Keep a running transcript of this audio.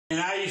And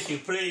I used to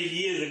play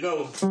years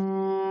ago.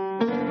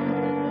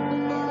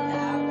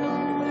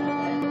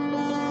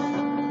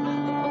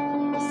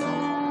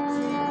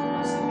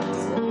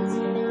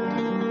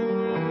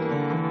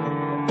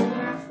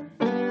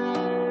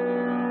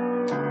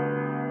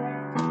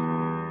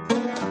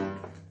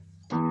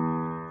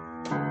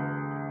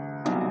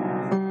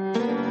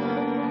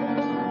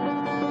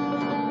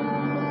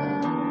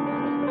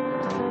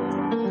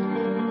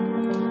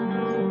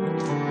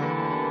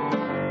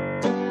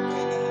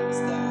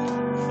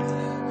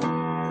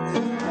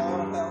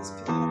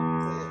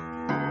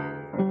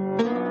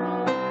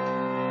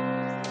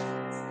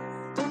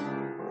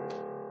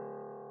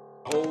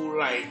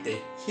 The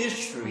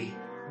history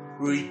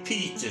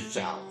repeats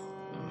itself.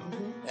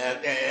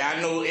 I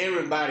know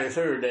everybody's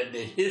heard that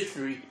the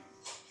history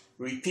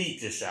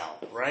repeats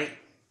itself, right?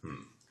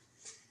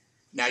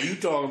 Now you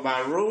talk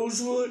about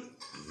Rosewood.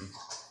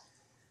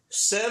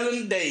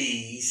 7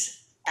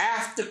 days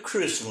after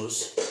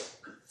Christmas,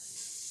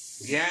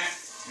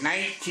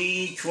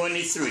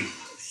 1923.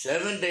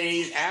 7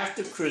 days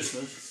after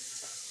Christmas,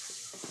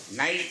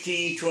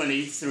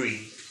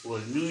 1923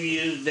 was New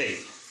Year's Day,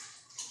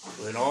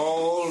 when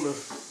all the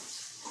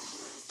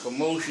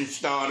commotion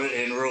started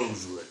in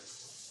Rosewood,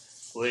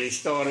 where they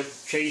started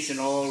chasing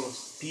all the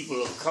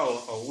people of color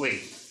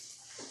away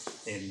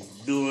and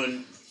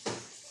doing,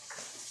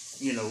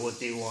 what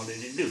they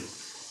wanted to do.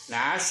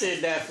 Now, I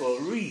said that for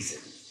a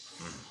reason.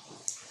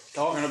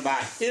 Talking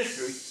about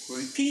history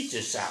repeats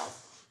itself.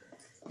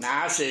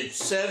 Now, I said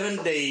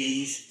 7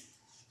 days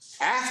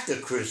after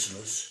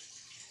Christmas,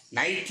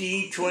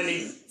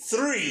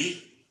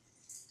 1923,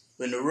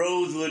 when the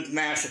Rosewood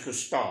Massacre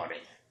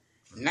started.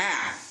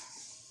 Now,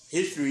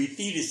 history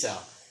repeats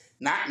itself.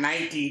 Not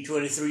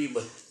 1923,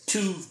 but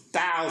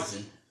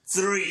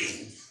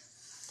 2003.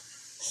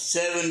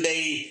 7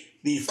 days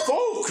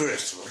before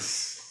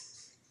Christmas,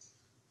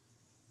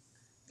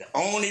 the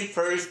only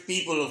first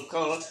people of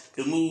color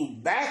to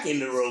move back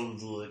into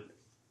Rosewood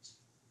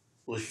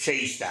was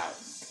chased out.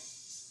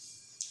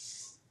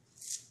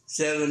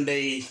 7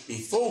 days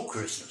before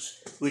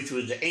Christmas, which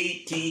was the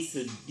 18th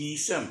of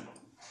December.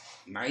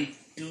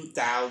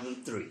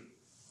 2003.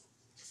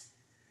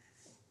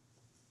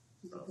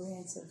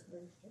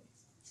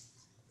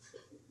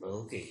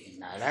 Okay,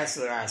 now that's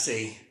what I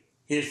say.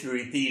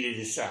 History repeated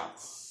itself.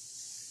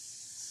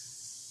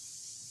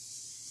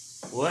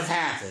 What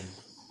happened?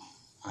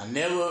 I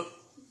never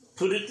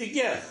put it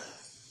together,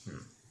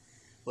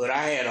 but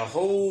I had a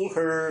whole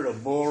herd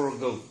of Boer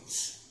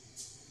goats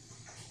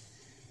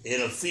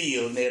in a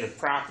field near the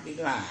property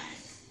line.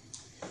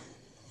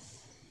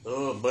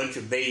 Oh, a bunch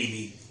of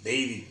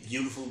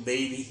beautiful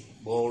baby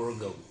Boer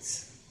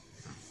goats.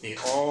 They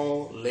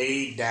all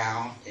laid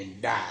down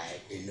and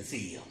died in the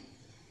field.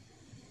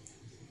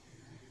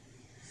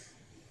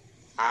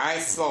 I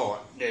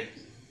thought that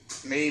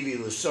maybe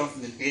it was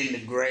something in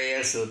the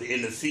grass or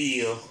in the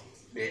field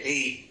they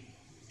ate.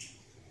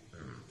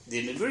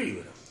 Didn't agree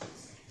with them.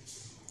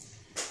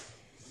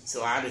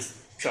 So I just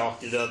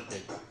chalked it up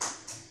that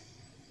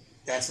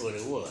that's what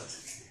it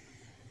was.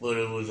 But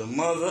it was a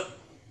mother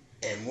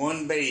and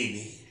one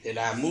baby that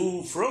I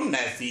moved from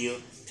that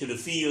field to the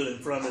field in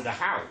front of the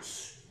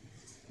house.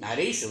 Now,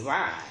 they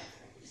survived.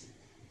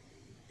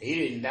 They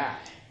didn't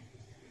die.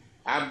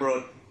 I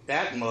brought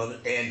that mother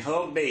and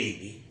her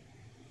baby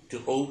to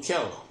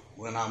Ocala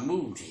when I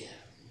moved here.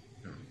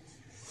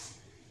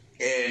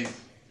 And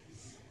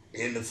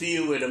in the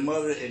field where the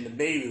mother and the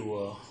baby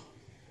were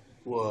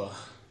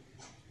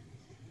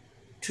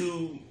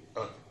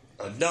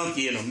a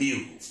donkey and a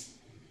mule.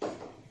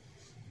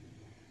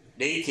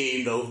 They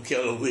came to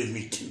Ocala with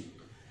me too.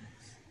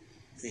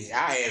 See,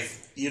 I have,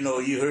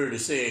 you heard the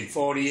saying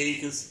 40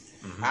 acres.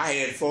 I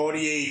had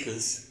 40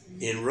 acres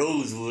in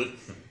Rosewood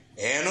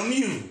and a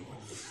mule.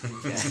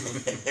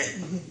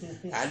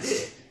 I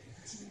did.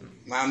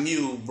 My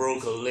mule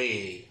broke her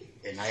leg,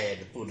 and I had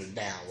to put her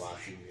down while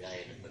she was.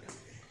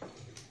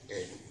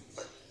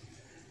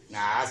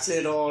 Now, I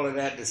said all of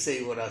that to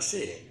say what I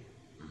said.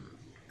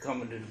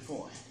 Coming to the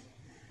point.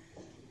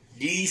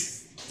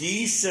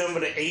 December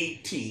the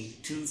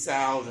 18th,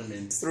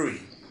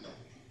 2003,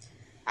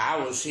 I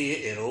was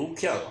here in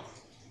Ocala,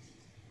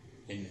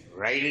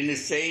 right in the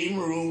same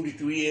room that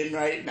we're in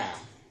right now,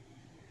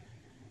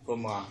 for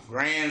my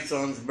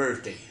grandson's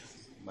birthday,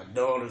 my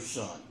daughter's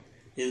son.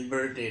 His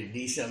birthday is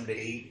December the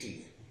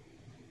 18th.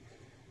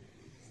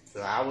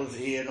 So I was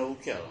here in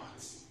Ocala.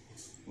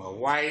 My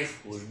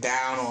wife was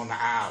down on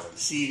the island,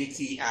 Cedar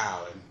Key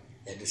Island,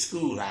 at the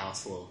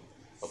schoolhouse for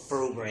a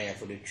program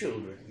for the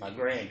children, my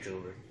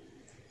grandchildren,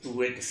 who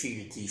went to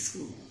Cedar Key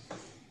School.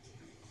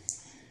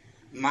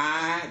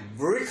 My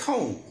brick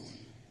home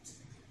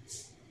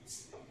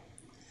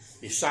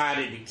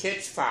decided to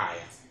catch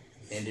fire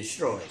and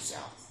destroy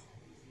itself.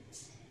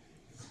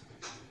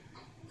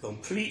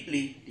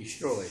 Completely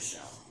destroy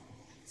itself.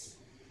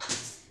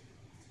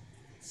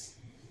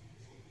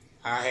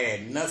 I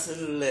had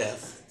nothing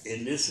left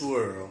in this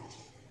world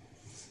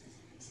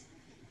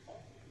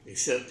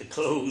except the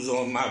clothes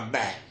on my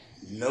back.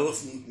 No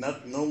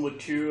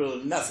material,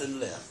 nothing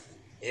left.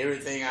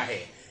 Everything I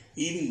had.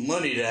 Even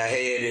money that I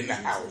had in the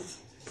house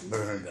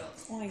burned up.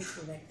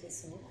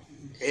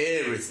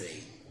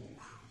 Everything.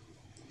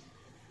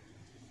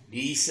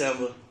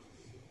 December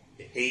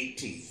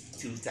 18th,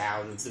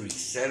 2003,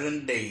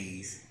 7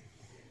 days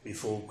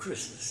before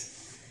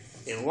Christmas.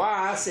 And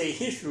why I say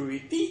history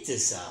repeats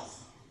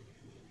itself,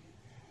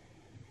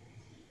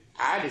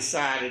 I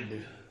decided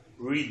to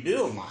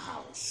rebuild my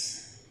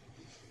house.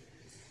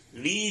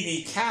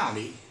 Levy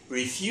County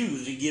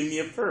refused to give me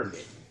a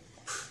permit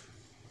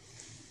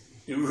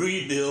to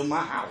rebuild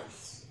my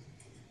house.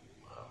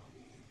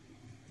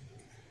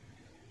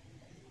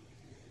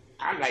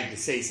 I'd like to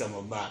say something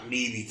about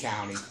Levy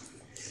County.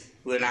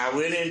 When I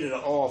went into the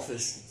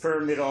office,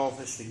 permit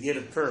office, to get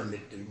a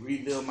permit to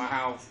rebuild my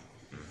house,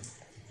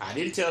 I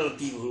didn't tell the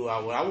people who I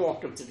was. I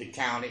walked up to the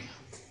county,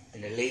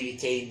 and the lady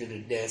came to the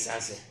desk. I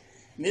said,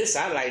 "Miss,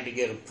 I'd like to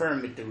get a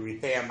permit to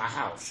repair my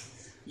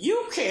house."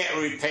 "You can't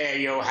repair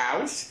your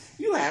house.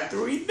 You have to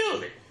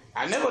rebuild it."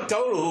 I never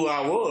told her who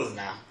I was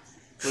now,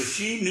 but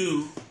she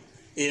knew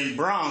in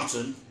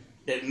Bronson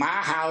that my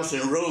house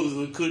in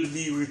Rosewood couldn't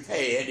be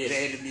repaired. It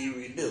had to be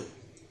rebuilt.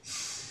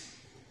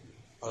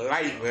 A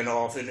light went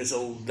off in this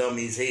old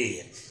dummy's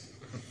head.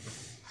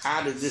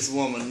 How did this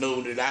woman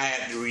know that I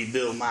had to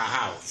rebuild my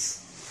house?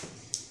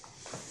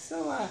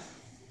 So I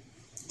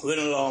went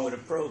along with the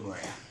program.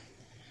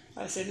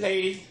 I said,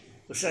 "Lady,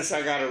 well, since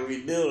I got to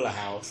rebuild the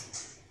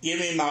house, give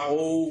me my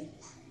old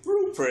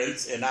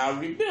blueprints and I'll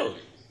rebuild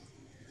it."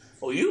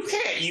 "Oh, you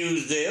can't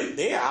use them.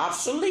 They're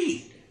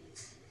obsolete."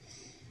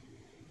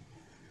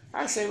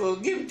 I said, "Well,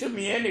 give them to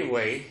me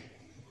anyway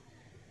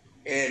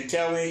and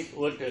tell me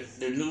what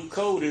the new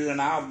code is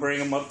and I'll bring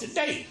them up to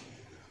date."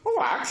 "Oh,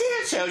 I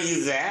can't tell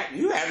you that.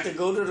 You have to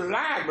go to the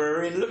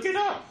library and look it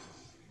up."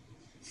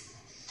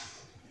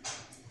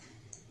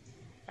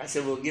 I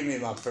said, "Well, give me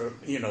my,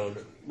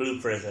 the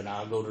blueprints and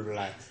I'll go to the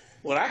library."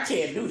 "Well, I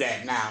can't do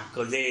that now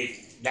because they're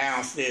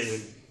downstairs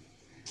and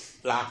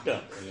locked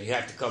up. And you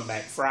have to come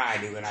back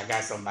Friday when I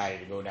got somebody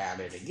to go down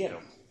there to get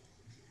them."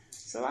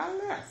 So I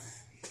left.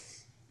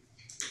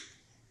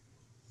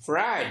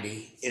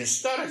 Friday,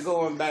 instead of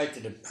going back to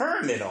the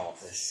permit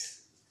office,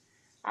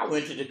 I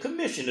went to the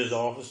commissioner's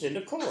office in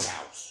the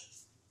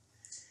courthouse.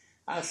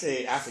 I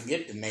said, I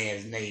forget the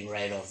man's name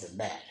right off the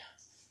bat.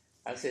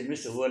 I said,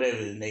 "Mr. whatever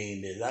his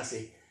name is," I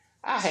said,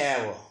 "I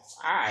have an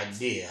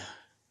idea.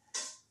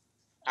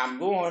 I'm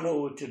going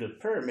over to the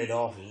permit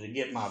office to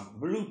get my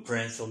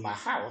blueprints for my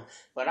house,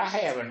 but I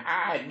have an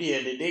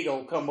idea that they're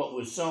going to come up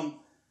with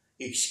some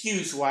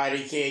excuse why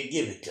they can't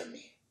give it to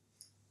me."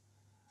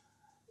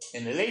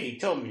 And the lady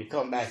told me to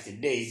come back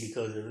today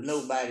because there was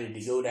nobody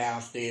to go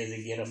downstairs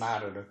and get them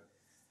out of the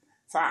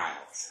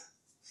files.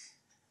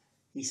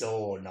 He said,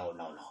 "Oh, no.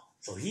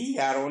 So he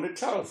got on the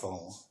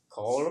telephone,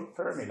 called the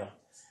permit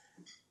office.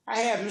 "I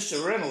have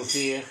Mr. Reynolds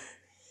here,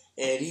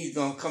 and he's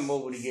going to come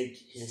over to get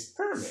his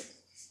permit.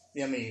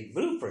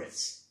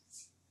 Blueprints."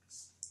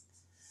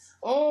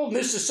 "Oh,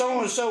 Mr.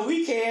 So-and-so,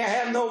 we can't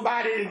have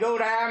nobody to go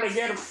down to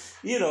get them,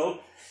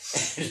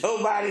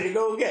 nobody to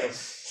go get them."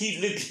 He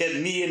looked at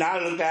me, and I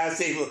looked at him and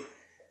said, "Well,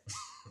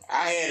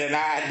 I had an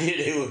idea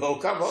they were going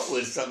to come up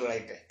with something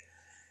like that."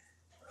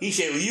 He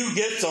said, "Well, you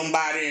get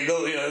somebody and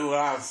go,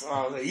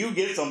 you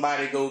get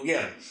somebody to go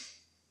get them."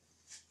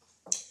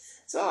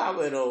 So I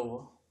went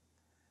over.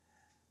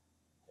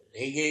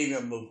 They gave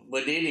them,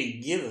 but they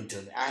didn't give them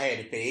to me. I had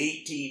to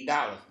pay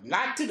 $18,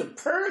 not to the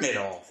permit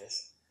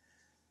office,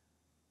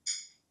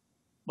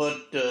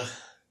 but the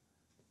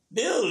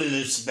building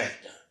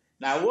inspector.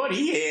 Now, what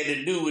he had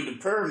to do with the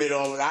permit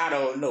office, I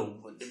don't know,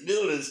 but the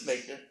building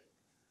inspector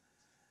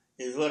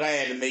is what I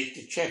had to make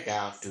the check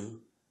out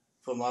to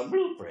for my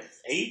blueprints,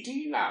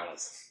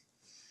 $18.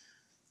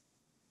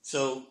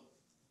 So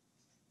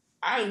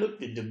I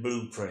looked at the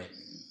blueprint.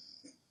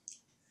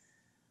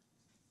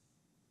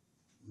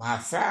 My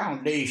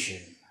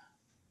foundation,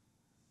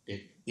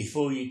 that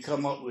before you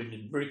come up with the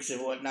bricks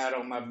and whatnot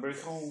on my brick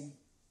home,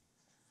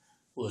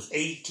 was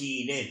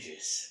 18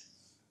 inches.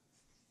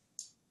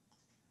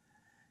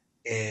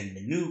 And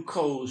the new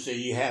code said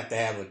you have to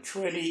have a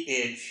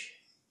 20-inch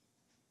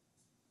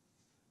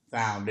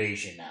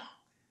foundation now.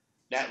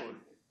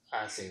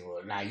 I say,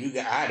 well, now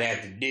I'd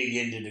have to dig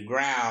into the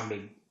ground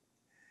to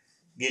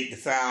get the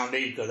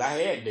foundation, because I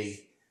had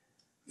the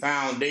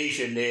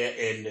foundation there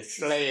and the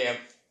slab,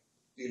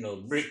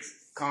 brick,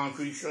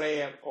 concrete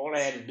slab. All I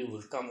had to do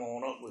was come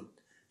on up with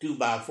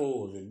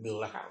 2x4s and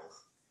build a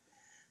house.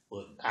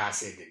 But I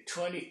said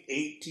the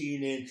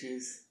 18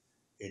 inches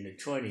and the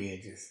 20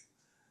 inches,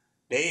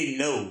 they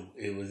know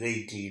it was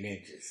 18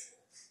 inches.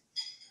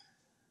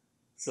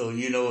 So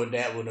you know what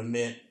that would have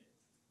meant?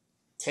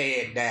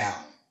 Tear it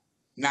down.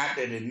 Not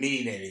that it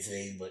mean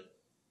anything, but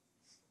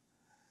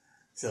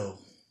so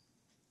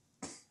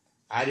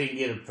I didn't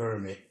get a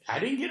permit. I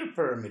didn't get a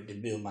permit to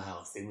build my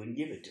house. They wouldn't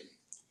give it to me.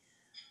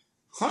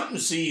 Hunting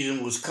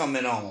season was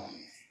coming on.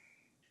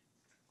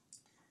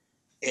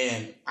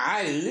 And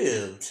I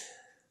lived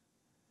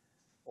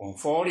on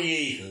 40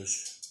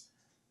 acres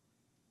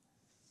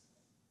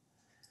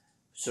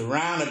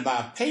surrounded by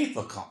a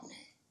paper company.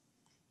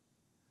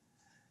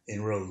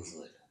 in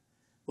Rosewood.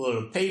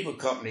 Well, the paper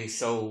company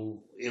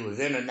sold, it was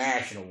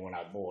international when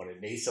I bought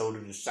it. They sold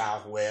it to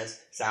Southwest.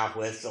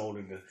 Southwest sold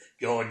it to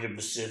Georgia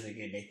Pacific,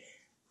 and the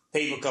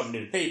paper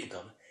company to paper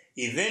company.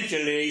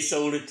 Eventually, they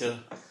sold it to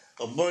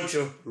a bunch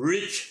of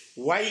rich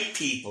white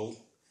people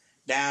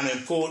down in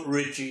Port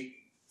Richey,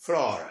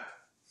 Florida,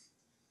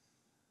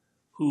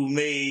 who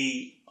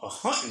made a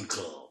hunting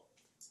club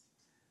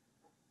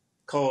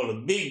called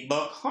the Big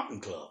Buck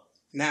Hunting Club.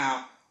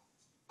 Now,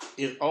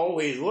 it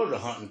always was a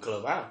hunting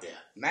club out there,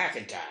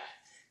 McIntyre,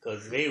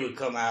 because they would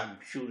come out and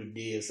shoot a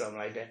deer or something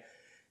like that.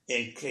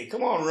 And say,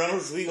 come on,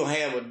 Reynolds, we're going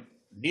to have a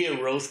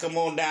deer roast. Come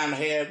on down and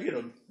have,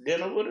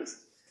 dinner with us.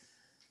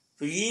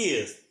 For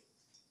years,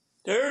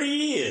 30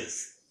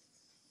 years,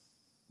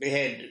 they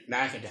had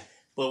McIntyre.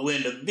 But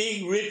when the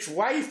big rich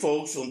white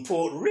folks from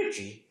Port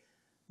Richey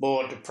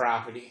bought the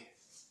property,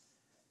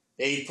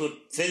 they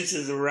put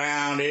fences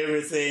around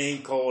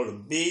everything called the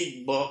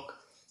Big Buck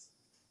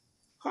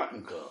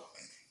Hunting Club.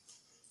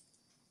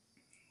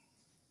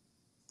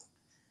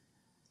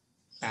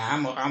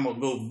 Now, I'm going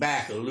to go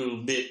back a little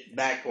bit,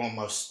 back on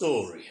my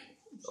story.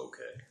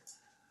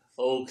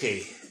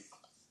 Okay.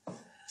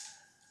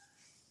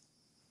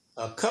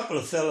 A couple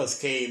of fellas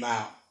came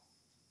out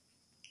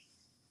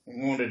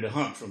and wanted to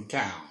hunt from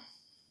town.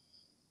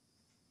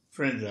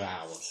 Friends of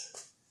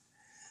ours.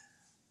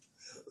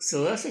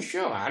 So I said,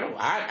 sure, I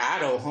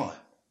don't hunt.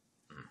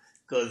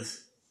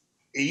 Because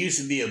it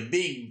used to be a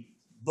big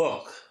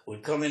buck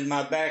would come in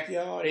my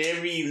backyard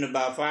every evening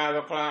about 5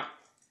 o'clock,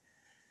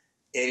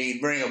 and he'd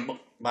bring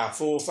about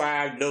 4 or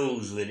 5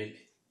 does with him.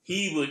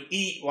 He would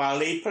eat while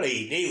they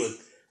played.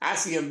 I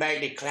see him back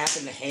there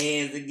clapping their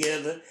hands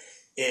together,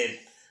 and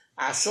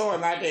I saw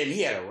him out there, and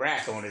he had a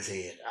rack on his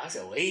head. I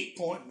said, well,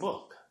 8-point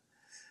buck.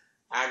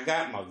 I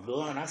got my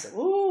gun. I said,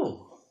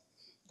 ooh.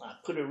 I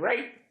put it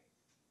right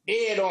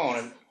dead on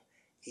him.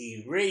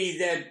 He raised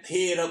that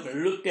head up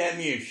and looked at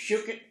me and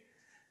shook it.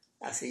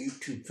 I said, you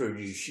too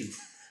pretty to shoot.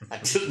 I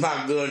took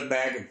my gun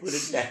back and put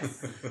it down.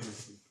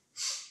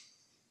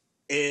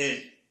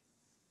 And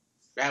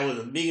that was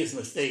the biggest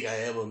mistake I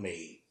ever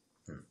made.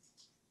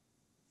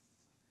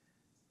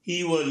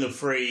 He wasn't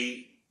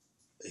afraid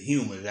of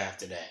humans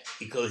after that,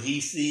 because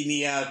he see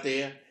me out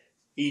there.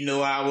 He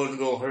knew I wasn't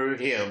going to hurt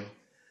him.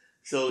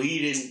 So he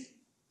didn't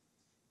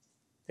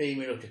pay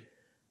me no attention.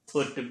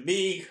 But the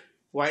big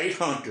white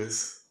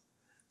hunters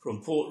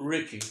from Port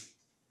Richey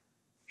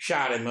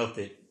shot him up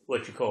at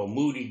what you call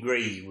Moody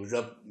Grave, was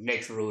up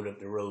next road up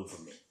the road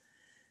from me.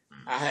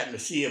 I happened to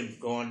see him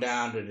going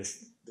down to the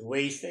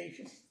way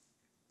station.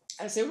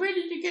 I said, where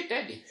did you get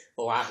that?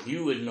 Oh,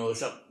 you wouldn't know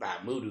something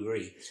about Moody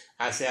Grave.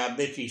 I said, I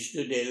bet you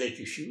stood there and let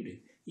you shoot him.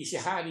 He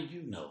said, how did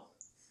you know?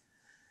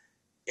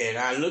 And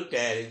I looked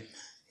at him.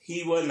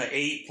 He wasn't an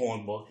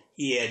 8-point buck.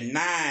 He had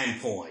 9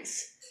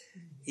 points.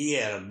 He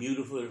had a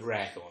beautiful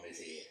rack on his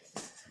head.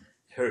 It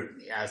hurt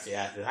me. I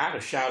said, I'd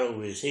have shot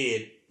over his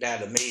head, that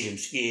would have made him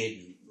scared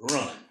and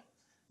run.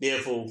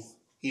 Therefore,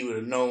 he would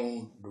have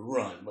known to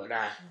run. But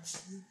I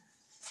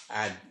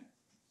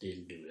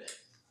didn't do that.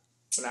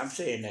 But I'm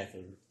saying that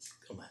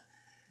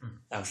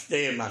I'm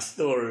staying my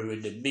story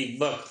with the Big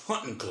Buck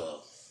Hunting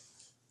Club.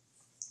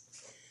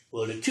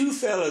 Well, the 2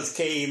 fellas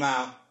came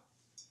out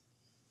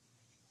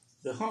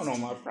to hunt on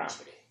my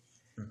property.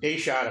 They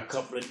shot a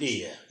couple of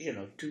deer,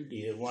 2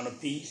 deer, 1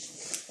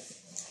 apiece.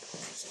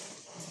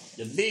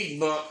 The Big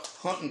Buck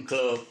Hunting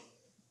Club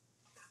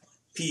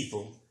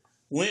people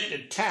went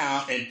to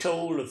town and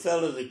told the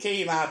fellas that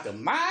came out to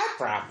my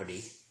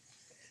property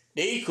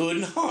they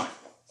couldn't hunt.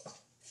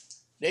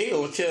 They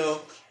gonna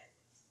tell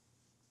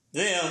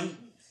them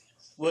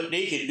what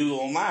they can do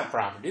on my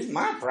property. This is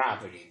my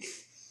property,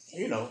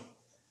 in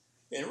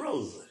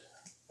Rosewood.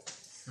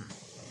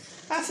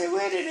 I said,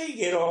 where did they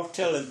get off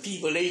telling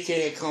people they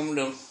can't come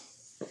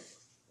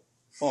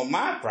on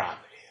my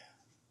property?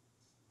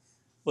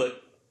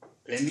 But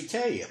let me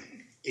tell you,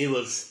 it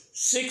was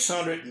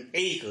 600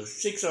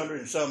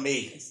 and some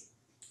acres,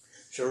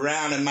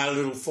 surrounding my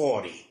little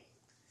 40.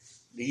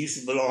 They used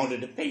to belong to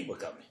the paper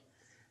company.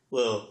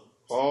 Well,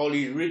 all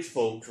these rich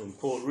folks from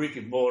Port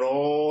Richey bought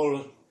all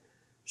the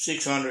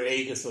 600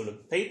 acres for the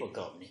paper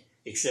company,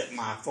 except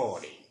my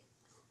 40.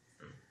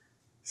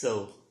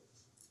 So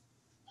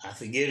I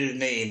forget his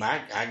name.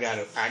 I got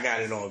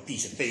it on a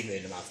piece of paper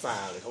in my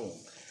file at home.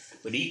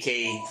 But he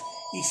came.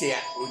 He said,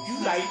 "Would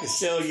you like to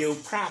sell your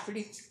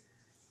property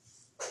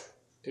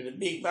to the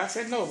big?" I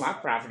said, "No, my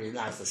property is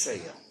not for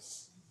sale.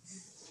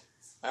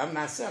 I'm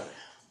not selling."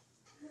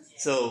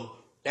 So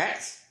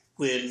that's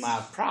when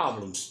my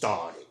problem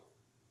started.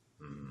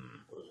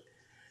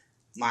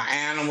 My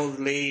animals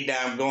laid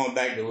down, going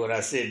back to what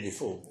I said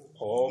before.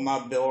 All my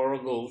Bora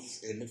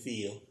goats in the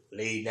field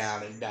laid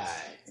down and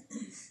died.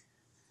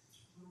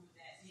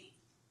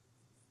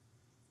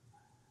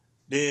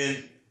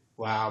 Then,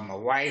 while my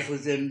wife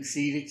was in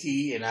Cedar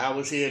Key and I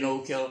was here in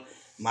Ocala,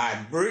 my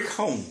brick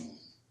home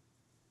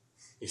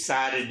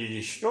decided to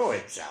destroy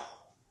itself.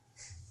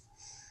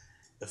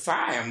 The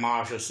fire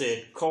marshal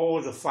said,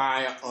 cause of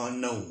fire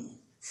unknown.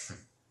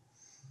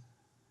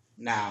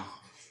 Now,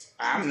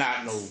 I'm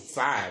not no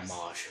fire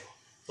marshal,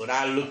 but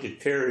I looked at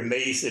Perry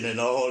Mason and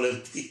all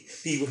them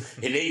people,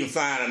 and they can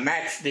find a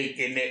matchstick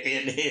in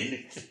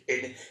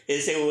they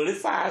say, well,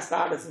 this fire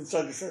started from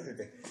such and such a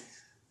thing.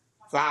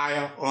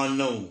 Fire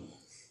unknown.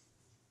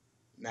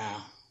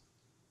 Now,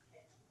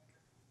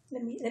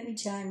 let me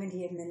chime in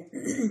here a minute.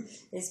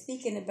 And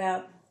speaking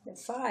about the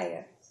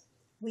fire,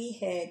 we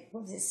had,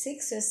 what was it,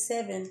 6 or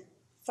 7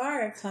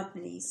 fire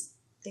companies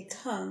that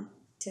come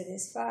to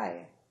this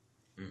fire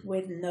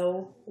with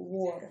no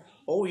water.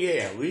 Oh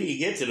yeah, we didn't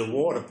get to the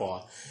water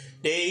part.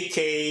 They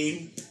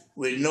came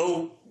with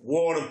no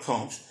water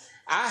pumps.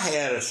 I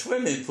had a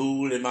swimming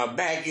pool in my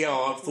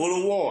backyard full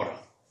of water.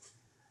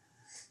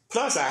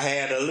 Plus I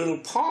had a little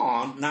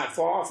pond not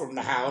far from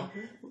the house,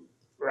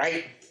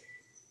 right,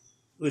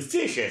 with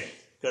fish in it.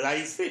 Because I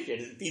used to fish in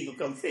it and people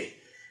come fish.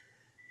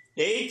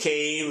 They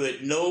came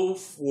with no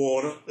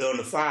water on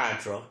the fire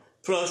truck.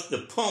 Plus the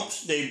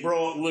pumps they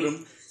brought with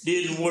them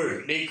didn't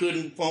work. They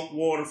couldn't pump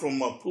water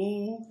from a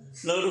pool,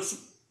 nor the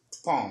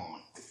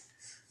pond.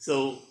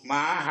 So my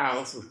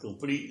house was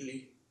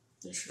completely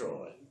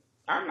destroyed.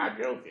 I'm not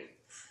joking.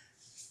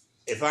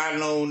 If I'd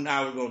known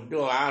I was going to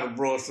do it, I'd have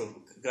brought some.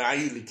 I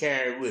usually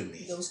carry with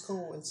me. Those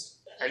coins.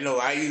 I know,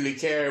 I usually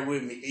carry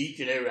with me each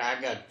and every.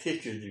 I got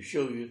pictures to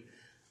show you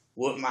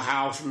what my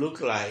house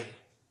looked like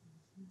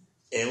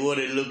and what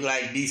it looked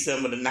like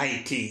December the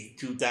 19th,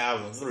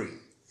 2003.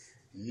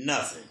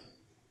 Nothing.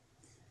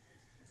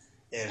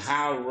 And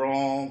how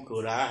wrong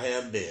could I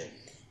have been?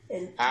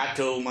 And I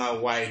told my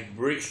wife,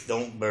 bricks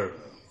don't burn.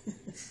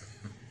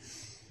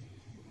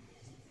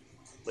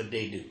 But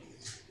they do.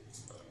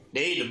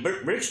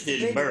 The bricks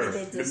didn't burn.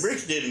 The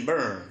bricks didn't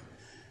burn.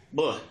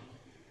 But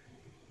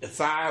the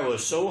fire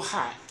was so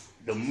hot,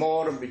 the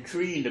mortar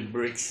between the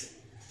bricks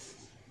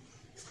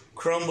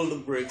crumbled the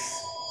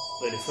bricks,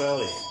 but it fell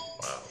in.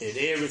 Wow. And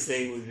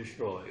everything was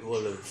destroyed.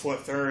 Well, the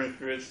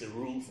furniture, the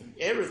roof, and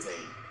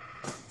everything.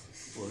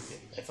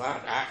 If I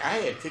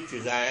had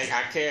pictures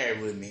I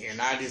carried with me, and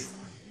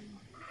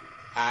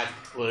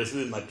well, it's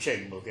with my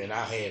checkbook, and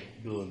I had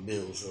doing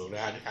bills, so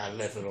I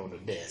left it on the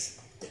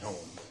desk at home.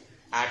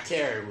 I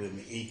carry with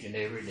me each and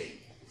every day.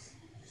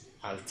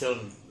 I was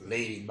telling the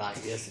lady about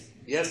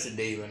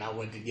yesterday when I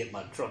went to get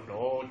my truck the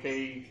oil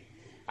change.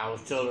 I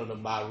was telling her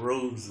about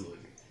rosewood.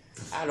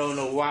 I don't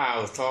know why I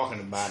was talking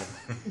about it,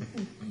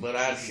 but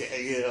I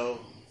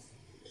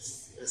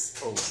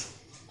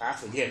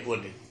forget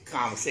what the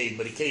conversation,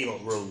 but it came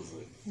up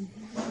rosewood.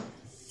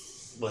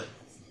 But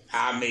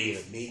I made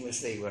a big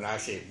mistake when I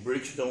said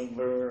bricks don't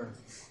burn.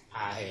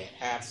 I had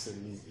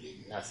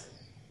absolutely nothing.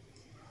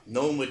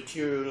 No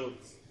material,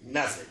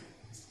 nothing.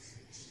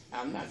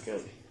 I'm not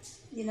joking.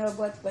 You know,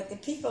 but the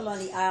people on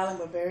the island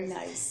were very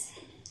nice.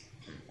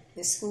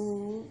 The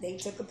school, they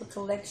took up a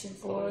collection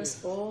for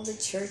us. All the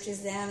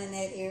churches down in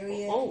that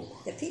area.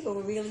 The people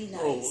were really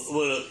nice.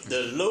 Well,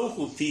 the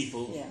local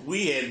people,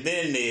 we had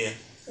been there.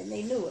 And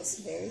they knew us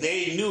very well.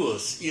 They knew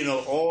us. You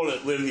know,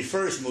 when we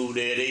first moved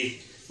there,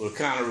 they were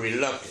kind of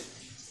reluctant,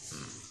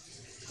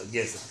 I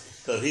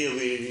guess. Because here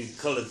we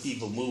colored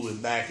people moving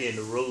back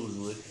into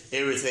Rosewood.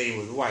 Everything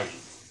was white.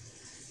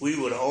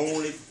 We were the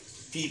only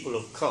people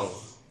of color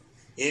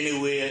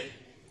anywhere.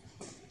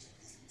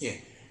 Yeah.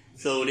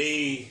 So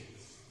they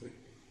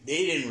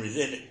didn't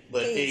resent it,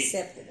 but they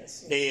accepted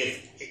us.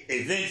 They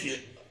eventually,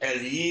 as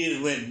the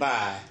years went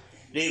by,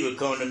 they would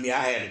come to me. I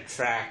had a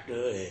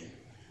tractor and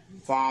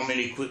farming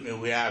equipment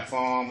where I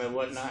farm and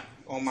whatnot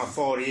on my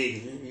 40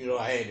 acres. You know,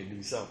 I had to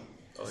do something.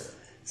 Oh, yeah.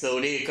 So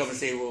they'd come and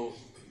say, well,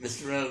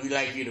 Mr. Reynolds, we'd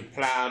like you to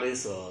plow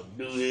this or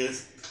do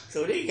this.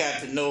 So they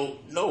got to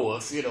know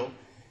us, you know.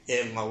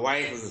 And my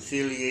wife was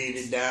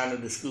affiliated down to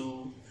the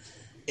school.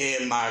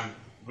 And my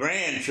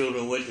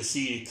grandchildren went to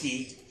Cedar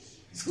Key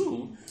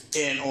School.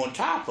 And on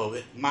top of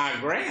it, my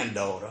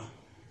granddaughter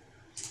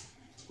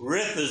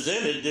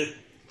represented the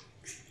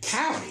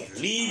county,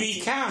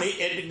 Levy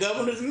County, at the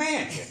governor's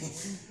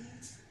mansion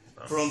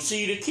from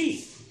Cedar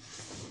Key.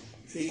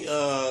 See,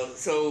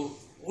 so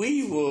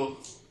we were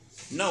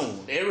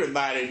known.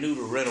 Everybody knew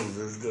the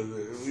Reynolds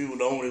because we were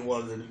the only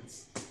ones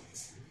that,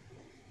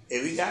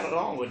 and we got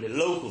along with the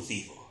local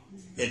people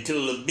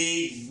until the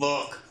big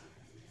buck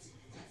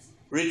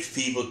rich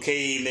people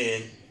came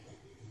in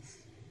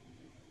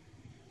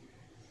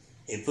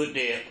and put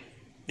their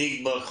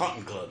big buck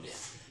hunting club there.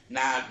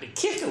 Now, the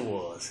kicker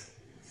was,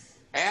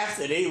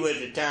 after they went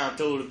to town,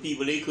 told the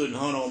people they couldn't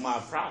hunt on my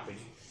property,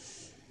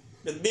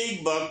 the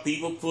big buck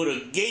people put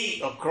a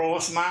gate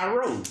across my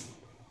road.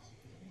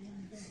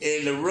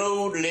 And the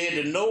road led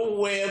to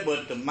nowhere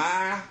but to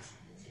my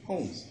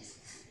home.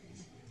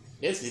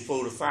 This is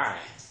before the fire.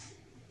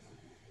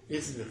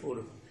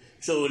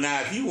 So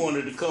now if you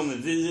wanted to come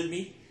and visit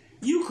me,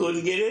 you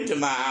couldn't get into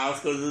my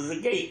house because there's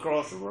a gate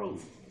across the road.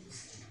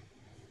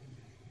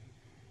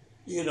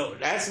 You know,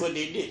 that's what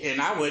they did. And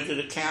I went to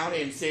the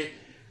county and said,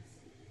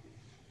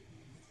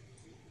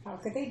 how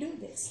could they do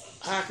this?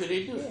 How could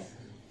they do it?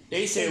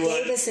 They said,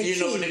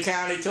 know what the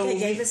county told me? They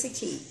gave us a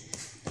key.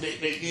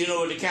 You know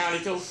what the county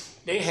told?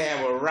 They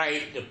have a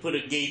right to put a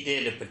gate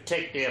there to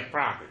protect their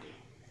property.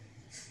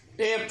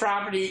 Their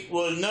property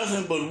was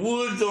nothing but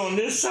woods on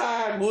this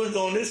side, woods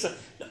on this side.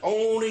 The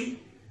only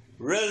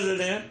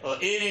resident or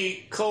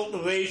any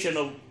cultivation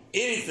of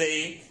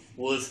anything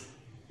was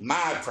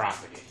my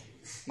property.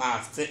 My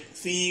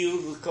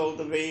fields was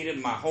cultivated,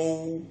 my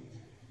home,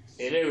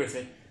 and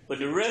everything. But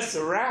the rest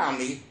around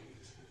me,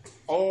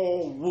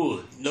 all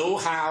wood. No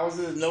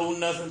houses, no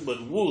nothing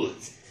but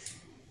woods.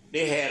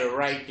 They had a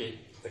right to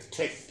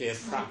protect their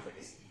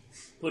property.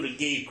 Put a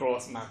gate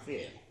across my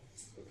field.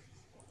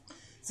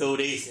 So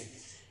they said,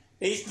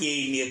 they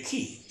gave me a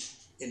key.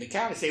 And the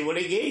county said, well,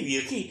 they gave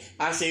you a key.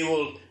 I said,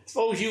 well,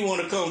 suppose you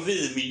want to come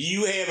visit me. Do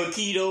you have a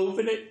key to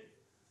open it?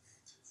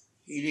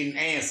 He didn't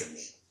answer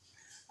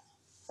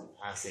me.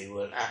 I said,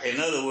 well, in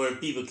other words,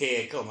 people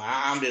can't come.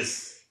 I'm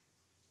just...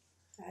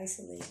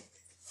 isolated.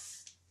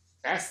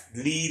 That's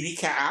Levy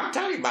County. I'm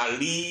talking about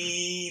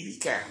Levy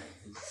County.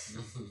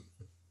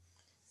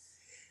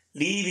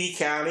 Levy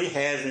County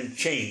hasn't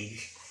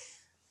changed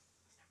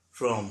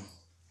from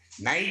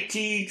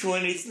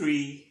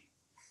 1923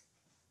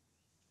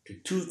 to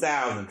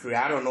 2003.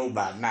 I don't know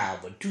about now,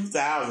 but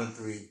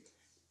 2003,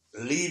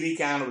 Levy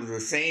County was the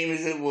same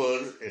as it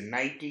was in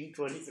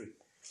 1923,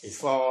 as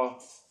far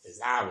as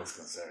I was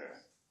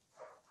concerned.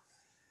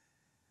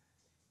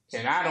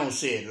 And I don't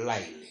say it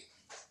lightly.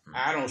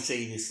 I don't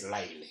say this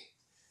lightly.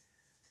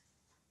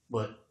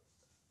 But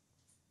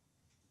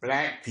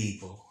black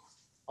people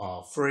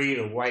are afraid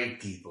of white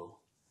people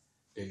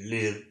that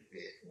live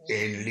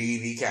in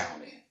Levy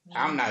County.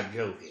 I'm not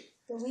joking.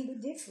 But we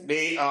were different.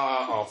 They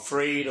are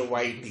afraid of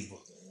white people.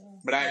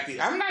 Black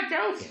people. I'm not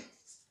joking.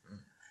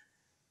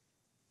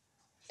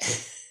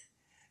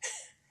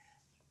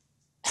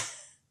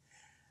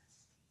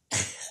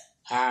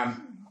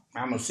 I'm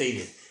going to say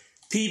this.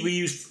 People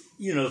used,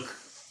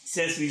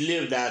 since we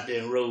lived out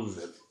there in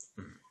Roseville,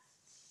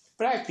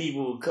 black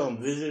people would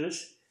come visit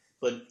us,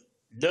 but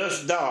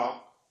dusk dark,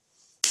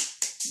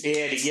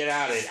 they had to get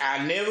out of it.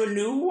 I never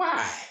knew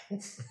why.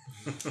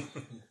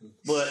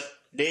 But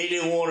they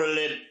didn't want to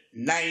let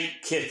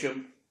night catch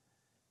them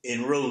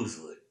in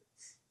Rosewood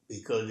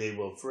because they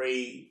were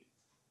afraid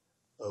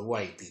of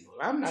white people.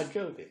 I'm not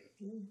joking.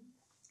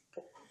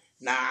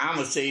 Now, I'm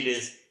going to say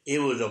this. It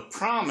was a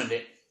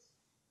prominent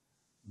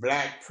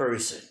black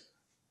person.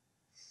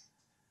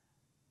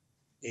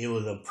 It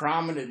was a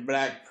prominent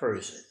black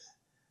person.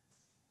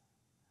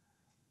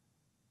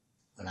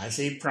 When I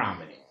say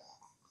prominent,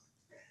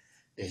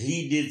 that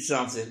he did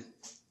something,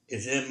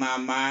 it's in my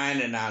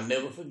mind and I'll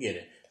never forget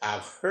it.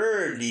 I've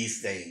heard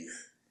these things,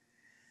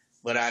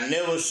 but I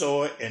never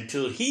saw it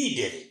until he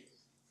did it.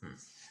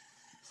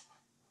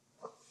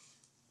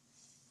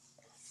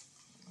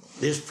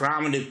 This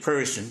prominent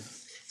person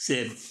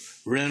said,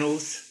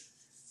 Reynolds,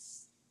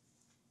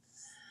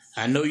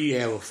 I know you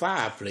have a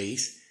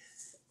fireplace,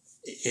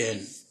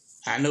 and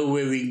I know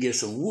where we can get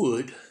some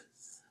wood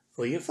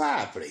for your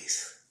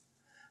fireplace.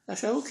 I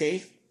said,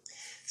 okay.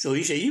 So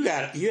he said, you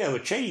have a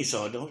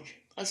chainsaw, don't you?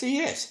 I said,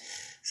 yes.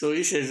 So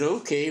he says,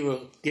 okay,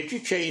 well, get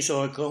your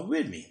chainsaw and come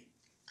with me.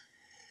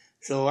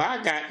 So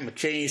I got my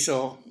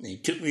chainsaw, and he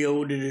took me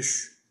over to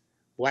this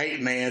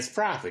white man's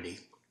property.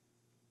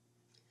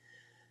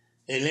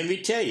 And let me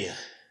tell you,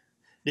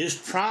 this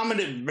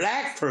prominent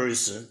black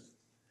person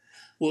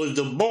was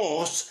the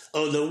boss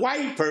of the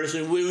white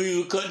person when we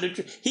were cutting the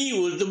tree. He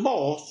was the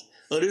boss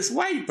of this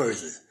white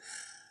person.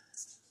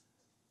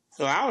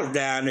 So I was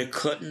down there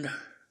cutting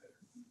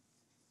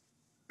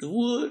the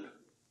wood.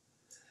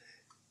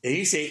 And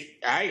he said,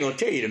 I ain't going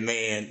to tell you the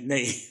man's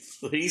name,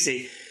 but he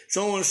said,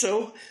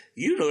 so-and-so,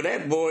 you know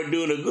that boy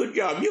doing a good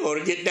job. You ought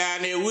to get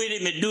down there with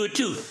him and do it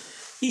too.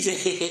 He said,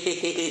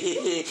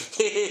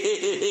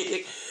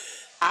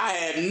 I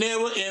had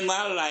never in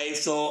my life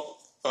saw,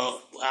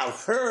 I've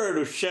heard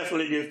of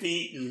shuffling your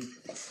feet and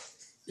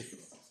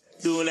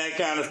doing that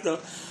kind of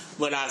stuff,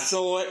 but I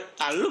saw it,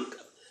 I looked,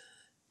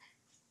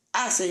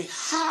 I say,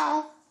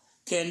 how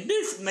can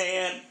this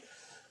man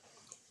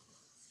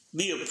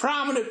be a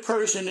prominent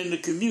person in the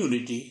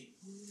community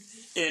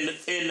and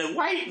the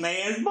white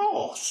man's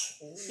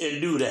boss and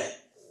do that?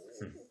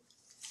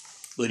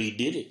 But he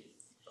did it.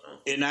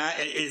 And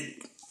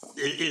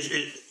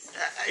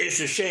it's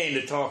a shame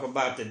to talk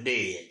about the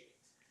dead.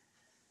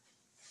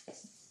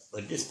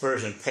 But this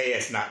person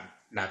passed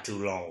not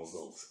too long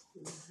ago.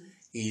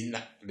 He's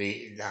not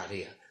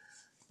here.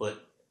 But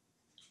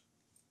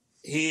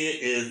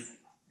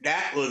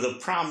that was a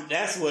problem.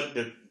 That's what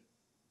the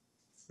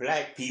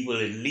black people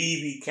in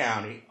Levy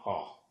County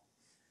are.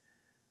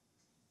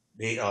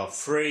 They are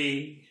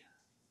afraid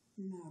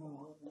of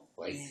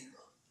white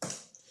people.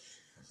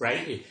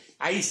 Right?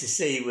 I used to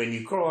say when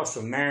you cross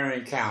from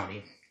Marion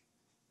County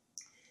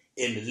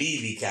into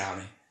Levy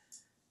County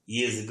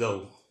years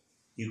ago,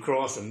 you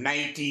cross from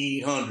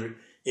 1900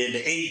 into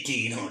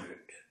 1800.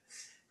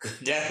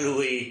 That's the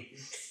way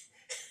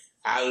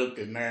I looked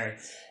at Marion.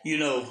 You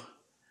know,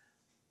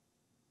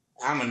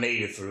 I'm a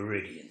native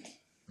Floridian.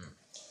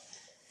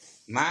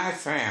 My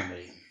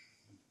family,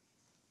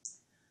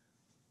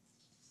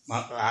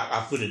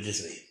 I put it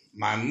this way,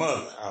 my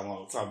mother, I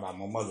want to talk about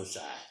my mother's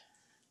side.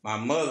 My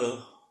mother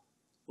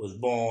was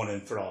born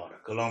in Florida,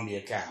 Columbia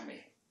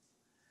County.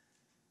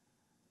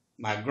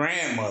 My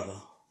grandmother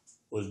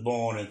was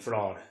born in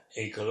Florida,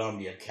 in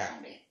Columbia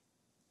County.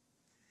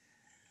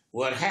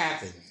 What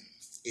happened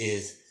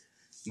is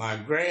my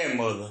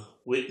grandmother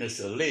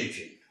witnessed a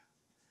lynching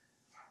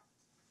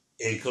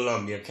in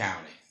Columbia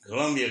County.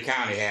 Columbia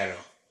County had a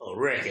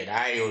record.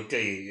 I ain't gonna tell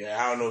you,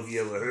 I don't know if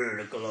you ever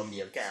heard of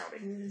Columbia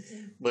County,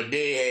 but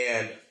they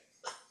had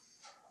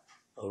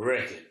a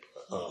record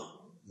of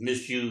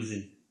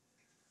misusing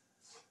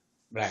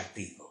black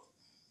people.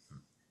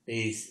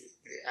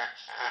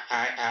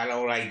 I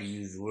don't like to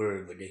use the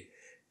word, but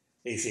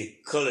they say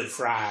colored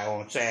fry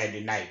on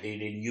Saturday night. They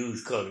didn't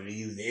use color, they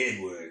used the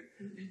N-word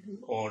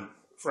on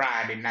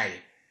Friday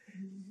night.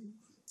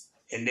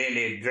 And then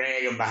they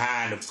drag them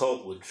behind the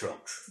pulpwood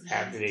trucks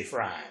after they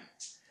fry them.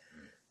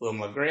 Well,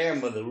 my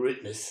grandmother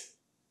witnessed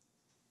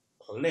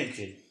a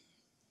lynching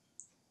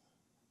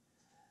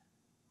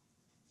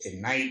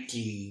in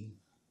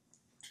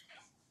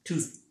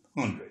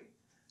 200,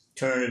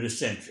 turn of the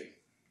century.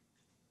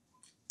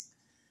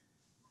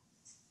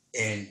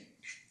 And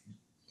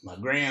my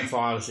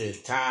grandfather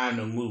says, time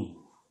to move.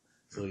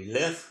 So he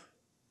left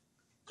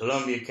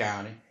Columbia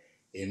County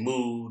and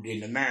moved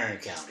into Marion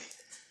County.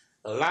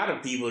 A lot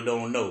of people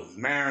don't know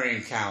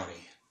Marion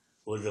County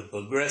was a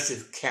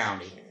progressive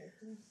county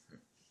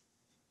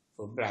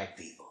for black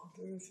people.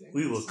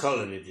 We were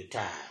colored at the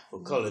time,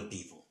 for colored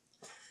people.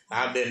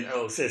 I've been,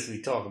 since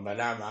we talking about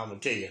it, I'm going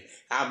to tell you,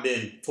 I've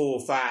been 4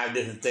 or 5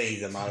 different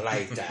things in my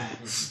lifetime.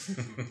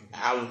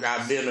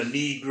 I've been a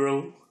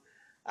Negro.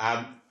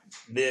 I've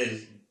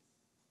been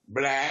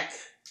black.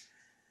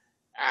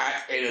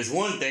 And there's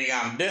one thing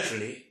I'm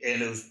definitely,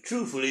 and it was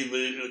truthfully,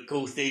 but of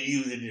course they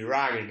use it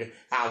derogatory,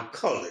 I'm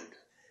colored.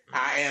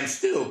 I am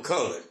still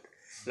colored.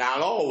 And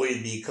I'll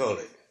always be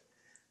colored.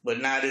 But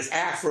now this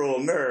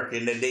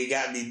Afro-American that they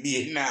got me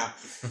being now,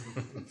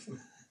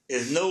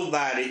 there's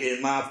nobody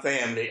in my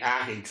family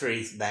I can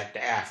trace back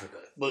to Africa.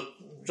 But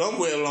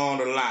somewhere along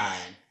the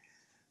line,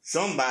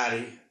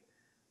 somebody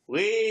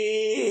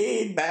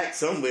way back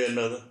somewhere or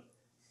another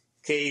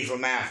came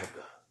from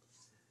Africa.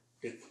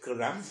 Because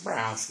I'm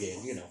brown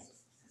skinned, you know.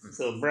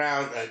 So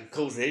brown, of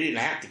course, they didn't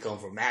have to come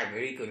from Africa.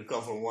 They could have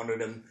come from one of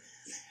them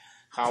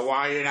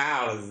Hawaiian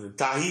Islands,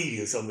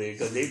 Tahiti or somewhere,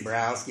 because they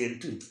brown skinned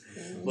too.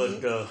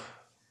 But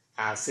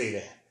I'll say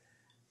that.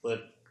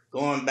 But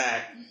going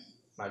back,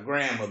 my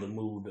grandmother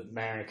moved to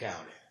Marion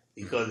County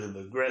because of the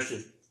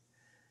aggressive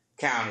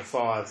county as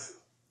far as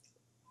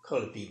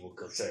colored people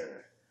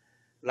concerned.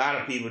 A lot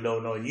of people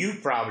don't know, and you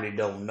probably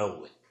don't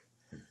know it.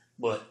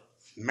 But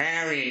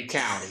Marion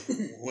County,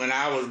 when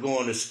I was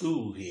going to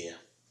school here,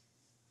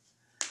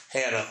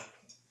 had a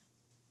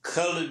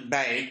colored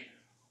bank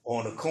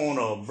on the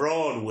corner of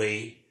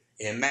Broadway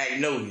and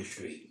Magnolia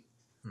Street,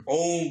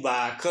 owned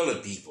by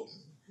colored people.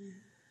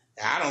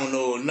 I don't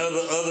know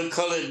other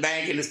colored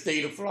bank in the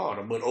state of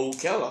Florida, but Old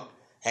Keller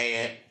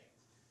had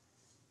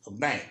a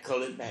bank,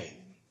 colored bank.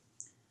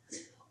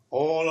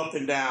 All up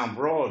and down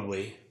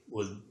Broadway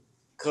was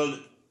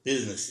colored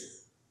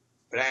businesses,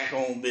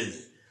 black-owned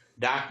business.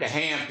 Dr.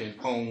 Hampton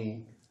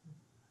owned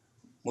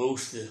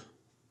most of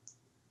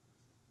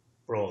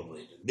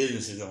Broadway, the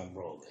businesses on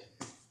Broadway.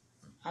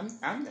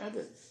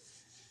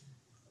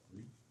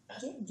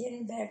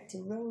 Getting back to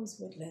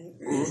Rosewood,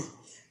 Leonard,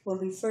 when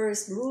we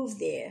first moved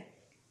there,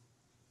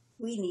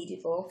 we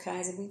needed all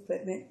kinds of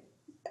equipment,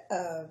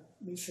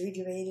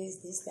 refrigerators,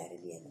 this, that,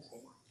 and the other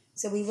thing.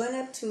 So we went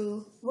up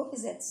to, what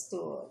was that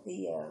store?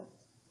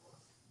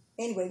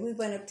 Anyway, we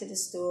went up to the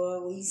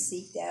store, we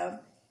seeked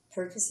out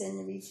purchasing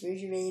the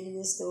refrigerator,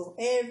 the stove,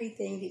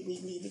 everything that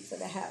we needed for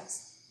the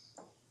house.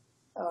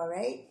 All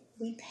right?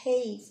 We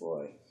paid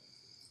for it.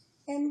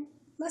 And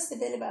must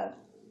have been about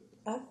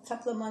a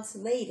couple of months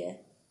later,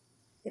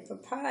 the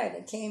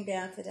proprietor came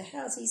down to the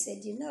house. He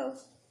said,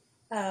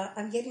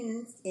 I'm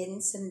getting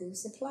in some new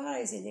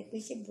supplies, and if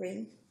we can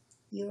bring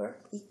your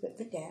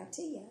equipment down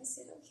to you. I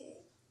said, okay,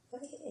 go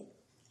ahead.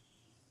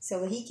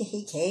 So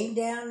he came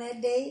down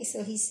that day.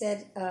 So he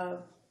said,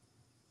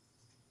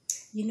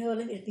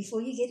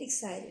 before you get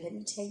excited, let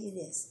me tell you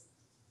this.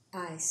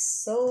 I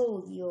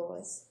sold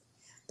yours,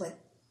 but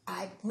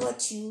I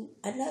bought you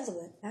another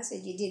one. I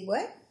said, you did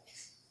what?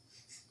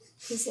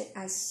 He said,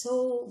 I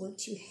sold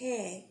what you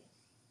had,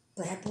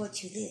 but I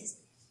bought you this.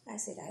 I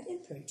said, I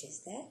didn't purchase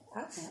that.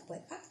 I'm not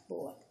what I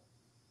bought.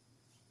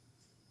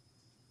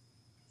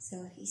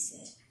 So he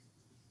said,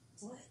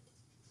 what?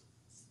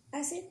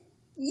 I said,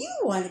 you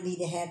wanted me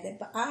to have that,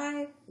 but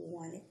I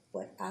wanted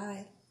what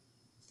I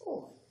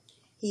bought.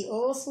 He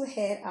also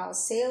had our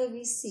sale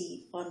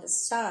receipt on the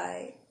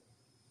side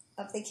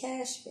of the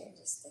cash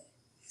register,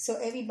 so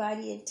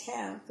everybody in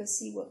town could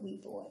see what we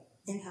bought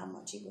and how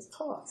much it would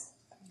cost.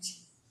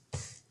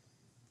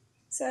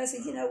 So I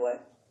said, you know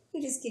what?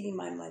 You just give me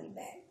my money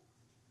back.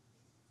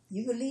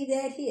 You can leave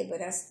that here,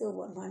 but I still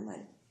want my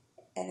money.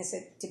 And I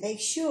said, to make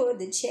sure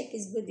the check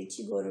is good that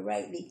you're going to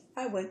write me,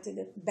 I went to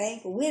the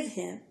bank with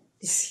him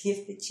to see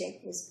if the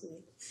check was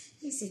good.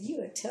 He said,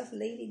 you're a tough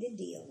lady to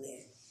deal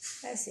with.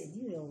 I said,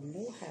 you don't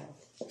know how.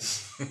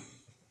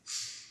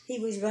 He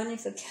was running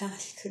for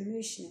county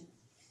commissioner.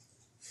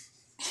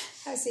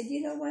 I said,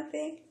 you know one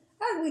thing?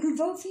 I wouldn't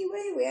vote for you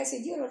anyway. I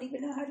said, you don't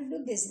even know how to do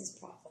business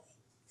properly.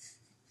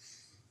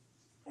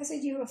 I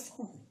said, you're a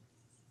phony.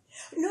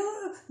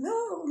 No,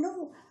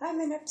 I'm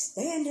an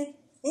upstanding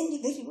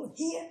individual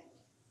here.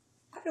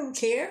 I don't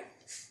care.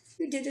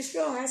 You did this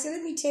wrong. I said,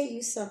 let me tell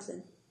you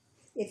something.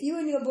 If you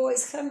and your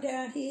boys come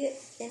down here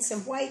in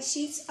some white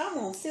sheets, I'm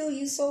going to fill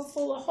you so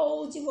full of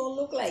holes you're going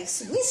to look like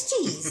Swiss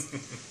cheese.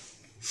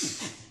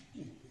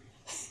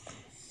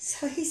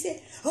 So he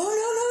said,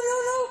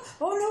 oh,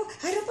 no,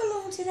 I don't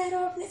belong to that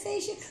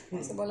organization.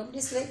 I said, well, I'm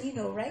just letting you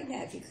know right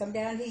now, if you come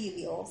down here, you'll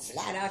be all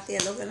flat out there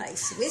looking like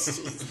Swiss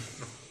cheese.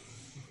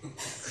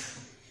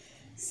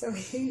 So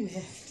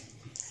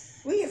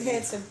we have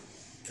had some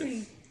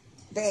pretty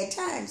bad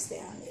times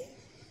down there,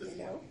 you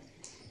know.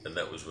 And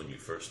that was when you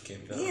first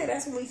came down? Yeah,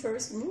 that's when we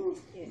first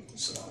moved into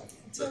Florida.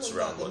 That's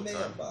around what time?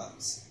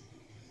 Mailbox.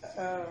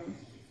 The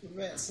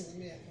rats in the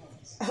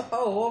mailbox.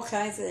 Oh, all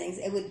kinds of things.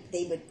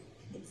 The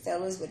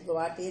fellas would go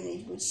out there and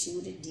they would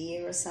shoot a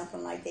deer or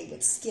something like they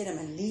would skin them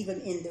and leave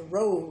them in the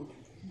road.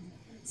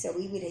 So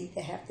we would either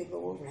have to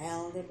go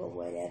around them or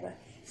whatever.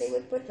 They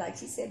would put, like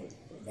she said,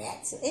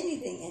 rats or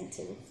anything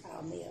into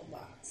our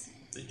mailbox.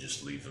 They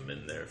just leave them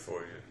in there for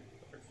you?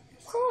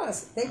 Of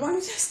course. They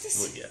wanted us to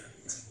see. Well,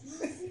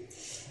 yeah.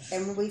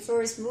 And when we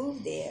first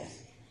moved there,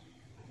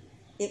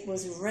 it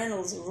was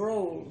Reynolds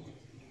Road.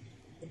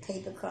 The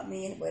paper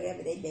company and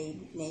whatever, they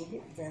named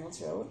it Reynolds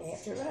Road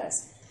after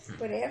us.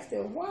 But after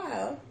a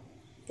while,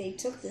 they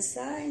took the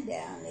sign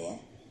down there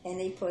and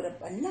they put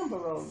up a number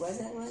road,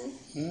 wasn't it,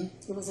 Ronnie?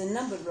 It was a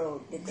numbered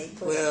road that they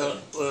put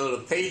up. Well,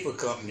 the paper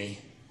company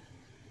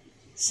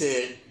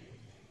said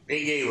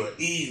they gave an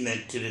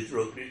easement to this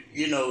road.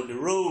 You know, the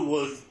road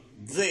was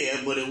there,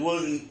 but it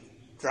wasn't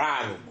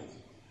drivable.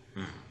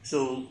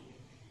 So,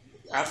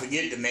 I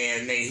forget the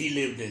man's name. He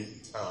lived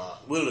in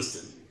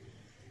Williston.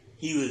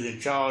 He was in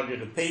charge of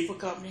the paper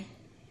company.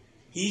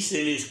 He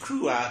sent his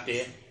crew out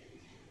there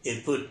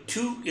and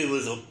it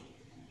was a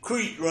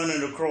creek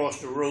running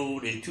across the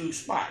road in two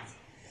spots.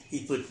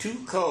 He put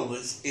two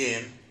culverts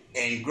in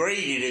and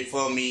graded it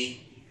for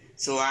me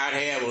so I'd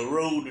have a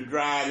road to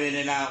drive in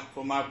and out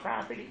for my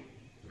property.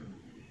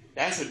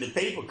 That's what the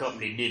paper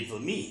company did for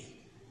me.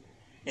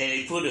 And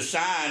they put a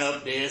sign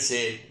up there that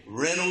said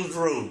Reynolds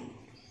Road.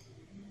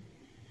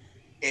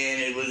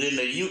 And it was in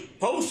the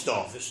post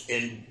office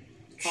in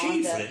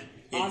Chiefland.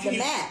 On the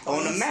map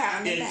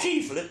in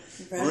Chiefland,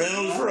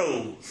 Reynolds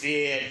Road.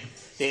 They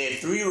had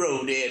three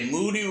roads. They had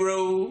Moody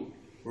Road,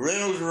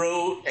 Reynolds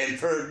Road, and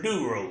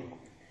Purdue Road.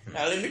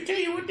 Now let me tell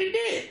you what they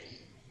did.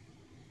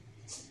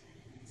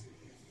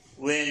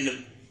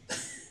 When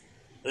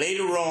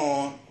later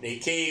on they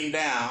came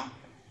down,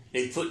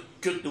 they took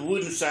the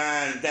wooden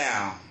signs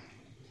down.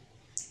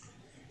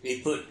 They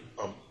put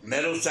a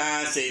metal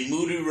sign say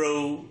Moody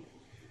Road.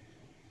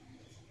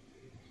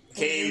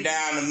 Came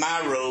down to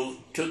my road,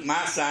 took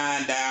my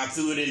sign down,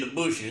 threw it in the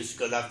bushes,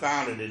 because I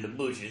found it in the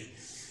bushes,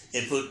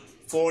 and put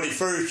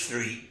 41st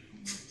Street.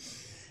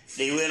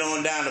 They went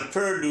on down to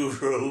Purdue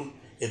Road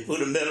and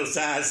put a metal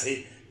sign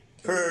say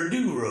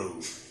Purdue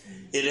Road.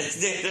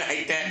 It's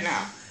like that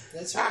now.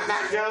 That's I'm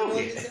not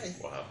joking.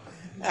 Wow.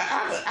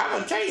 I'm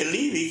going to tell you,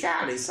 Levy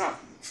County is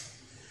something.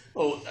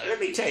 Oh, let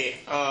me tell you,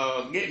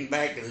 getting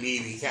back to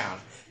Levy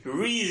County, the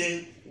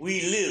reason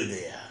we live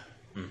there,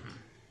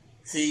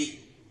 see,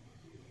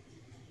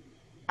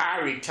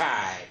 I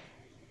retired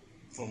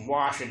from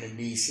Washington,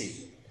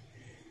 D.C.,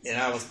 and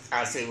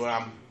I said, well,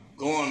 I'm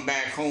going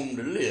back home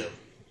to live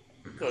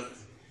because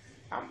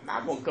I'm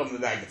not going to come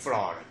back to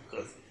Florida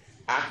because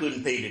I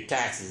couldn't pay the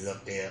taxes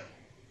up there.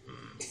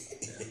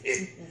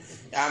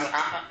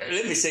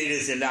 Let me say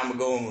this and I'm going to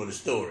go on with the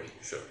story.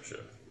 Sure.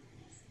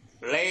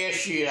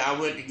 Last year, I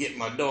went to get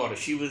my daughter.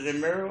 She was in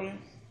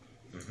Maryland.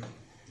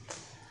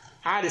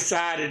 I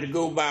decided to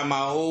go by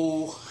my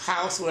old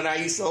house that I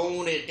used to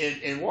own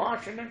in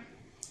Washington.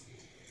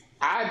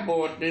 I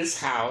bought this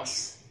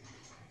house,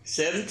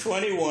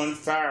 721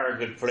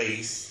 Farragut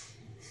Place,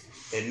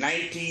 in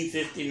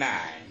 1959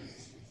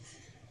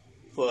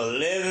 for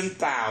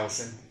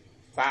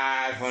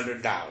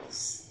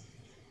 $11,500.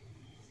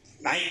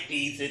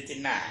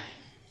 1959.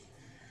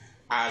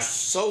 I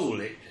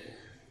sold it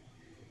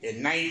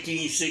in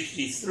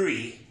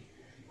 1963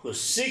 for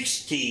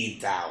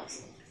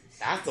 $16,000.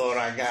 I thought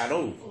I got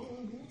over.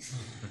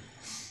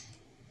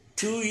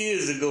 2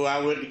 years ago, I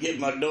went to get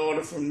my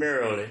daughter from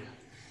Maryland.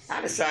 I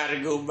decided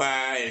to go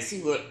by and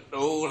see what the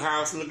old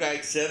house looked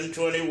like,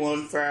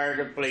 721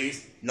 Farragut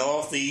Place,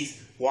 Northeast,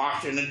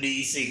 Washington,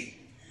 D.C.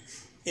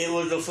 It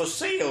was a for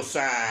sale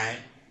sign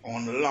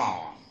on the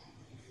lawn.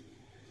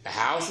 The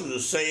house was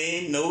the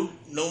same, no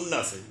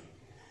nothing.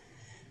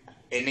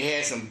 And they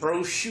had some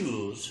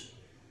brochures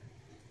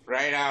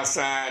right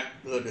outside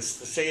where the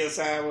for sale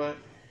sign was.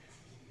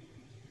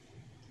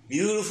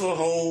 Beautiful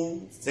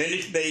home,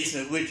 finished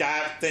basement, which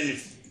I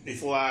finished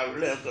before I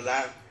left because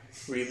I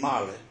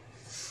remodeled it.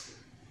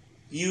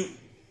 You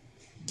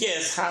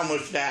guess how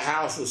much that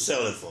house was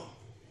selling for?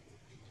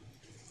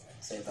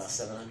 Say about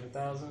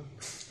 700,000.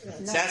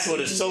 That's what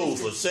it sold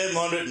for,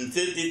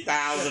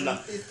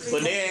 $750,000.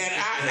 But then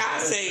I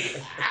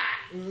say,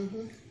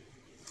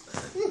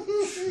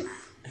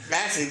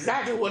 that's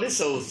exactly what it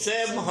sold,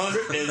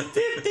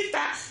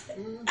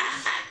 $750,000.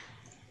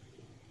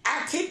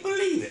 I can't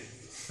believe it.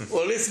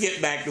 Well, let's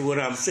get back to what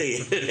I'm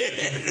saying.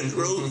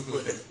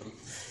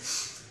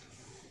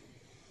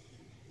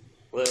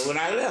 Well, when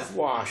I left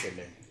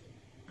Washington,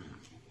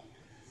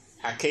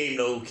 I came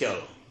to Old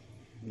Keller,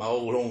 my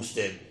old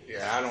homestead.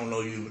 I don't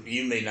know,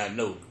 you may not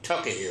know,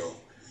 Tucker Hill,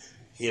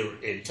 here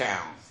in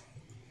town.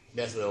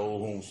 That's where the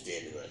old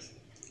homestead was.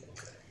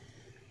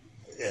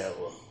 Yeah,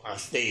 well, I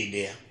stayed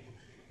there.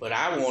 But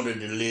I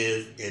wanted to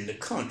live in the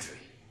country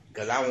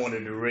because I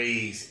wanted to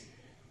raise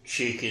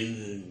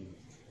chickens, and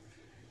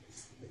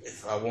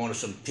if I wanted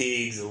some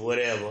pigs or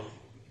whatever,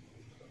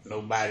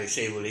 nobody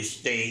say, well, they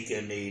stink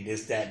and they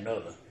this, that, and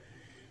other.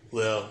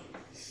 Well,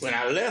 when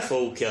I left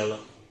Old Keller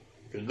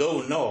to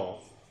go north,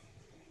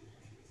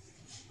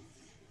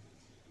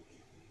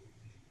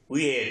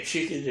 we had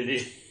chickens in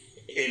the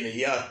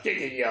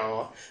chicken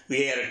yard.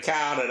 We had a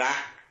cow that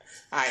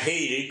I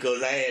hated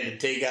because I had to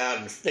take out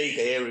and stake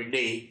her every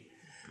day,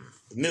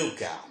 the milk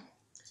cow.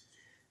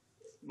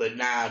 But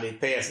now they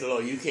passed the law,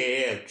 you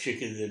can't have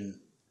chickens in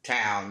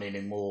town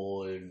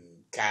anymore and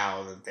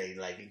cows and things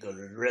like that because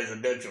it's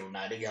residential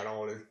now. They got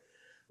all this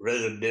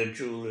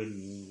residential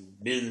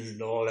and business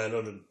and all that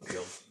other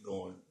stuff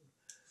going,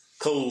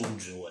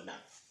 codes and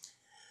whatnot.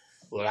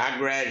 Well, I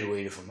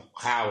graduated from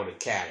Howard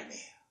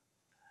Academy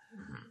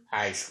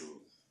High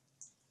School.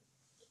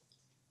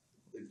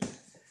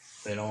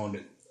 Went on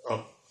to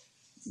up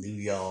New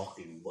York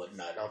and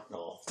whatnot, up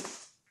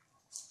north.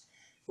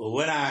 Well,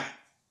 when I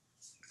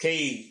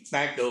came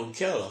back to Old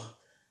Keller,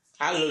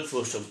 I looked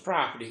for some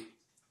property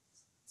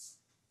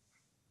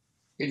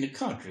in the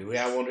country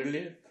where I wanted to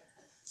live.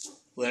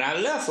 When I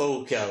left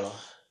Old Keller,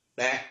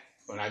 back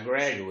when I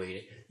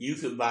graduated, you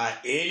could buy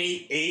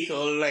any acre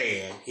of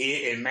land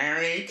here in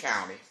Marion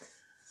County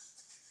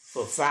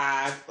for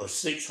 $500 or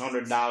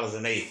 $600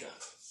 an acre.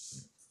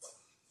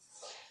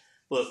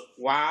 But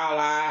while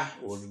I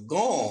was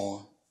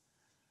gone,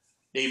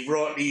 they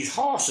brought these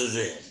horses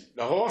in.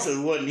 The horses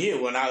wasn't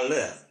here when I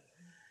left,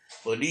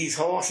 but these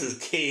horses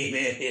came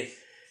in here.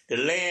 The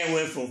land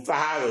went from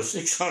 $500 or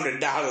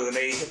 $600 an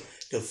acre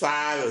to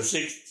 $5,000 or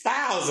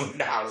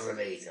 $6,000 an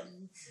acre.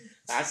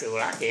 I said,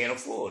 well, I can't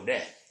afford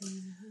that.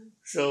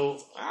 So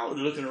I was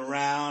looking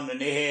around, and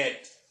they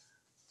had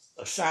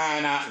a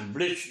sign out in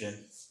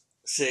Bridgeton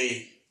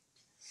say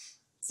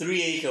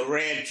 3-acre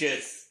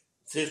ranches,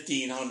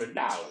 $1,500,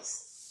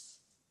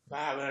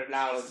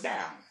 $500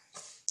 down.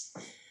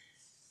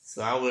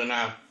 So I went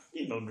out,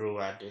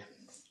 drove out there,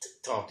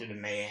 talked to the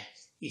man.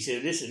 He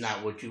said, this is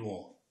not what you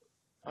want.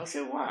 I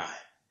said, why?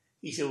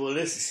 He said, well,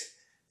 this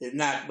is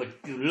not what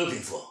you're looking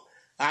for.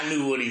 I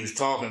knew what he was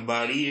talking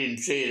about. He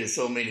didn't say it in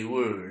so many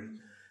words.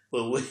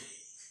 But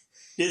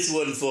this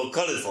wasn't for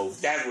colored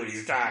folks. That's what he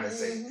was trying to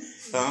say.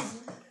 Huh?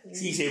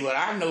 He said, well,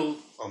 I know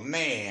a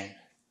man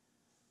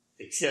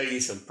that sell you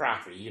some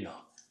property,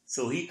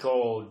 So he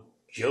called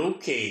Jim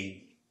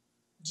King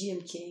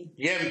in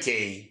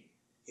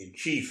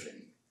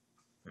Chiefland.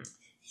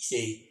 He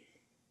said,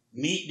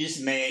 meet this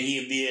man,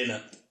 he'll be in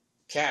a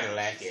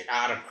Cadillac at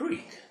Otter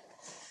Creek.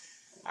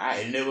 I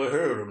had never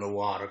heard of no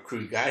Otter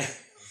Creek.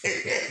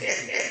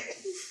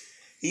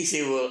 He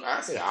said, well,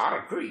 I said,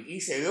 Otter Creek? He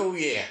said, oh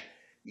yeah,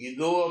 you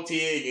go up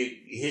here, you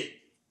hit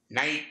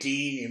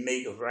 19, you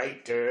make a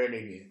right turn,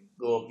 and you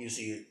go up, you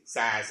see a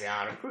sign say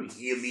Otter Creek.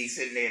 He'll be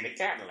sitting there in the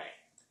Cadillac.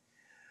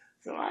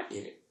 So I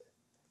did it.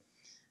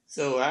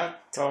 So I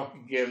talked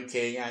to Jim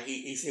King.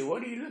 He said,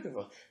 what are you looking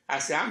for? I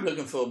said, I'm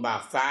looking for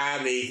about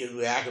 5 acres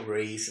where I can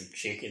raise some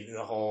chickens and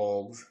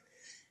hogs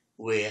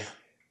where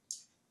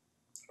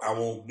I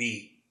won't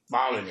be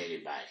bothering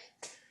anybody.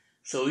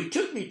 So he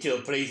took me to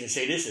a place and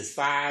said, this is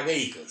 5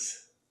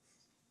 acres.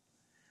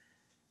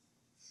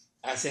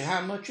 I said,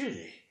 how much is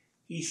it?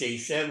 He said,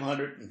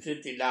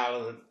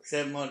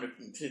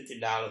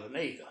 $750 an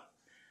acre.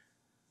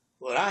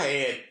 Well, I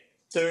had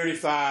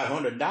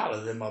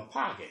 $3,500 in my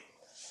pocket.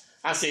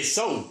 I said,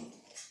 so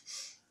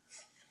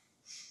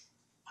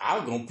I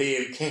was going to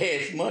pay him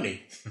cash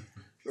money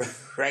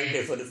right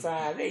there for the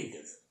 5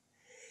 acres.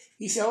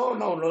 He said, oh,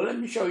 no, let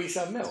me show you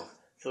something else.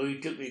 So he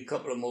took me a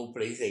couple of more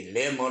places,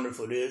 $1,100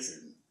 for this,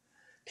 and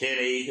 10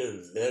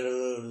 acres,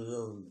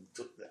 and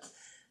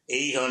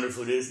 800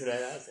 for this and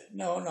that. I said,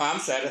 no, I'm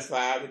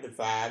satisfied with the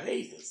 5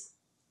 acres.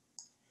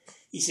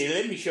 He said,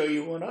 let me show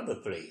you one other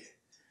place.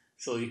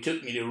 So he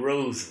took me to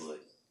Rosewood.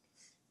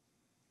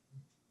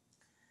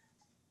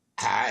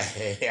 I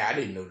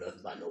didn't know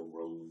nothing about no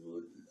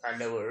Rosewood. I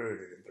never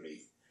heard of the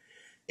place.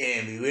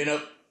 And we went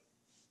up,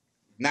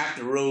 not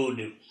the road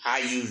that I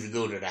used to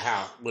go to the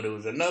house, but it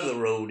was another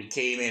road that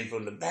came in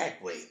from the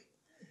back way.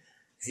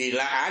 See,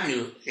 like I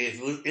knew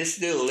it's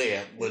still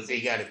there, but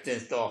they got it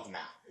fenced off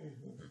now.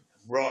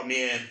 Brought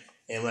me in,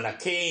 and when I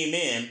came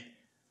in,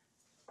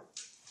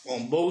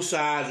 on both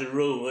sides of the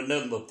road were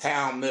nothing but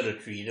palmetto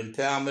trees, them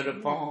palmetto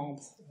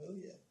palms. Oh,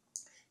 yeah.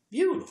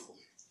 Beautiful.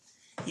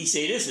 He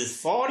said, this is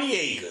 40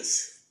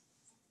 acres.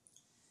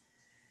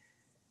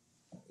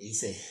 He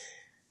said,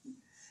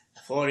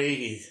 40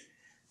 acres,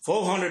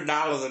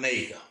 $400 an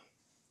acre.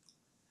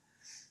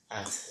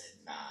 I said,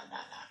 no.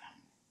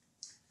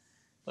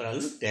 But I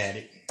looked at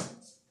it.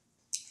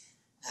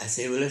 I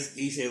said,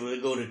 he said, well,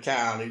 let's go to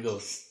town and go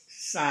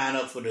sign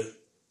up for the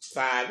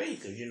 5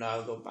 acres, you know, I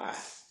was going to buy it.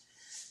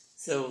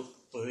 So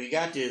when we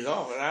got to his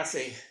office, I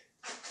said,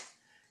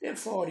 they're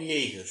 40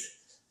 acres.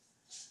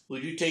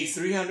 Would you take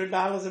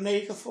 $300 an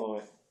acre for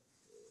it?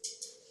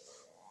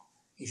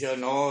 He said,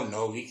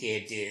 no, we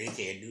can't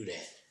do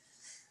that.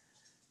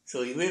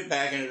 So he went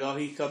back in his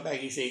office, he come back,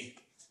 he said,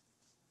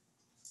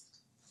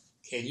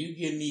 can you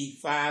give me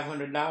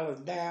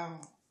 $500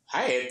 down?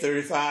 I had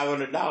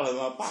 $3,500 in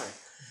my pocket.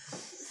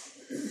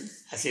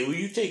 I said, will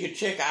you take a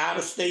check, an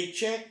out-of-state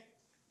check?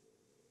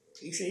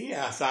 He said,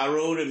 yeah. So I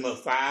wrote him a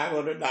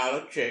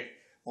 $500 check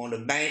on the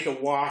Bank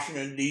of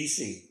Washington,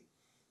 D.C.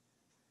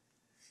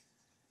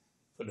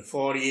 for the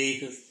 40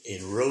 acres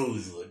in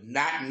Rosewood,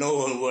 not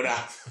knowing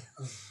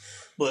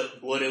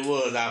but what it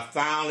was, I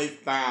finally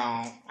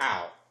found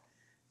out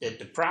that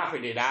the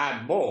property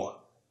that I bought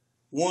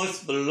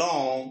once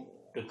belonged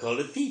to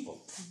colored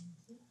people.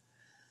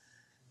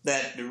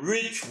 That the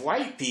rich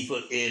white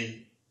people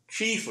in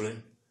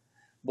Chiefland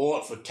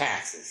bought for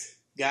taxes.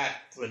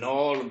 When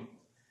all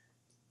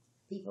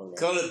the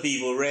colored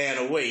people ran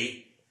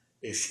away,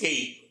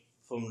 escaped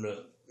from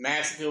the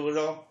massacre was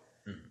on,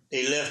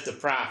 they left the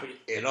property,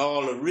 and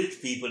all the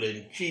rich people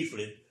in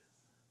Chiefland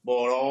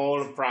bought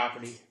all the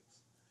property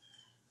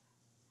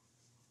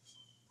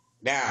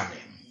down there.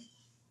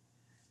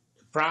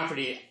 The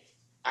property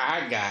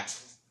I got,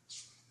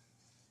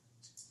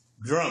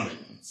 Drummond,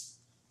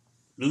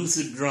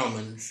 Luther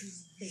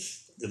Drummond's,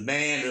 the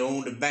man who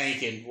owned the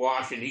bank in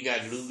Washington, he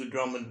got Luther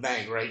Drummond's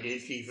bank right there in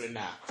Chiefland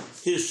now.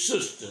 His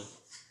sister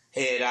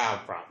had our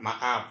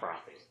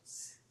property,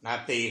 and I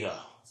paid her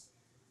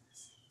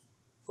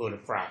for the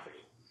property.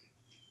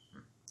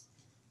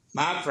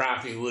 My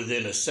property was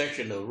in a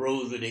section of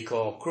Rosewood they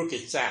call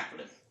Crooked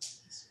Sapling.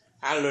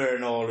 I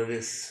learned all of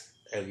this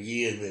as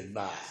years went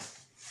by.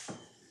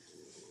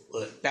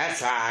 But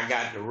that's how I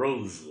got to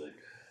Rosewood.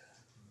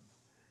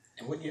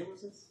 And what year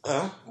was this?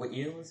 What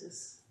year was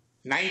this?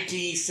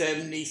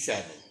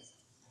 1977.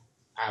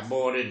 I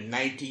bought it in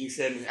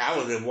 1970. I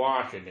was in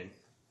Washington.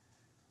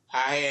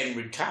 I hadn't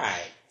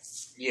retired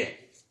yet.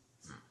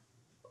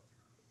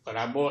 But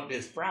I bought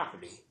this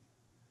property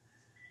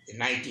in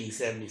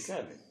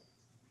 1977.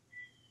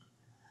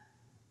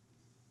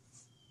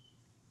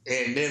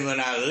 And then when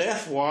I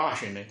left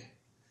Washington,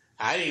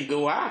 I didn't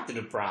go after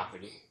the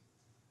property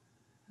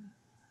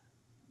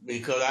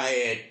because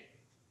I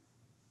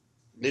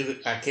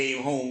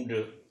came home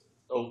to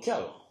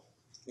Ocala,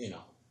 you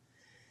know,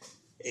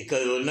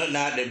 because there was nothing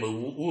out there but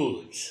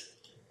woods.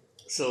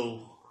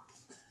 So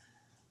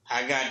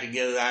I got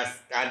together,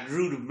 I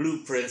drew the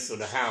blueprints of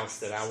the house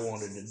that I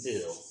wanted to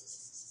build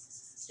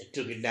and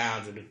took it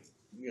down to the,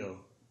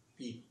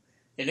 people.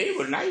 And they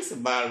were nice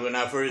about it when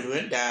I first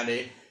went down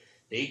there.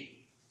 They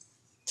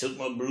took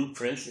my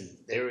blueprints and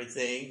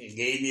everything and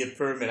gave me a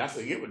permit. I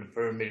forget what the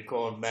permit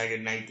cost back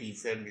in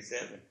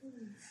 1977.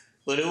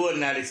 But it wasn't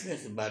that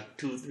expensive, about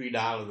 $2 or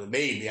 $3 a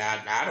baby.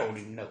 I don't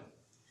even know.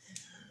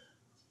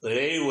 But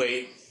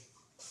anyway,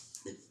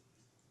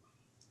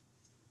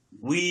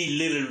 we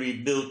literally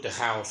built the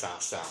house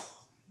ourselves.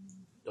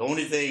 The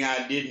only thing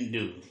I didn't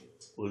do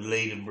was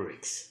lay the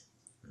bricks.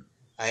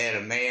 I had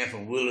a man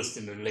from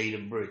Williston to lay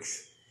the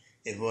bricks.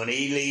 And when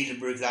he laid the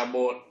bricks, I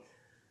bought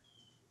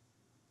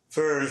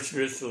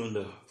furniture from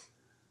the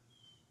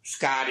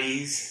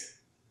Scotties.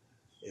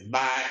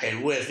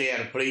 And West, they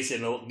had a place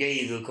in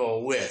Gainesville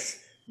called West.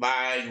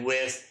 Buy in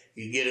West,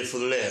 you get it for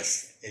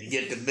less. And you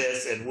get the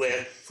best at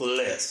West for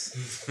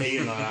less.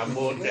 And, I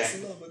bought that.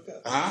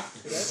 Huh?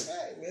 That's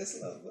right,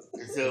 West Lubbock.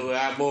 So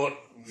I bought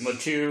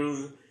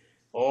materials.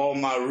 All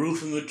my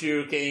roofing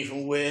material came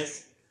from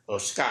West or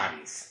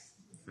Scotties.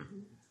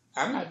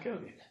 I'm not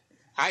joking.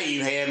 I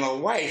even had my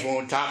wife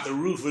on top of the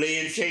roof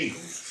laying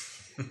shingles.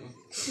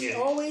 She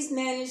always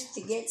managed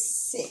to get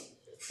sick,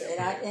 but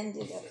I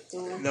ended up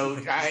doing. No,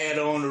 I had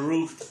her on the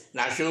roof,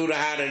 and I showed her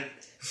how to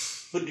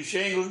put the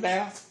shingles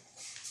down.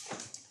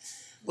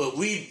 But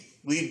we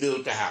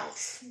built the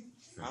house.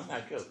 I'm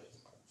not joking.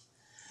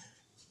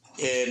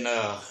 And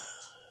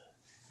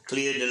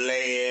cleared the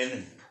land.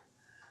 And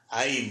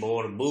I even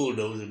bought a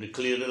bulldozer to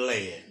clear the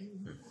land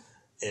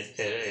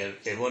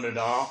at one of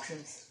the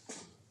auctions.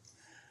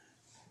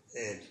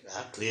 And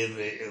I cleared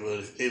it.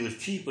 It was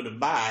cheaper to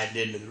buy it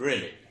than to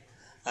rent it.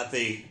 I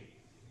paid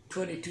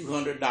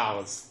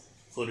 $2,200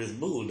 for this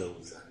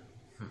bulldozer.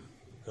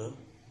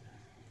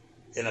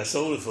 And I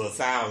sold it for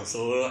 $1,000,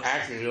 so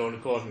actually it only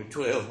cost me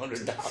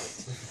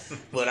 $1,200.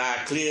 But I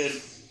cleared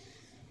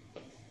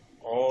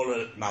all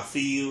of my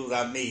fields.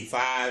 I made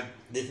 5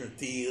 different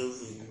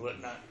fields and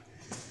whatnot.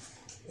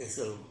 And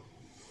so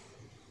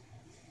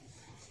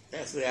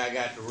that's where I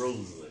got to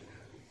Rosewood.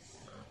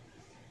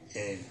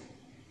 And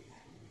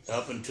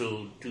up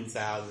until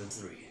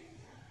 2003.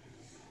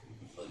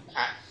 But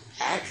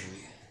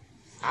actually,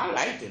 I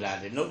liked it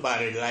out there.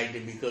 Nobody liked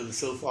it because it's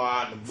so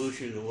far out in the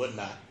bushes and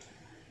whatnot.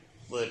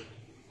 But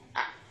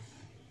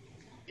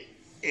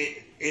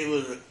it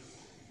was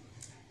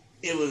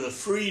a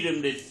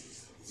freedom that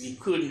you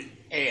couldn't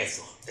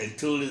ask for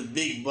until the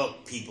big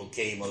buck people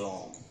came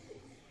along.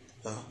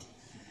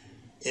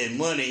 And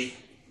money,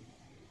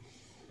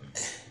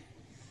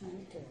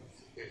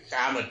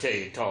 I'm gonna tell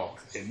you,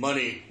 talks. And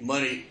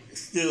money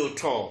still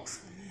talks,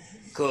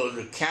 because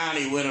the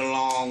county went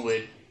along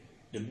with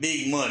the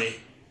big money,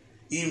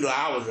 even though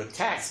I was a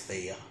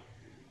taxpayer,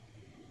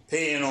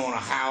 paying on a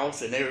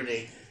house and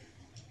everything.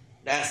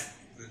 That's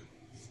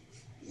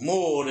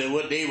more than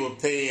what they were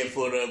paying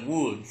for the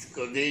woods,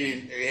 because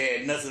they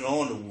had nothing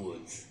on the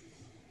woods.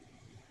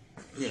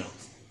 You know,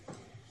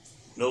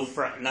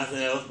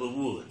 nothing else but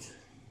woods.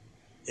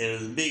 It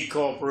was a big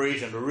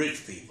corporation, the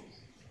rich people.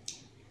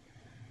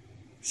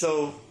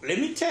 So let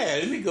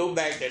me go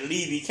back to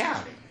Levy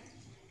County.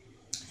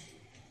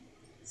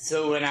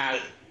 So when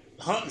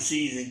hunting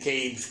season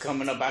came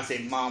coming up, I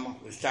said, Mama,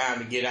 it's time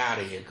to get out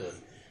of here because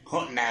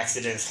hunting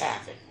accidents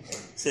happen.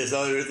 Since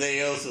everything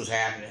else was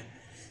happening.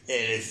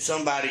 And if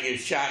somebody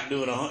gets shot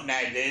doing a hunting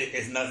accident,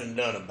 there's nothing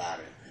done about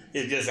it.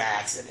 It's just an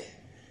accident.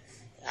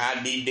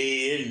 I'd be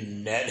dead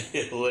and that,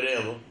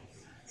 whatever.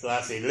 So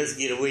I said, let's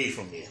get away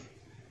from here.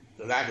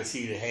 Because I could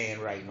see the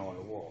handwriting on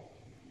the wall.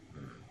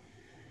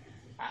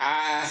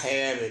 I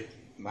have it,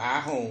 my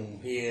home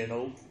here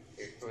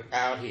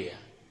out here,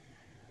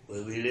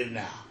 where we live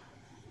now,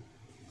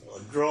 a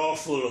drawer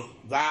full of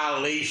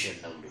violation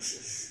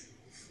notices.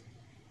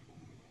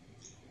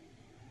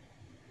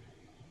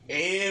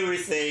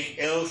 Everything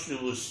else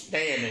that was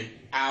standing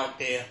out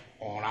there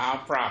on our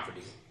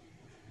property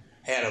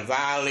had a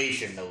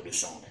violation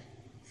notice on it.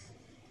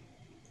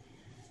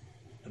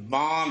 The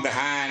barn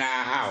behind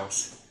our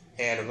house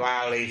had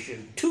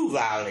two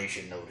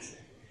violation notices.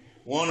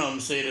 One of them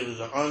said it was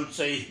an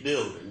unsafe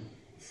building.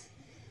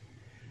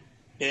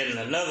 And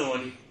another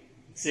one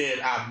said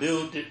I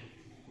built it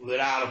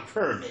without a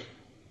permit.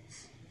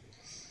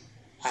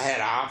 I had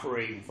an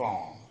operating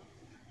farm.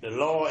 The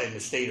law in the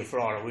state of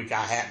Florida, which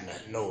I happen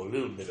to know a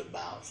little bit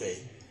about,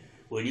 says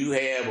when you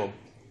have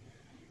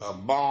a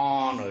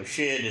barn or a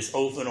shed that's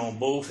open on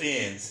both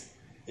ends,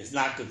 it's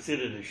not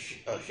considered a shed.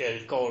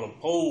 It's called a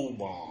pole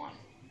barn.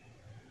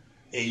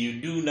 And you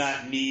do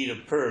not need a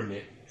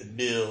permit to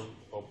build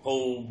a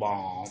pole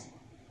barn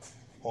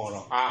on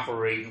an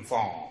operating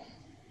farm,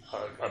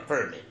 a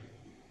permit.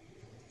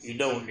 You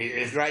don't,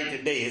 it's right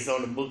today, it's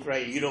on the book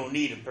right, you don't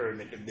need a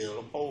permit to build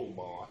a pole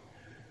barn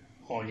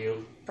on your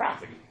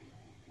property,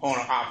 on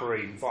an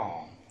operating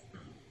farm,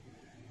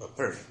 a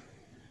permit.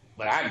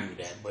 But I knew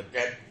that, but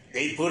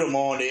they put them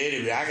on there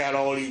anyway. I got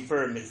all these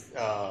permits,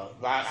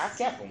 I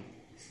kept them.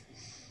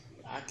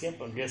 I kept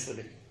them just for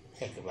the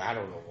heck of it, I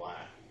don't know why.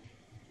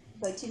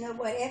 But you know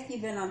what? After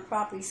you've been on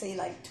property, say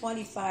like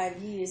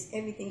 25 years,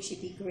 everything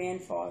should be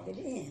grandfathered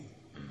in.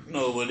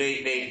 No, but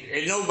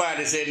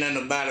nobody said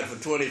nothing about it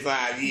for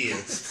 25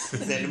 years.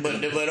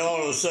 but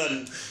all of a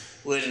sudden,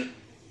 when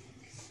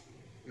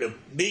the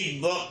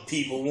big buck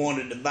people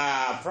wanted to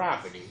buy our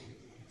property,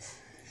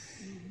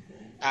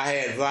 I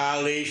had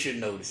violation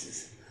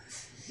notices.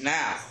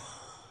 Now,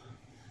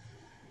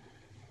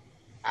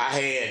 I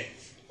had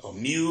a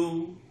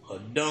mule, a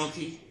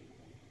donkey,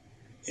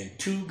 and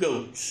 2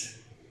 goats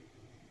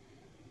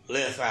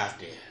left out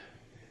there,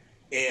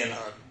 and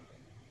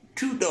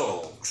 2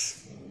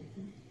 dogs.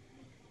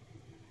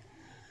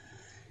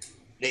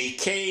 They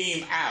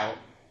came out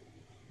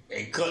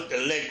and cut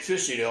the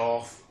electricity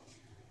off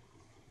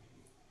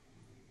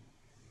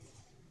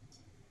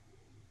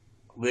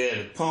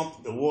where the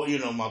pump, the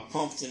water, my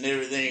pumps and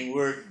everything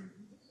work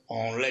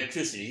on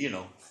electricity,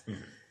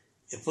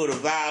 It put a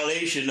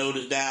violation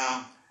notice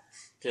down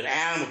to the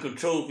animal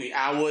control people.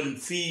 I wasn't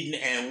feeding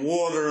and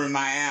watering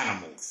my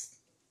animals.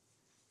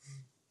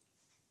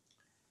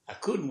 I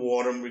couldn't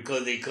water them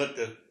because they cut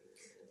the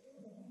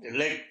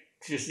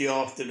electricity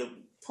off to the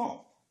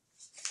pump.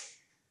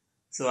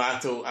 So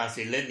I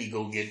said, let me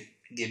go get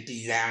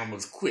these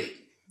animals quick.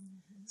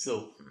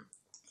 So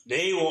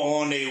they were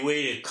on their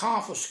way to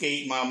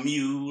confiscate my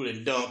mule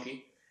and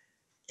donkey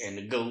and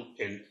the goat,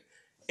 and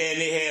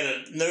they had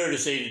a nerve to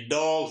say the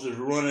dogs was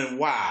running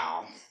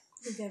wild,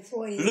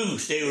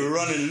 loose. They were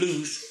running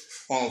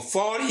loose on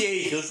 40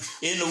 acres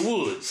in the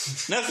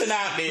woods. Nothing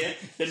out there.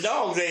 The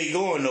dogs ain't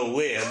going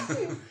nowhere.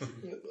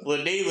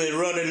 But they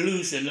were running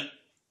loose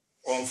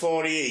on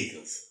 40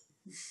 acres.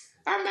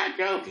 I'm not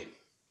joking.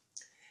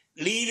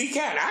 Levy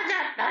County.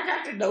 I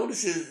got the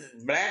notices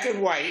black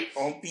and white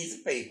on a piece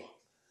of paper.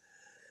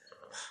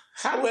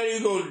 How well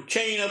you going to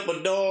chain up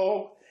a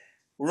dog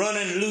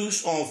running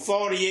loose on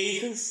 40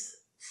 acres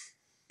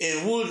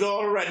in woods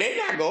all around? They're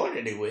not going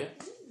anywhere.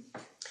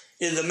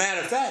 As a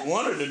matter of fact,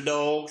 one of the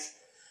dogs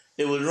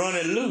that was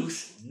running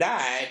loose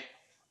died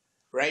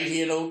right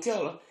here in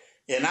Ocala,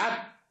 and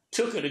I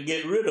took her to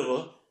get rid of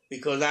her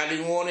because I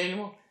didn't want her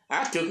anymore.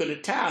 I took her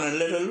to town and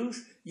let her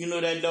loose.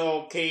 That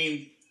dog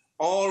came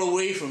all the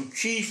way from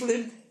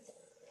Chiefland,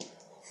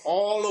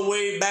 all the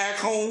way back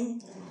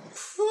home.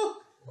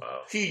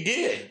 Wow. She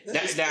did.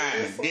 That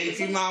Diamond. Didn't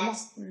she, Mama?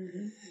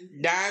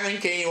 Mm-hmm. Diamond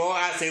came on.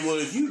 I said, well,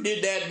 if you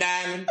did that,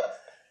 Diamond,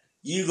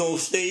 you gonna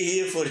stay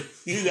here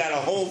you got a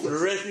home for the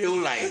rest of your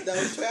life.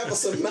 Don't travel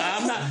so much.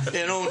 I'm not.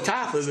 And on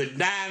top of it,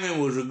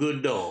 Diamond was a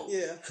good dog.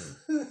 Yeah.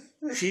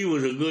 She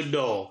was a good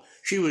dog.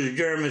 She was a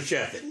German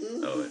Shepherd.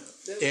 Mm-hmm. Oh,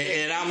 yeah.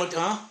 And I'm a,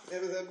 huh?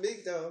 That was a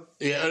big dog.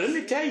 Yeah, let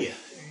me tell you,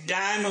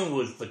 Diamond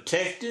was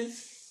protective.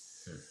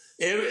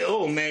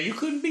 Oh man, you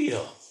couldn't beat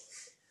her.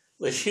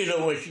 But you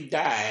know when she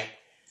died,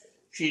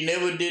 she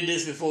never did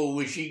this before.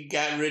 When she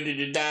got ready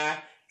to die,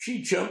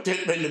 she jumped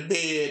up in the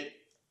bed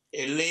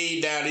and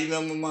laid down. You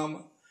remember,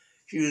 Mama?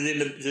 She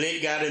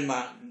was got in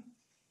my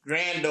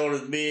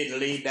granddaughter's bed and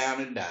laid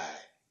down and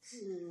died.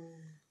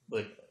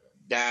 But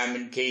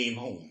Diamond came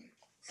home.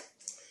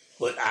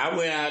 But I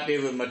went out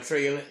there with my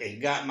trailer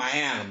and got my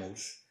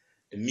animals,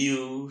 the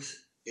mules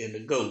and the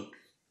goat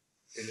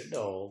and the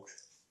dogs.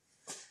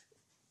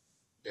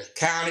 The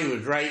county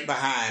was right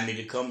behind me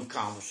to come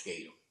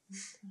confiscate them.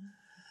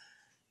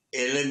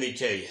 And let me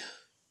tell you,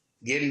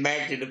 getting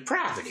back to the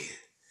property,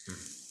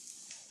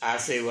 I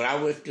say, when I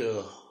went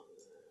to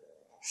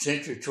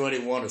Century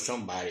 21 or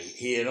somebody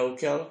here in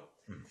Ocala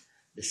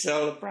to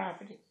sell the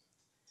property,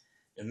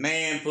 the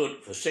man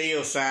put for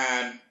sale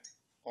sign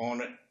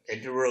on it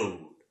at the road,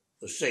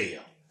 for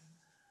sale.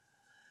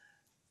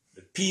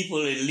 The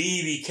people in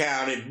Levy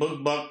County,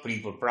 Buck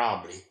people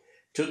probably,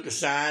 took the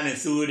sign and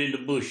threw it in the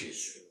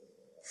bushes.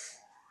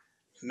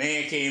 The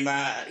man came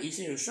out, he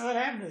said, so what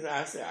happened?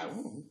 I said, I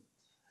don't know.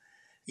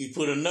 He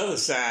put another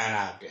sign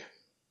out there.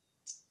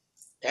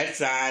 That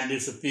sign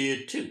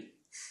disappeared too.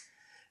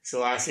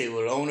 So I said,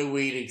 well, the only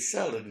way to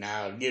sell it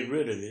now and get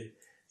rid of it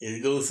is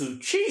to go through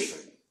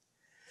chiefing.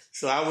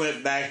 So I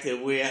went back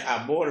to where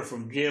I bought it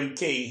from Jim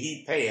King.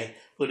 He passed,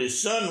 put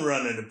his son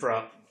running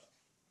the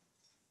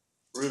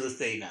real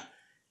estate now.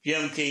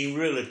 Jim King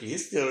Realty.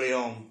 It's still there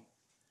on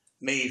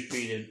Main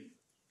Street in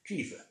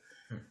Chiefing.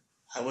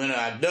 I went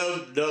out,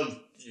 Doug,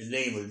 his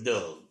name was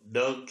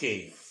Doug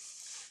King.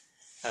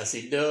 I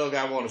said, Doug,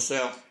 I want to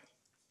sell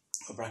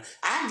a property.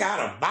 I got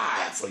a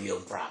buyer for your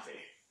property.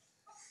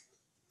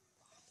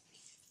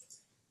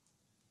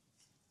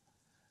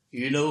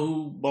 You know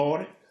who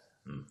bought it?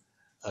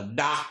 A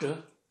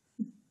doctor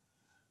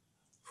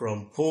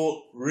from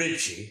Port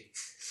Richey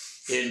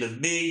in the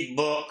big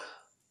buck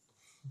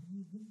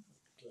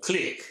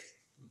clique.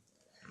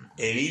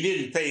 And he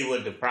didn't pay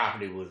what the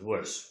property was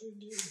worth.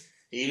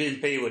 He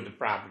didn't pay what the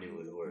property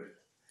was worth.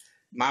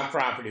 My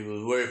property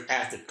was worth,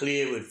 after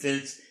cleared with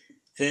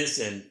fenced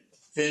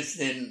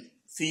in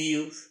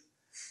fields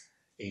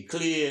and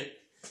cleared,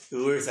 it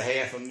was worth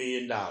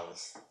 $500,000.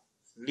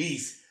 At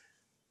least,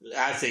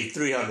 I'd say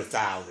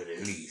 $300,000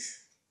 at least.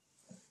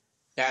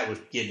 That was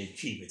getting it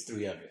cheap at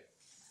 $300,000.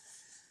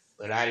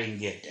 But I didn't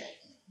get that.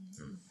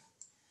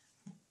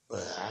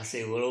 But I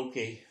said, well,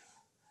 okay.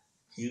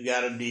 You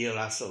got a deal,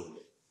 I sold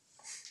it.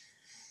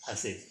 I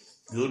said,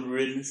 good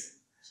riddance.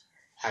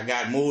 I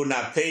got more than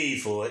I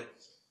paid for it.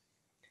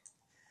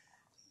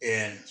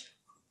 And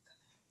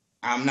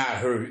I'm not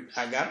hurt.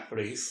 I got a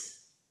place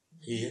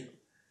here.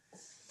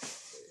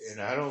 And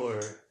I don't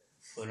worry.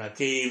 When I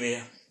came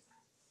here,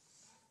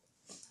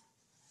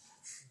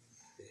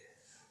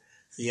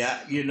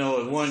 yeah, you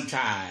know, at one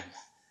time,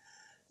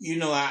 you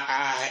know,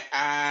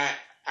 I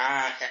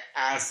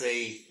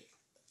say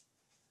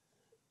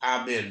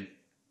I've been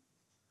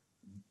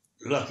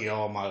lucky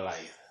all my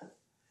life.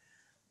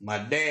 My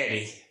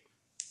daddy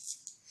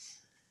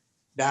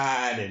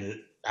died and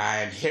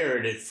I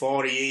inherited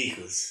 40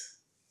 acres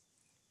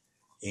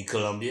in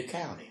Columbia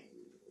County.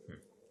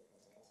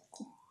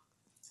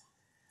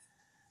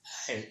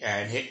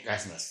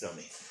 That's my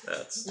stomach.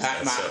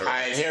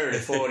 I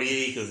inherited 40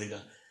 acres.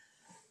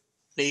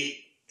 The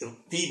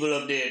people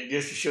up there,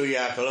 just to show you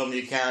how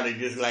Columbia County,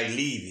 just like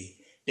Levy,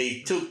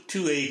 they took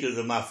 2 acres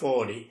of my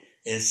 40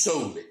 and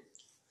sold it.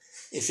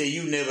 They said,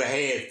 you never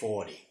had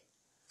 40.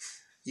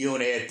 You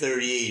only had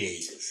 38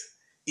 acres.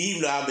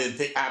 Even though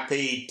I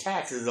paid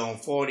taxes on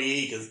 40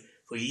 acres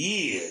for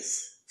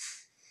years.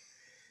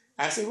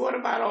 I said, what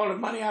about all the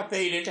money I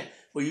paid in taxes?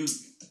 Well, you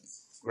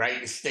write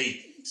the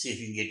state, see if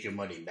you can get your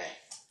money back.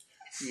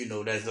 You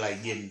know, that's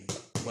like getting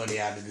money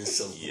out of the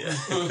soap. Yeah.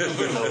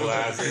 You know,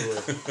 I said,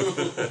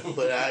 well,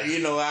 but, you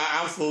know,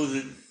 I'm supposed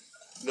to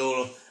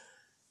go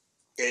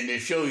and to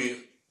show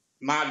you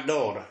my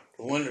daughter,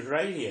 the one that's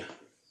right here,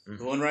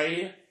 the one right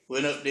here,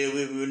 went up there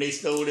with me when they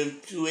stole them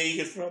 2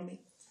 acres from me.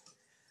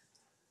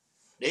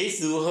 They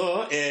threw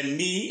her and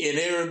me and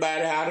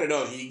everybody out of the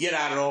office. You get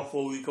out of the office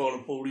before we call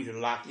the police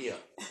and lock you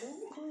up.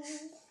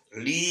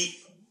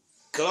 Leave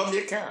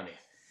Columbia County.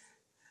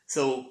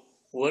 So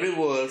what it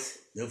was,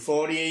 the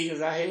 40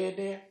 acres I had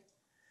there,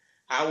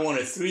 I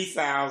wanted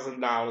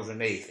 $3,000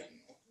 an acre.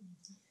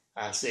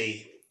 I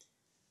say,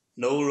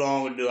 no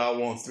longer do I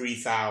want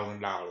 $3,000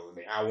 an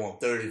acre. I want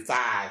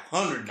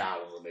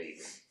 $3,500 an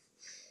acre.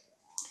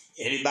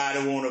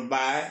 Anybody want to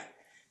buy it?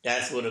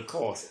 That's what it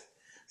costs.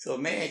 So a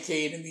man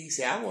came to me and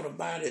said, I want to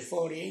buy this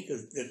 40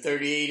 acres, the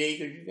 38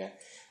 acres you got.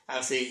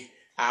 I say,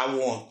 I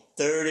want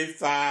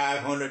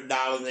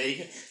 $3,500 an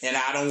acre, and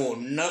I don't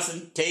want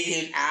nothing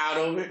taken out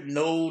of it.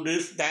 No,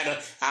 this,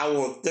 that. I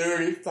want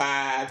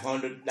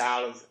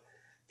 $3,500.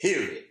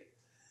 Period.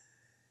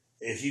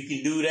 If you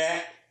can do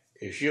that,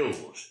 it's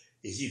yours.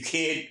 If you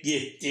can't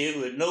get it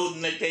with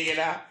nothing to take it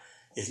out,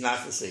 it's not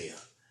for sale.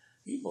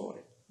 He bought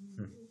it.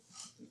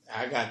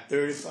 I got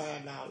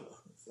 $35.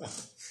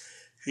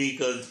 See,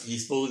 because you're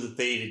supposed to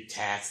pay the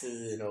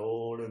taxes and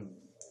all them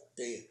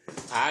things.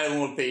 I don't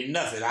want to pay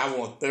nothing. I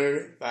want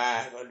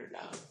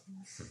 $3,500.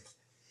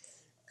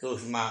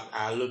 Because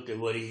I looked at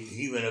what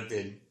he went up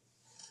there and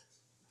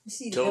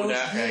told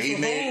out. He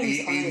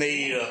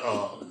made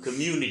a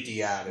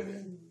community out of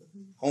it.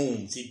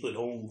 Homes. He put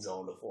homes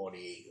on the 40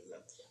 acres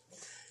up there.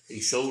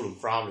 He sold them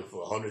probably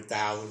for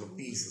 $100,000 a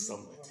piece or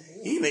something.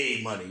 He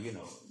made money, you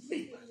know.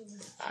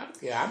 I don't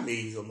care. I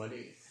made some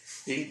money.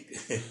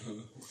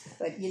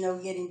 But, you know,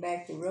 getting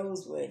back to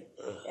Rosewood,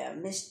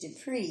 Miss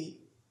DuPree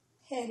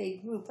had a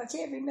group. I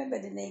can't remember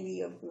the name of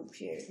your group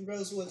here.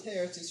 Rosewood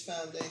Heritage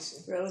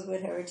Foundation.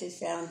 Rosewood Heritage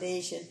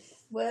Foundation.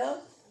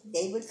 Well,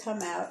 they would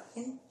come out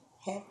and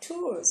have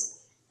tours,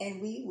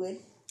 and we would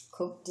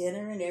cook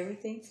dinner and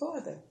everything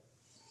for them.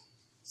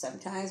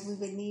 Sometimes we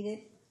would meet at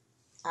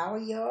our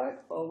yard,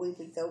 or we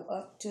would go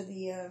up to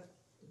the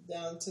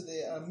down to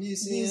the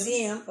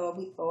museum or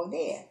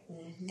there.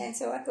 And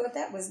so I thought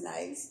that was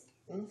nice.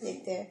 And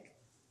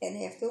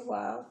after a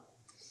while,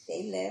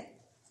 they left,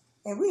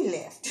 and we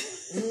left.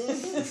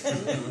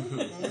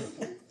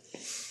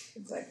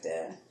 But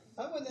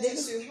I want to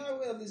ask you, how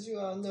well did you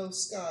all know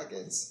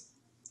Scoggins?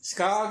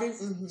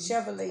 Scoggins?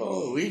 Chevrolet.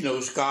 Oh, we know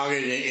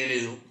Scoggins and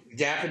his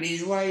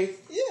Japanese wife.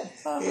 Yeah.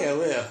 Yeah,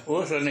 well,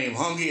 what's her name?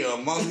 Hungy or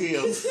Mungy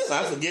or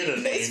I forget her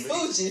name. It's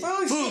Fuji.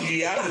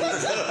 Fuji. I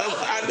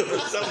know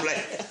something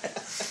like that.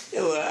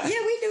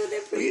 Yeah, we knew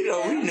them pretty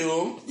well. We knew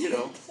them, you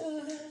know.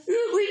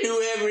 We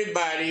knew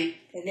everybody.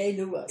 And they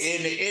knew us.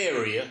 In the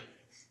area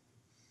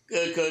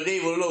because they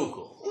were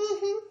local.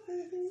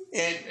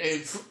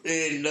 And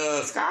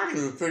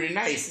Scoggins was pretty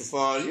nice as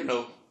far as, you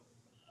know,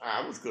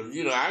 I was good.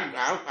 You know,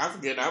 I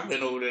forget, I've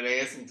been over there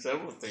to ask him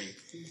several things.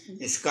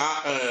 And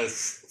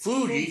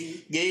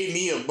Fuji gave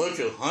me a bunch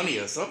of honey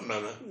or something or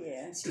other.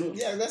 Yeah,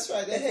 yeah, that's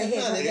right. They had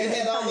honey. They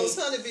had all those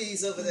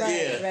honeybees over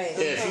there. Right.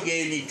 Yeah, she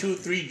gave me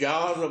 2-3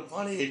 jars of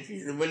honey, and she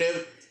said,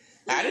 whenever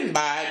I didn't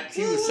buy it,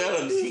 she was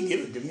selling it, she'd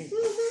give it to me.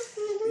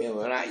 Yeah,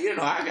 well, I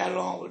got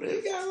along with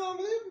it. You got along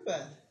with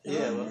everybody.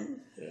 Yeah, well,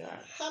 yeah.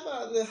 How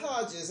about the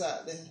Hodges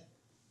out there?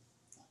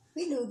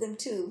 We knew them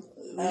too.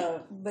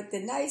 But the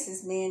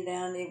nicest man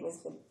down there was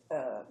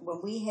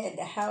when we had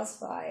the house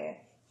fire,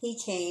 he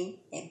came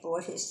and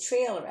brought his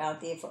trailer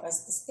out there for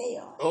us to stay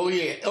on. Oh,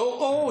 yeah.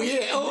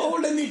 Oh,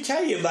 let me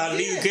tell you about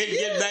Levy. Can't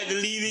get back to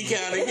Levy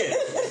County again.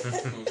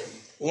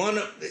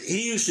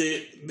 He used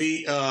to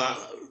be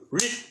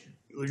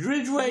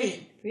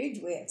Ridgeway?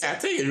 Ridgeway. I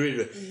think it's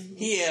Ridgeway.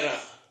 He had a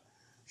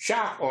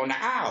shop on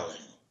the island.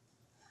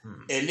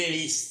 And then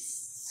he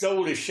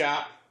sold his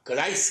shop, because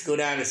I used to go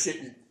down and sit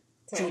and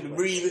shoot the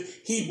breeze.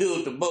 He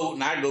built the boat,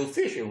 and I'd go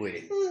fishing with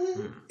him.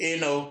 You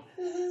know.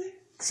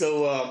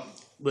 So,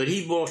 but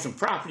he bought some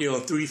property on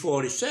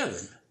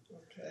 347.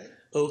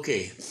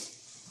 Okay.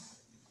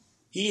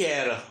 He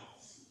had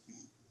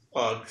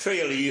a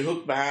trailer you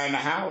hooked behind the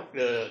house,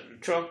 the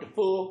truck to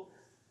pull.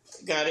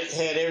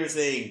 Had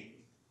everything.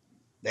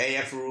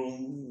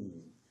 Bathroom,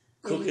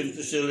 cooking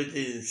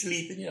facilities, and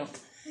sleeping, you know.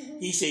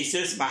 He said,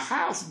 since my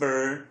house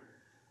burned,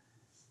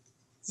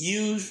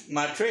 use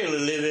my trailer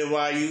to live in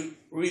while you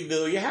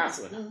rebuild your house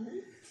with it.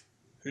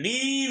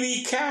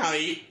 Levy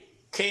County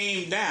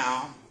came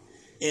down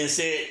and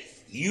said,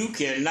 you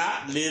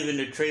cannot live in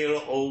the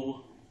trailer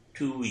over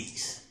 2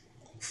 weeks.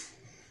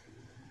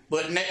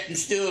 But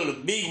still, the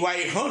big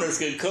white hunters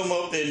could come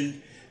up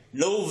in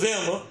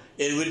November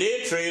and with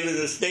their trailers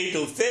and stay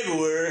till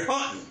February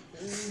hunting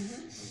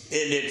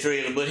in their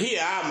trailer. But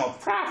here, I'm a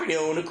property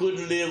owner,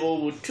 couldn't live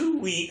over 2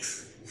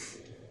 weeks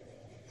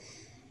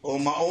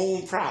on my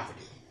own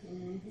property.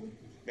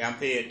 I'm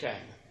paying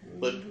tax.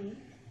 But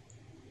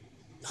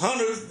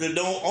hunters that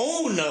don't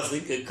own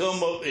nothing could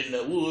come up in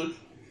the woods,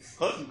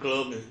 hunting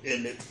club,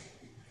 and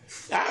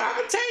I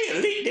can tell you,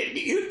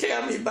 you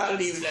tell me about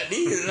Levy.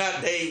 These are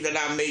not things that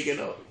I'm making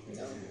up.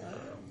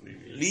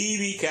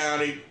 Levy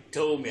County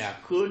told me I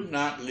could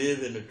not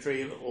live in a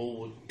trailer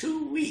over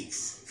 2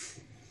 weeks.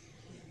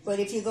 But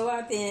if you go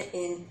out there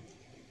in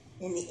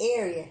the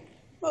area,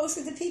 most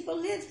of the people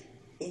live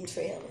in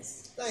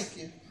trailers. Thank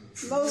you.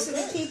 Most of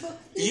the people.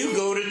 You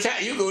go to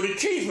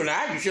Chiefland,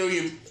 I can show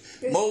you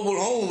mobile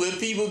homes where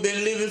people have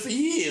been living for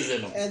years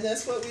in them. And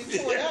that's what we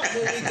point out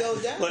when we go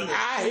down. But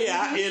out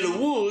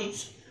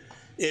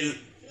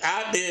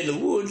there in the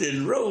woods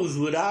in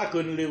Rosewood, I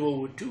couldn't live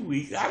over 2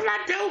 weeks. I'm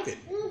not joking.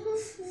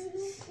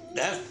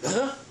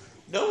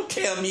 Don't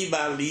tell me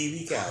about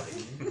Levy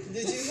County.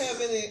 Did you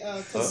have any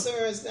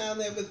concerns down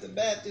there with the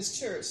Baptist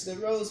church, the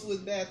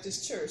Rosewood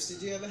Baptist Church?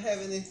 Did you ever have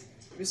any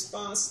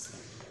response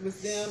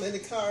with them and the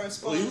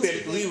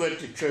correspondence? We went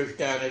to church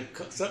down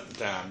at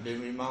sometime,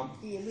 didn't we, Mama?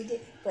 Yeah, we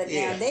did. But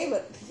Yeah. now they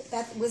were,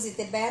 was it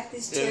the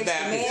Baptist church? The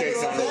Baptist church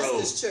brought on the his- road.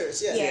 Baptist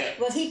church, yeah. Yeah.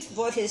 Well, he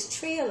brought his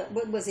trailer.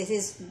 What was it?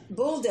 His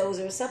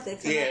bulldozer or something.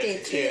 Come out there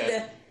and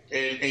clear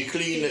And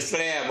clean the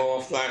slab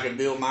off so I could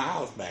build my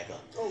house back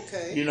up.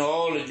 Okay. You know,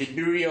 all the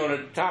debris on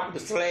the top of the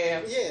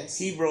slab? Yes.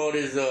 He brought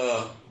his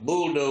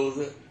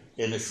bulldozer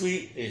and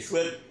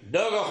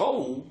dug a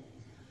hole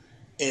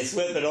and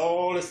swept it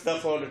all the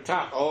stuff on the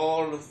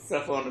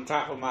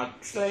top of my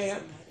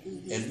slab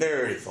and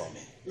buried it for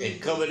me.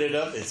 And covered it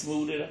up and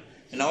smoothed it up.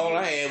 And all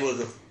I had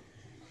was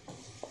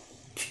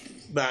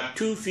about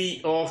 2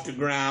 feet off the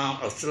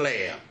ground, a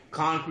slab,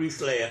 concrete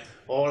slab.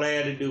 All I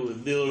had to do was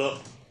build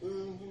up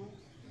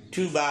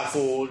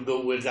 2x4s,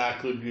 go which I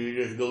could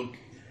do, just go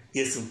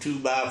get some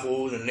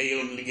 2x4s and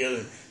nail them together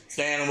and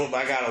stand them up.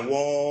 I got a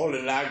wall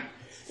and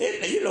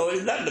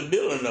it's nothing to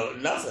build or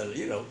nothing,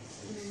 you know.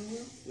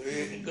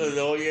 Because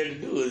all you had to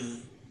do is,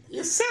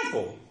 it's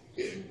simple.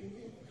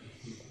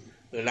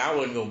 And I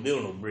wasn't going to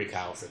build no brick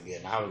house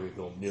again. I was just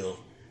going to build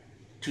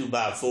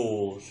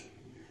 2x4s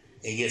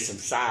and get some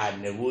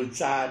siding, and wood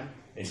siding,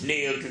 and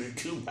nail to the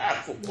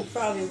 2x4. You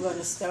probably run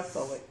a stuff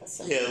over it or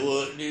something. Yeah,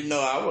 well,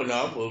 I was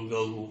going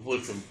to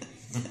put some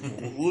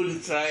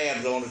wooden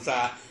slabs on the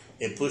side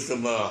and put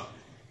some,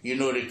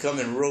 they come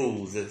in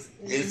rolls. It's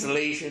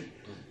insulation.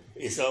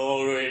 It's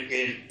all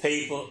in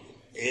paper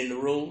in the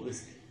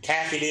rolls.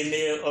 Tack it in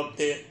there, up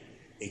there,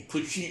 and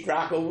put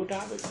sheetrock over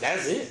top of it.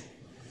 That's it.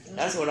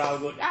 That's what I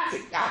was going to do.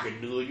 I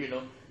could do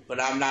it,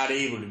 but I'm not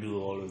able to do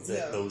all of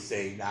those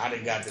things. Now, I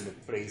done got to the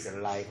place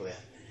in life where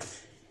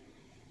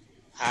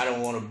I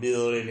don't want to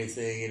build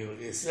anything.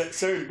 It's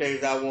certain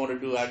things I want to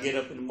do. I get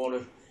up in the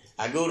morning.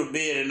 I go to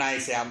bed at night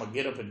and say, I'm going to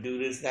get up and do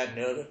this, that, and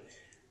the other.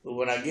 But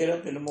when I get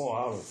up in the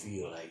morning, I don't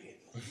feel like it.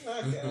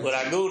 Okay. But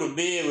I go to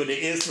bed with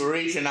the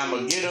inspiration, I'm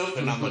going to get up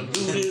and I'm going to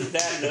do this,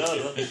 that, and the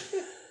other.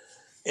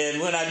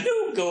 And when I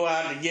do go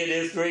out and get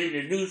inspiration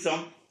to do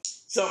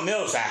something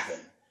else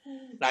happened.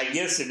 Like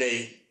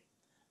yesterday,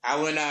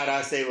 I went out,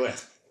 I said, well,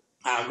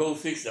 I'll go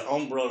fix the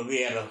umbrella.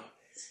 We had a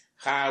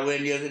high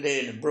wind the other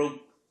day and it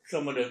broke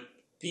some of the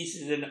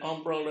pieces in the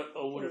umbrella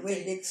over the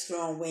thing. Big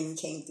strong wind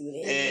came through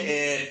there.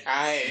 And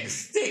I had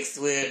sticks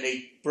where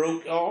they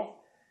broke off.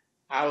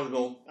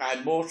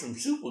 I bought some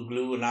super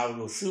glue and I was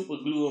going to super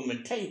glue them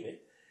and tape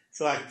it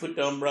so I could put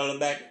the umbrella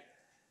back.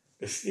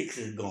 The sticks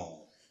is gone.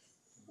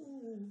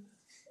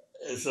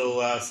 And so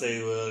I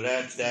say, well,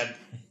 that's the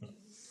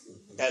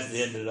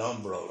end of the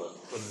umbrella.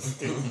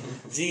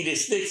 See, the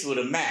sticks were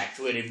the match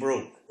where they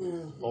broke.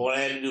 All I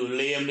had to do was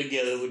lay them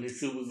together with the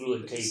super glue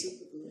and tape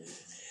it.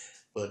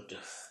 But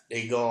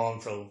they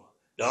gone, so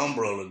the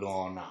umbrella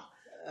gone now.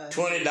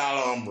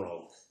 $20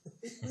 umbrella.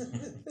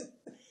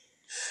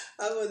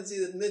 I wanted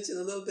you to mention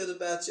a little bit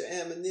about your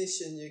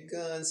ammunition, your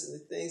guns, and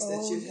the things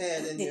that you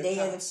had in your house. The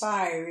day of the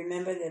fire,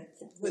 remember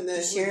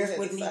the sheriff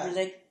wouldn't even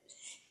let.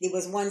 There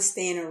was one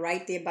standing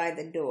right there by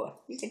the door.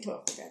 You can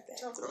talk about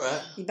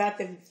that. About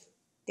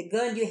the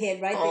gun you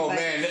had right there. Oh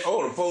man!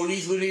 The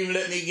police wouldn't even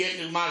let me get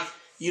to my.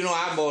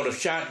 I bought a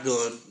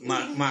shotgun.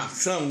 My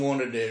son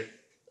wanted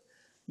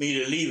me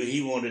to leave it.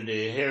 He wanted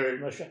to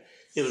inherit my shotgun.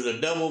 It was a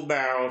double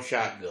barrel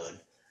shotgun.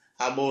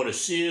 I bought a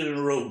Sears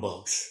and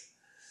Roebucks.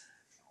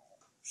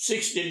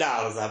 $60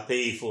 I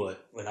paid for it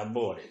when I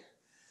bought it.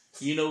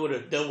 You know what a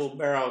double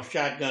barrel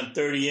shotgun,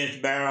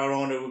 30-inch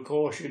barrel on it would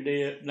cost you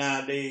there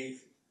nowadays?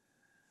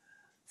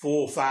 $400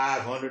 or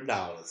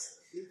 $500.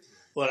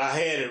 But I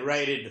had it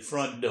right at the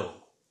front door.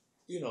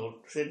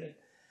 Sitting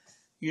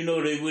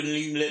there. They wouldn't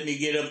even let me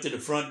get up to the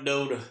front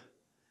door to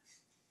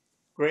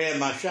grab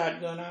my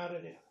shotgun out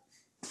of there.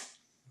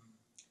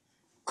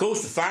 Of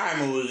course, the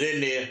fireman was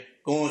in there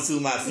going through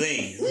my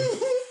things,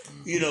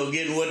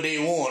 getting what they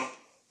want.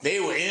 They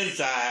were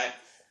inside,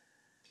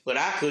 but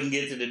I couldn't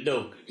get to the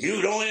door.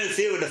 You don't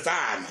interfere with the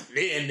fireman.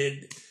 They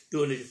ended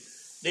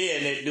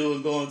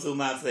going through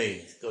my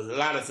things. Because a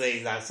lot of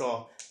things I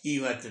saw,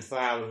 even after the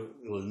fire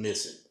was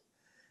missing.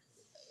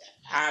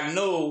 I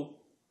know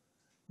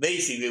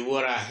basically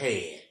what I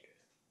had.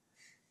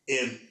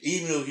 And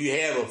even if you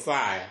have a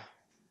fire,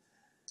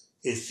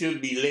 it should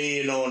be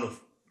laying on the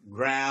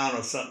ground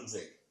or something.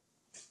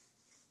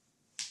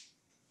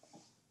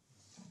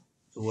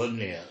 It wasn't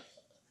there.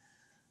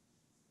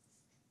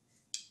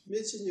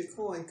 Mention your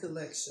coin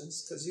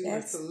collections, because you were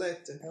a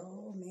collector.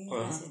 Oh, man.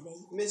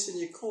 Mention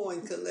your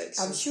coin collections.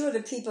 I'm sure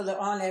the people are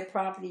on that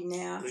property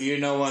now. You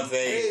know one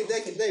thing?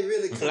 They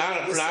really a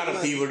lot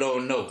of people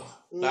don't know.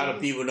 A lot of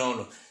people don't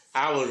know.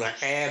 I was an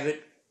avid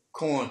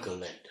coin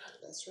collector.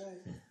 That's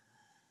right.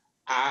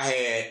 I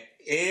had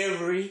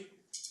every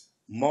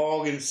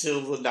Morgan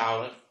silver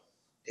dollar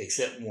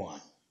except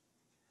one.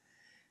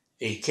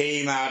 It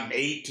came out in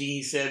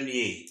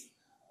 1878.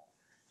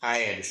 I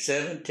had a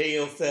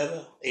 7-tail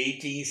feather,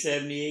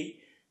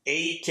 1878,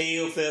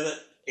 8-tail feather,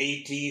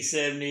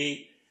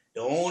 1878.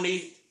 The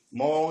only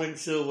Morgan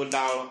silver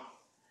dollar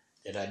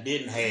that I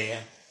didn't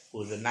have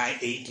was a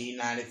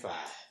 1895.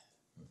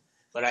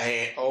 But I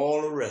had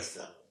all the rest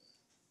of them.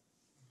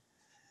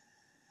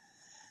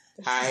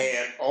 I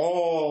had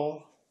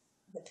all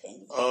The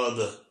penny. of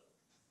the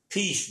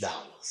peace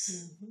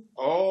dollars.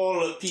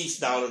 All the peace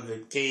dollars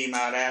that came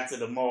out after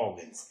the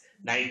Morgans,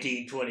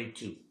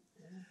 1922.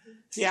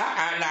 See,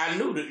 I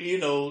knew that, you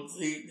know,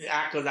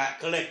 I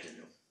collected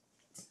them.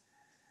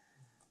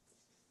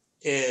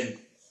 And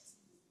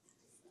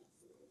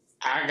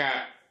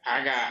I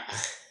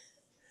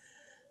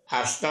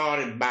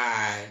started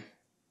buying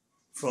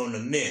from the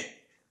mint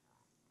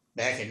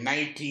back in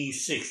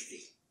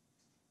 1960.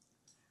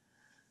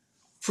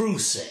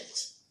 Proof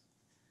sets.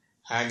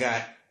 I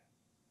got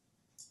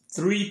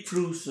 3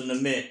 proofs in the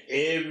mint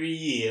every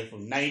year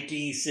from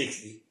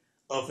 1960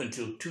 up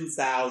until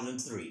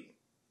 2003.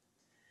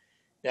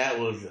 That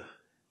was the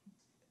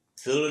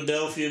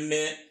Philadelphia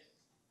mint,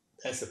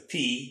 that's a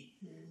P,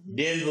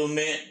 Denver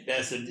mint,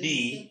 that's a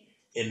D,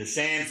 and the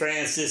San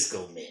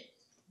Francisco mint.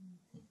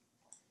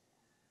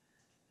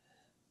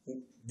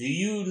 Do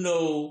you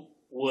know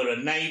what a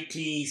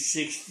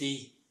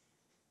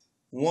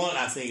 1961,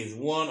 I think it's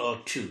 1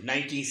 or 2,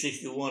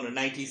 1961 or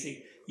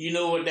 1960, you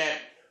know what that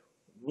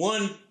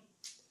one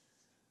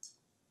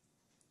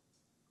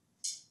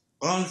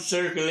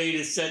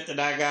uncirculated set that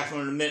I got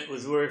from the mint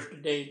was worth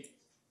today?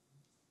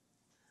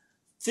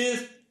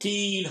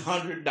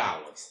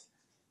 $1,500.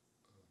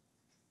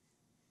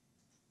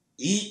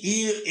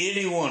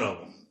 Any one of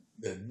them,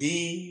 the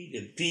D,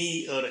 the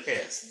P, or the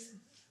S.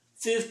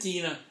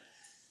 1,500,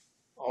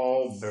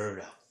 all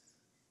burned up.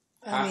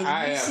 I mean,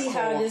 you see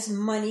how this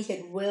money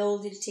had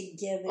welded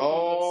together.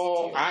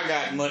 Oh, I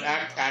got money.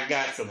 I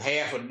got some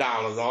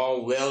 $50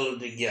 all welded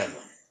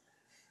together.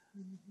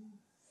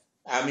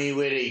 I mean,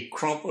 where they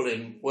crumpled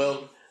and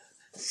weld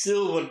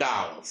silver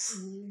dollars.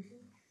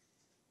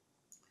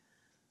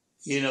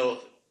 You know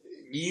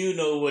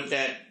what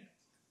that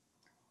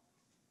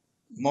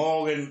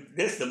Morgan,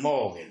 this the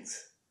Morgans,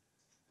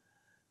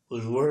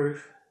 was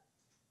worth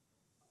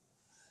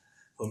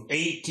from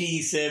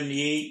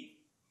 1878.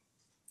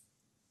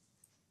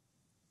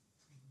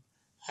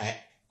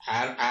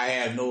 I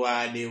have no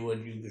idea what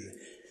you could say.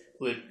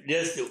 With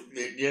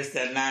just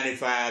that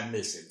 95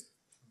 missing.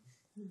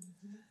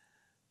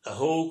 A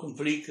whole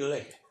complete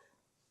collection.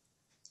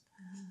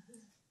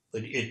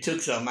 But it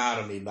took something out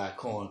of me by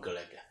coin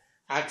collector.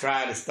 I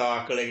tried to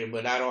start collecting,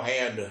 but I don't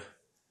have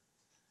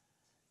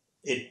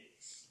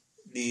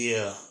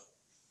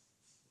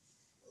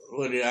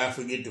I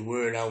forget the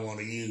word I want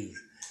to use.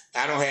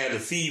 I don't have the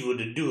fever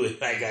to do it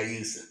like I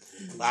used to.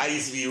 I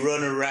used to be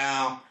running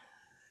around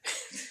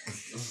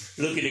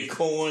looking at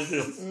coins.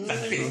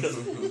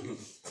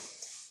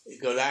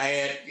 Because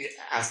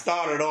I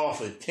started off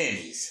with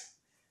pennies.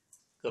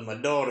 Because my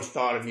daughter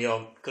started me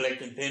off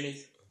collecting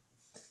pennies.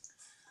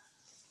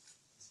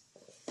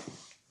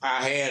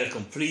 I had a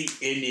complete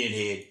Indian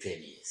head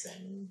penny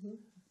set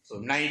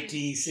from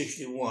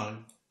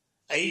 1861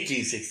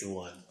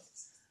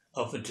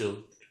 up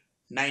until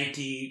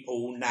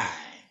 1909.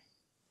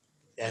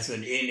 That's when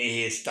the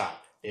Indian head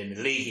stopped. Then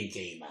the Lincoln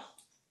came out.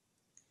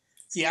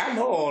 See, I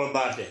know all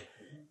about that.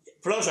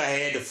 Plus, I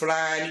had the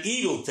Flying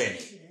Eagle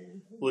penny,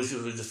 which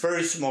was the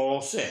first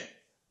small set.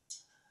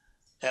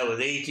 That was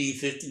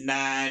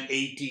 1859,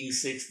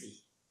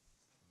 1860.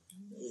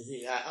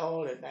 See, I had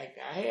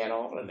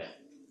all of that.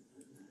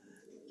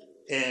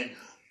 And,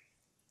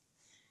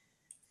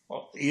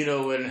 you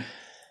know, when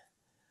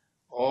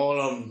all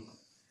of them,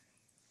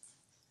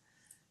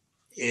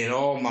 and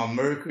all my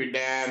mercury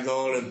dimes,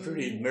 all them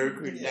pretty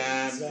mercury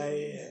dimes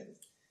I had.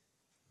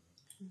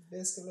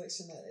 Best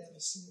collection I ever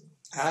seen.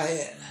 I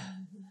had.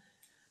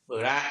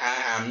 But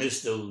I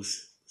miss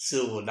those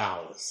silver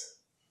dollars.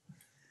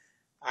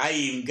 I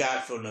even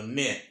got from the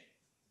mint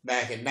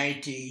back in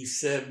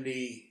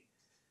 1970,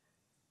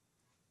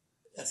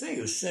 I think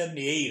it was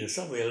 78 or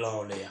somewhere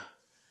along there.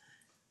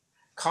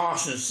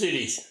 Carson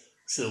City's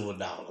silver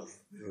dollars.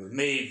 It was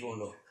made from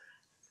the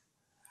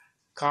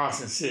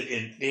Carson City,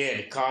 and they had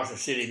the Carson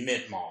City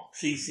Mint mark,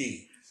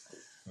 CC,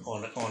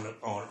 on the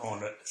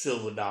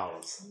silver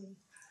dollars.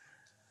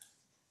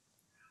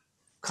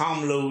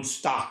 Comload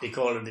stock, they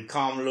call it the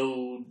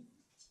Comload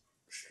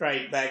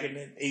stripe back in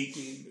the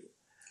 18.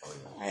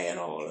 I had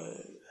all of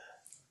it.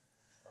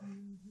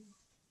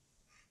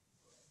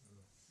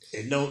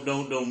 And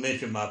don't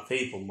mention my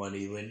paper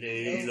money when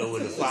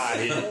when the fire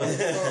hit.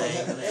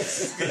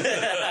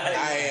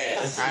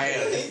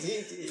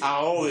 I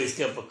always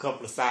kept a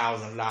couple of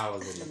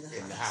 $1,000s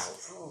in the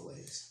house.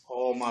 Always.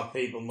 All my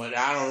paper money.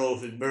 I don't know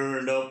if it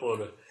burned up or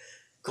the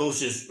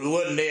coast it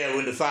wasn't there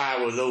when the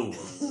fire was over.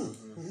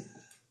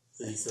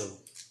 See, so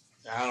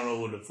I don't know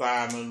what the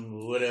fireman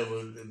or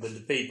whatever, but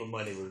the paper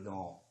money was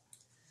gone.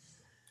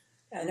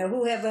 I know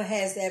whoever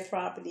has that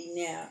property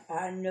now,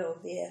 I know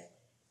they're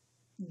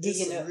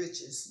digging up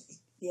riches.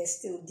 They're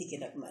still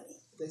digging up money.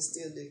 They're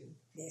still digging.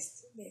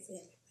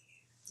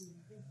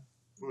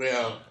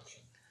 Well,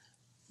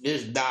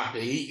 this doctor,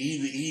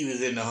 he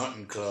was in the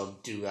hunting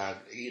club too. Did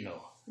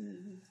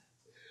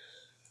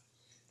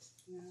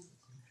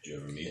you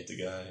ever meet the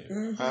guy?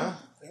 Huh?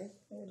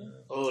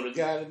 Oh, the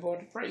guy that bought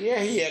the price. Yeah,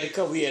 he had to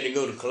go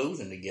to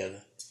closing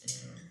together.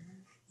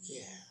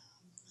 Yeah,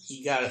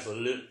 He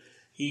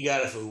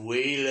got it for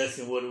way less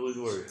than what it was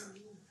worth.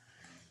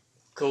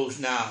 Of course,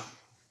 now,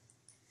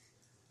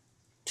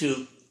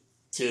 to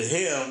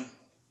him,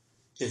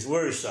 it's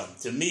worth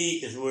something. To me,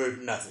 it's worth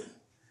nothing.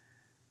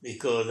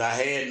 Because I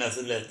had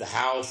nothing left. The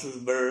house was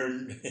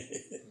burned.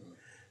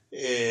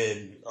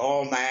 And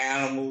all my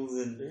animals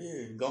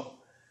and gone.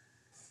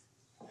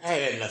 I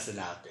had nothing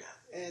out there.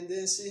 And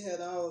then she had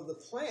all of the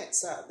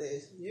plants out there.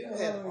 You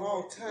had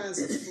all kinds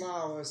of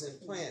flowers and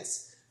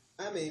plants.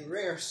 I mean,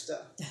 rare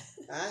stuff.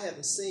 I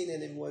haven't seen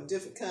any more.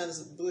 Different kinds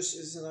of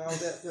bushes and all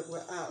that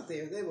were out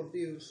there. They were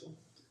beautiful.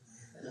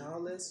 And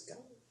all that's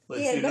gone. But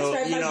yeah, I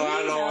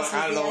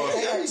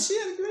lost. She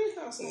had a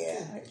greenhouse.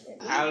 Yeah.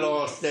 I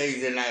lost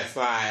things in that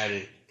fire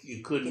that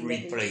you couldn't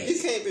replace. You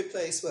can't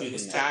replace what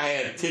was I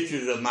had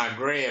pictures of my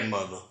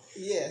grandmother.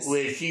 Yes.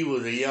 Where she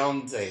was a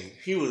young thing.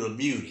 She was a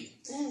beauty.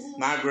 Mm-hmm.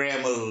 My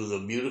grandmother was a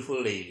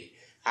beautiful lady.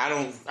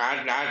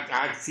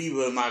 I see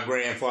where my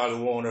grandfather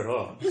wanted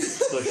her.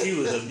 But she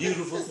was a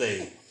beautiful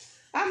thing.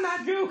 I'm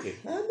not joking.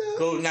 I know.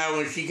 Because now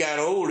when she got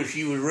older,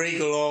 she was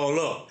wrinkled all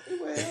up.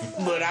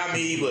 Well,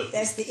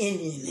 that's the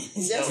Indian.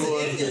 That's the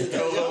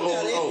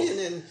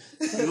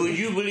Indian. Would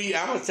you believe?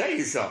 I'm gonna tell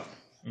you something.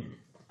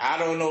 I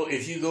don't know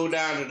if you go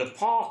down to the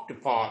park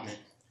department.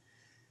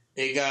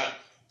 They got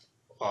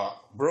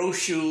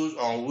brochures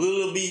on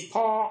Willoughby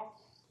Park.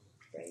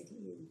 Right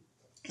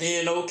here.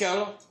 You know,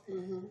 Keller?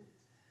 Mm-hmm.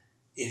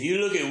 If you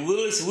look at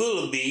Willis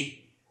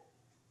Willoughby,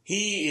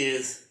 he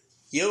is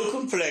your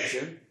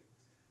complexion,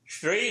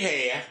 straight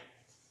hair,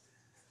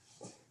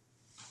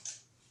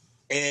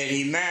 and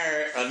he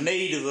married a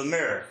Native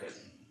American.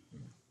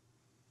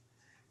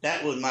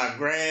 That was my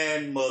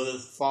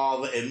grandmother's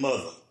father and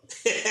mother.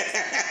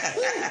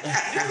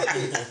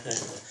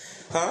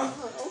 Huh?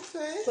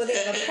 Okay. Well, they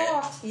have a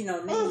park, named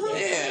that.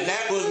 Yeah,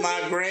 that was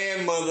my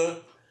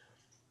grandmother,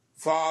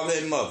 father,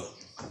 and mother.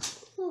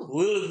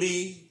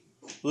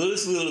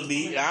 Willis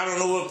Willoughby. I don't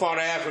know what part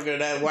of Africa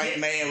that white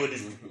man with the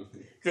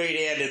straight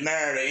hair that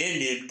married an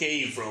Indian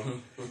came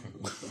from.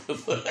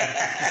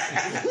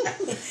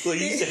 Well,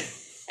 you said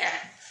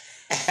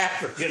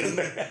African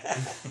American.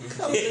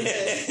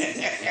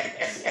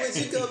 Would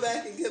you go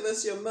back and give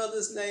us your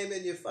mother's name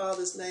and your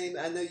father's name?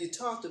 I know you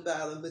talked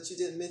about them, but you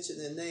didn't mention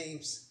their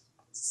names,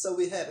 so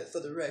we have it for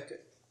the record.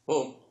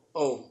 Oh.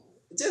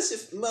 Just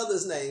your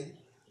mother's name.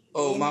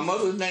 Oh, my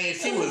mother's name,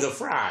 she was a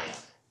friar.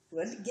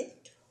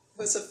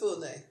 What's her full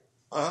name?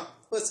 Huh?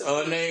 What's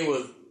her name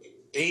was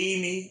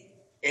Amy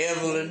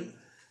Evelyn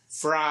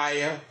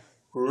Fryer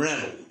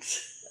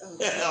Reynolds.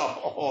 Okay.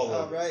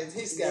 All right,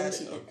 he's got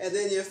it. And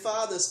then your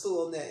father's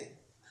full name?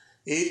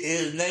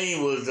 His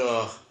name was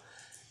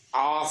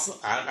Arthur.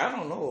 I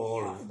don't know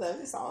all of them.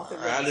 It's Arthur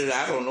Reynolds.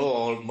 I don't know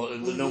all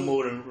no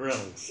more than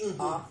Reynolds.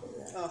 Mm-hmm.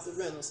 Arthur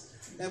Reynolds.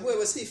 And where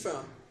was he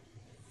from?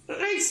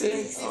 Lake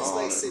City. He was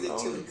Lake City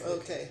too.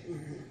 Okay.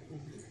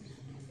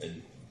 Mm-hmm.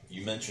 And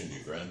you mentioned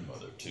your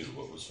grandmother too.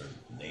 What was her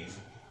name?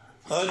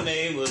 Her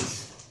name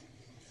was.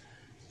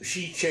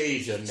 She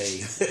changed her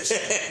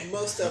name.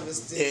 Most of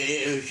us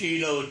did.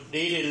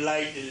 They didn't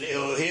like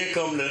the. Here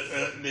come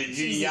the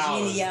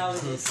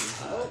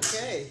genealogist.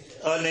 Okay.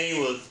 Her name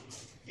was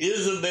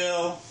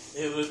Isabel.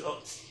 It was.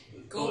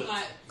 Go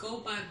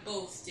by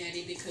both,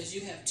 Daddy, because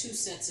you have two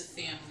sets of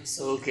families.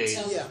 So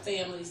tell the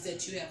families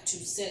that you have two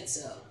sets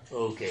of.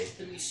 Okay.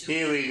 Let me show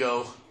Here we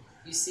go.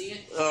 You see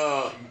it?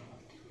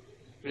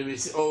 Let me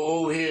see.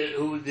 Over here,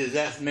 who is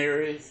that?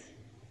 Mary's?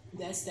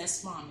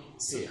 That's mommy.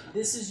 So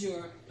this is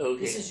your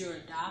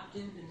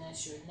adoptive, and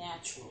that's your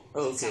natural.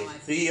 Okay.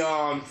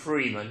 Theon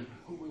Freeman,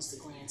 who was the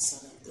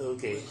grandson of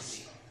Willoughby.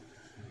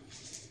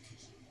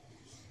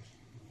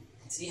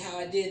 See how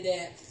I did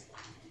that?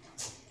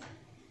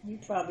 You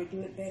probably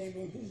do it better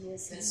than he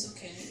was. That's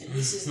okay. And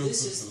this is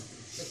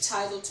the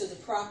title to the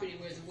property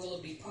where the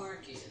Willoughby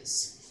Park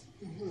is.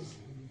 Mm-hmm.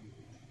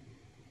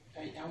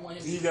 Right, I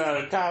want you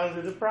got a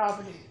title to the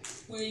property?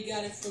 Well, you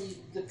got it from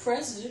the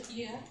president,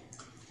 yeah.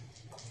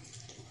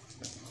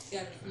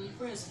 Got it from the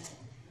president.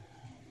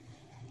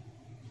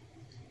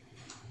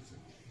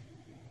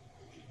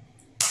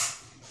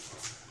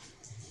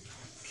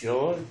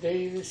 George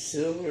Davis,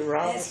 Sylvia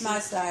Robinson. That's my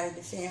side of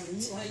the family.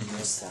 You want your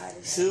side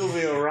of the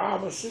Sylvia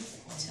Robinson.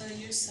 Tell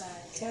your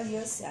side. Tell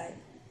your side.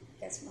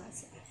 That's my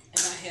side.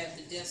 And I have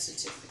the death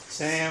certificate.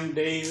 Sam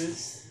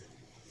Davis.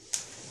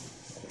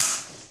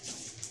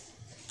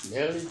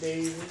 Nellie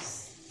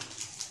Davis.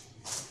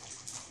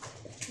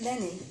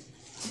 Lenny.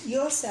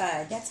 Your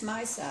side. That's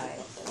my side.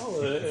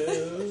 Oh, I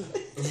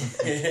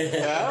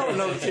don't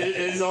know.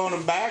 It's on the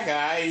back.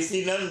 I ain't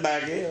see nothing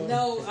back here.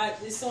 No,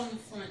 it's on the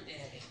front,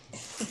 Daddy.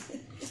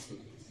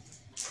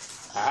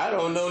 I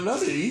don't know none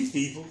of these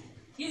people.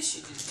 Yes,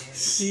 you do, Daddy.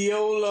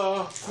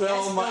 Ciola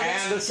Thelma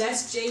Anderson.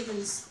 That's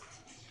Jabin's.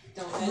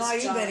 No, that's Ma,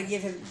 you John. better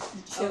give him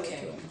show it to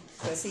him,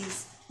 because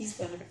he's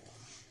gonna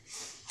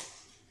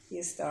be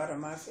a start on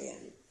my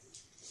family.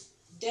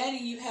 Daddy,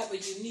 you have a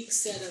unique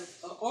set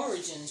of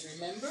origins,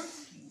 remember?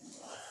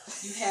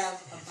 You have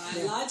a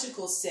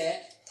biological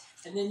set,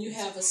 and then you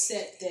have a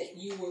set that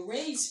you were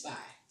raised by.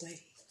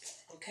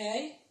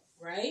 Okay?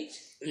 right?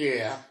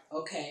 Yeah.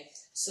 Okay,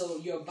 so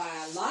your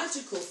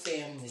biological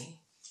family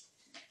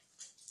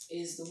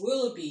is the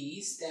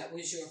Willoughbys. That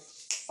was your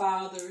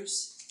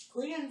father's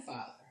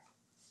grandfather.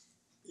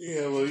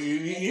 Yeah, well,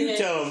 you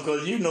tell them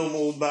because you know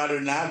more about it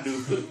than I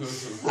do.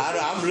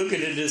 I'm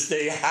looking at this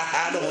thing.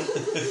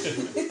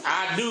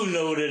 I do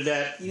know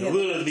that the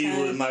Willoughby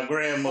was my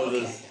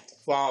grandmother's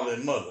father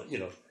and mother. You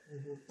know,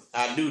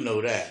 I do know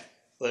that.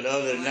 But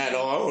other than that, I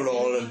don't know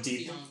all them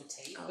people.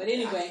 But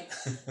anyway,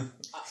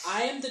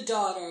 I am the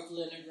daughter of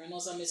Leonard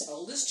Reynolds. I'm his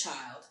oldest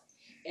child,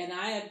 and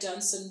I have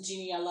done some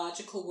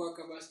genealogical work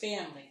of our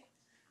family.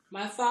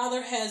 My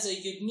father has a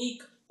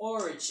unique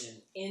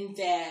origin in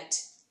that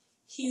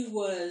he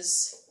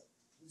was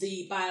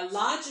the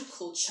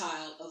biological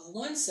child of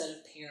one set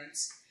of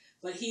parents,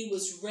 but he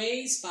was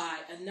raised by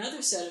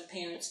another set of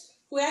parents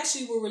who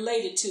actually were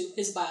related to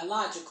his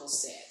biological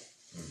set.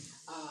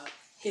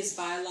 His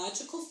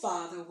biological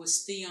father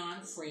was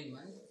Theon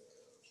Freeman,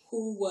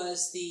 who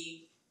was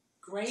the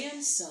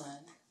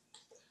grandson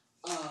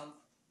of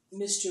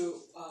Mr.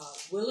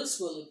 Willis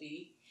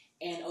Willoughby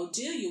and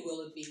Odelia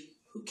Willoughby,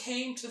 who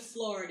came to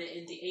Florida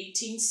in the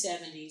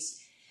 1870s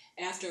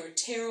after a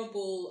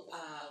terrible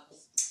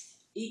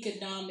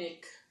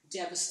economic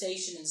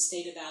devastation in the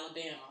state of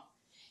Alabama.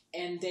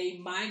 And they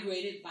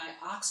migrated by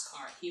ox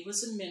cart. He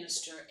was a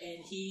minister,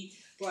 and he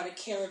brought a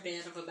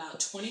caravan of about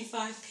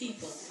 25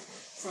 people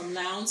from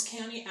Lowndes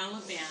County,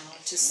 Alabama,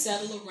 to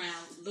settle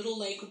around Little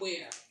Lake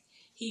Ware.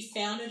 He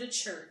founded a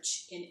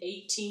church in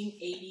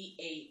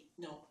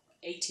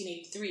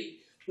 1883,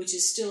 which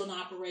is still in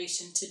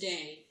operation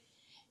today,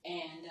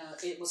 and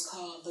it was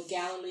called the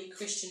Galilee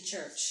Christian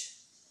Church.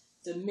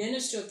 The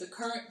minister of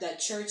that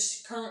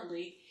church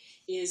currently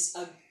is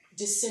a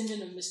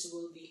descendant of Mr.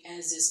 Willoughby,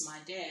 as is my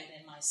dad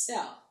and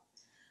myself.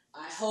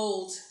 I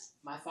hold,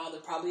 my father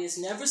probably has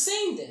never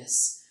seen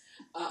this,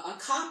 a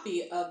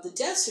copy of the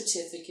death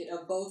certificate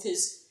of both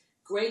his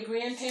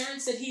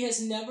great-grandparents that he has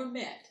never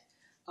met,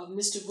 of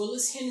Mr.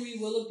 Willis Henry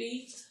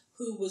Willoughby,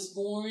 who was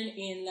born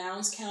in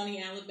Lowndes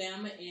County,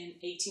 Alabama in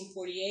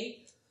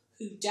 1848,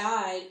 who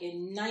died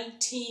in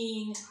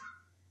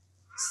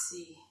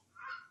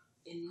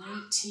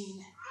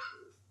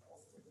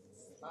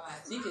I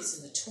think it's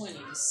in the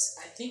 20s.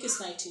 I think it's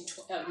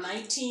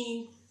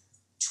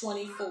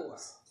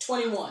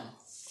 1921.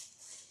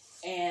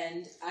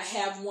 And I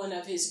have one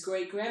of his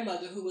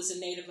great-grandmother who was a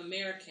Native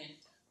American.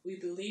 We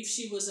believe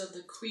she was of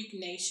the Creek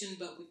Nation,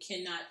 but we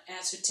cannot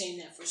ascertain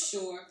that for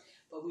sure.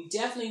 But we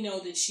definitely know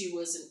that she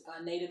was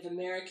a Native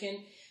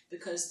American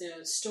because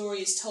the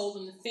story is told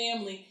in the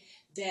family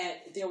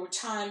that there were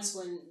times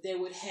when they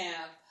would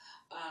have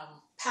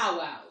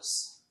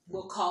powwows.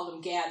 We'll call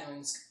them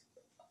gatherings.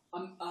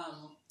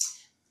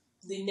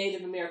 The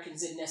Native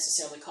Americans didn't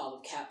necessarily call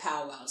them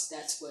powwows.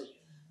 That's what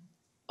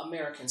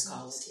Americans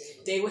call it.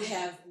 They would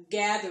have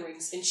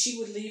gatherings, and she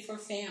would leave her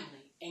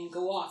family and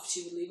go off.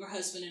 She would leave her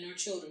husband and her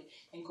children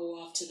and go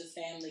off to the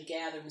family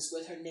gatherings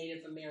with her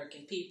Native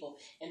American people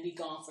and be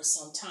gone for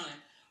some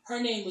time. Her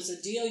name was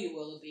Odelia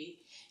Willoughby,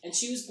 and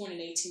she was born in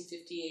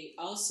 1858,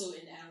 also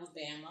in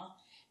Alabama,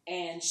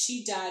 and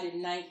she died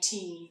in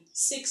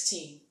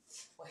 1916.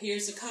 Well,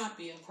 here's a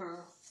copy of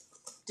her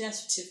death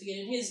certificate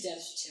and his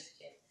death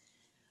certificate.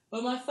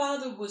 But my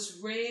father was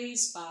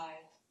raised by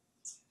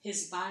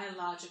his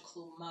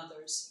biological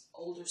mother's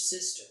older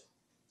sister.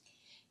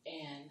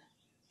 And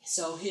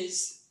so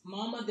his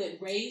mama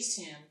that raised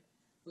him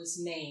was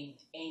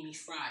named Amy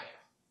Fryer.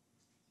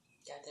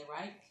 Got that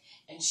right?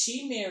 And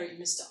she married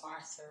Mr.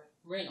 Arthur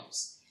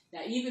Reynolds.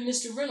 Now, even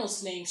Mr.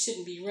 Reynolds' name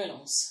shouldn't be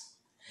Reynolds,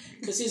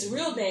 because his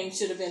real name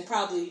should have been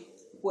probably,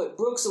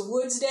 Brooks or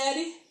Woods,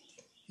 Daddy?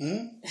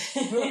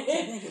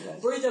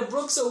 Either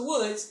Brooks or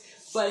Woods,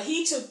 but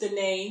he took the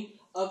name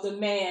of the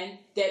man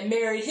that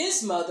married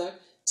his mother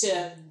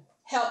to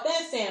help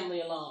that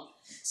family along.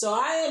 So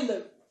I am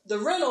the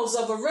Reynolds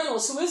of a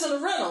Reynolds who isn't a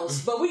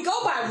Reynolds, but we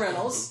go by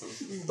Reynolds.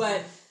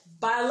 But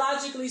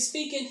biologically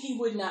speaking, he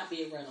would not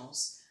be a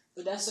Reynolds.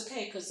 But that's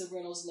okay, because the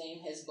Reynolds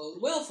name has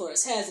boded well for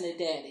us, hasn't it,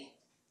 Daddy?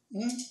 I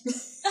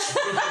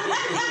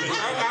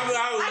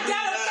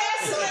got a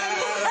pass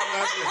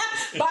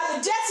by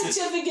the death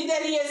certificate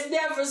that he has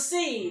never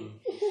seen.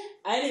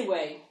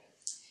 Anyway,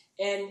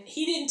 and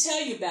he didn't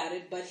tell you about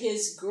it, but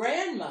his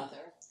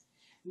grandmother,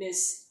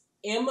 Miss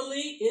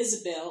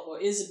Isabel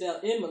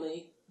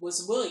Emily,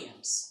 was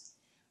Williams.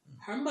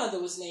 Her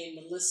mother was named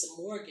Melissa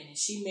Morgan, and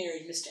she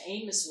married Mr.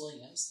 Amos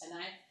Williams. And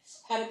I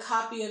had a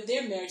copy of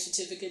their marriage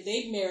certificate.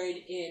 They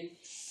married in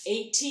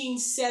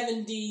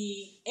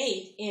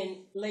 1878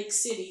 in Lake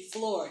City,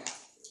 Florida.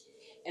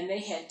 And they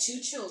had 2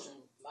 children.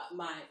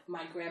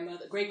 My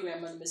grandmother,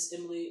 great-grandmother, Miss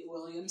Emily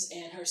Williams,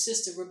 and her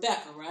sister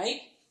Rebecca,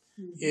 right?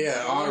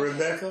 Yeah, Aunt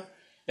Rebecca.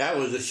 That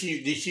was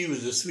she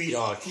was a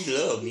sweetheart. She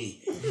loved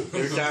me.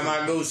 Every time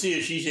I go see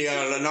her, she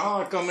said,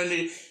 "No, come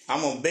in.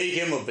 I'm gonna bake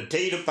him a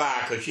potato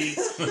pie." Cause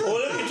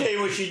let me tell you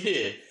what she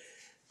did.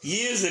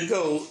 Years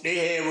ago,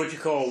 they had what you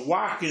call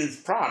Watkins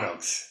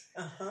products.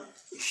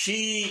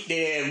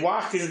 They had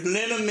Watkins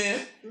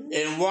liniment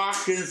and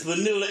Watkins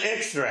vanilla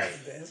extract.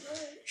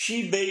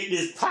 she baked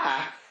this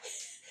pie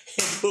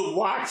and put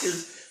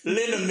Watchers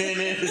liniment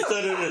in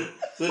instead of the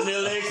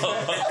vanilla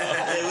extract.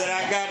 And when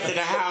I got to the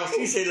house,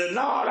 she said,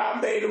 Leonard, I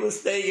made a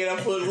mistake and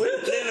I put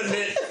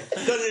liniment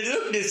because it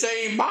looked the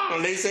same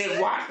bottle. They said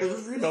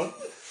Watchers, you know.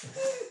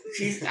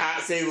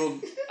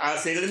 I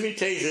said, let me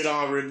taste it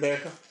all,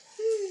 Rebecca.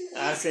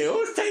 I said,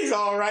 oh, it tastes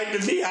all right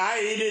to me. I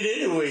ate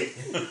it anyway.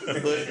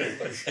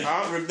 But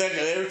Aunt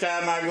Rebecca, every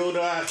time I go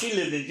to her, she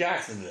lived in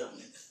Jacksonville.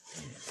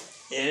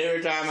 And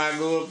every time I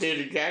go up there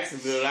to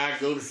Jacksonville, I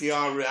go to see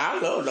Aunt Rebecca. I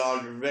loved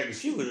Aunt Rebecca.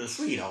 She was a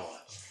sweetheart.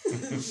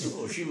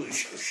 Oh,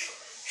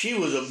 she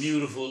was a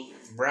beautiful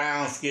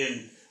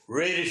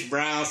reddish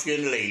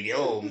brown-skinned lady.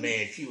 Oh,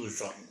 man, she was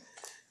something.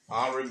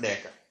 Aunt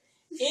Rebecca.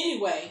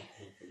 Anyway,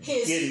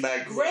 his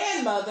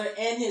grandmother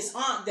and his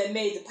aunt that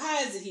made the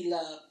pies that he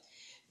loved,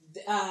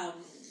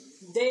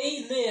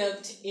 they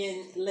lived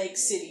in Lake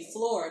City,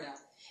 Florida.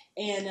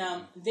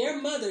 And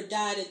their mother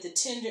died at the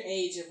tender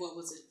age of,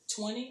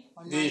 20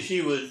 or 9? Yeah,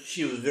 she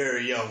was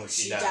very young when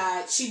she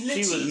died. She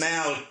was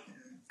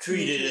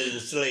maltreated as a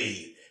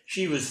slave.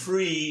 She was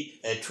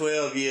freed at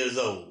 12 years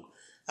old.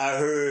 I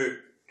heard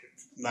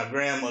my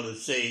grandmother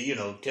say,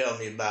 tell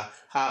me about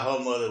how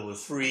her mother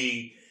was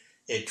freed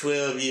at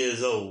 12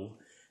 years old.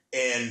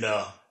 And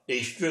they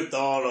stripped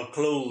all her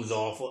clothes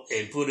off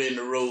and put her in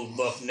the road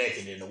buck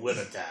naked in the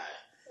wintertime.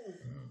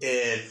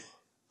 And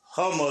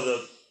her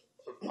mother,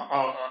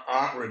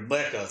 Aunt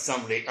Rebecca,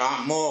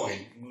 Aunt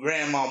Morgan,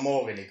 Grandma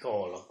Morgan they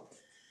call her,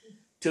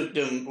 took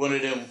one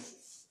of them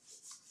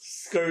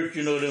skirts,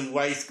 them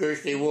white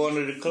skirts they wore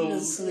under the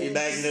clothes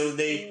back in those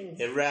days,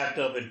 and wrapped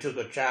up and took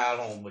a child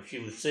home. But she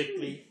was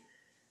sickly,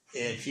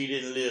 and she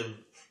didn't live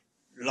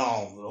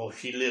long. Or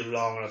she lived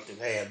long enough to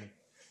have a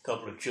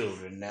couple of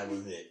children, and that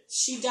was it.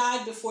 She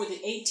died before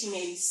the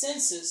 1880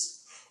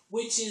 census,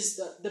 which is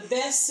the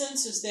best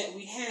census that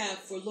we have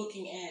for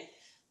looking at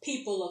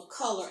people of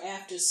color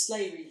after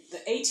slavery. The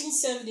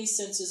 1870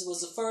 census was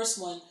the first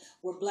one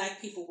where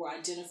black people were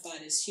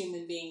identified as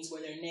human beings,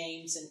 where their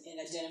names and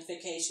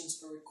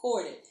identifications were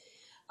recorded.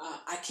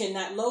 I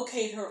cannot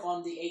locate her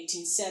on the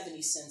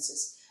 1870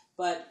 census,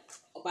 but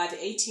by the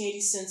 1880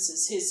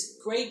 census, his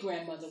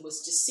great-grandmother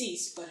was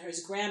deceased, but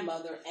his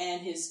grandmother and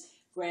his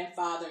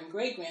grandfather and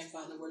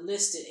great-grandfather were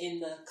listed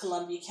in the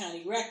Columbia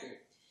County record.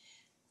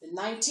 The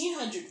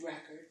 1900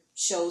 record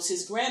shows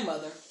his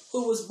grandmother,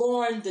 who was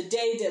born the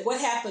day that,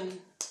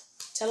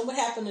 tell them what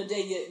happened the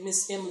day that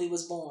Miss Emily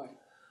was born.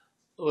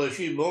 Well,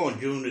 she was born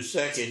June the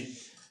 2nd,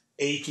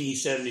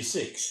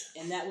 1876.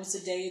 And that was the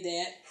day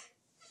that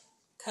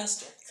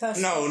Custer.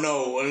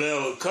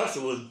 No,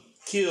 Custer was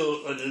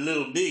killed at the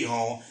Little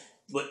Bighorn,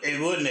 but it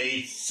wasn't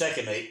the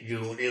 2nd of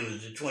June, it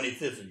was the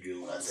 25th of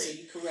June, I think. So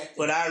you corrected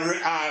But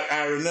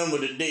I remember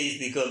the dates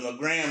because my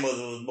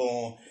grandmother was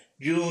born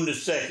June the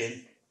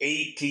 2nd,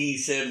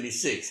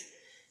 1876.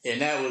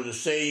 And that was the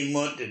same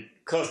month that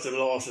Custer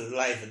lost his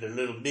life at the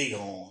Little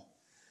Bighorn.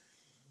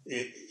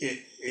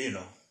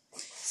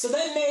 So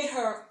that made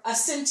her a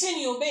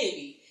centennial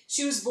baby.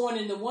 She was born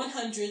in the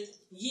 100th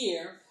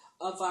year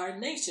of our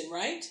nation,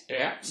 right?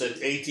 Yeah, so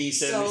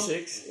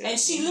 1876. So, and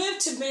she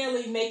lived to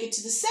barely make it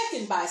to the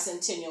second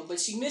bicentennial,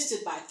 but she missed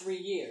it by 3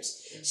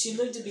 years. She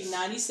lived to be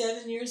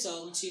 97 years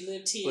old, and she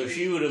lived here. But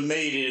she would have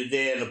made it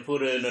there to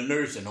put her in a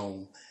nursing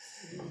home.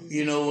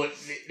 You know,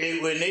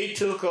 when they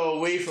took her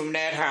away from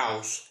that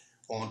house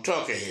on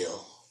Tucker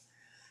Hill,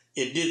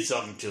 it did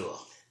something to her.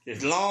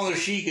 As long as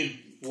she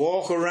could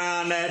walk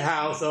around that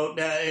house out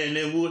there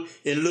and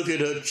look at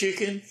her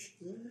chickens,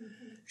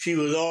 she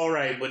was all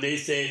right. But they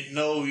said,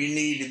 no, you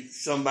need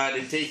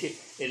somebody to take it.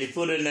 And they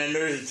put her in that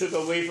nurse and took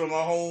her away from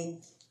her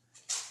home.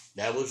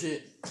 That was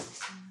it.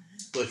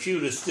 But she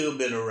would have still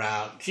been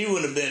around. She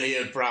wouldn't have been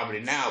here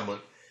probably now,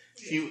 but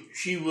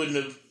she wouldn't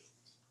have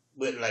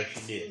went like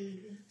she did.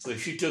 But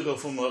she took her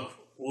from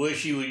where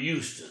she was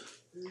used to.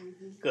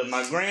 Because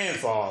my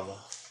grandfather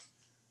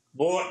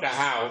bought the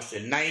house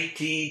in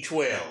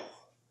 1912.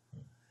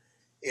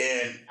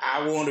 And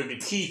I wanted to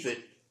keep it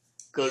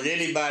because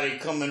anybody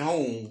coming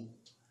home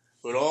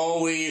would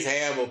always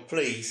have a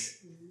place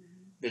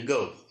to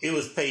go. It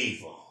was paid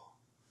for.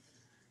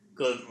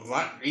 Because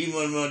even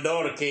when my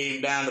daughter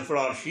came down to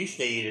Florida, she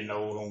stayed in the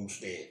old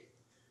homestead.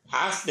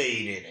 I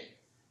stayed in it.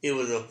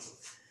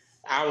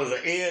 I was an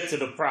heir to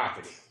the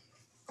property.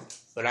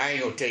 But I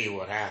ain't going to tell you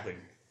what happened.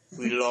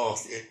 We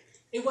lost it.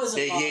 It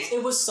wasn't lost.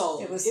 It was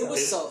sold. It was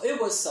sold. It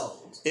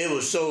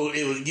was sold.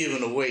 It was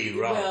given away,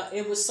 right? Well,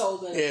 it was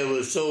sold. It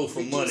was sold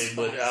for money,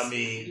 but I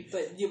mean...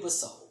 But it was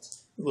sold.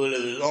 Well,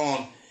 it was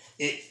on...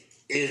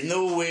 It's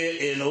nowhere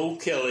in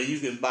Ocala you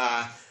can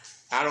buy,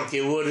 I don't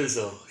care what is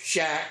a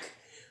shack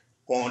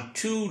on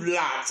 2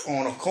 lots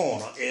on a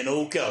corner in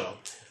Ocala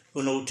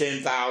for no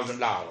 $10,000.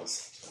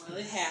 Well,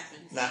 it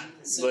happened.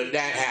 But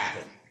that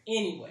happened.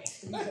 Anyway.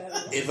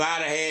 If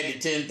I'd have had the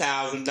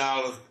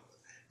 $10,000, of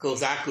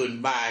course I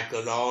couldn't buy it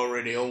because I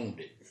already owned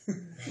it.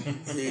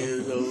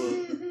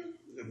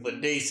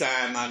 But they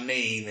signed my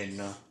name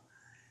and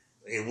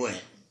it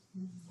went.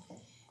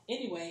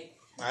 Anyway.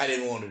 I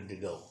didn't want it to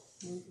go.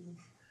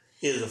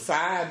 It was a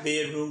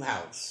 5-bedroom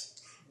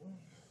house.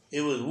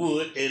 It was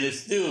wood, and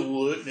it's still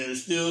wood, and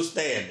it's still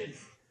standing.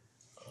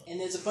 And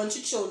there's a bunch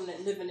of children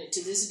that live in it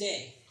to this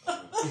day.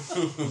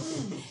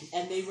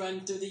 And they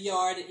run through the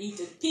yard and eat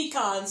the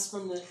pecans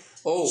from the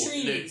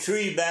trees. The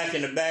tree back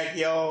in the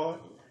backyard.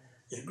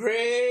 It's a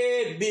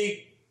great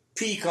big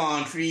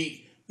pecan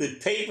tree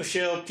with paper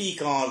shell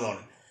pecans on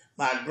it.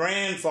 My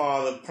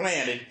grandfather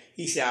planted.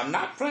 He said, I'm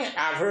not planting.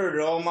 I've heard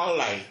it all my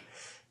life.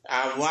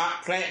 I'm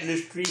not planting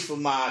this tree for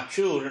my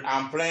children.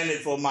 I'm planting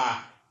it for my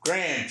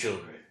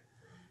grandchildren.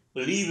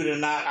 Believe it or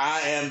not,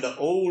 I am the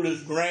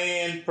oldest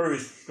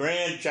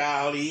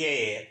grandchild he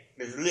had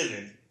that's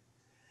living.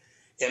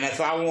 And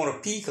if I want a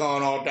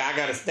pecan off there, I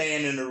got to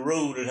stand in the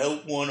road and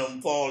hope one of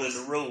them fall in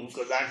the road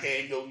because I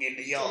can't go get in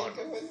the yard.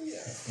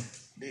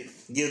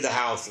 Give the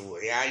house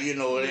away. You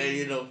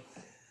know.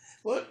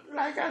 But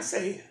like I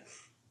say,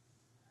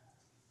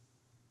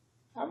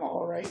 I'm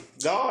all right.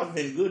 God's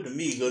been good to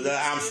me because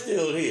I'm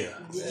still here.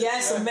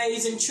 Yes,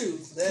 amazing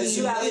truth.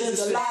 You outlived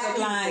a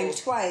lifeline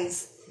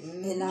twice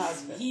in the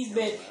hospital.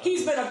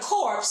 He's been a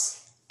corpse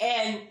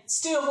and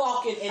still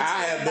walking. And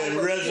I have been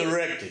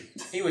resurrected.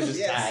 He was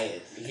just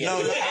tired. No,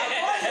 he's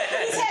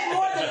had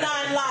more than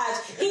 9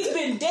 lives. He's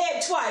been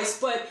dead twice,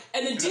 but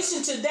in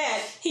addition to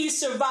that, he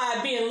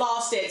survived being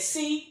lost at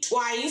sea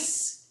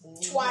twice.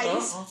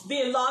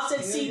 Being lost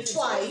at sea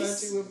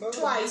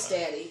twice,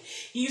 Daddy.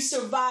 You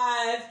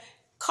survived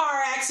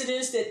car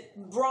accidents that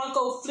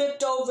Bronco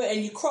flipped over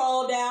and you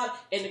crawled out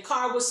and the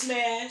car was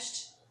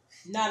smashed.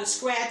 Not a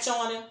scratch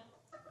on him.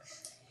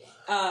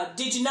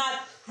 Did you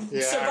not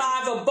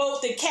survive a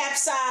boat that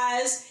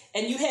capsized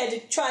and you had to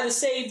try to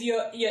save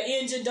your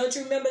engine? Don't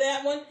you remember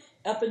that one?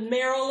 Up in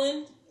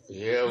Maryland?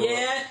 Yeah.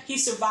 Yeah, he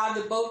survived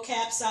the boat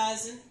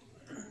capsizing.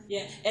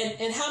 Yeah,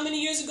 and how many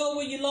years ago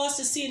were you lost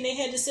at sea and they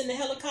had to send the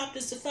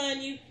helicopters to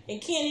find you? And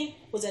Kenny,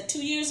 was that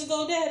 2 years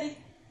ago, Daddy?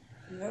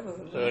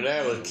 So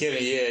that was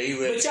Kenny, yeah. He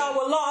went, but y'all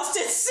were lost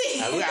at sea.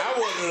 I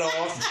wasn't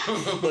lost,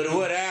 but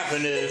what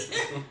happened is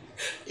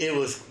it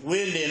was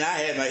windy and I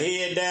had my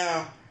head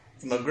down.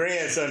 My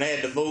grandson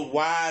had the boat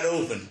wide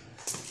open,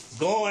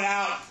 going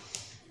out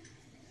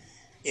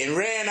and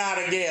ran out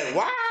of gas,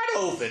 wide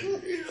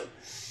open.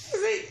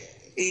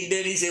 Then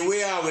he said,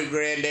 "Where are we,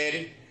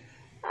 Granddaddy?"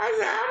 I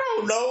said, "I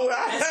don't know."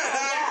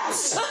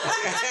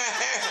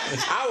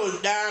 I was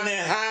down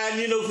there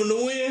hiding, from the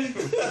wind.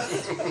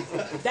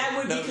 That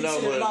would be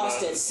considered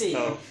lost at sea.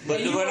 No. But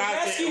and you were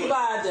rescued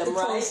by them,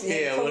 right?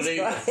 Yeah,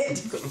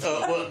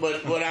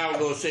 but what I was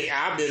going to say,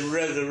 I've been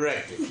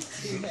resurrected.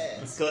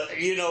 Yes.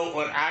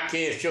 What I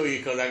can't show you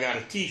because I got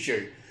a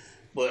T-shirt,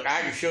 but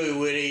I can show you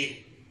where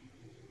they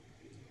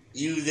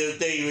use this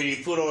thing when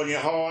you put on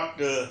your heart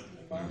to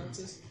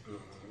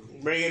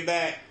bring it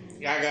back.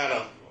 I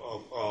got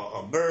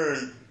a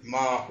burn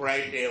mark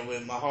right there where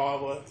my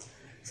heart was.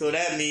 So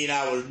that means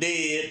I was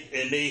dead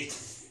and they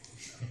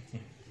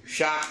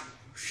shocked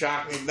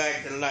me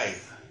back to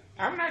life.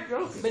 I'm not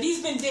joking. But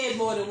he's been dead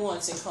more than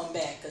once and come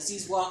back because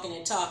he's walking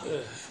and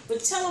talking.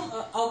 But tell him,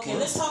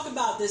 let's talk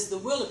about this, the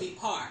Willoughby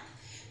Park.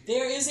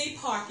 There is a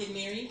park in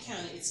Marion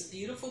County. It's a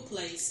beautiful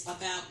place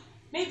about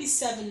maybe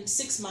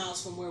 6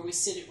 miles from where we're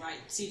seated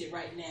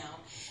right now.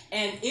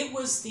 And it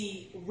was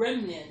the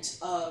remnant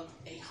of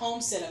a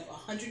homestead of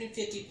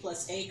 150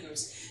 plus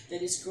acres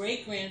that his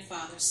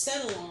great-grandfather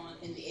settled on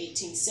in the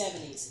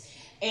 1870s.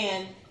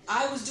 And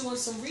I was doing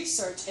some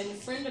research, and a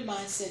friend of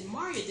mine said,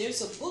 "Maria,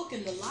 there's a book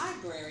in the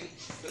library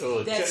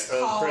that's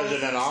called..."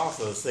 President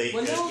office. Let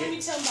me tell you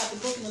about the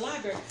book in the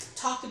library.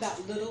 Talked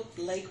about Little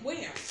Lake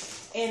Ware.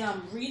 And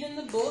I'm reading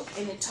the book,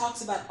 and it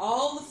talks about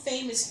all the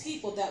famous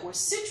people that were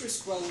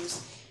citrus growers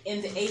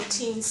in the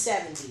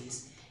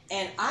 1870s.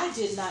 And I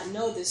did not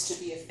know this to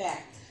be a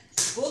fact.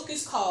 The book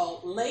is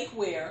called Lake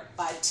Ware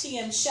by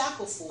T.M.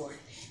 Shackelford,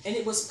 and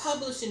it was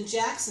published in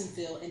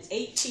Jacksonville in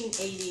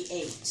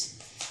 1888.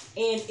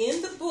 And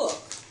in the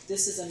book,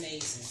 this is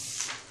amazing.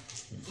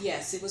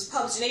 Yes, it was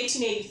published in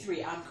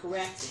 1883. I'm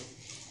corrected.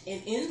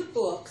 And in the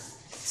book,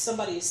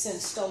 somebody has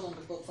since stolen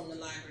the book from the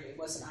library. It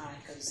wasn't I,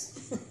 because...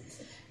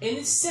 And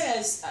it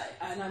says,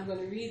 and I'm going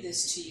to read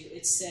this to you.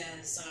 It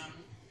says,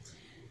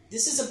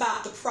 this is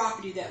about the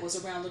property that was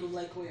around Little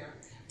Lake Ware.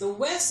 The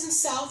west and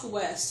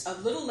southwest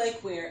of Little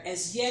Lake Ware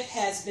as yet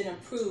has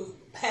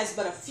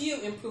but a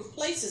few improved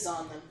places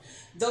on them,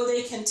 though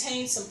they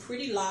contain some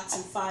pretty lots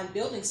and fine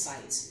building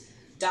sites.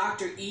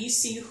 Dr.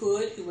 E.C.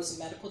 Hood, who was a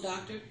medical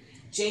doctor,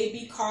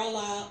 J.B.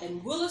 Carlisle,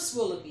 and Willis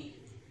Willoughby,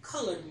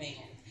 colored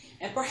man,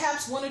 and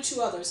perhaps one or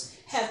two others,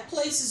 have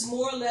places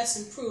more or less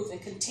improved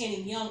and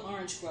containing young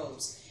orange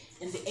groves.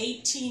 In the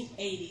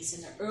 1880s,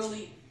 in the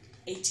early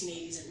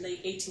 1880s and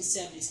late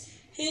 1870s,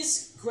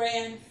 his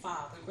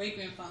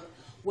great-grandfather,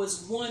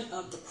 was one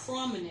of the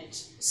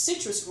prominent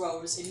citrus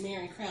growers in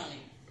Marion County.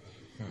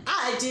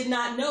 I did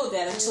not know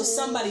that until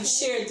somebody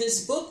shared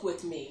this book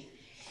with me.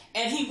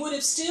 And he would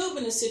have still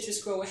been a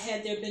citrus grower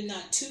had there been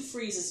not 2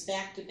 freezes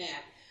back to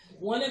back.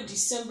 One of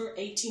December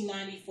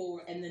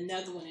 1894 and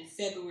another one in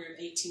February of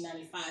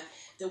 1895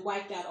 that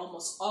wiped out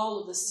almost all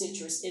of the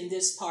citrus in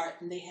this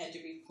part, and they had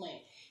to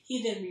replant.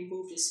 He then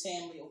removed his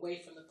family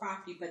away from the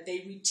property, but they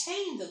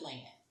retained the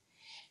land.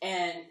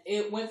 And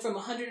it went from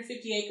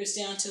 150 acres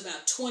down to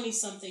about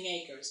 20-something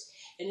acres.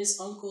 And his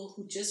uncle,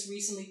 who just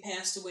recently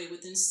passed away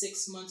within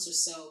 6 months or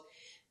so,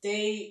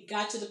 they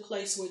got to the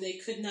place where they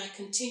could not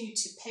continue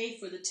to pay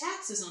for the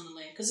taxes on the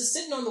land because it's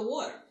sitting on the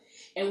water.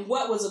 And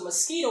what was a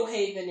mosquito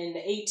haven in the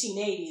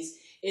 1880s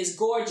is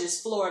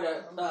gorgeous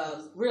Florida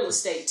real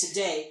estate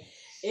today.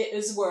 It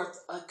is worth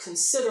a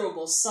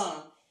considerable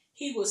sum.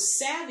 He was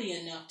savvy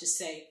enough to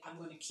say, I'm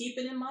going to keep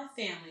it in my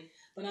family,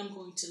 but I'm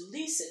going to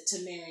lease it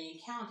to Marion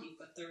County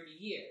for 30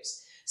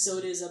 years. So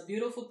it is a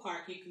beautiful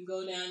park. You can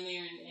go down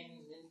there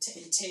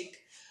and take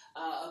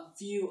a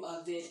view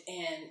of it,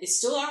 and it's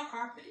still our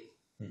property,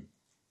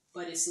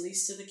 but it's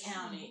leased to the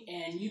county.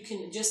 And you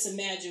can just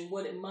imagine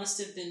what it must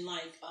have been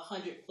like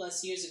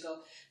 100+ years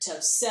ago to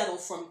have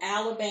settled from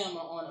Alabama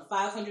on a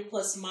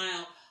 500+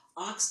 mile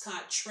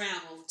oxcart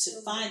travel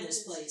to find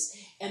this place.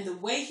 And the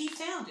way he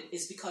found it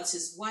is because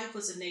his wife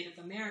was a Native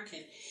American,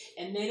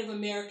 and Native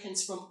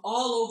Americans from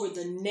all over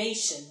the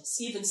nation,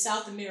 even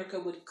South America,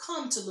 would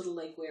come to Little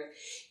Lake, where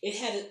it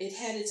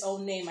had its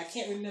own name. I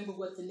can't remember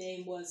what the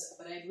name was,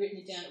 but I had written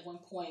it down at one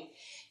point.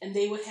 And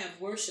they would have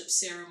worship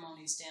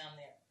ceremonies down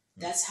there.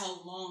 That's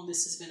how long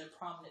this has been a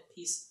prominent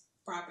piece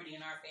of property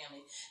in our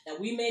family. Now,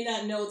 we may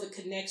not know the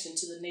connection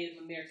to the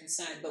Native American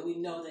side, but we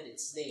know that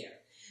it's there,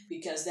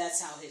 because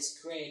that's how his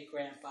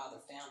great-grandfather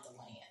found the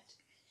land.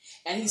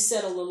 And he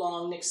settled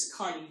along next to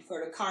Kearney. You've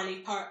heard of Kearney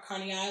Park,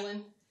 Kearney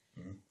Island?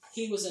 Mm-hmm.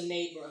 He was a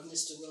neighbor of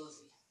Mr.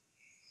 Willoughby.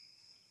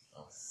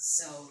 Oh.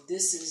 So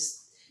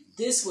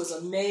this was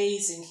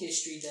amazing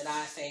history that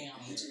I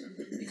found,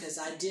 because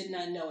I did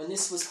not know. And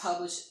this was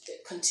published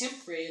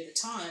contemporary at the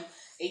time,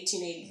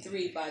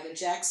 1883, by the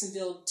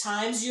Jacksonville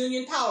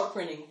Times-Union Power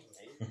Printing.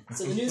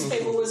 So the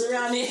newspaper was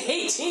around in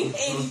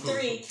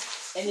 1883,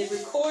 and it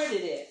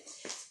recorded it.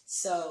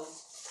 So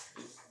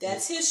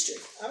that's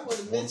history. I want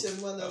to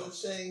mention one other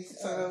thing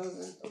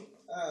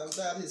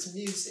about his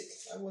music.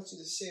 I want you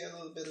to share a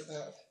little bit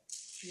about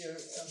your.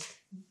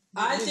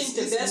 I think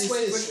the best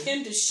way for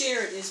him to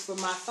share it is for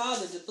my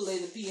father to play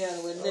the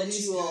piano and let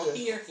you all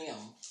hear him.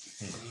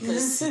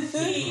 Because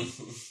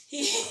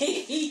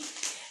he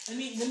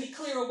let me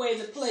clear away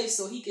the place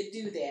so he could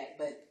do that.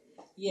 But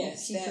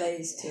yes, he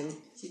plays too.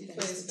 He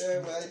plays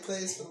very well. He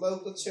plays for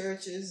local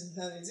churches.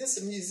 I mean, just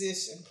a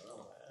musician,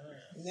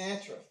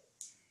 natural.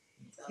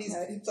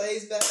 He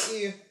plays back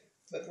here,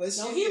 but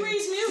he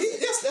reads music.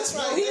 That's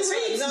right. He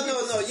reads. No,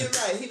 you're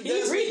right. He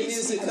does read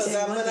music, because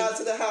I went out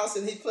to the house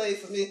and he played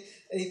for me,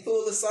 and he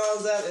pulled the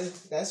songs out, and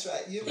that's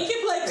right. You're right. He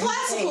can play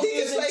classical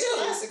music too. He can play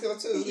classical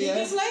too. He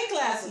can play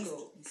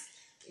classical.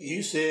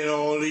 You said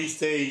all these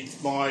things,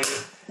 Mario.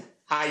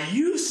 I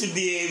used to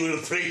be able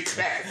to play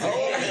classical.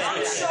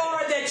 I'm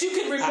sure that you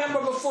can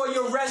remember before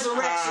your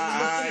resurrection.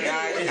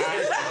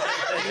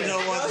 You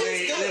know one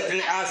thing?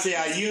 I say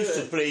I used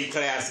to play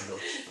classical.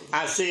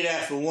 I say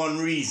that for one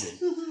reason.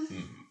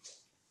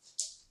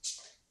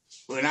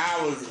 When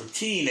I was a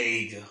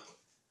teenager,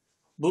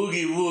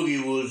 boogie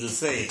woogie was the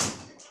thing.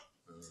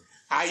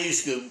 I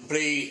used to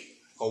play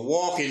a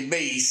walking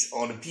bass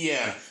on the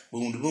piano.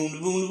 Boom, boom,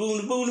 boom, boom,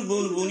 boom, boom,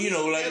 boom, boom, you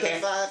know, like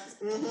that.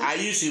 I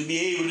used to be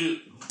able to,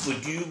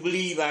 but do you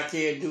believe I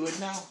can't do it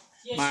now?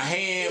 Yes. My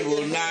hand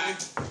will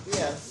not.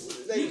 Yeah,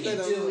 they don't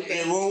do it.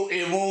 It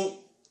won't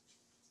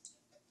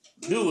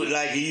do it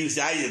like it used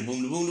to. I used to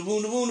boom, boom,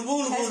 boom, boom,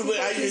 boom, boom.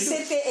 You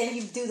sit there and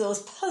you do those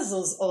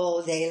puzzles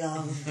all day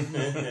long.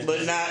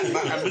 But not,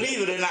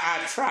 believe it or not,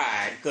 I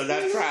tried,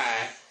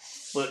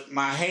 but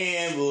my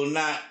hand will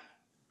not.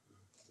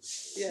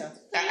 Yeah.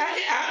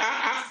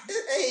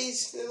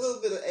 Age, a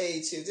little bit of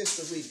age here, just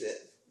a wee bit.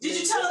 Did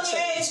you tell him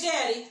your age,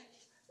 Daddy?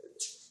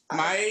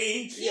 My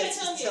age? Yeah,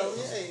 tell me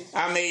your age.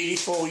 I'm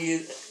 84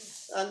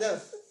 years. I know.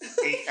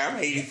 I'm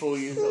 84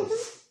 years old.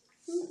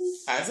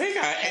 I think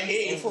I'm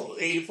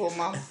 84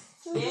 Mom.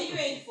 Yeah, you're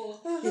 84.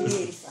 You're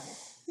 85.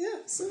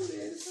 Yeah, so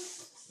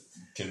 85.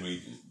 Can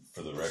we,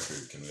 for the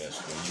record, can we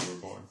ask when you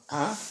were born?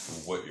 Huh?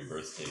 What your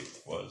birth date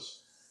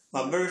was?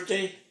 My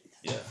birthday?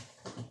 Yeah.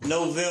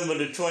 November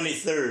the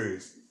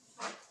 23rd.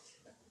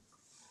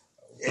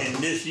 And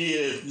this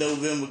year,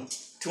 November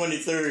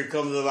 23rd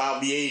comes up, I'll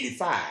be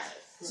 85.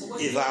 So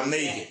if I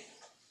make it.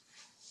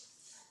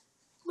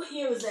 What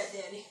year was that,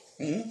 Daddy?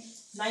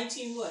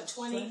 19 what?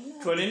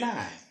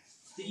 29.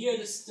 The year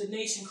the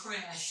nation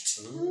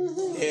crashed.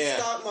 Yeah,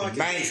 the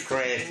banks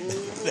crashed.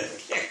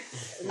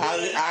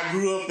 I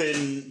grew up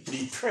in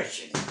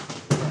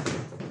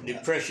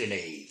Depression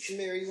age.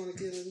 Mary, you want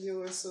to give them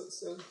yours?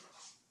 So.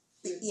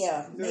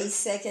 Yeah, May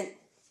 2nd,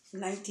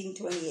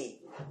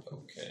 1928.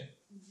 Okay.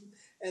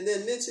 And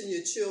then mention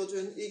your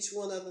children, each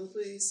one of them,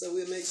 please, so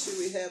we'll make sure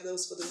we have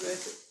those for the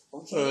record.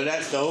 Okay. Well,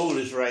 that's the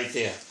oldest right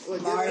there.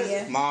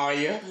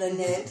 Maria.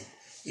 Lynette.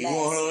 You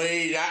want her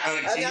age?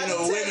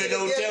 Women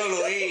don't tell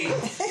her age.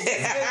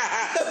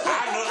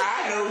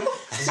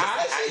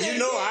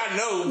 I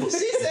know.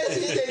 She said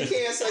she didn't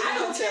care, so you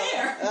don't tell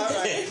her. All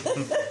right.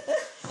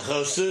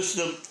 Her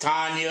sister,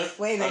 Tanya.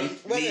 Wait a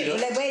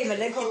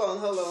minute. Hold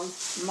on.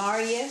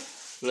 Maria.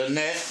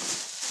 Lynette.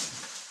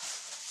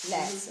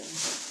 Latson.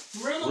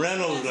 Reynolds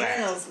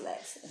Reynolds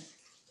Laxer.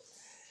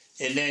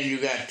 And then you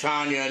got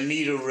Tanya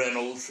Anita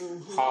Reynolds,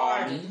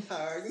 Harden.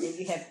 Harden. And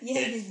you have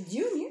his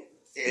junior.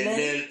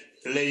 And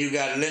then you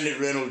got Leonard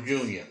Reynolds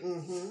Jr.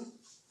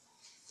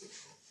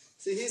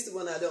 See, he's the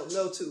one I don't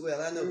know too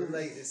well. I know the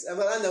ladies.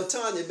 Well, I know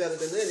Tanya better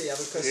than any of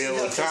them because she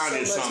helps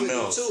Tanya's so much something with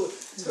else.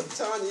 the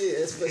tour. Tanya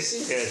is, but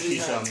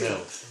she's something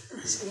else.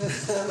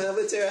 When I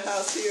went to her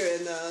house here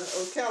in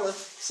Ocala,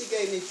 she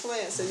gave me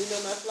plants, and you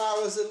know my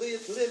flowers are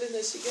living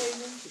that she gave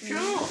me.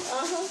 Sure.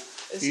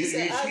 And she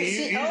said,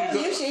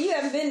 you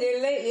haven't been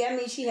there lately. I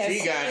mean, she has.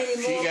 She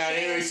got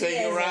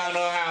everything around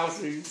her house.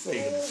 I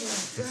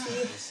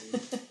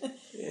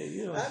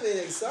mean,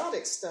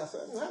 exotic stuff.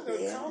 I'm not no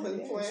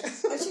common plant.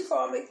 And she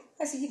called me.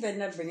 I said, you better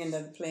not bring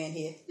another plant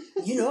here.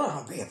 You know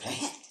I'm going to bring a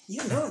plant.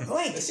 You know I'm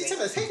going to. She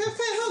told me, take that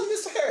plant home to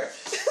Mr.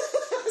 Harris.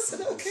 I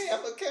said, okay,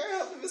 I'm going to carry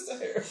it home to Mr.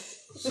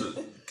 Harris. So,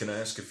 can I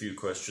ask a few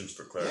questions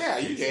for Yeah,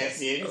 clarification? you can ask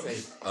me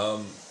anything.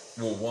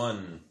 Well,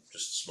 one,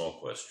 just a small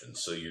question.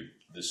 So,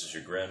 this is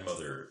your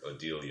grandmother,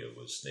 Adelia,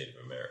 was Native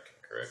American,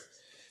 correct?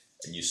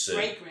 And you said...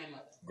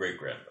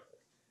 Great-grandmother.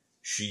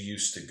 She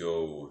used to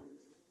go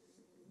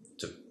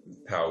to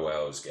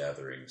powwows,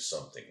 gatherings,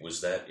 something. Was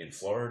that in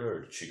Florida,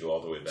 or did she go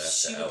all the way back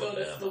to Alabama? She would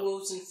go to the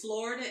woods in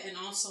Florida and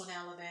also in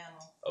Alabama.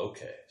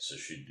 Okay, so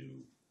she'd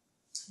do...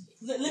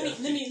 Let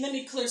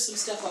me clear some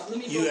stuff up. Let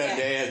me You go have back.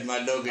 to ask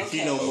my dog, because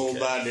she know more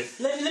about it.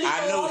 Let me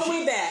go all the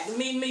way back.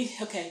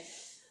 Okay.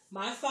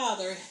 My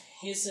father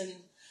is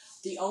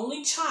the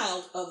only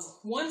child of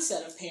one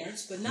set of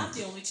parents, but not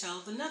the only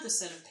child of another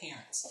set of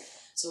parents.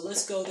 So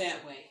let's go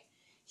that way.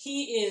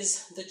 He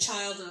is the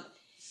child of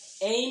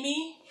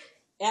Amy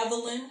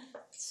Evelyn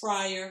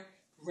Fryer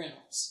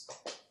Reynolds.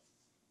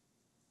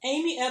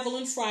 Amy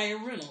Evelyn Fryer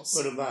Reynolds.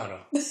 What about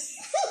her?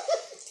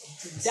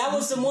 That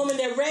was the woman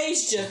that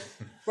raised you,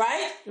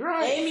 right?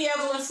 Right. Amy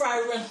Evelyn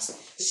Fryer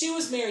Reynolds. She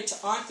was married to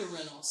Arthur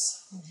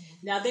Reynolds.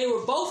 Now, they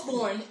were both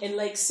born in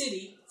Lake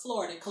City,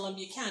 Florida,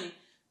 Columbia County,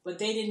 but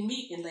they didn't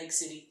meet in Lake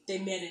City. They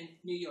met in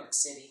New York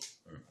City.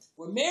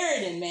 Were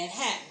married in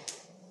Manhattan.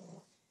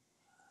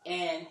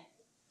 And...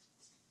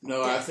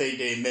 No, I think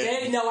they met...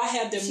 I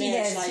have their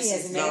marriage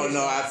license.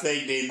 No, I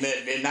think they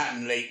met... They're not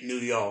in Lake New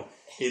York.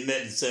 They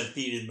met in St.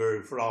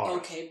 Petersburg, Florida.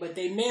 Okay, but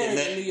they married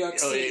in New York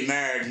City. They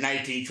married in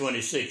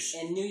 1926.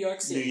 In New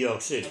York City. New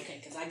York City. Okay,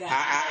 because I got a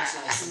marriage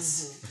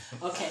license.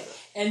 Okay,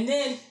 and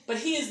then, but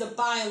he is the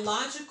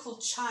biological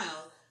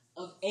child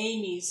of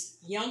Amy's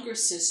younger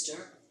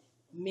sister,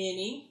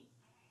 Minnie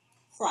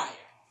Fryer,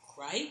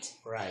 right?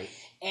 Right.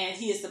 And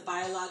he is the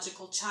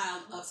biological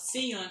child of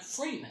Theon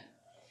Freeman.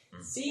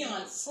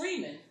 Theon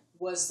Freeman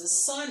was the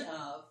son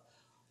of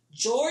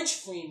George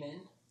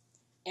Freeman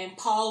and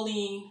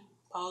Pauline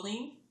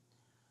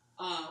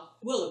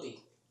Willoughby.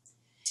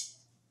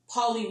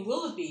 Pauline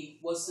Willoughby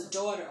was the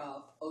daughter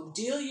of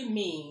Odelia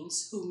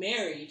Means, who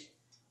married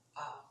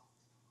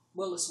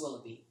Willis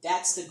Willoughby.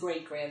 That's the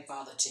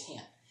great-grandfather to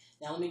him.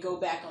 Now let me go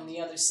back on the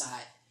other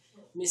side.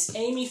 Miss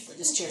Amy,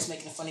 this chair's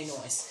making a funny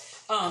noise.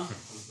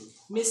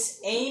 Miss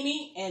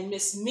Amy and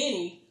Miss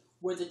Minnie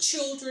were the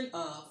children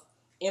of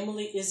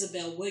Emily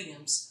Isabel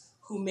Williams,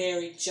 who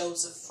married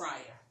Joseph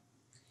Fryer.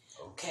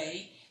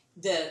 Okay,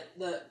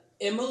 the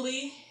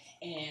Emily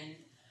and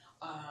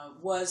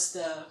was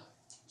the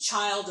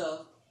child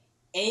of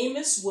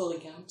Amos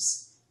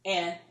Williams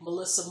and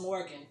Melissa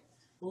Morgan.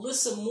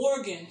 Melissa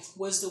Morgan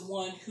was the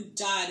one who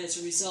died as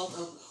a result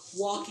of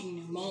walking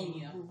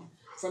pneumonia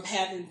from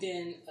having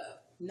been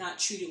not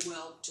treated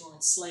well during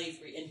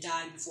slavery and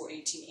died before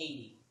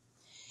 1880.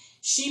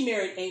 She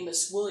married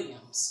Amos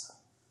Williams,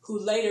 who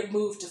later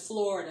moved to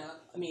Florida.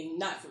 I mean,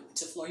 not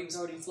to Florida. He was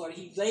already in Florida.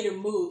 He later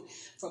moved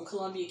from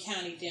Columbia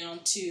County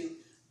down to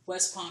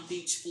West Palm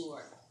Beach,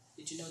 Florida.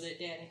 Did you know that,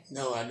 Daddy?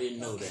 No, I didn't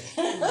know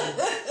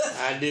that.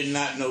 I did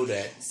not know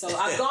that. So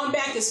I've gone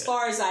back as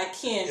far as I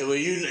can. Well,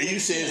 you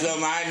said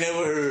something I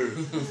never heard.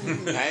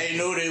 I didn't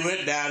know they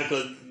went down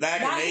because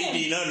back Not in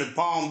him. 1800,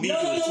 Palm Beach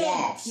was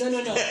swamps. No.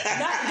 They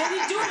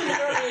didn't do it in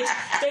the early age.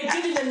 They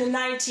did it in the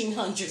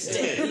 1900s,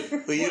 Daddy.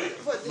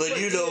 But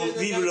you know,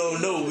 people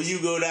don't know. When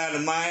you go down to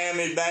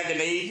Miami back in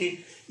the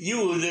 80s,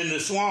 you was in the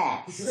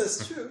swamp.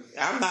 That's true.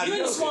 I'm not You're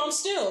in the joking. swamp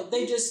still.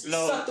 They just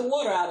suck the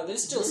water out of it.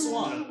 It's still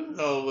swamp.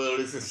 No,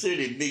 well, it's a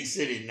city, big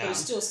city now. But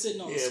it's still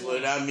sitting on the Yeah,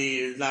 swamp. but I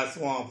mean, it's not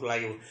swamp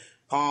like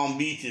Palm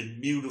Beach is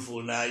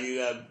beautiful now. You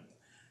got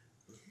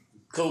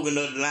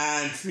coconut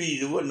lime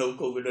trees. There wasn't no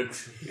coconut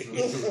trees.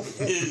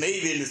 It's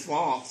maybe in the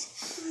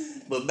swamps.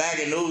 But back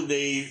in those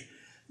days,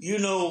 you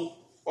know,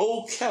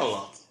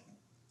 Ocala,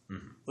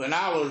 when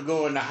I was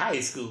going to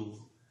high school,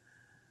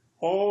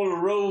 all the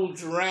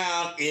roads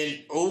around in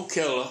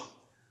Ocala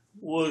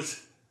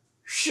was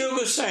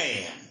sugar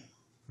sand.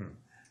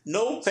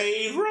 No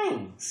paved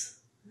roads.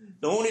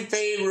 The only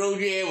paved road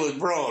you had was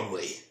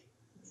Broadway.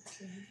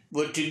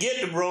 But to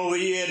get to Broadway,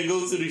 you had to go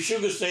through the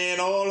sugar sand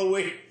all the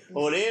way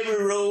on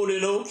every road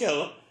in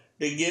Ocala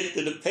to get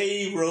to the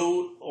paved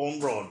road on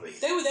Broadway.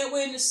 They were that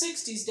way in the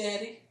 60s,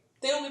 Daddy.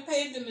 They only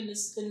paved them in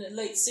the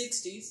late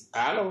 60s.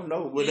 I don't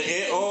know, but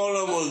all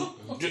of them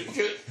was.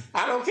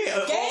 I don't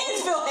care.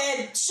 Gainesville had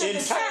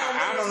in town.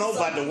 I don't know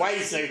about the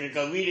white section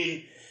because we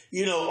didn't.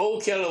 You know,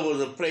 Old Keller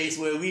was a place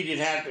where we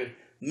didn't have to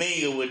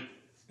mingle with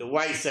the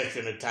white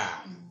section of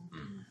town.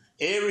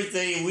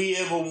 Everything we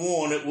ever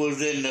wanted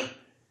was in the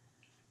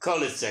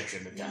colored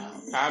section of town.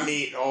 I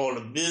mean, all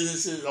the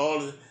businesses,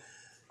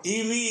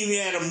 even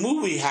had a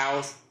movie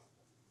house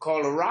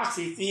called the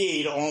Roxy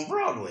Theater on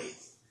Broadway.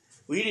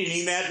 We didn't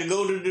even have to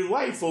go to the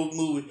white folk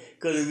movie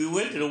because if we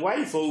went to the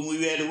white folk movie,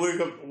 we had to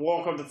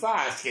walk up the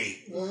fire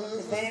escape.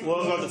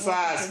 Walk up the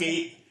fire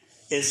escape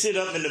and sit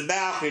up in the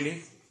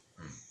balcony.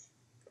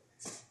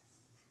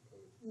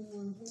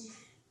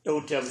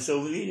 Don't tell me.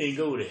 So we didn't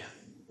go there.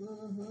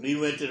 We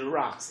went to the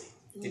Roxy.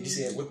 Did you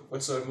see it?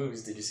 What sort of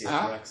movies did you see at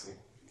the Roxy?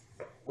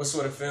 What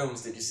sort of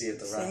films did you see at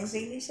the Roxy? Same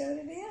thing they showed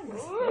at the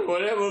Emmy.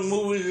 Whatever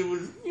movies it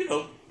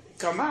was,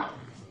 come out.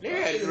 They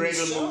had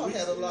regular Shaw movies.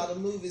 had a lot of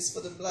movies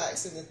for the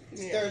blacks in the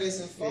 30s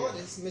and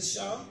 40s. Miss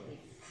Shaw,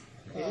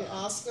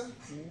 Oscar.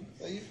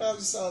 So you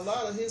probably saw a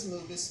lot of his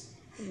movies.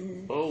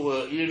 Oh,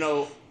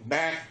 well,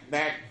 back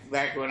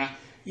when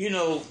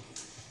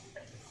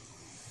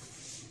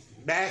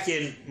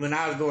when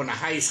I was going to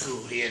high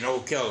school here in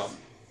Old Keller,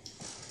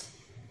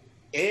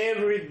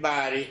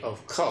 everybody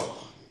of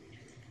color,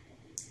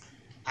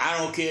 I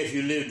don't care if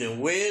you lived in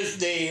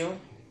Wearsdale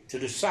to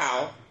the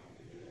south,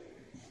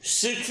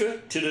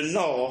 Citra to the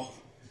north,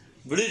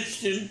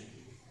 Bridgeton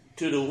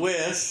to the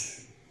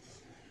west,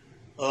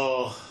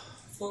 Fort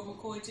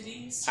McCoy to the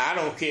east. I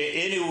don't care,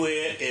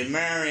 anywhere in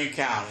Marion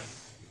County,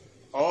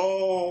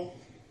 all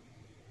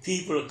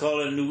people of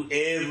color knew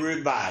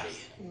everybody.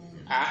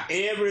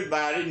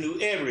 Everybody knew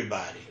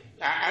everybody.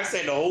 I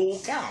said the whole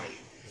county.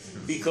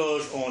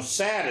 Because on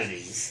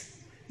Saturdays,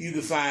 you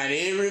can find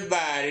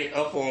everybody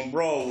up on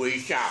Broadway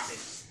shopping.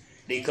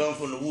 They come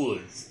from the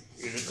woods.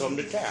 They come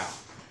to town.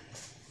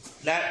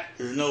 That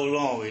is no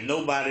longer.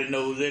 Nobody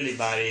knows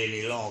anybody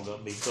any longer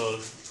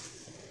because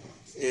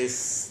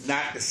it's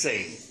not the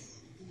same.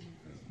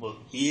 But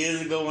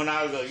years ago when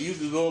I was you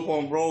could go up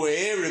on Broadway,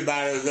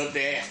 everybody was up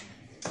there,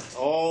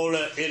 all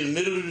in the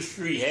middle of the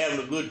street having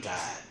a good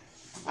time.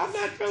 I'm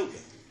not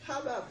joking. How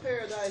about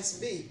Paradise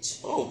Beach?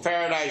 Oh,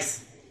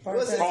 Paradise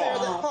Was it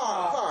Paradise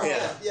Park?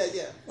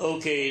 Yeah.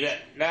 Okay,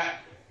 that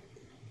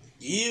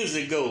years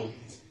ago,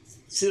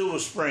 Silver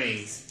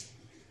Springs,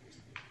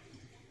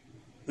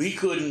 we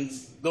couldn't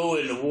go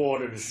in the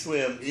water to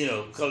swim.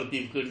 Colored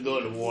people couldn't go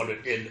in the water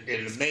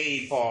in the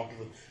main park.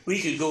 We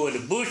could go in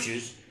the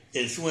bushes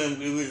and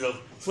swim. It was a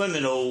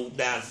swimming hole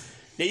down.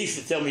 They used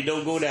to tell me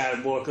don't go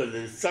down the water because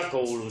the suck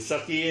hole will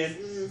suck you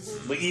in.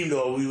 But even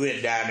though we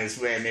went down and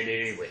swam in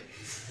it anyway.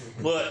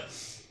 But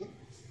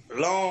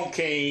along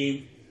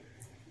came,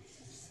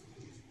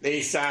 they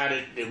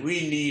decided that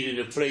we needed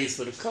a place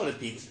for the colored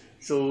people.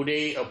 So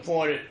they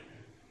appointed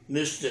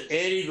Mr.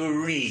 Eddie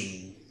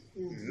Morini,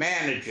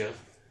 manager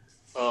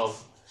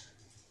of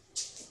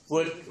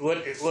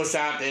what's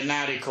out there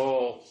now they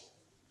call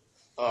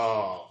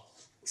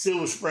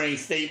Silver Spring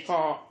State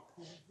Park.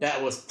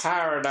 That was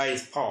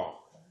Paradise Park.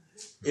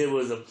 It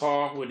was a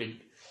park with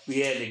we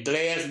had the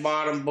glass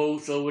bottom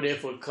boats over there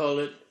for the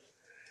colored,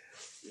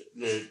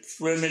 the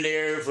swimming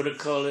area for the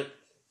colored,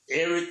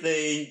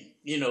 everything,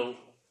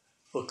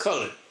 for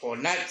colored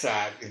on that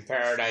side in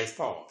Paradise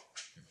Park.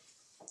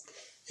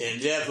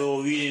 And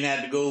therefore we didn't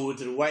have to go over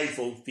to the white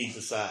folks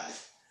people's side.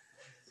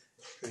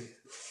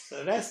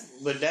 So that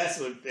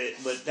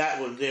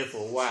was there for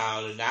a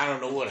while, and I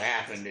don't know what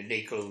happened that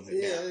they closed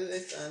it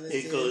down.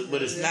 They closed,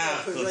 but it's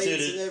now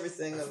considered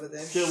everything over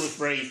there. Silver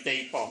Spring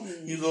State Park.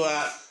 You go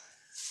out,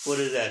 what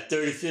is that,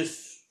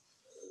 35th,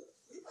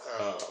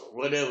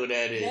 whatever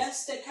that is.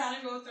 That's the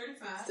County Road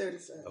 35.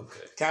 35.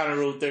 Okay. County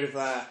Road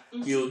 35,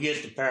 you'll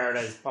get to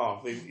Paradise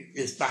Park.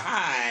 It's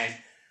behind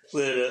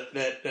where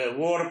the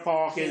water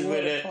park is,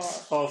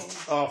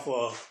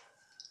 off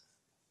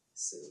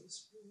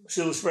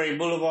Silver Spring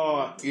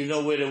Boulevard. You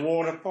know where the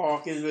water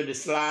park is, where the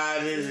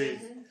slide is.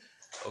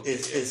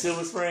 It's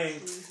Silver Spring.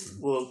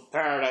 Well,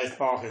 Paradise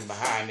Park is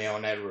behind there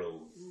on that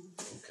road.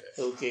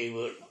 Okay,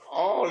 but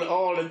all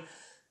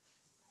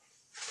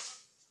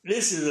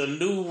this is a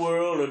new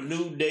world, a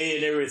new day,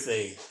 and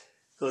everything.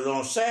 Because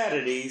on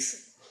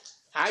Saturdays,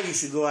 I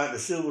used to go out to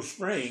Silver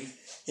Spring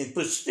and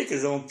put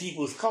stickers on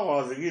people's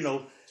cars.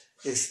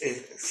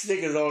 It's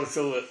stickers on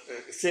so it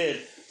said,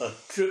 a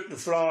trip to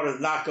Florida is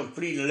not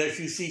complete unless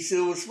you see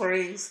Silver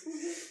Springs.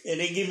 And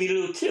they give me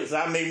little tips.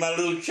 I make my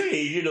little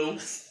change,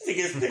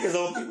 stickers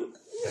on people.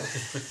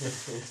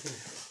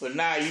 But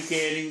now you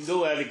can't even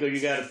go out there because you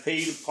got to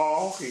pay to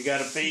park, you got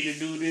to pay to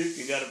do this,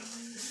 you got to...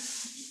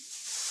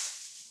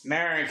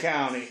 Marion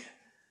County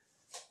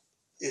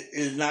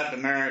is not the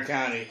Marion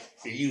County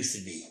it used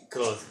to be,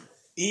 because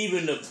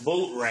even the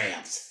boat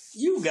ramps,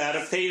 you got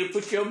to pay to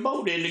put your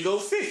boat in to go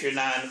fishing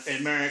now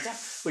in Marion County.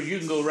 But you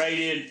can go right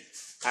in,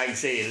 I can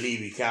say in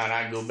Levy County,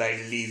 I can go back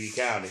to Levy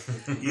County.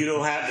 You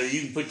don't have to,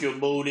 you can put your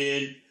boat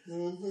in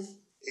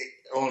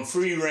on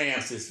free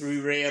ramps. There's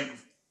free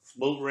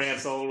boat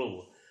ramps all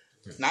over.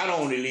 Not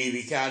only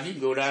Levy County, you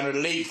can go down to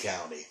Lake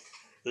County.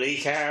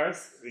 Lake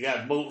Harris, we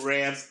got boat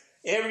ramps.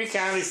 Every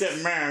county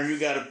except Marin, you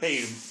got to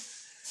pay them.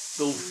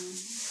 Go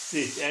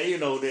fish. You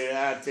know,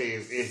 I tell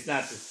you, it's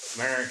not the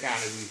Marin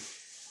County.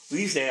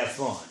 We used to have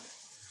fun.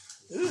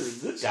 It was a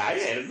good time. I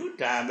had a good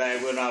time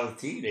back when I was a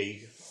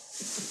teenager.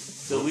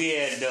 So we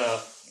had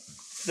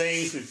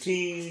things for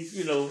teens,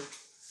 you know.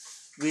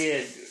 We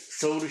had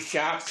soda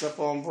shops up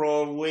on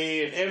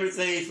Broadway and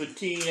everything for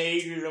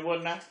teenagers and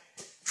whatnot.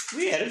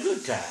 We had a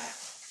good time.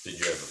 Did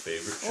you have a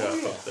favorite shop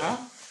up there? Huh?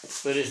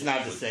 But it's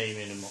not the same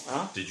anymore.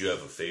 Huh? Did you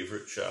have a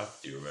favorite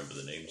shop? Do you remember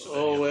the names of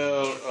Oh, any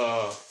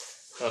well,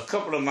 a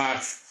couple of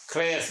my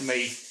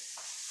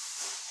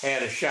classmates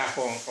had a shop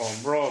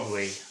on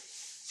Broadway.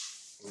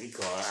 We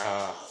call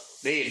it,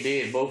 they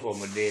dead, both of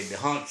them are dead. The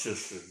Hunt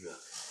sisters,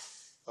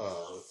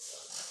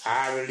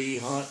 Ira Lee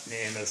Hunt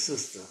and her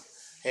sister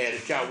had a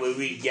shop where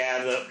we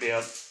gathered up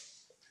there.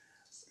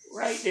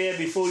 Right there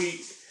before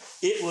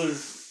it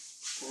was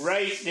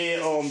right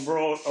there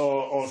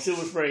on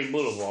Silver Spring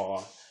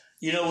Boulevard.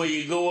 You know where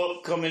you go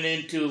up coming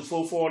into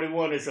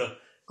 441, it's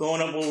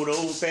going up over the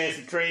overpass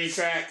the train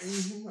track.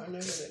 Mm-hmm, I know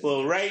that.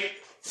 Well, right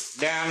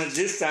down at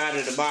this side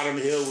at the bottom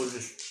of the hill was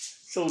this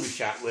soda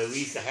shop where we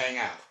used to hang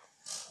out.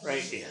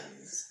 Right there.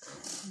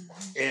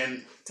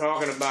 And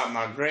talking about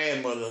my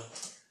grandmother,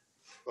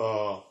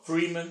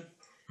 Freeman,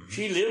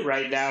 she lived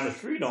right down the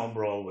street on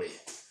Broadway.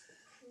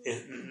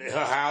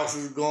 Her house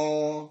was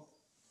gone,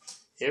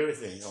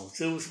 everything on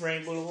Silver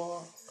Spring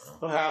Boulevard.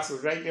 Her house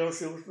was right there on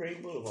Silver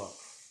Spring Boulevard.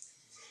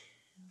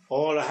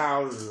 All the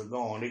houses are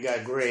gone. They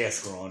got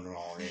grass growing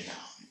around there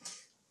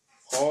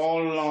now.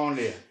 All along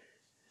there.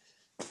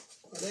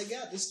 Well, they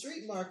got the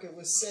street market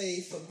was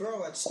saved for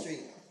Broad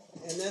Street,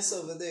 and that's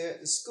over there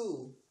at the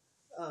school.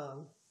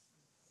 Howard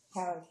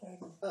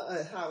Academy.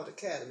 At Howard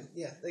Academy.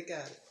 Yeah, they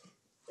got it.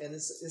 And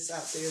it's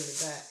out there in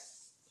the back.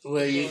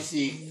 Well, you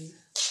see,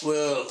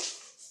 well,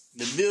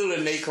 the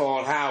building they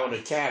called Howard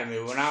Academy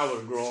when I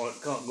was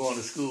going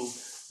to school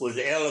was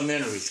the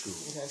elementary school.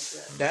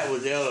 That's right. That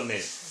was the elementary.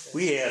 Okay.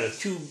 We had a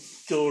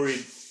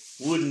 2-story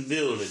wooden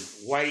building,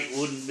 white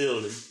wooden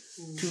building,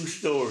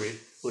 2-story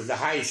was the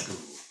high school.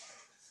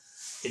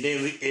 And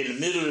then in the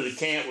middle of the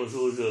campus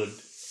was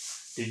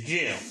the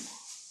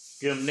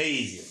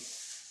gymnasium.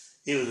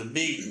 It was a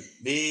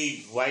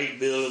big white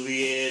building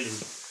we had,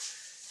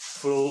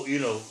 floor, you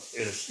know,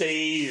 and a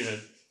stage and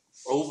an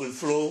open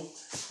floor.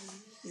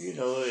 You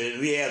know, and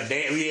we have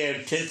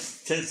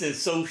 10-cent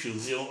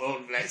socials, you know,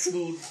 on like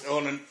school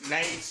on the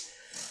nights.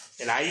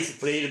 And I used to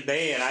play the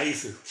band. I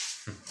used to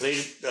play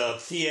the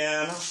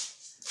piano,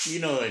 you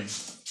know, and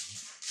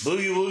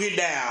boogie woogie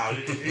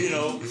down. You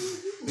know,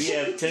 we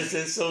have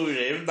 10-cent socials.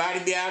 Everybody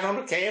be out on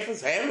the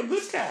campus having a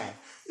good time.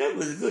 That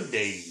was good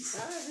days.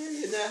 I hear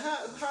you. Now,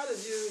 how did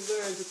you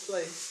learn to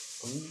play?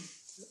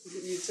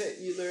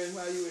 You learned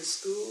while you were at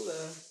school.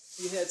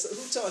 You had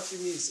who taught you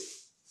music?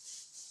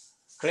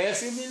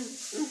 Classical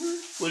music?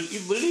 Mm-hmm. Well, you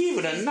believe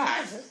it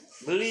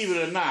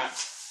or not,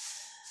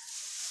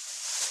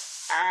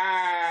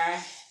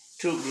 I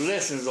took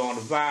lessons on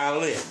the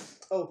violin.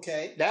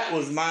 Okay. That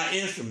was my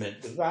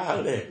instrument, the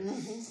violin.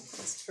 Mm-hmm.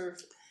 That's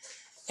perfect.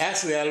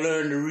 That's where I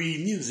learned to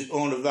read music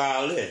on the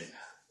violin.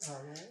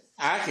 All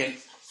right.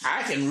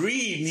 I can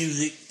read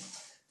music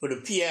for the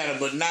piano,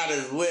 but not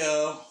as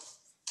well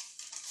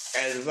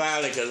as the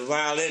violin, because the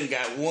violin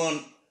got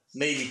 1,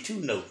 maybe 2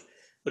 notes.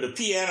 But the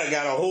piano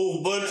got a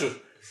whole bunch of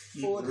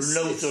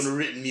notes on the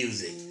written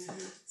music.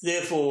 Mm-hmm.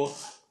 Therefore,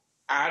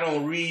 I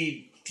don't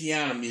read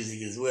piano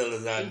music as well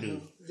as I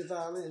do the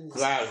violin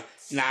music.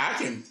 Now, I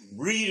can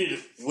read it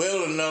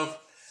well enough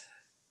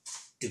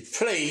to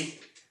play.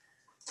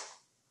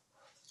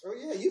 Oh,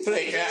 yeah, you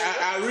play.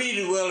 I read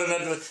it well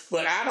enough,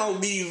 but I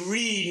don't be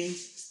reading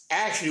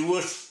actually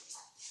what's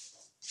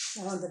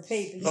on the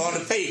paper. On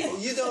the paper.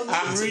 You don't know.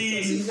 I'm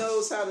reading. He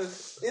knows how to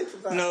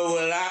improvise. No,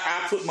 well,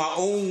 I put my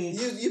own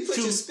you put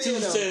your spin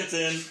 2 cents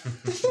in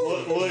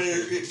what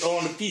is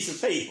on a piece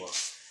of paper.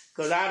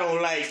 Because I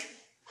don't like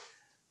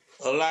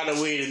a lot of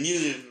the way the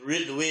music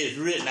written, the way it's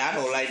written. I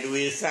don't like the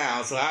way it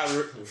sounds. So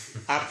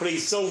I play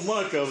so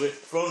much of it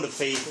from the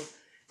paper,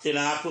 then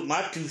I put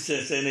my 2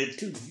 cents in it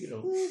too, you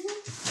know.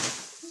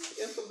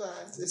 Mm-hmm.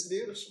 Improvise. It's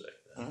beautiful.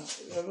 You know,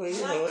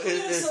 I've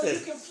cleared it so you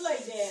can play,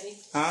 Daddy.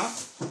 Huh?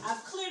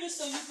 I've cleared it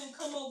so you can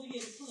come over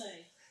here to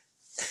play.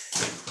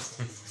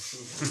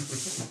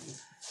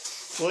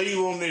 What do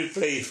you want me to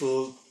play,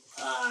 fool?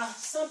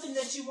 Something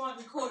that you want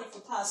recorded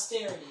for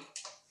posterity.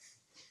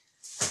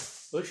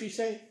 What'd she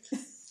say?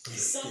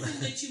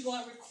 Something that you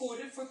want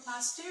recorded for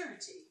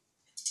posterity.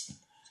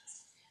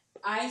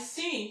 I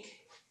think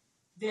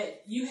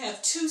that you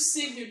have 2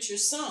 signature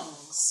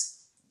songs.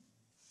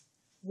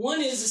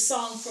 One is a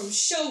song from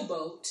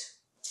Showboat.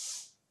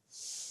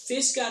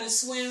 Fish gotta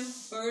swim,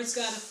 birds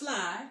gotta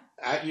fly.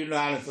 You know,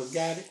 I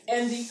forgot it.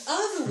 And the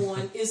other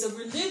one is a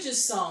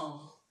religious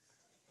song.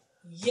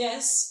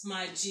 Yes,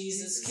 my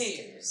Jesus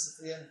cares.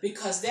 Yeah.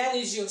 Because that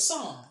is your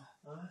song.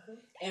 Uh-huh.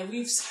 And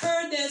we've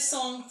heard that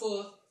song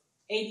for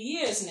 80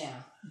 years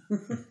now.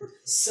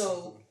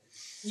 So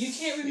You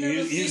can't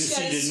remember. You can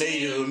see the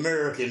Native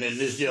American in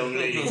this young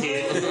lady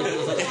here.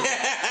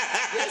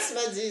 That's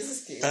my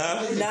Jesus kid.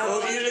 Let me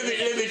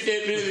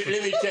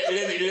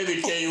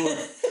tell you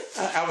what.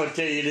 I'm gonna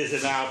tell you this,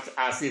 and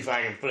I'll see if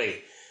I can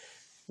play.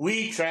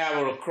 We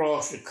traveled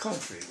across the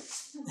country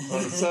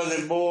on the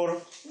southern border,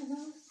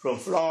 from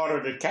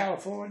Florida to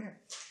California.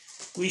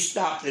 We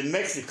stopped in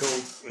Mexico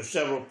in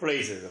several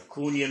places,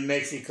 Acuña,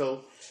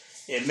 Mexico,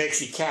 and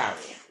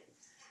Mexicali.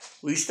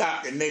 We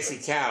stopped in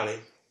Mexicali.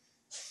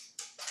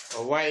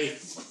 My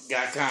wife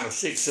got kind of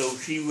sick, so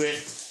she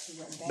went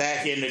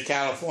back into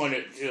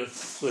California,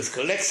 was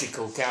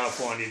Calexico,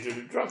 California, to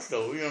the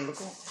drugstore. You know,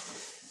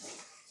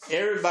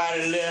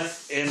 everybody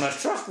left, and my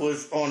truck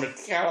was on the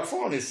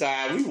California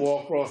side. We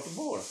walked across the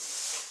border.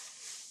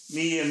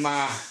 Me and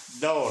my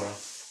daughter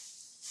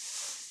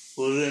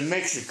was in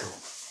Mexico.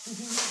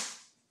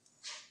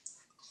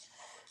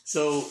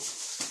 So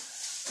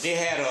they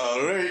had an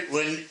alert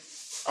when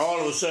all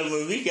of a sudden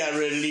when we got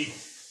ready to leave,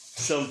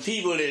 some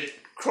people that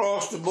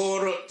crossed the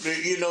border,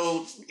 you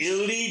know,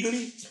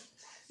 illegally,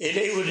 and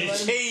they were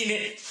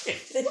detaining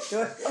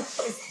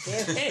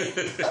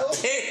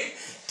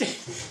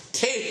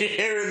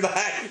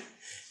everybody.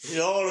 And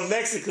all the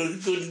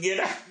Mexicans couldn't get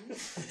out.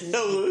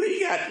 So when we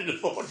got to the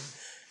border,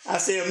 I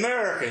said,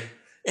 American.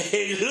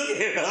 And look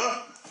at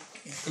her.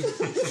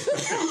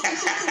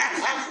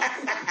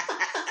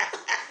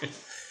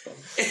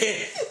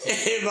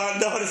 And my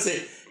daughter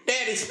said,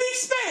 Daddy, speak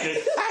Spanish.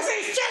 I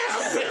said, shut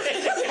up.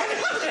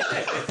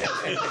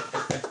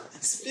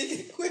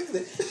 Speaking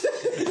quickly.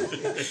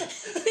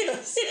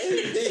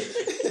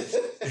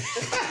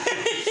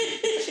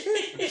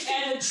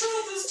 And the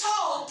truth is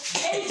told,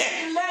 they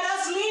didn't let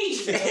us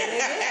leave.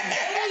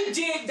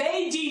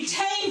 They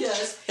detained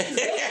us. They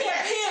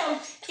kept him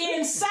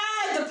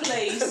inside the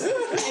place,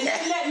 and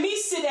they let me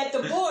sit at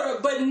the border,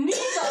 but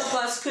neither of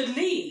us could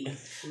leave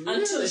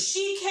until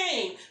she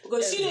came,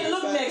 because she didn't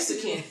look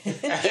Mexican. He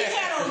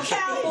had on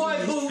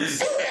cowboy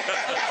boots, a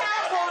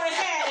cowboy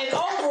hat, and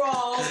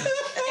overalls,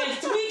 and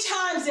 3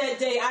 times that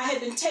day I had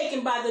been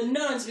taken by the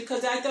nuns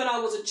because I thought I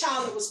was a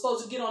child that was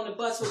supposed to get on the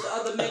bus with the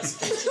other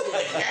Mexican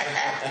children.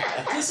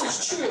 This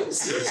is true.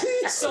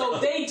 So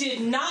they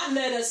did not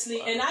let us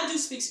leave, and I do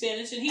speak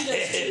Spanish, and he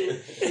does too.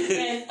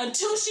 And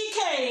until she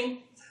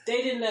came,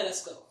 they didn't let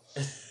us go.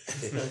 I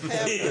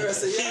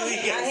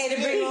had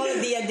to bring all of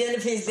the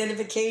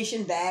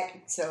identification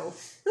back, so.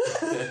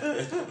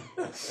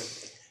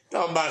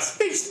 Talking about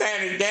speak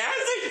Spanish now. I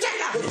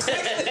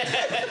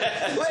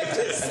said, Wait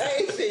to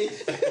save me.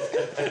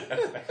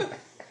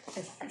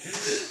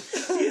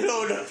 you know,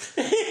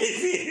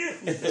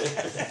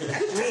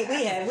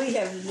 we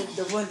have lived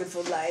a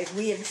wonderful life.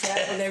 We have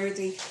traveled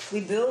everything.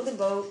 We built a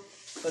boat,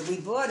 but we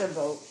bought a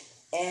boat,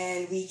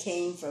 and we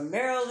came from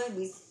Maryland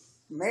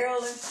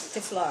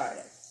to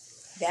Florida.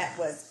 That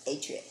was a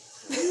trip.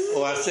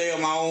 Oh, I sailed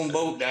my own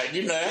boat down.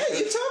 You know, Yeah,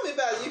 you told me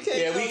about it. You came.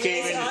 yeah, we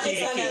came in the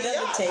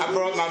TDK. I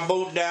brought my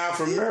boat down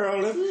from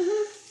Maryland.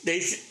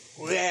 We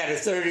had a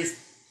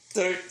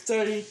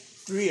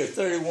 33 or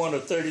 31 or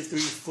 33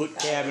 foot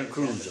cabin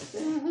cruiser.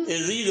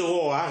 It's either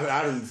or.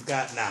 I don't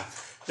forgot now.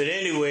 But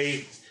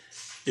anyway,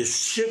 the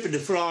ship to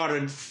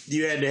Florida,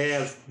 you had to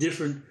have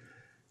different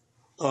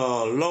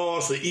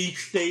laws for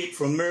each state.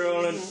 From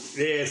Maryland,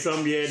 they had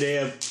some you had to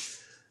have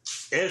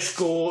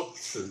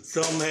escorts, and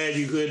some had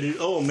you could.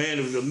 Oh man,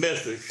 it was a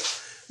mess.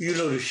 You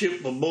know, to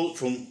ship a boat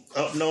from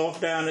up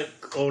north down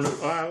on the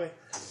highway.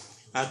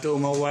 I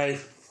told my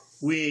wife,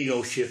 we ain't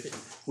gonna ship it.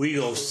 We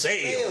gonna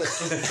sail.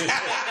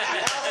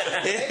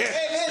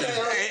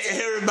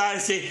 Everybody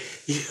said,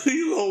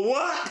 you gonna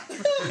what?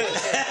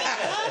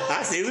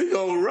 I said, we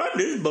gonna run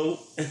this boat.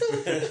 And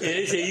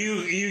they said,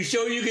 you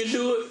sure you can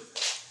do it?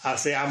 I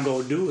said, I'm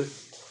gonna do it.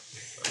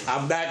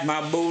 I backed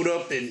my boat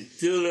up and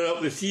filled it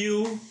up with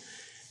fuel,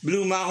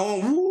 blew my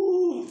horn,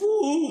 woo,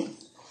 woo.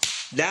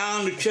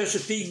 Down the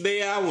Chesapeake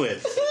Bay I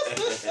went.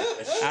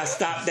 I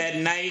stopped that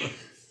night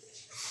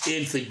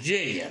in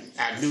Virginia.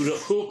 I do the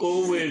hook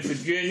over in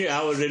Virginia.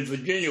 I was in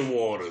Virginia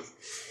waters.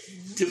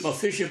 Took my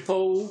fishing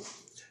pole,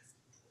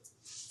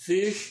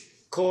 fish,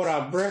 caught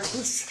our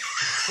breakfast.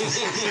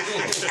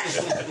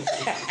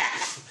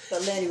 So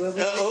Lenny, let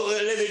me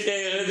tell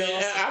you,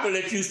 I'm going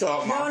to let you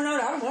talk, Mom. No,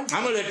 I'm going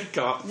to let you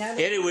talk.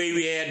 Anyway,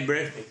 we had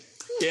breakfast.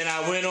 Then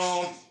I went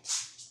on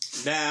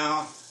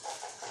down,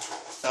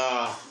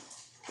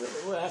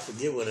 well, I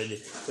forget what I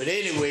did. But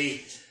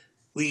anyway,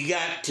 we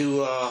got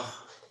to,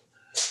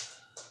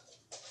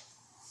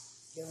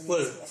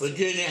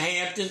 Virginia,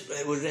 Hampton.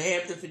 It was in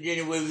Hampton,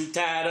 Virginia, where we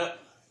tied up.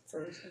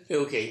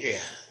 Okay, yeah,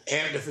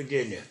 Hampton,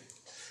 Virginia.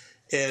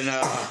 And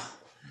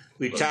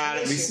we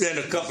tied up. We spent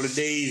a couple of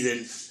days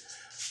in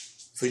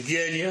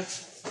Virginia,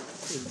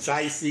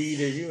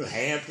 sightseeing,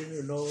 Hampton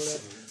and all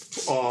that.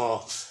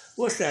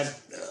 What's that?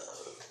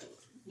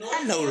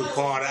 I know the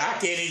part. I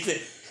can't even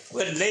think.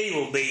 What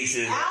naval base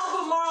is it?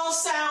 Albemarle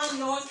Sound,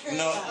 North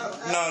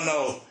Carolina.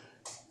 No.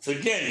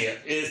 Virginia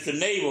is the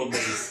naval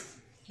base.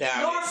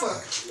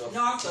 Norfolk.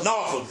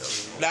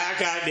 Now,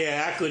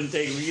 I couldn't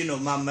think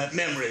of, my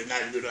memory is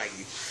not good like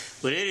you.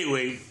 But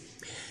anyway,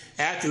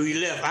 after we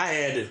left, I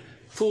had to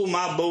pull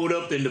my boat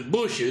up in the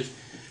bushes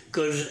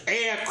because an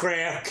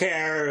aircraft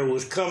carrier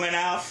was coming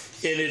out,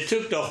 and it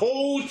took the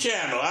whole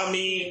channel. I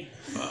mean,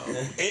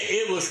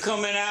 it was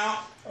coming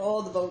out.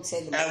 All the boats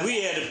had to And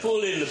we had to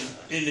pull in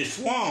the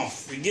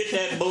swamps to get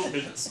that boat.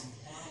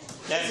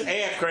 That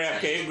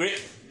aircraft carrier,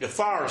 the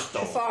Forrestal.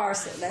 The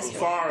Forrestal, that's the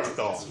right.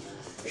 Forrestal.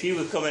 She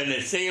was coming, and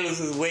the sailors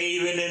was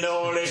waving and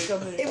all that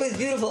coming. It was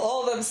beautiful.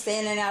 All of them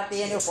standing out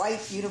there in their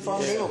white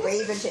uniforms. They were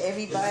waving to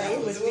everybody.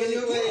 It was really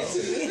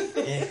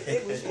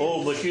beautiful.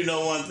 Oh, but you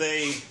know one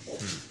thing?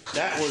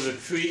 That was a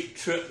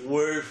trip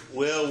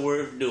well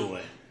worth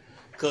doing.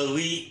 Because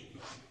we,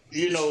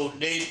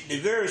 they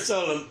very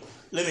seldom,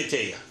 let me tell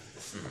you,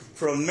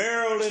 from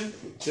Maryland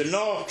to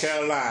North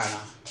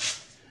Carolina,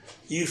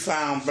 you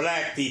found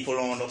black people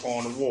on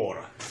the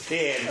water.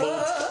 They had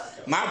boats.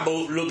 My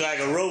boat looked like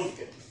a rope.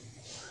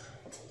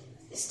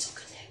 It's still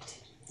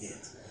connected. Yeah.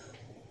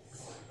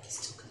 It's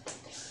still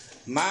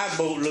connected. My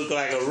boat looked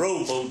like a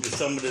rowboat to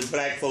some of the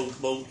black folks'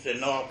 boats in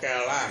North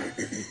Carolina.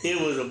 It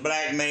was a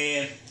black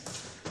man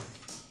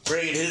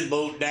bringing his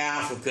boat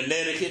down from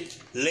Connecticut,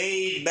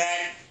 laid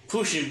back,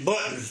 pushing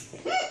buttons,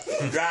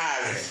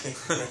 driving.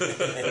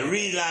 The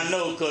reason I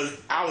know, because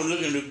I was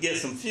looking to get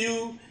some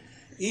fuel.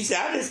 He said,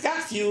 I just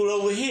got fuel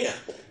over here.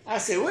 I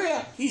said,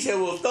 well, he said,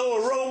 well, throw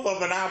a rope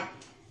up and I'll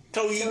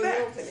tow you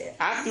back.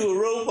 I threw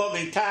a rope up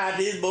and tied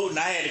his boat, and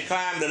I had to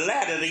climb the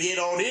ladder to get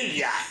on his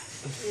yacht.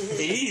 And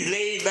he's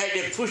laid back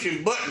there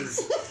pushing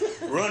buttons,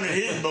 running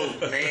his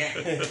boat, man.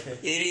 And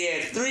he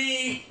had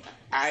 3,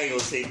 I ain't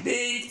gonna say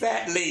big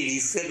fat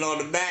ladies sitting on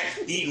the back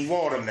eating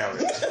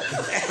watermelon.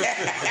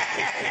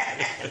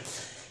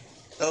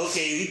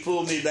 Okay, he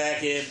pulled me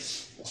back in,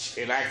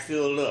 and I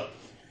filled up.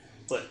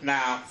 But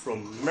now,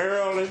 from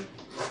Maryland,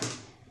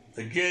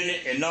 Virginia,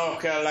 and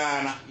North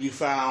Carolina, you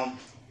found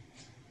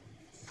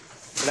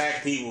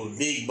black people with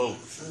big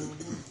boats.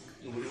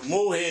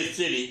 Morehead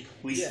City,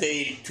 we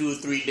stayed 2 or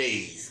 3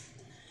 days.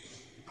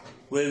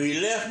 When we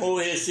left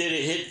Morehead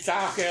City, hit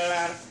South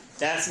Carolina,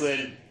 that's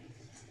when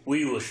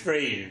we were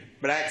stranded.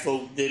 Black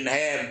folks didn't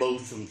have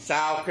boats from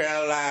South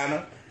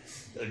Carolina,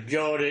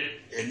 Georgia,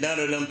 and none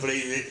of them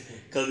places,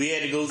 because we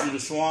had to go through the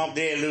swamp.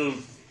 They had little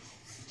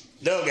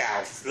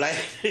dugouts, like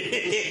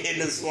in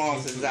the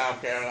swamps in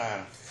South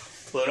Carolina.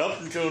 But up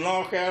until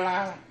North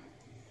Carolina,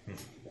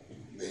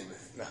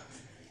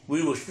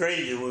 we were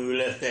strangers when we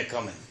left there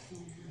coming.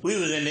 We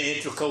was in the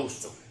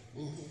intercoastal.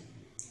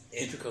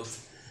 Intercoastal.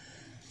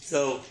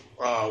 So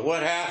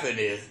what happened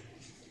is,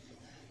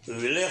 when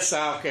we left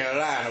South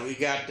Carolina, we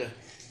got to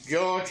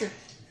Georgia,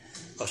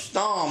 a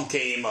storm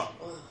came up.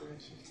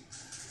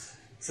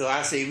 So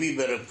I said, we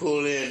better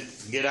pull in,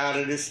 get out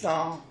of this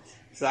storm.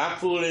 So I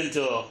pulled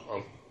into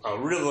a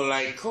river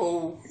like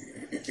Cove,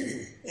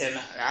 and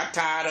I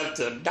tied up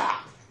to a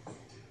dock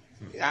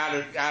out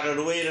of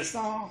the way of the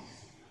storm.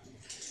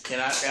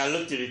 And I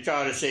looked at the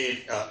chart and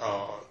said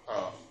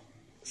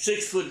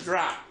 6-foot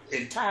drop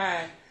in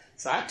tide.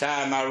 So I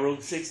tied my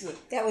rope 6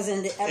 foot. That was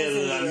in the. It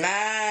was a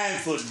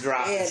 9-foot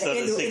drop instead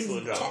of a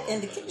 6-foot drop.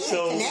 In the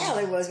canal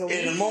it was.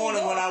 In the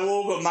morning when I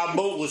woke up, my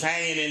boat was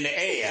hanging in the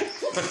air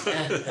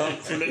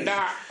from the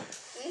dock.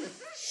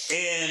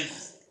 And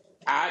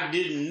I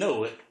didn't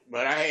know it,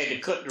 but I had to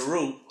cut the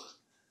rope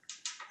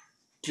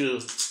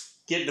to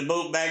get the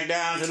boat back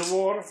down to the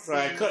water. So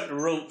I cut the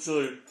rope so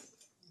it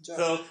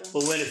fell.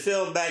 But when it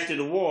fell back to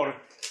the water,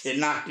 it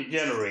knocked the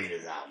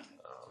generators out.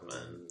 Oh,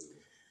 man.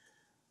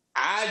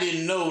 I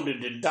didn't know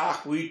that the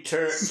dock we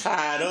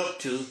tied up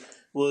to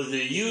was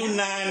the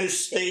United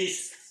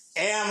States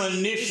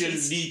Ammunition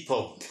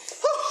Depot.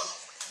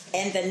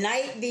 And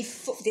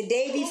the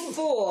day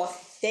before,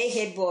 they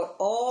had brought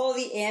all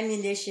the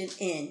ammunition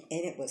in,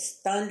 and it was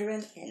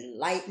thundering and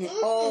lightning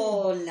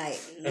all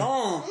night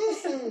long.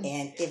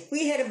 And if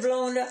we had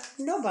blown up,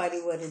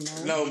 nobody would have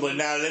known. No, but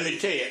now let me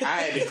tell you,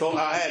 I had to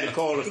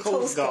call the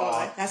Coast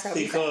Guard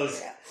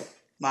because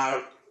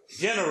my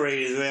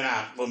generators went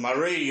out. With my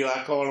radio,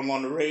 I called them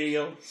on the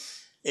radio,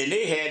 and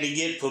they had to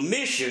get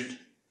permission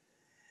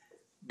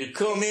to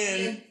come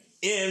in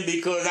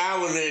because I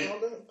was in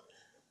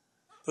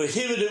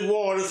prohibited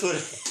waters.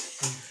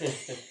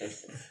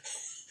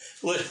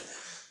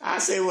 I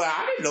said, well,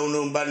 I didn't know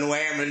nothing about no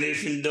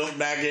ammunition dumped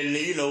back in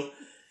there,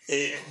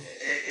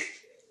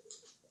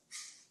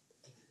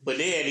 but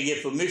they had to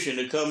get permission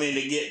to come in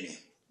to get me.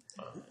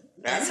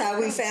 That's how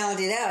we found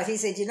it out. He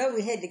said,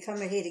 we had to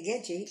come in here to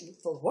get you.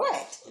 For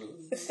what?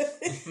 He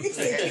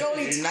said, you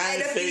only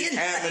tied up the United States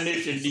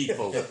Ammunition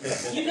Depot.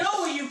 You know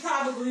where you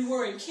probably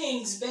were in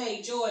Kings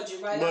Bay, Georgia,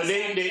 right? But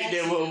they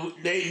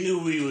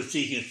knew we were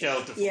seeking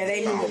shelter. Yeah,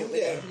 they knew what it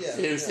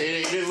was.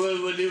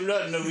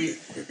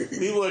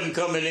 We wasn't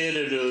coming in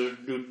to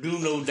do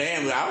no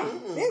damn.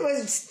 It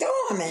was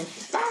storming.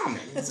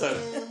 So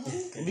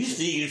we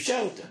seeking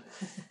shelter.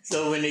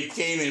 So when they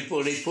came and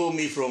they pulled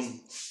me from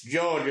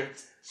Georgia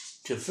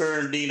to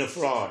Fernandina,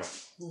 Florida,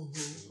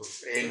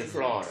 into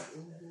Florida,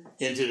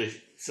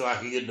 so I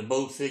could get the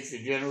boat fixed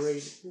and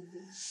generated.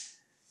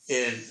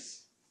 And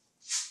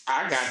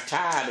I got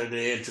tired of the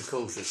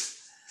intercoastals.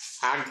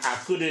 I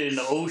put it in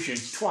the ocean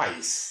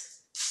twice.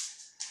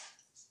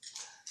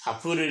 I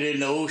put it in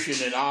the ocean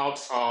and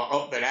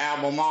up at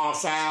Albemarle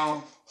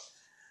Sound,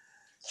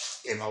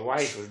 and my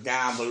wife was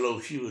down below.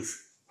 She was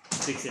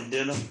fixing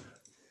dinner,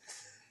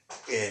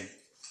 and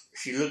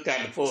she looked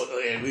out the port,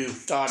 and we were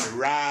starting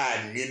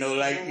riding,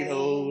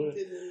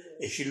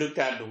 and she looked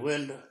out the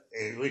window,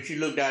 and when she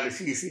looked out,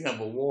 she seen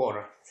nothing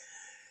water.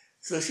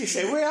 So she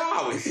said, "Where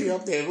are we?" She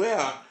up there, "Where?"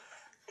 I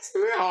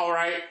said, "We're all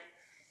right."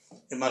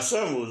 And my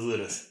son was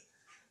with us.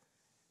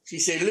 She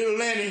said, "Little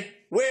Lenny,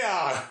 where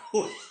are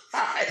we?"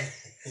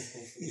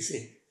 He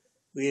said,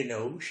 "We're in the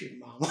ocean,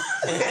 Mama."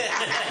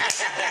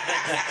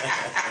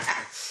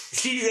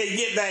 She said,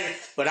 "Get back."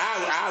 But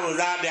I was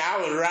out there, I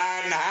was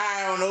riding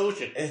high on the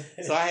ocean.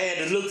 So I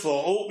had to look for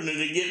an opening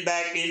to get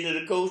back into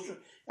the coastal.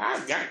 I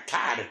got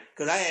tired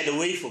because I had to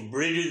wait for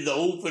bridges to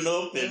open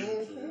up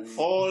and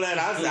all that.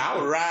 I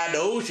was riding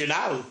the ocean.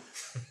 I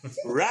was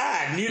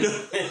riding,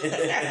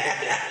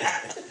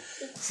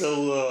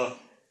 So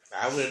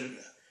I went,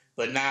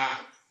 but now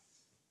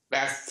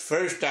that's the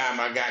first time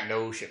I got in the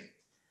ocean.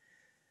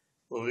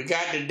 When we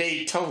got to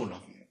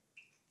Daytona,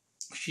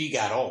 she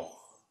got off.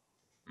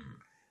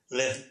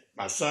 Left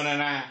my son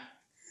and I,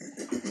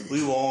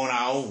 we were on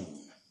our own.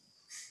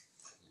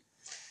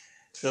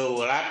 So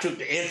when I took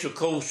the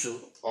Intracoastal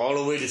all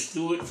the way to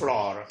Stewart,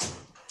 Florida,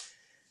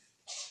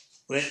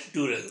 went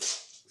through the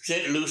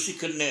St. Lucie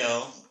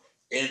Canal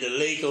into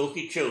Lake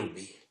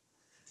Okeechobee,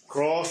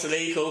 crossed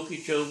Lake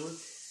Okeechobee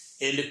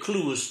into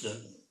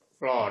Clewiston,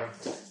 Florida,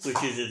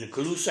 which is the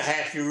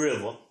Caloosahatchee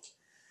River.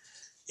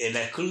 And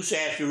that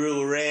Caloosahatchee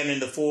River ran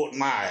into Fort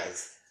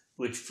Myers,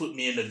 which put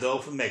me in the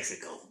Gulf of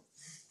Mexico.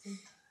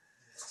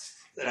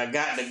 When I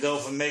got in the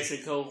Gulf of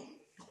Mexico,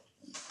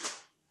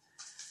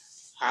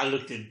 I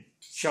looked at the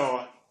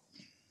chart,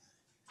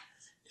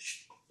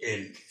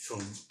 and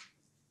from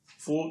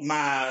Fort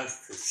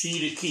Myers to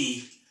Cedar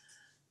Key,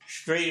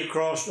 straight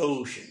across the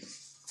ocean.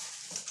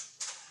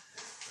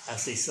 I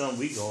say, "Son,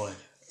 we ain't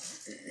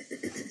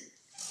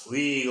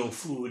gonna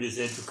fool with this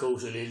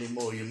Intracoastal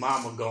anymore. Your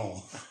mama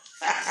gone."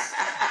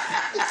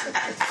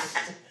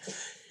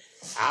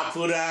 I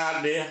put her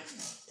out there,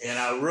 and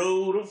I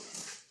rode her,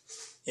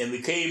 and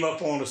we came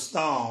up on a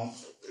storm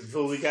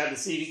before we got to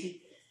Cedar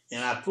Key,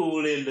 and I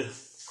pulled into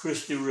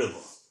Christie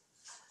River.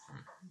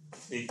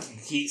 The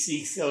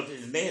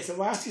man said,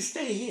 "Why don't you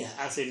stay here?"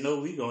 I said, "No,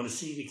 we're going to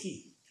Cedar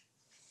Key."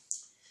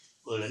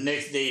 Well, the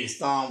next day the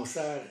storm was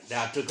started,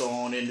 I took her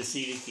on into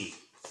Cedar Key.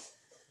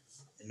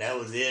 And that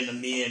was the end of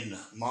me and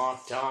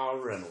Martha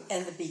Reynolds.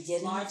 And the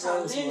beginning of Martha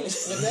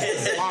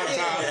Rosewood.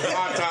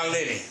 Martha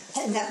Lenny.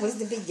 And that was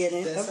the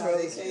beginning of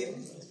Rosewood.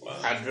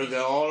 I took her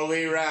all the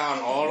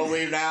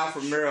way down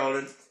from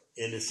Maryland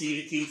into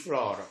Cedar Key,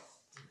 Florida.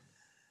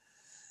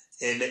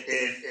 And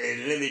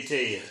let me tell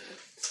you,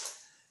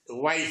 the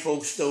white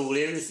folks stole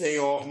everything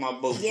off my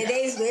boat. Yeah,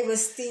 they were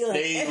stealing.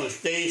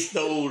 They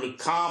stole the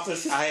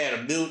compass. I had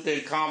a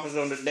built-in compass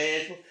on the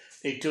dashboard.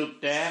 They took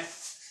that.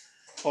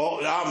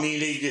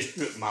 They just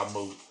stripped my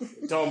boat.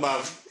 Talking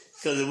about,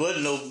 because there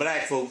wasn't no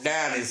black folk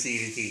down in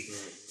Cedar Key.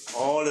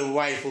 All the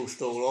white folks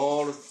stole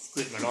all the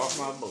equipment off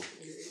my boat.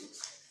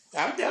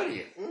 I'm telling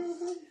you.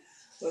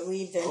 But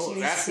we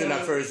eventually that's when I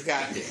first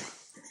got there.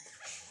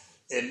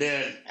 And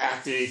then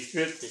after they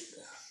stripped it,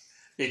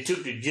 they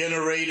took the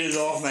generators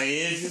off my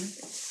engine.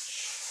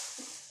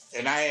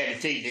 And I had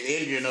to take the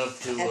engine up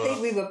to... I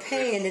think we were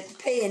paying it,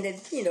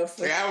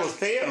 for... Yeah, I was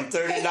paying them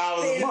 $30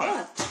 a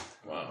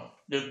month. Wow.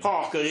 The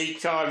parker, they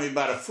charged me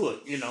about a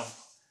foot,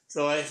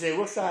 So I said,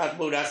 "What size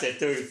boat?" I said,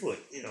 30 foot,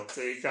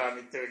 So they charged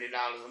me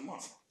 $30 a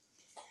month.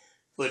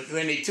 But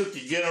when they took the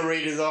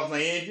generators off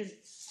my engine,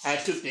 I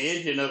took the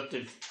engine up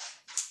to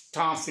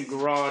Thompson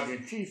Garage in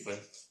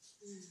Chiefland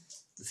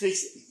to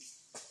fix it.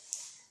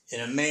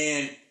 And a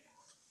man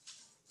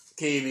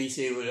came, he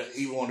said,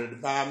 he wanted to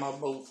buy my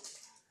boat.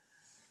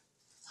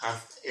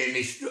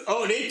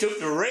 They took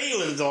the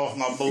railings off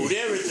my boat,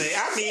 everything.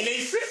 They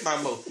stripped my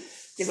boat.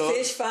 The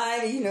fish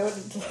find,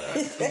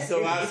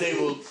 So I said,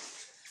 well,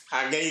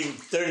 I gave him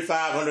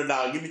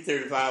 $3,500. Give me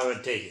 $3,500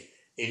 and take it.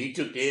 And he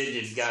took the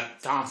engine and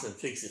got Thompson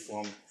fixed it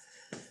for me.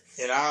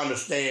 And I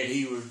understand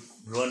he was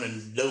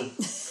running dope.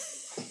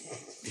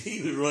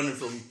 He was running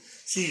from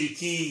Cedar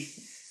Key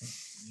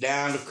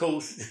down the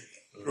coast,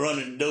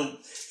 running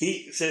dope.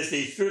 Since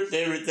they stripped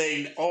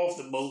everything off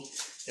the boat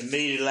and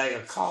made it like a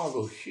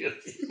cargo ship.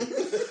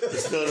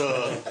 Instead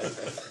of,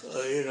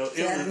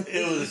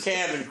 it was a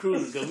cabin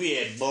cruiser because we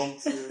had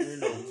bunks,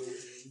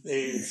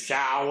 they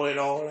shower and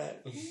all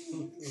that.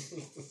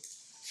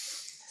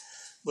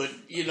 But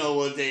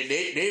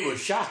they were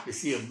shocked to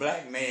see a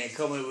black man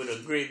coming with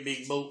a great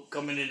big boat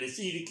coming into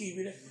Cedar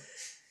Key.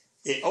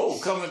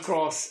 Coming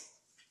across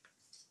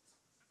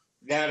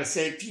down to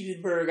St.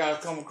 Petersburg. I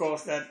was coming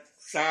across that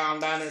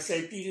sound down in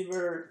St.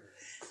 Petersburg.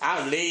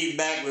 I was laid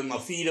back with my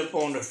feet up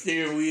on the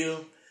steering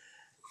wheel,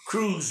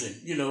 cruising,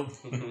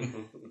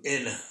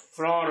 And the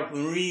Florida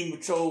Marine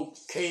Patrol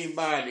came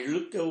by and they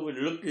looked over and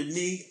looked at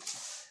me,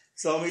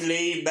 saw me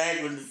laid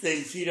back with the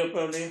thing, feet up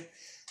on there.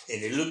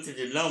 and they looked at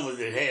the numbers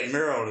that had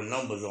Maryland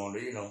numbers on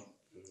it,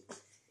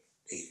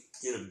 They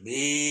did a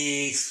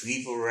big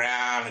sweep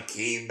around and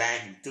came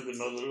back and took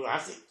another look. I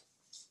said,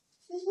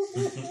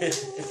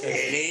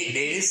 and they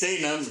didn't say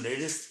nothing. They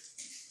just,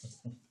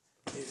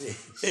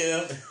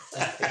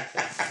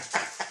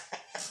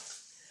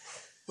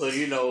 But,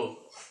 we've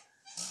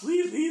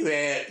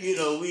had,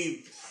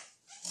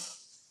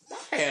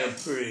 I had a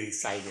pretty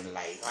exciting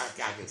life,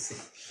 I can say.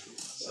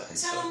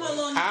 Tell them how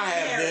long I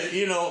have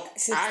been,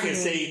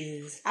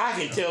 I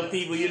can tell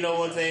people,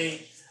 one thing,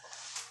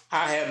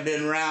 I have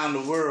been around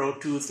the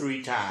world 2 or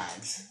 3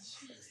 times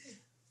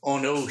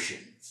on the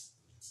ocean.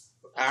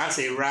 I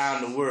say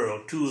around the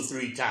world 2 or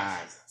 3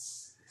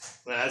 times.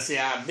 When I say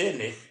I've been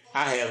there,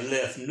 I have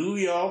left New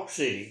York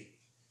City,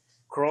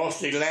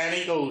 crossed the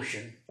Atlantic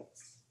Ocean,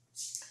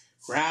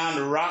 round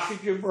the Rock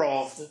of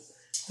Gibraltar,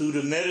 through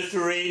the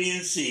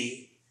Mediterranean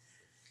Sea,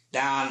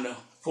 down to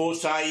Port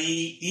Said,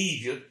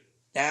 Egypt,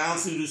 down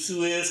through the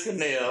Suez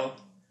Canal,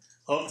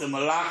 up the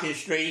Malacca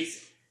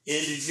Straits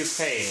into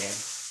Japan,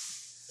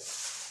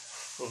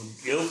 from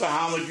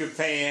Yokohama,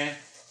 Japan,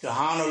 to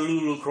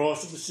Honolulu,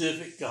 across the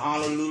Pacific, to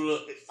Honolulu,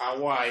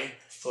 Hawaii,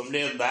 from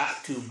there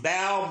back to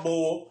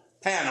Balboa,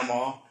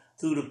 Panama,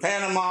 through the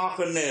Panama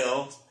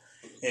Canal,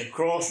 and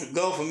across the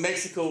Gulf of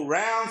Mexico,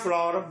 round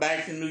Florida,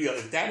 back to New York.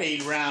 If that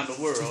ain't around the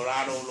world,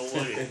 I don't know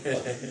what it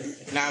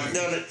is. And I've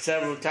done it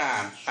several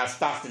times. I've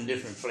stopped in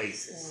different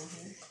places.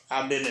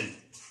 I've been in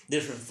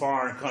different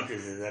foreign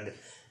countries.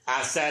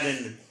 I sat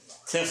in the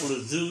Temple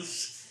of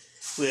Zeus,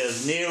 where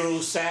Nero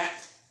sat.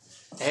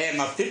 I had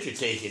my picture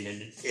taken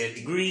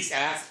in Greece, in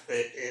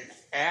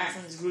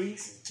Athens,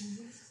 Greece.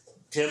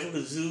 Temple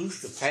of Zeus,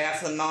 the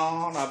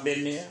Parthenon, I've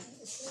been there.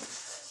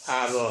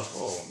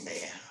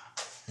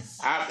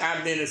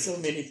 I've been to so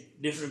many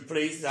different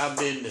places. I've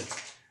been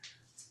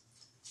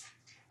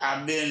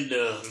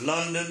to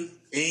London,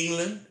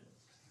 England.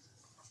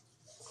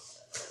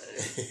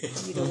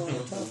 You don't want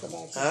to talk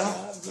about your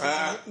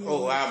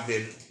job? I've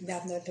been.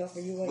 I'm not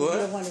talking. You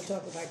don't want to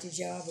talk about your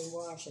job in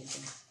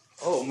Washington.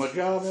 Oh, my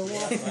job in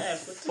Washington?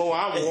 I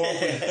walk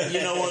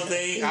with, one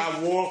thing? I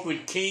walk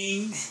with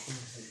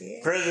kings,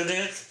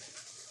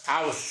 presidents.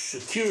 I was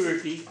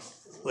security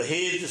for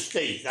heads of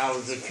states. I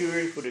was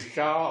security for the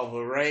Shah of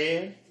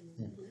Iran.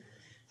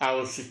 I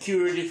was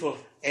security for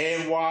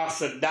Anwar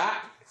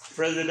Sadat,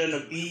 president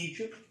of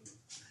Egypt.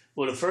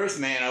 Well, the first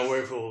man I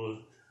worked for was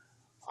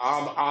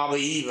Abba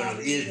Eban of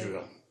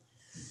Israel.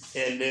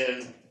 And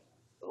then,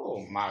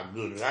 oh my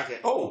goodness,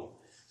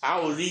 I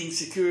was even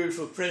security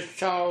for Prince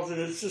Charles and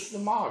his sister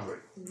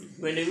Margaret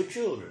when they were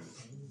children.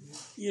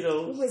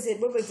 What was it?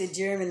 What was the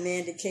German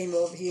man that came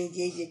over here and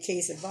gave you a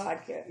case of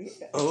vodka?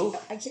 Oh,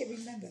 I can't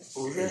remember.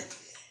 What was that?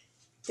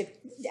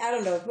 I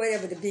don't know,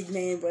 whatever the big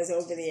man was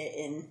over there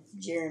in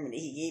Germany,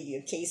 he gave you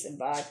a case of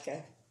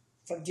vodka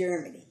from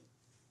Germany.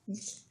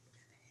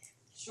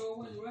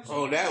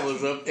 Oh, that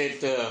was up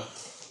at the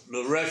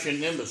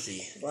Russian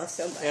embassy. Well,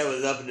 that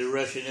was up at the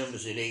Russian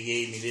embassy. They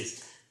gave me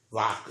this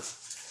vodka.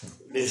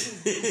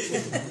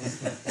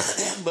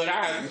 But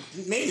I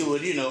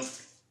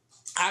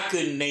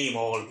couldn't name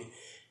all of it.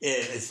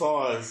 And as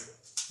far as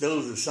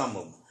those are some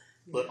of them.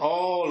 But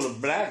all the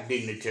black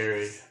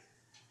dignitaries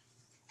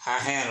I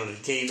handled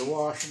it, came to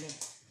Washington.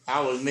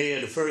 I was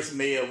mayor, the first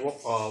mayor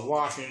of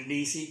Washington,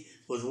 D.C.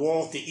 was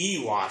Walter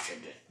E.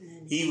 Washington.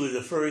 He was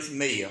the first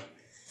mayor,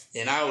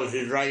 and I was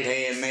his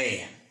right-hand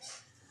man.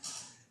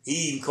 He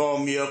even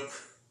called me up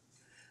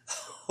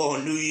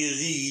on New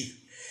Year's Eve.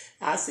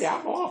 I said,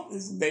 I'm off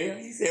this mayor.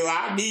 He said, well,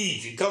 I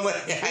need you. Come on.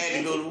 I had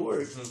to go to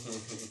work.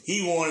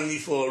 He wanted me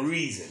for a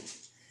reason.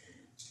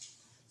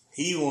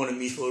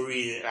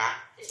 I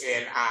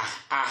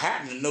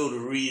happen to know the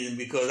reason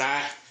because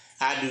I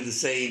do the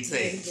same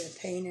thing.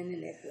 Pain in the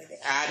neck with it.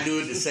 I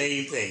do the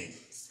same thing.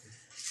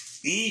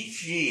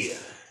 Each year,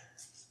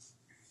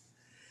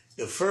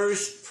 the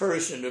first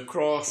person to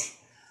cross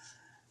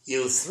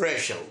your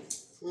threshold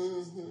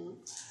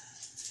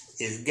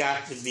has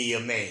got to be a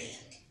man.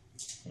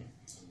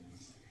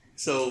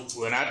 So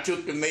when I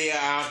took the mayor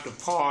out to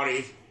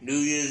party New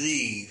Year's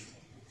Eve,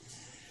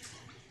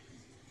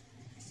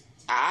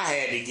 I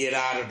had to get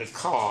out of the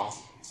car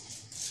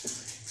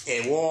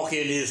and walk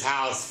in his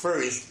house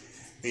first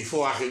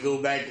before I could go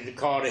back to the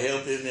car to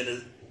help him and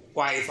his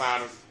wife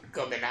out of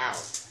coming out.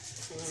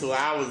 So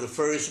I was the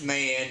first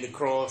man to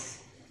cross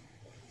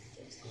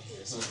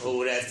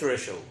over that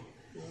threshold.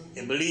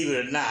 And believe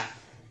it or not,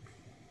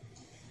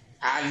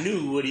 I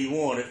knew what he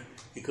wanted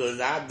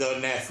because I've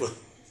done that for...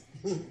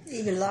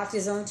 Even locked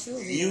his own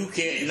children. You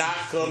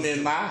cannot come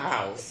in my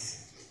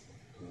house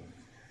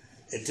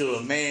until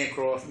a man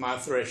crossed my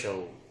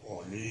threshold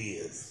on New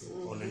Year's,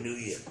 on the New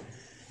Year.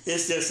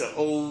 It's just an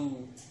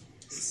old...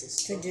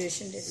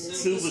 tradition.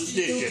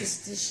 Superstition.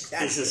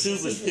 It's a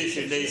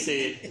superstition. They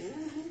said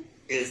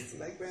it's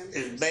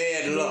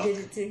bad luck.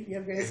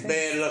 It's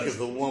bad luck if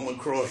a woman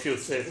crosses your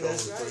threshold on the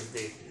first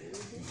day.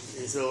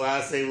 And so I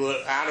say, well,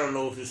 I don't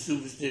know if it's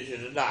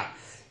superstition or not.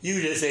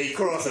 You just ain't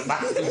crossing my.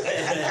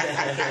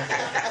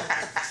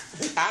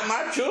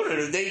 My children,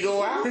 if they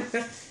go out,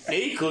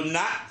 they could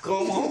not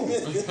come home.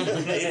 They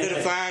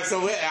better find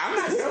somewhere. I'm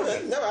not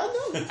joking. No, I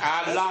know.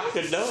 I locked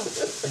the door.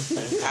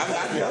 I'm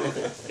not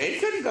joking. They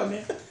couldn't come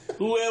in.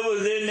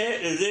 Whoever's in there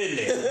is in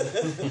there.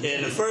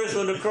 And the first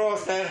one to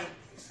cross that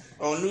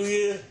on New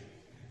Year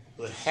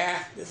would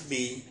have to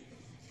be,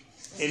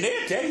 and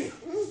they'll tell you.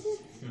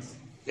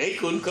 They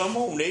couldn't come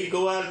home. They'd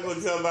go out and go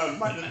talk about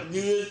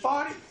New Year's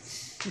party.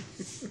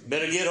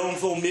 Better get home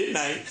before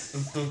midnight.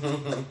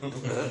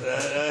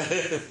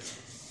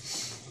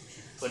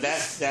 But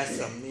that's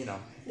something, you know.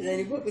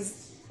 Lenny, who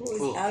was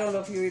I don't know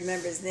if you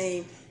remember his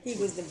name. He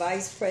was the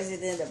vice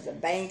president of the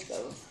bank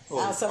of.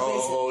 Yeah.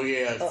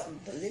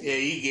 Yeah,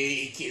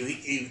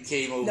 he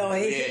came over. No,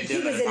 he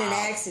was in an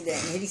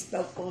accident. He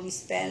spoke only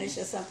Spanish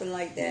or something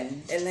like that,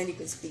 and Lenny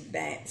could speak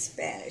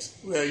Spanish.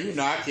 Well, you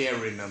know, I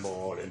can't remember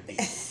all them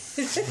people.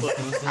 But it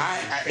was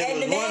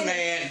one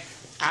man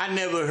I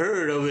never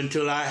heard of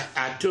until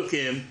I took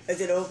him. Is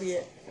it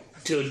opiate?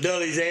 To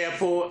Dulles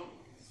Airport.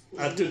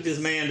 I took this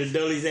man to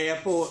Dulles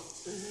Airport.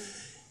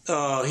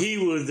 He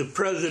was the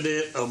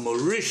president of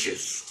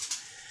Mauritius.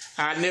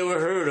 I never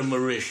heard of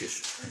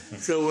Mauritius.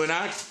 So when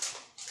I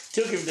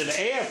took him to the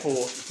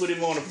airport, put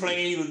him on a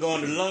plane, he was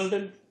going to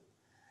London,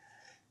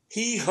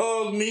 he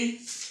hugged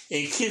me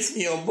and kissed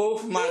me on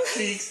both my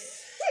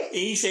cheeks. And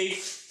he said,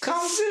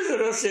 come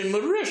visit us in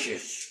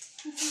Mauritius,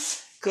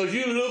 because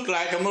you look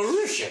like a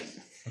Mauritian.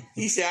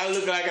 He said, I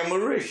look like a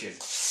Mauritian.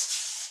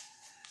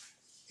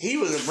 He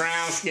was a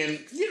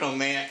brown-skinned,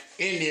 man,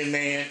 Indian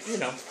man,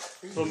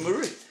 from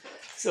Mauritius.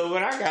 So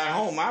when I got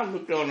home, I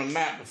looked on the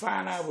map to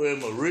find out where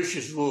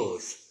Mauritius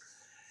was.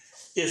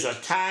 It's a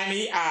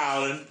tiny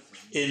island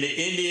in the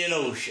Indian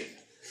Ocean.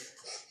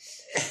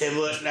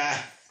 But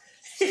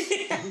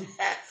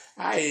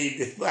I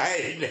ain't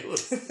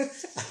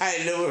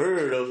never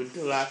heard of it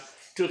until I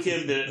took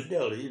him to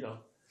Delhi,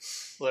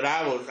 But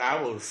I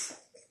was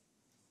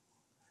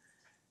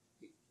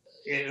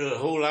a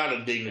whole lot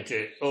of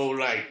dignity.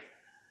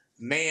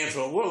 Man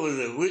from, what was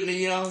it,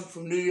 Whitney Young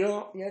from New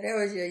York? Yeah, that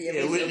was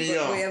Whitney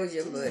Young. That was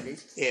your buddy.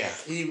 Yeah,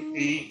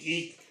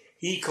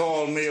 he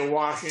called me and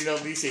washing up.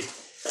 He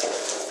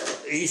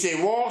said,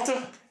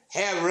 Walter,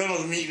 have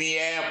Reynolds meet me at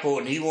the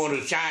airport. And he wanted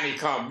a shiny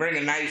car. Bring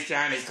a nice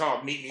shiny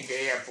car, meet me at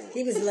the airport.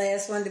 He was the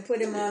last one to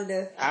put him on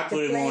the I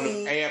put him on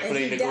the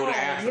airplane to go to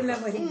Africa. You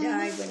remember he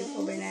died when he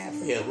over in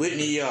Africa? Yeah,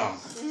 Whitney Young.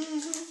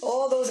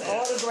 All those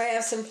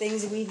autographs and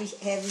things that we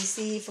have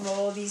received from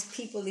all these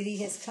people that he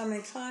has come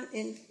in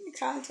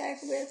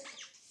contact with,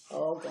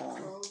 all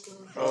gone.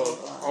 I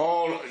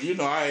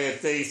had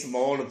things from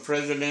all the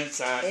presidents.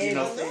 I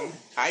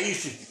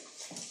used to,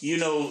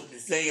 the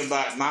thing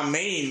about my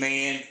main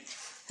man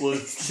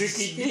was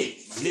Tricky Dick,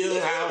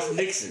 Milhouse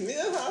Nixon.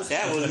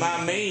 That was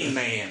my main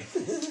man.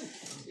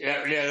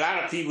 There are a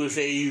lot of people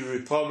say he's a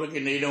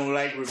Republican, they don't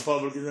like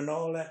Republicans and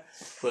all that,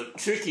 but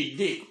Tricky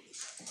Dick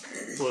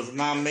was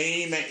my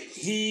main man.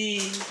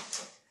 He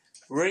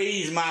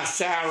raised my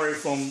salary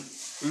from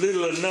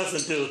little or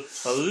nothing to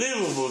a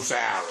livable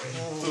salary.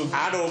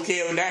 I don't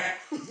care what that.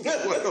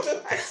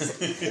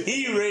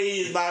 He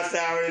raised my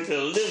salary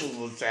to a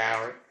livable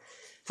salary.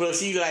 Plus,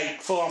 he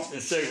pumped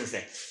and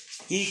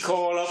circumstance. He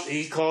called up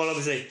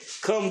and say,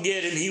 "Come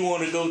get him. He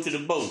want to go to the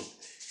boat.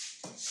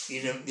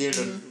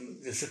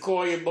 The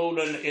Sequoia boat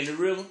in the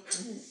river,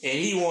 and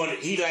he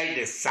liked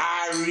the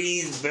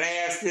sirens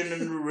blasting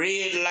and the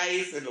red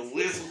lights and the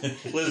whistle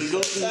when we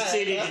go to the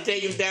city to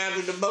take him down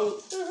to the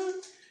boat.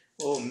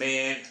 Oh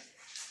man,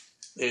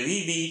 if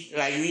we'd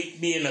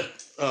be in a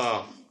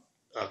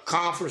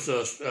conference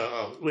or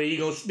where he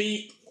gonna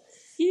speak,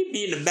 he'd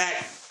be in the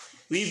back.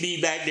 We'd be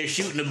back there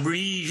shooting the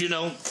breeze,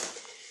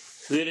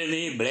 sitting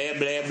in, blah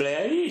blah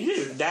blah. He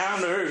just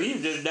down to earth. He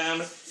was just down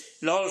to,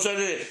 and all of a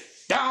sudden,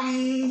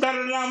 down,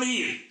 down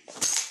here.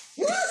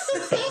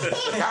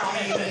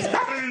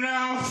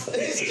 down.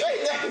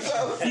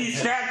 He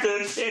snapped the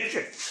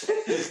attention.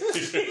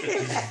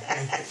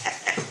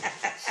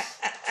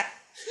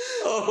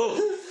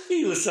 Oh,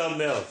 he was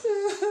something else.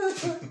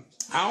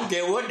 I don't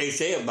care what they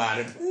say about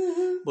him,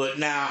 but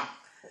now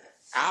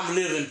I'm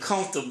living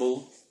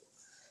comfortable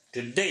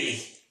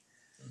today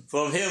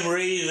from him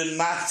raising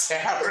my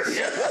salary.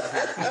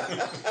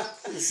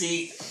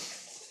 See,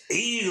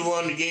 he's the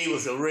one that gave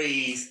us a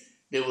raise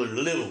that was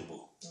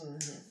livable.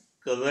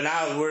 Because when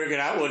I was working,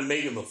 I wasn't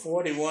making but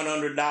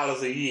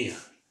 $4,100 a year.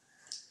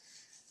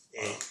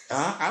 And,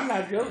 I'm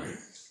not joking.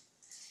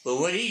 But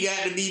when he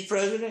got to be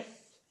president,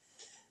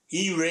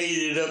 he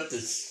raised it up to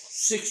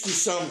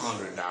 $60-some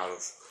hundred.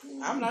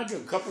 I'm not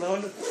joking. couple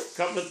of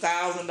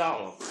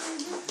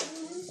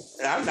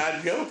 $1,000. I'm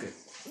not joking.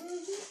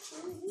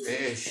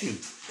 Yeah,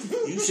 shoot.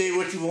 You say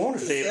what you want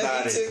to say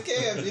about it. He took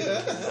care of you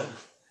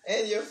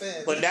and your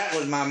family. But that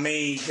was my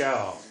main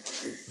job,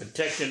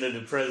 protection of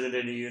the President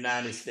of the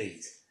United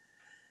States.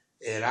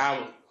 And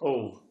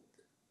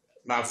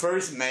my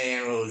first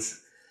man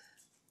was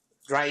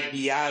Dwight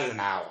D.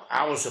 Eisenhower.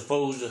 I was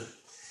supposed to.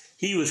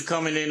 He was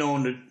coming in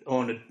on the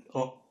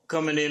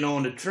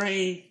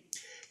train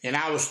and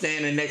I was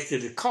standing next to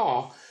the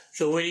car.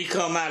 So when he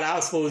come out, I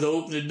was supposed to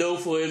open the door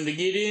for him to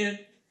get in.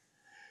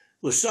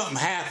 Well, something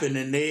happened,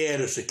 and they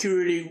had a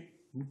security,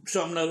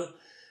 something other.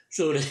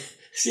 So the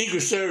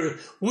Secret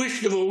Service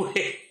wished him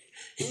away.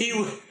 He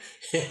was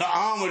in an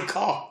armored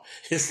car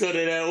instead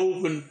of that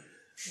open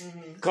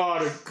car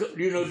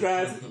to,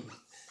 drive.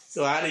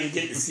 So I didn't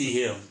get to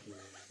see him.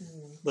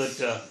 But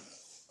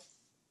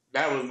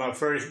that was my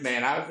first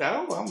man. I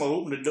thought, I'm going to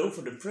open the door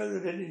for the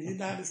President of the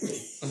United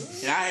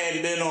States. And I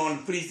hadn't been on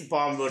the police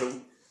department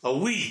but a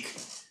week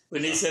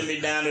when they sent me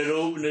down there to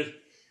open the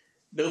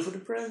door for the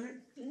President.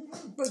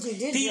 But you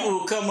did. People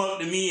would come up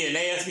to me and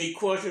ask me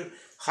questions,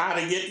 how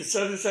to get to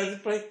such and such a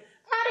place.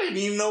 I didn't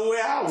even know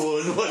where I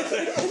was.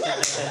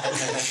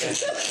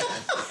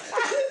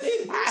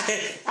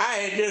 I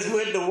had just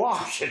went to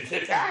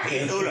Washington. I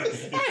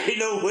didn't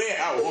know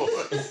where I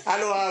was. I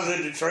know I was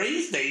at the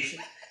train station.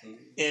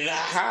 And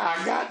how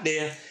I got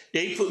there,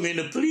 they put me in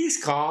the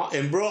police car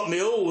and brought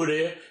me over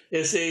there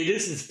and said,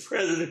 this is the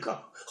President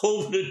car.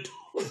 Open the door.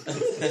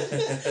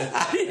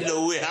 I didn't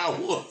know where I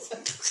was.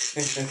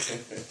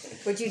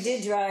 But you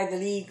did drive the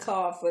lead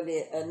car for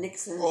the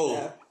Nixon.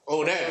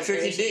 Oh, that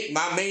Tricky Dick,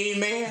 my main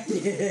man.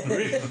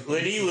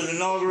 When he was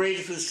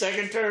inaugurated for the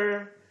second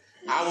term,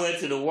 I went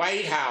to the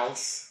White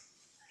House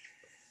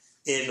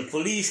in the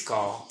police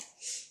car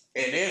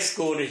and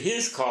escorted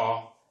his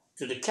car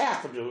to the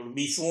Capitol to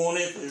be sworn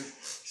in for his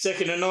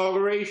second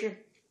inauguration.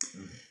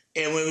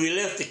 And when we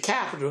left the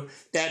Capitol,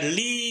 that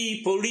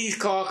lead police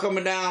car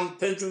coming down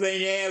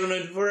Pennsylvania Avenue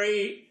in the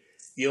parade,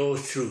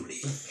 yours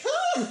truly.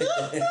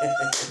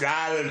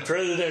 Driving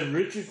President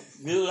Richard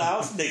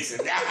Milhouse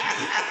Nixon.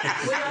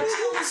 Well,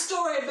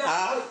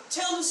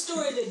 tell the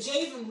story that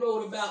Javen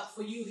wrote about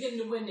for you, him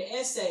to win the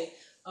essay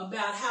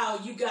about how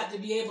you got to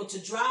be able to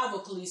drive a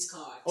police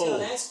car. Tell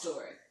that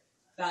story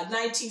about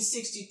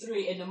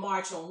 1963 in the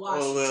March on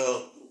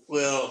Washington.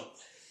 Well,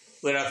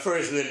 when I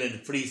first went in the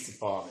police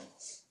department,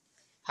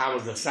 I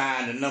was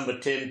assigned the number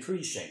 10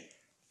 precinct.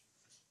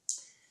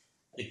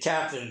 The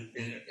captain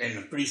in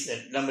the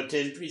precinct, number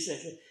 10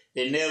 precinct,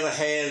 there never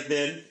has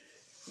been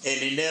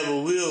and there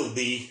never will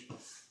be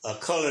a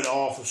colored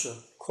officer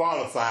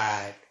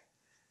qualified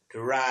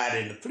to ride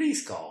in the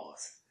police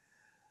cars.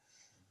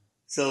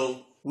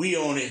 So we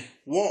only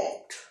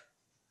walked.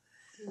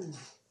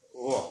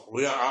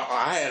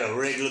 I had a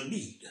regular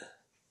beat.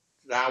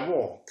 I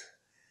walked.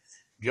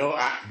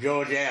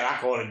 Georgia Avenue, I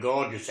call it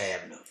Gorgeous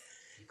Avenue.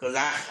 Because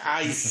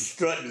I used to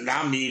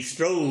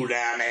stroll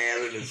down the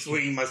avenue and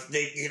swing my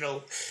stick,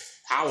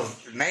 I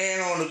was man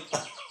on the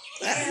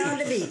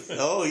beat.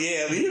 Oh,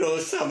 yeah,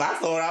 something. I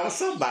thought I was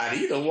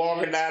somebody,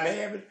 walking down the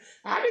avenue.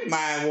 I didn't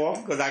mind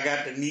walking because I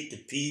got to meet the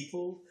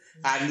people.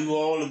 I knew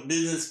all the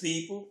business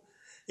people.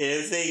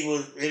 If there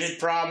was any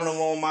problem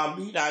on my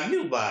beat, I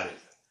knew about it.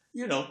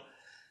 A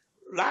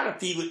lot of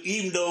people,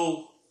 even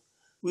though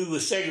we were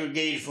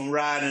segregated from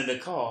riding in the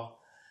car,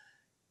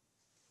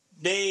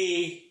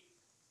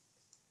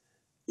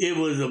 it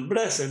was a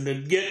blessing to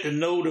get to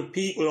know the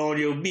people on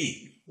your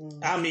beat.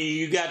 Mm-hmm. I mean,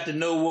 you got to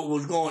know what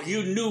was going on.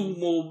 You knew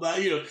more about,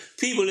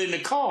 people in the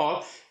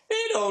car,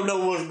 they don't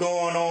know what's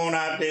going on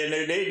out there.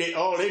 They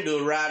all they do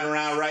is ride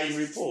around writing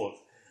reports.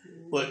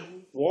 Mm-hmm. But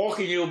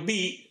walking your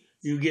beat,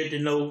 you get to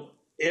know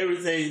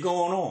everything's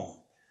going on.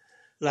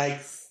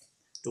 Like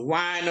the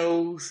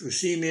winos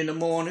receive me in the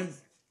morning.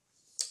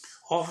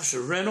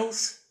 Officer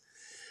Reynolds,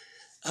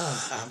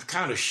 I'm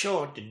kind of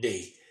short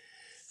today.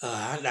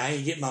 I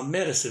ain't get my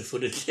medicine for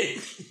the day.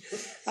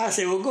 I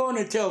said, well, go in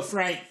and tell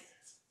Frank,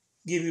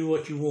 give you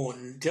what you want,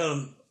 and tell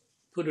him,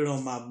 put it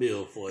on my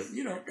bill for it,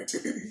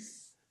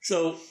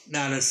 So,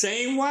 now the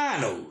same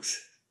winos,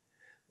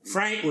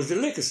 Frank was the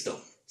liquor store.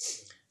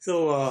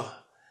 So,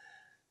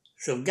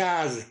 some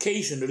guys was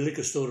casing the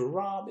liquor store to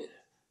rob it.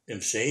 Them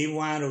same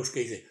winos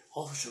casing,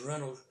 Officer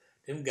Reynolds,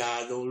 them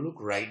guys don't look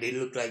right. They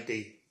look like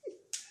they...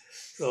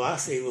 So I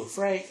say, well,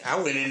 Frank, I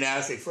went in there,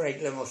 I said,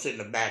 Frank, let me sit in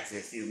the back for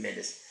a few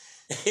minutes.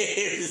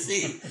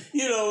 See,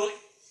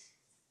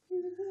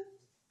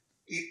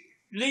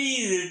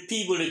 these are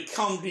people that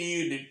come to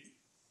you to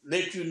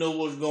let you know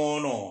what's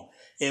going on.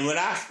 And when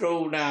I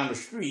stroll down the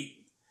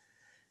street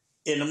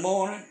in the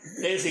morning,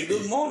 they say,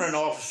 good morning,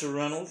 Officer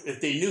Reynolds, if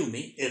they knew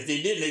me. If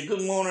they didn't, they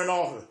good morning,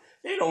 officer.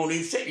 They don't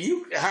even say,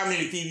 how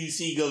many people you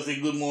see go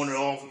say good morning,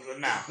 officer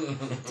now?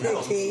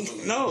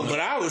 No, but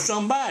I was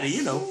somebody,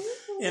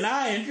 and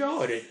I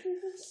enjoyed it.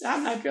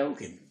 I'm not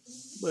joking.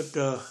 But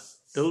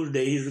those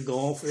days are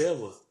gone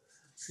forever.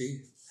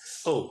 See?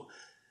 Oh,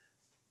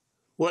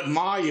 what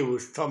my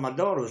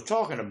daughter was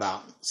talking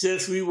about,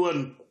 since we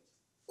wasn't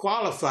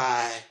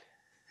qualified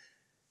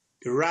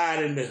to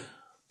ride in the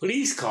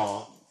police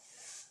car,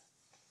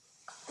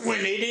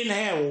 when they didn't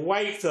have a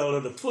white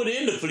fella to put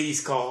in the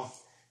police car,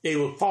 they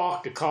would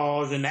park the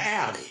cars in the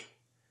alley.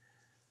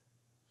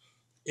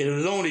 It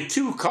was only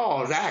 2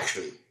 cars,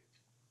 actually.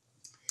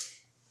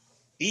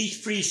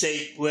 Each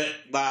precinct went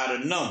by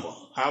the number.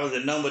 I was the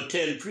number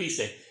 10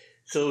 precinct.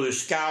 So it's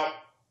Scout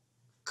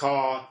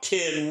Car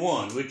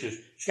 10-1, which is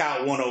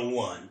Scout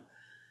 101,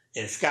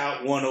 and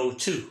Scout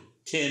 102.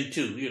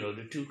 10-2, you know,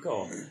 the two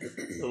cars.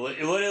 So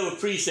whatever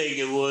precinct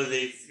it was,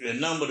 the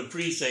number of the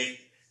precinct,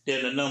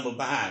 then the number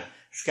behind it.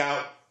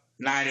 Scout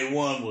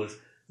 91 was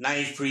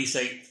 9th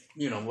precinct,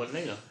 you know, what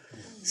they know.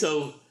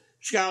 So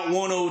Scout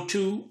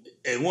 102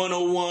 and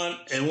 101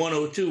 and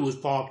 102 was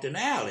parked in the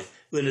alley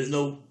when there's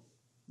no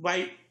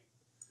white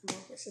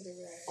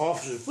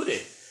officer put in.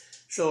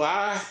 So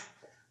I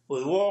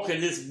was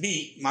walking this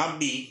beat, my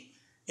beat,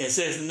 and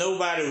since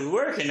nobody was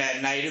working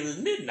that night, it was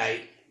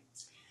midnight,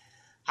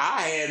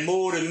 I had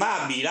more than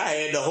my beat. I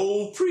had the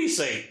whole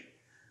precinct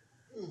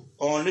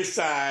on this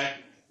side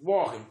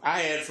walking.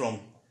 I had from,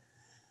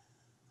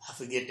 I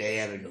forget the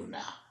avenue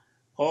now,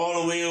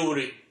 all the way over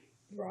to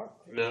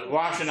the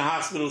Washington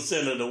Hospital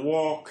Center to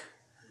walk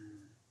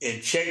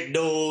and check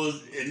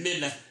doors at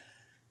midnight.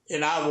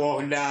 And I was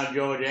walking down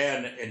Georgia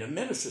Avenue, and the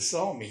minister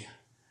saw me.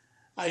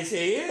 I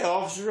said, yeah,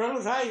 Officer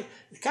Reynolds,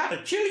 it's kind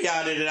of chilly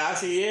out there. I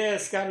said, yeah,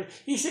 it's kind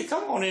of... He said,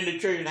 come on into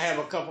church and have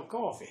a cup of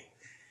coffee.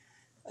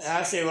 And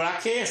I said, well, I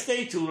can't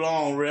stay too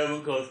long,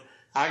 Reverend, because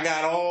I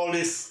got all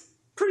this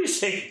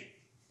precinct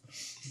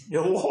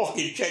to walk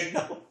and check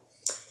out.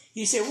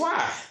 He said,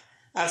 why?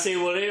 I said,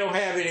 well, they don't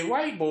have any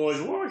white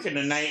boys working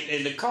tonight,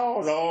 and the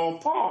cars are all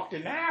parked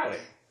in the alley.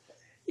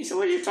 He said,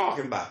 what are you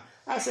talking about?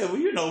 I said, well,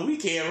 you know, we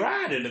can't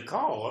ride in the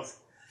cars.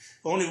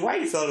 Only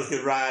white fellas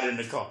can ride in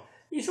the car.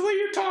 He said, what are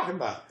you talking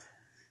about?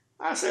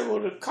 I said,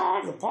 well, the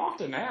cars are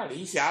parked in the alley.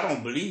 He said, I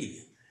don't believe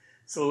you.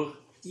 So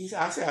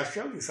I said, I'll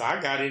show you. So I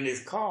got in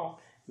his car.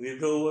 We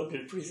drove up to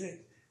the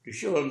precinct to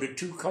show him the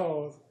two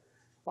cars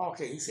parked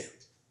there. He said,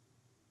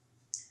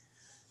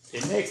 the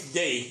next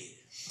day,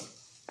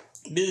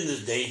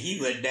 business day, he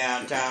went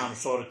downtown and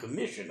saw the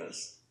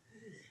commissioners.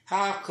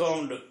 How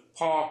come to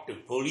park the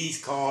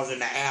police cars in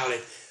the alley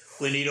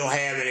when they don't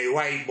have any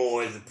white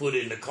boys to put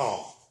in the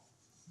car?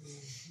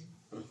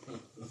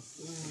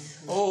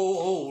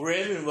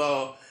 Reverend,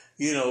 well,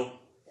 you know,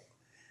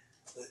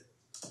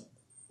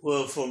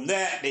 well, from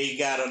that, they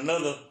got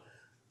another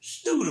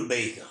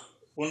Studebaker,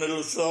 one of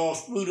those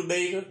soft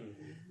Studebaker,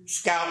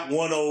 Scout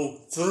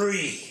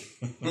 103,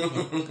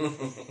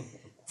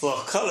 for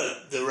a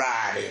colored to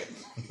ride in.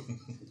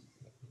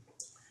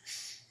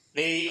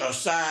 They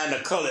assigned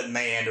a colored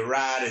man to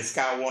ride in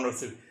Scout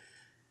 103.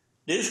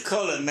 This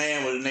colored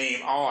man was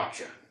named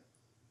Archer.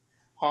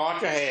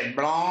 Archer had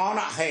blonde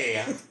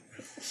hair,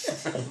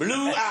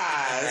 blue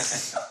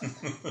eyes,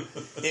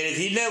 and if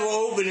he never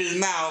opened his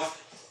mouth,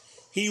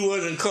 he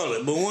wasn't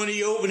colored. But when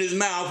he opened his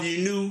mouth,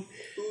 you knew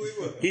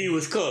he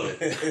was colored.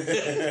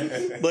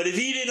 But if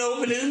he didn't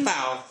open his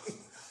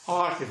mouth,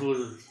 Archer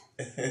was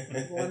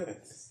a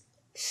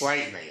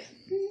white man.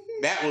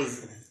 That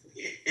was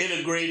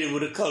integrated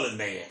with a colored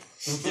man.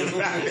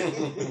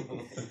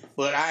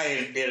 But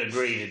I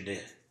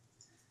integrated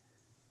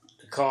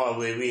the car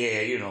where we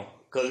had, you know,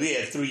 because we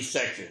had 3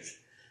 sections.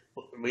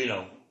 You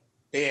know,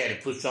 they had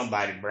to put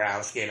somebody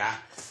brown skin.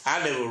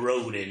 I never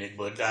rode in it,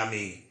 but I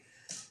mean,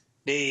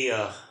 they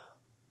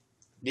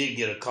did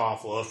get a car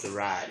for us to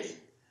ride in.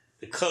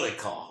 The colored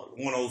car,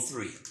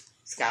 103,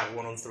 Scout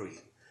 103.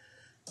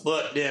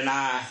 But then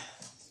I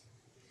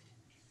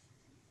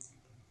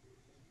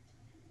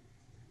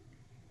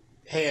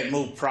had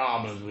more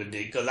problems with it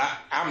because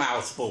I'm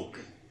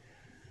outspoken.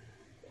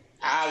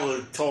 I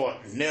was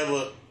taught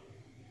never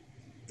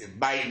to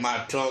bite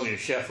my tongue and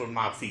shuffle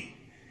my feet.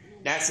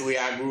 That's the way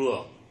I grew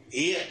up.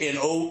 Here in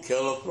Oak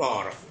Keller,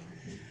 Florida,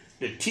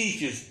 the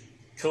teachers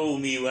told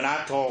me when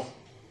I talk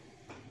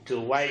to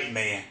a white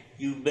man,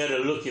 you better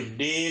look him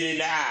dead in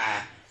the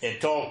eye and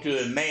talk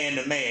to him man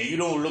to man. You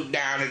don't look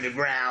down at the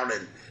ground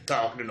and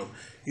talk to him.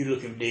 You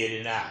look him dead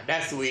in the eye.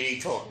 That's the way they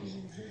taught me.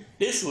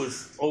 This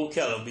was Oak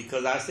Keller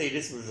because I say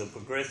this was a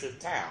progressive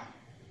town.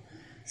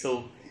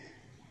 So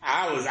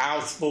I was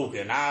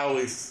outspoken. I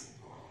was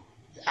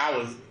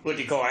what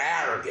they call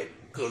arrogant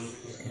because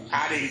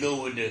I didn't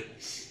go with the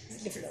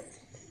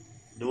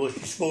what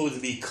you're supposed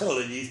to be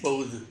colored. You're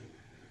supposed to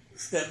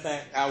step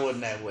back. I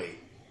wasn't that way.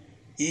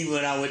 Even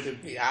when I went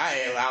to, I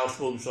am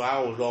outspoken, so I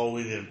was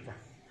always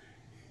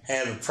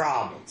having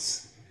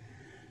problems.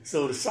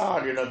 So the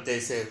sergeant up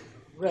there said,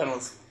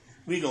 Reynolds,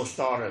 we're going to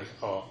start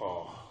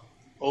a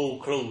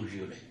old clothes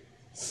unit.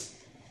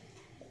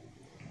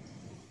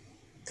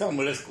 Come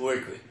on, let's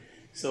work with it.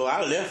 So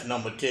I left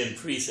number 10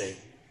 precinct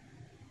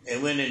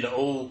and went into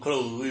old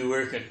clothes. We were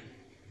working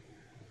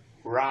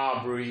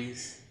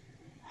robberies,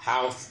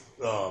 house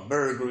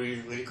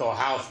burglaries, what they call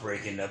house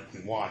breaking up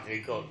in Washington.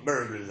 They call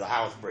burglaries or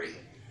house breaking.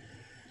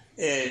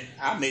 And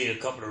I made a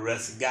couple of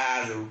arrests of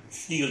guys that were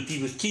stealing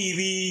people's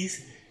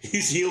TVs.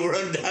 You see them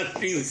run down the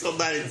street with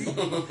somebody's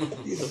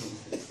TV. You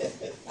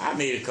know, I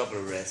made a couple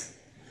of arrests.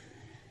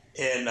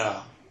 And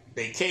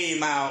they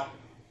came out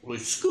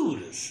with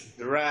scooters,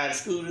 the ride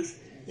scooters.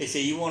 They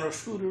said, you want a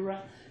scooter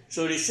ride?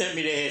 So they sent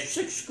me, they had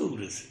 6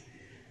 scooters.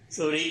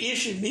 So they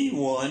issued me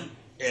one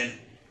and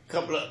a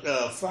couple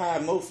of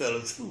 5 more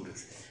fellas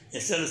scooters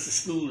and sent us to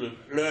school to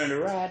learn to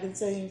ride and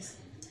things.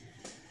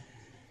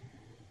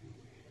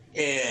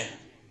 And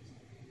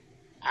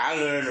I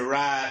learned to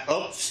ride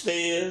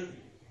upstairs,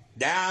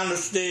 down the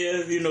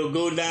stairs,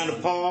 go down the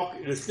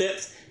park, the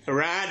steps, and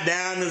ride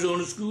down on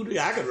the scooter.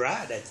 I could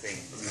ride that thing.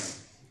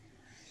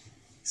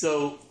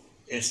 So,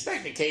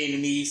 inspector came to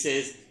me, he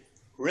says,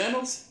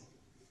 Reynolds,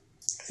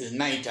 it's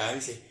nighttime,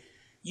 he said,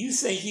 you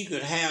think you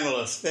could handle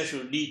a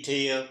special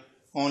detail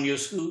on your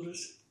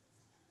scooters?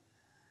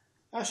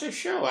 I said,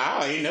 sure.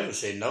 I ain't never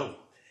said no.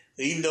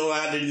 Even though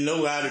I didn't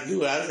know how to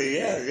do it, I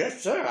said,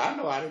 yes, sir, I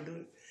know how to do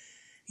it.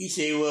 He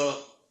said,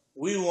 well,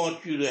 we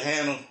want you to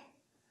handle,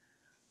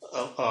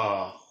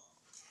 I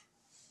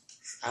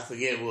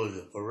forget what it was,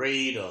 a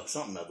parade or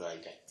something like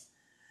that.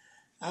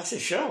 I said,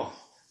 sure.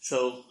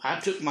 So I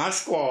took my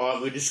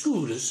squad with the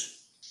scooters.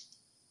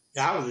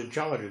 I was in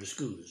charge of the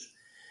scooters.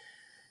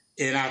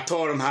 And I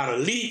taught them how to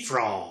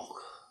leapfrog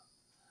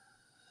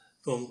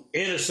from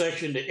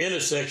intersection to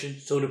intersection.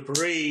 So the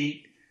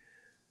parade,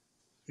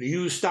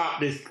 you stop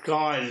this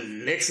car and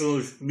the next one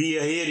would be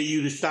ahead of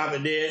you to stop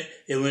it there.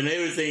 And when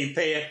everything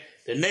passed,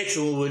 the next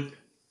one would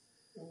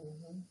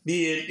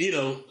be,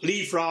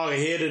 leapfrog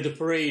ahead of the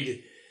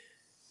parade.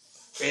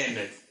 And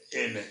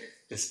the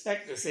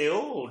inspector said,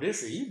 oh,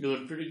 you're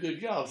doing a pretty good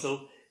job.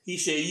 So he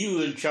said,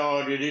 you in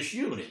charge of this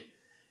unit.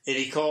 And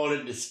he called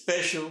it the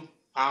Special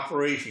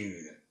Operation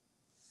Unit.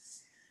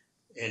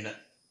 And the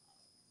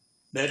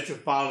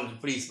Metropolitan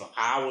Police,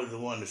 I was the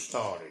one that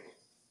started it.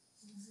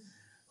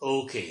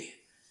 Okay.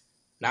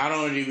 Not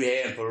only did we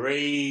have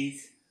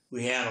parades,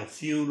 we handled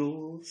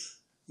funerals.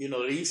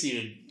 You see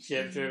the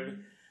chef service.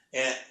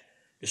 And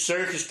the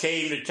circus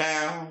came to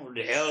town with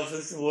the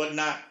elephants and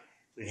whatnot.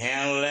 We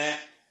handled that.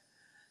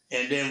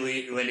 And then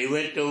when they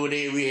went over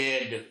there, we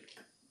had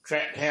to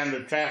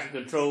handle traffic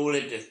control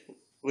at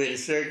where the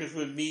circus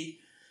would be.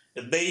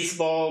 The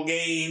baseball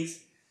games,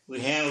 we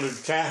handled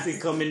the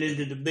traffic coming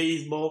into the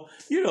baseball.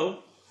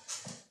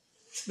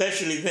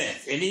 Special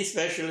events. Any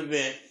special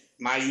event,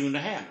 my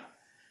unit handled.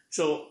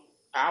 So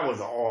I was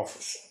an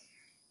officer.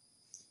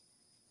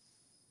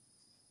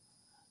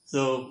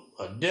 So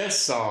a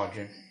desk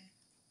sergeant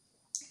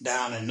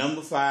down in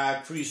number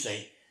 5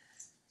 precinct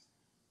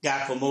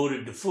got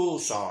promoted to full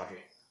sergeant.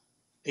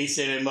 They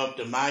sent him up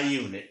to my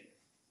unit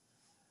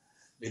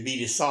to be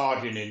the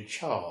sergeant in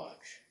charge.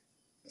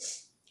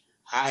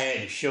 I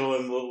had to show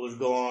him what was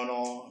going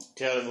on,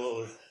 tell him what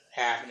was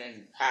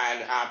happening,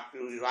 how he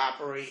was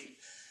operating.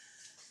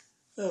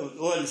 So it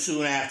wasn't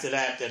soon after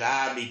that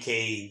I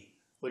became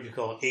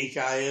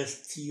HISTORY.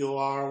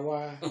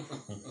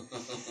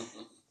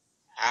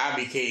 I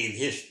became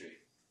history.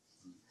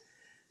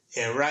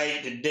 And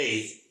right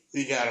today,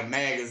 we got a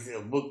magazine,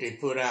 a book they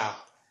put out.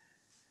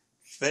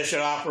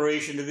 Special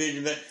Operation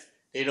Division,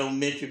 they don't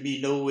mention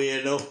me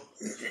nowhere, no.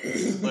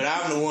 But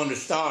I'm the one that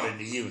started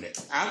the unit.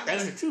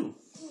 That's the truth.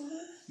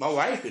 My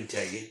wife can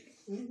tell you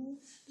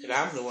that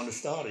I'm the one that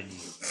started the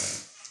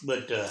unit.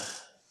 But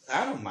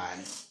I don't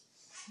mind it.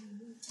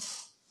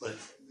 But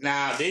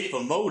now they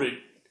promoted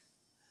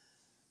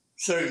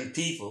certain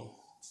people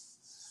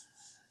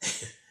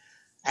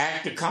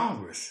act of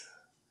Congress.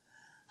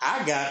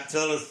 I got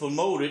fellas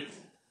promoted,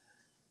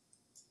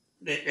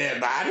 but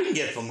I didn't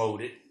get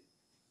promoted.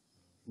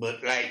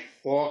 But like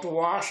Walter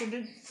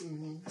Washington,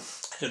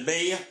 the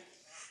mayor,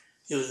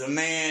 it was a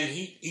man,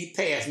 he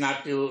passed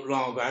not too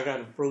long ago. I got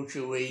a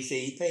brochure where he said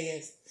he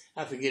passed.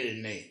 I forget his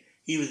name.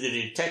 He was a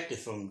detective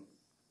from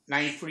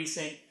 9th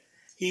Precinct.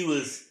 He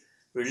was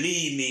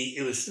relieved me.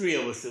 It was 3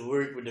 of us that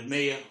worked with the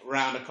mayor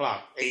round the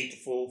clock, 8 to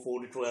 4,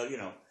 4 to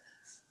 12,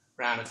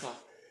 round the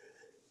clock.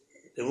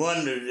 The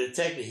one, the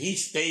detective, he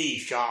stayed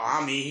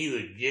sharp. He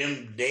was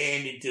Jim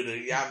Dandy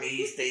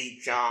he stayed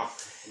sharp.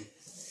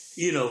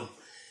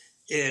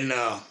 And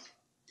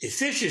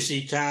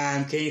efficiency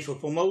time came for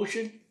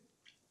promotion.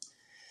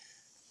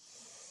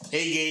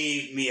 They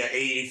gave me an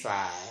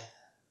 85.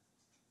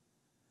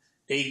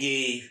 They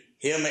gave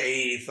him an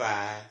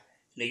 85.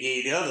 And they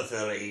gave the other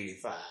fella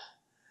 85.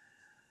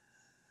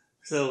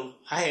 So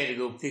I had to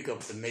go pick up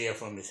the mayor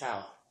from his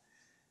house.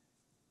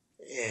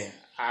 And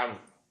I was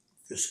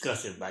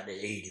discussing about the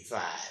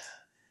 85.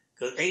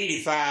 Because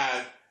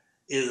 85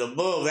 is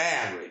above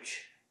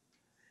average.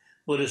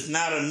 But it's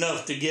not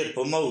enough to get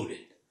promoted.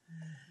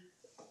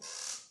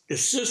 The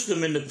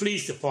system in the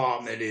police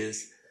department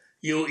is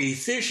your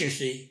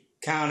efficiency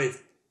counted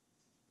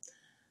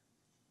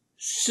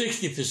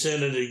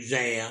 60% of the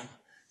exam.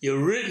 Your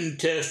written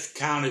test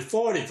counted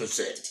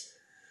 40%.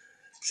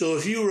 So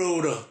if you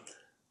wrote a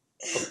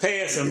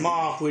passing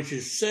mark, which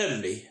is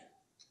 70,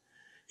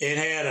 and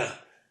had a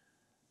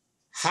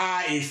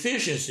high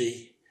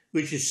efficiency,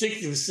 which is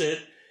 60%,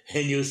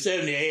 and your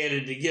 70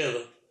 added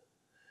together,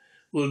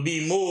 would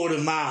be more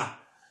than my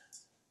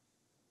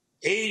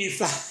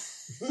 85.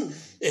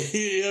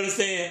 You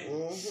understand?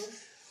 Mm-hmm.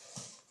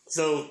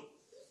 So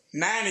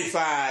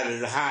 95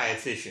 is a high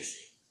efficiency.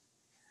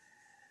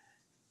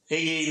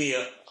 They gave me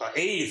a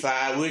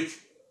 85, which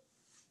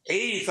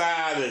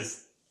 85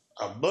 is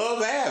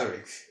above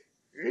average,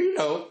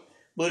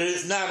 but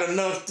it's not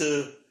enough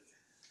to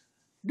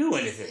do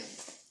anything.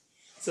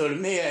 So the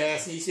mayor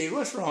asked me, he said,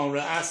 what's wrong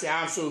with it? I said,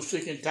 I'm so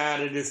sick and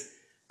tired of this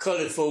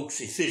colored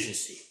folks'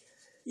 efficiency.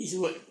 He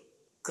said, what?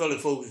 colored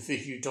folks and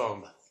fish you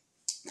talking about?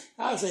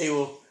 I say,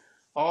 well,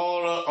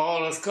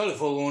 all us colored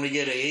folks only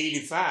get an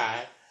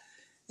 85,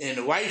 and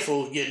the white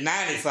folks get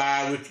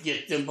 95, which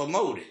gets them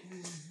promoted.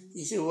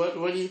 He said, what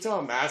are you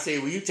talking about? I say,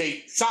 well, you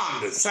take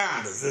Saunders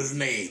is his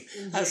name.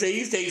 I say,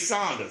 you take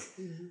Saunders.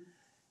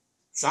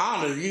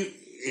 Saunders,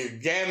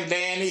 is jam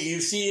dandy,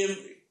 you see him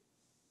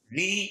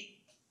neat,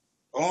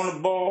 on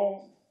the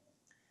ball.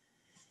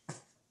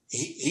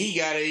 He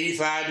got an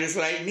 85 just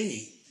like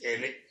me.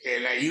 And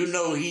you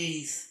know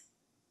he's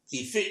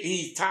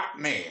top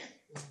man.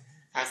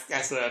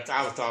 That's what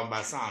I was talking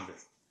about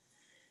Saunders.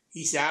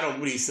 He said, I don't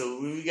believe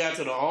so. When we got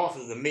to the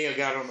office, the mayor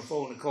got on the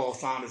phone and called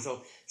Saunders.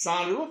 So,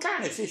 Saunders, what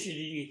kind of fish did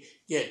you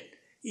get?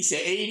 He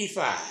said,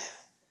 85.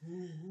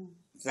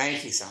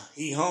 Thank you, son.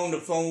 He hung the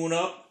phone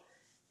up,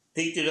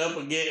 picked it up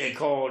again, and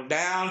called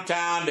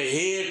downtown the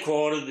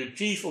headquarters, the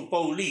chief of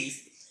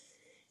police.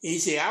 He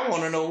said, I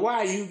want to know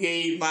why you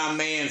gave my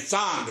man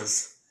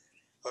Saunders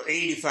an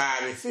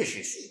 85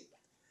 efficiency.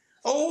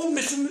 Oh,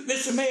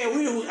 Mr. Mayor,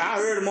 I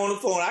heard him on the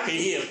phone. I could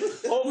hear him.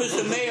 Oh,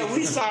 Mr. Mayor,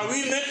 we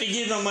meant to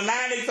give him a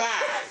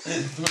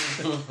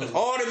 95.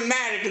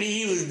 Automatically,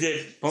 he was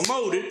just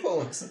promoted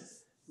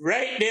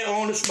right there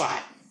on the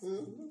spot.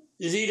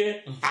 You see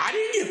that? I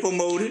didn't get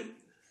promoted.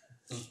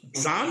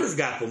 Saunders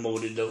got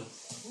promoted, though.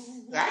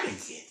 I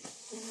didn't get.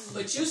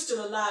 But you're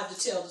still alive to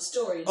tell the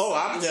story. Oh,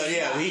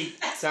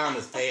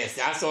 Saunders passed.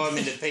 I saw him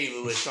in the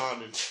paper with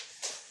Saunders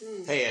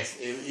passed.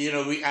 You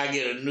know, I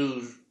get a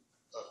news.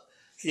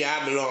 See,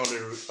 I belong to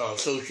the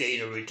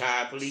Association of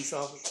Retired Police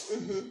Officers.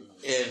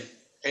 And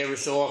every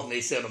so often they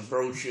send a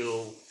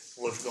brochure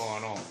what's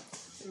going on.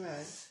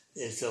 Right.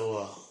 And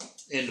so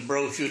in the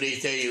brochure they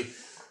tell you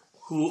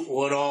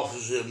what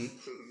officer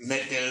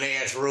met their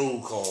last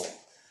roll call.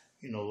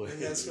 You know,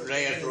 last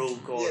roll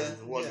call is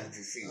the one that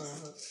you see.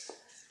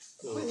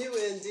 So, when you were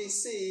in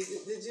D.C.,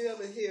 did you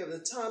ever hear of the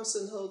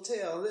Thompson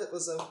Hotel? It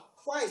was a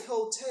white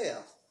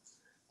hotel,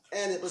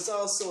 and it was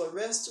also a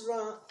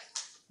restaurant.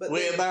 But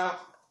where about?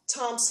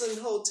 Thompson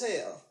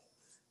Hotel.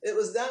 It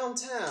was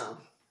downtown.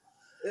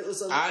 It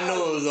was I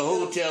know it was a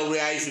hotel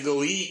where I used to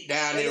go eat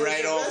down there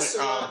right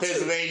off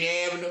Pennsylvania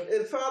Avenue.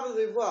 It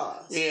probably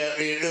was. Yeah,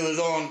 it was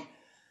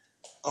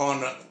on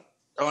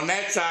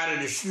that side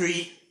of the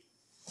street,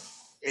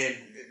 and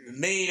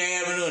Main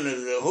Avenue, and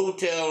there's a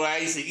hotel where I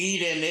used to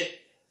eat in it,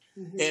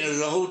 and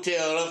there's a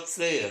hotel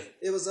upstairs.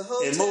 It was a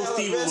hotel. And most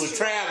people were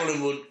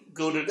traveling would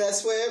go to.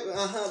 That's where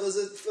was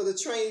it for the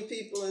trained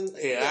people and.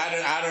 Yeah,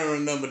 I don't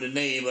remember the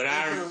name, but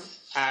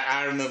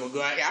I remember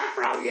going. I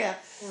probably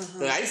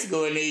but I used to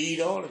go in there and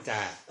eat all the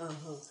time.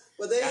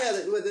 Well, they had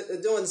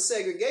it during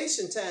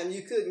segregation time.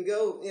 You couldn't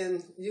go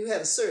in. You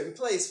had a certain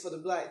place for the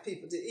black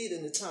people to eat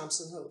in the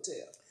Thompson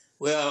Hotel.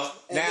 Well,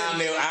 down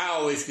there, I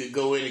always could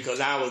go in because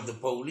I was the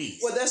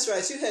police. Well, that's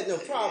right. You had no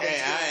problem.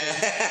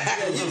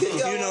 You could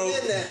go in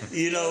there.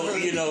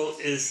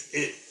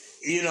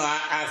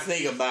 I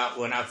think about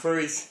when I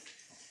first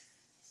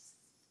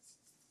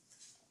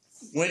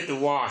went to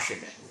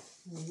Washington.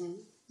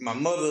 My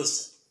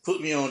mother's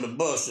put me on the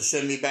bus to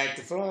send me back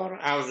to Florida.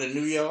 I was in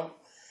New York,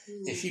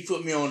 and she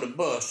put me on the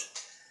bus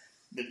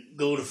to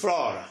go to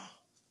Florida,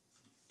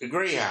 the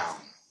Greyhound.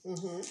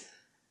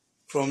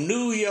 From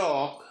New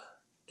York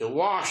to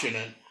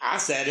Washington, I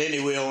sat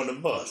anywhere on the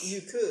bus.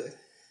 You could.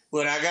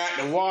 When I got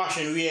to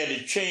Washington, we had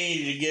to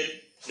change to get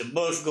the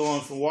bus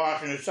going from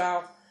Washington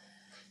south.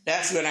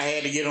 That's when I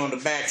had to get on the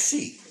back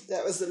seat.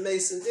 That was the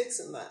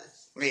Mason-Dixon line.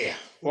 Yeah.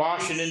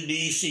 Washington,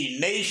 D.C.,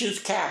 nation's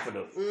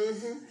capital.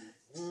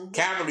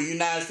 Capital of the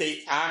United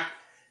States. I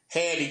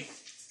had to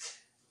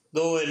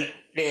go in.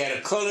 They had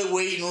a colored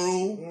waiting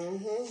room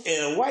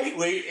and a white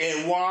wait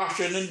in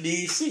Washington,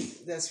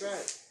 D.C. That's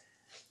right.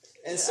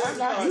 And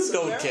you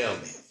don't tell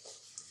me.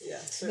 Yeah.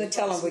 But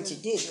tell them what you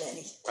did,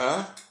 Lenny.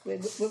 Huh?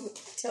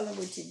 Tell them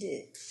what you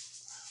did.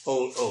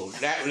 Oh,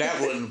 that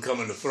wasn't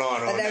coming to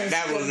Florida.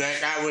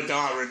 I went to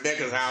Aunt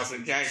Rebecca's house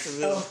in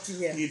Jacksonville. Oh,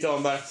 yeah. You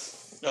talking about?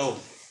 Oh,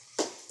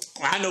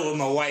 I know what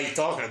my wife's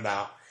talking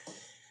about.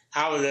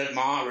 I was at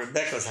my Aunt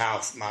Rebecca's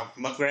house,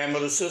 my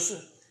grandmother's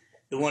sister,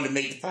 the one that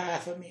made the pie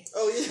for me.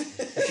 Oh, yeah.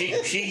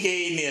 She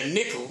gave me a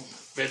nickel.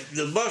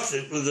 The bus,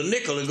 it was a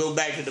nickel to go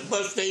back to the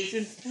bus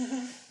station.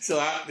 So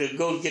I could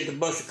go get the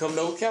bus to come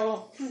to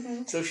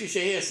Ocala. So she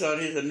said, here, son,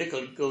 here's a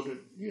nickel to go to,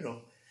 the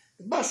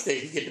bus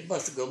station, get the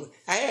bus to go.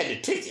 I had the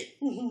ticket.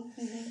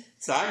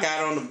 So I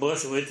got on the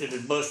bus and went to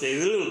the bus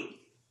station. A little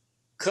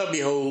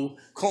cubbyhole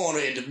corner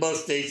at the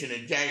bus station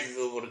in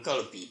Jacksonville for the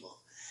colored people.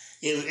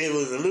 It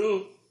was a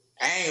little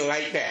angle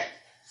like that.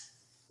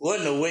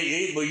 Wasn't a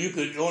way, but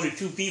only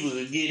two people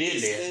could get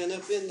in there. Stand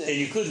up in there. And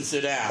you couldn't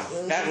sit down.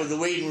 That was the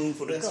waiting room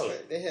for the That's colored.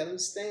 Right. They had them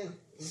stand.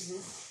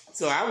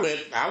 So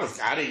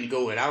I didn't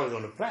go in. I was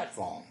on the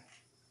platform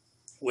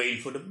waiting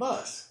for the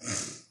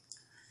bus.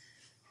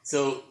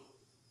 So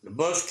the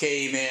bus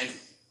came in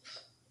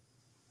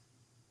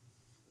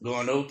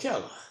going to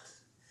Ocala.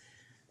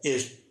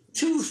 There's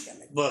two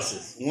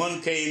buses.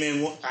 One came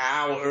in an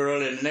hour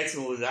early and the next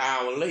one was an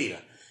hour later.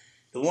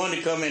 The one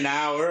that come in an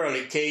hour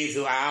early came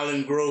to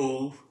Island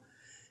Grove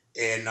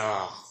and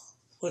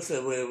what's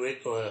the way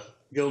with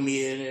Joe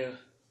Me in there?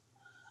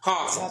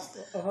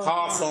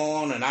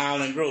 Hawthorne and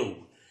Island Grove.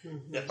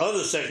 Mm-hmm. The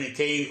other section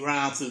came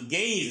around through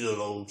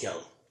Gainesville, Old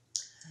Keller.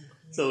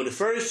 Mm-hmm. So the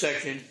first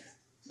section,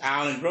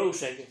 Island Grove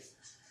section,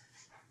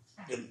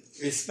 the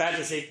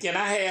dispatcher said, "Can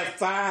I have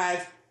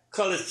 5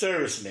 colored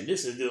servicemen?"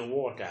 This is during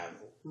wartime,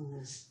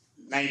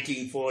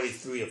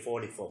 1943 or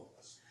 44,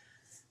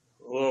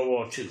 World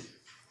War II.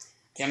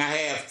 "Can I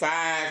have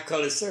 5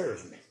 colored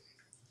servicemen?"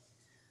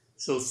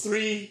 So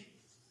 3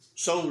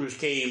 soldiers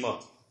came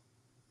up.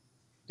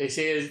 They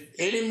said,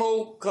 "Any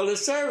more colored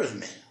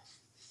servicemen?"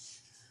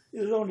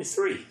 It was only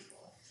 3.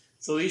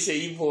 So he said,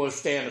 "You boys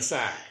stand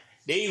aside."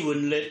 They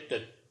wouldn't let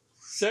the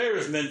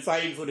servicemen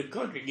fighting for the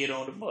country get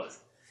on the bus.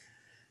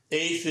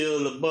 They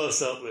filled the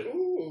bus up with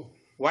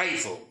white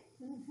folk,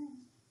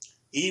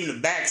 even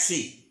the back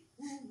seat.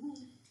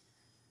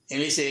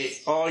 And they said,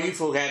 "All you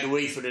folk had to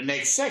wait for the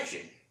next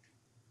section."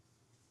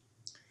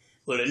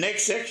 Well, the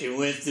next section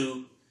went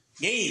through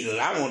Gainesville.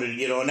 I wanted to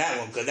get on that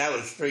one because that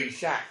was a straight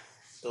shot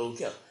to Old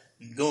Keller.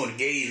 Going to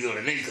Gainesville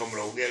and then coming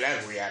over there,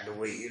 that's way out the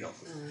way, you know.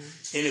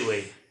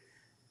 Anyway,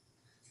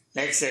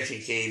 next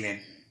section came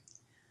in.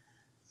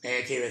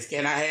 Man came in,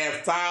 "Can I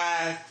have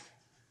 5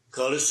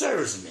 colored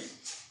servicemen?"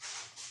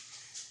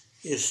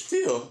 It's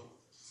still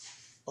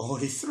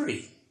only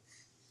 3.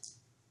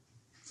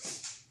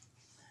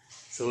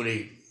 So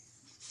they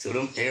took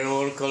them, carried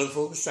all the colored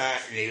folk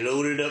aside, and they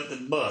loaded up the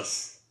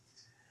bus.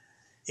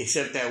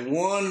 Except that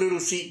one little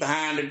seat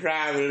behind the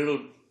driver,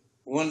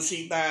 one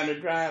seat behind the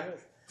driver,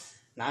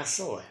 and I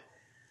saw it.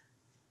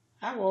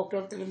 I walked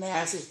up to the man,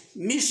 I said,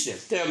 "Mister,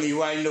 tell me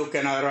why you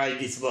can I ride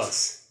this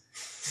bus?"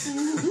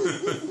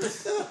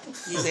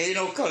 He said, "Ain't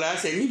no color." I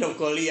said, "Me no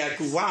color,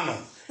 cubano.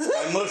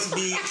 I must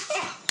be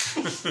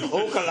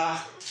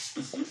Ocala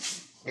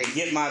and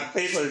get my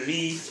paper,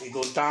 leave, and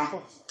go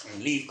Tampa,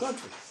 and leave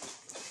country."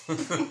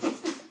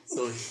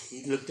 So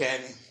he looked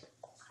at me.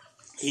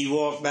 He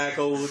walked back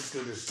over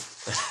to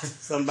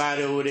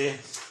somebody over there.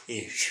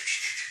 He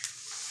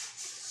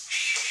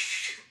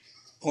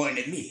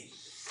pointed at me.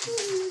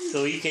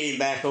 So he came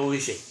back over. He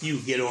said, "You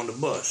get on the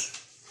bus."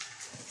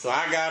 So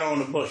I got on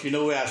the bus. You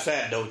know where I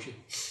sat, don't you?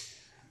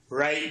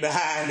 Right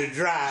behind the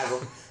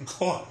driver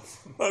on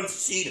the front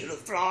seat of the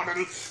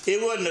Florida.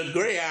 It wasn't a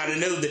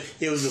Greyhound.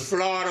 It was the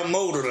Florida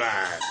Motor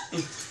Line.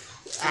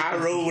 I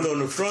rode on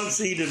the front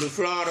seat of the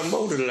Florida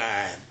Motor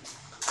Line.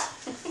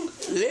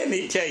 Let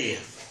me tell you.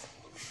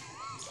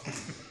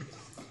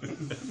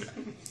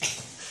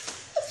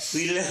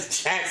 We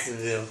left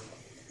Jacksonville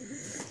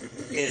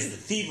as the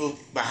people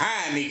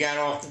behind me got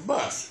off the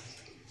bus.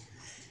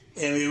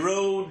 And we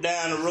rode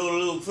down the road a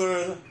little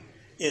further.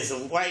 As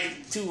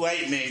 2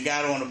 white men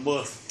got on the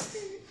bus.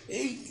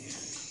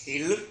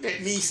 He looked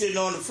at me sitting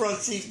on the front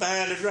seat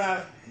behind the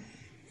driver.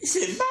 He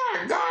said,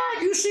 "My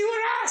God, you see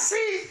what I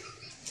see?"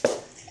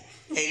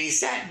 And he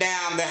sat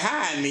down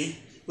behind me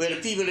where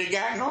the people had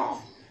gotten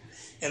on.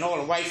 And all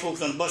the white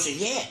folks on the bus said,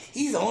 "Yeah,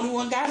 he's the only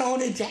one got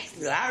on in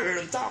Jacksonville." I heard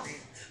him talking.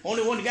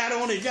 Only one that got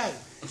on in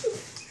Jacksonville.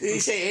 He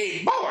said,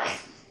 "Hey, boy.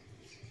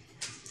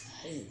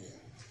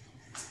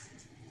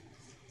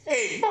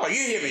 Hey, boy,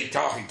 you hear me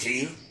talking to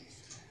you."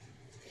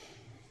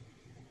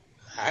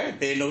 I didn't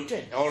pay no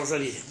attention. All of a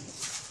sudden, he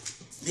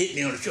hit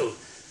me on the shoulder.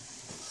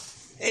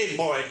 "Hey,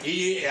 boy,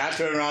 I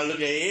turned around and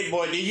looked at him. "Hey,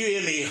 boy, did you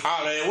hear me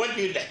holler? What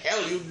the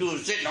hell you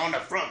doing sitting on the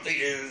front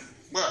seat of the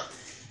bus?"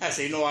 I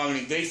said, "No, I'm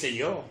in Grace and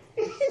y'all."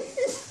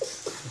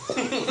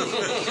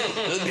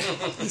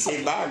 He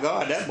said, "By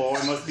God, that boy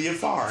must be a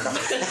foreigner."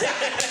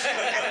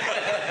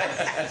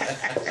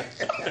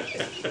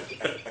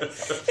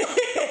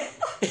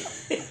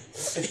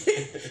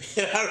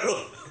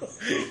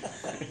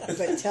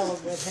 But tell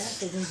them what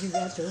happened when you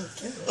got to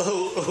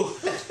Hotel.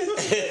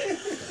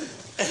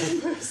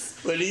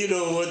 Well, you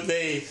know what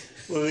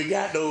when we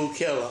got to Old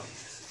Keller,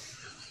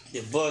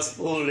 the bus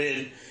pulled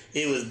in.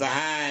 It was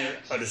behind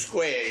the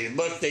square. The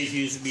bus station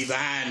used to be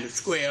behind the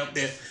square up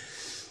there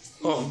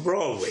off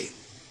Broadway.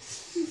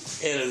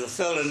 And there's a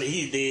fella,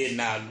 he's dead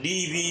now,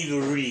 D.B.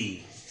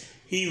 Morini.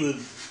 He was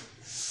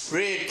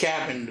red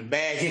capping the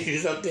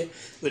baggage up there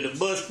with the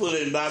bus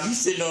pulling by. Me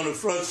sitting on the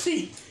front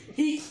seat.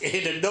 He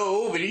had the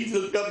door open. He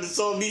looked up and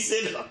saw me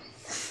sitting up.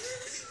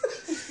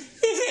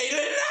 He said, "No!"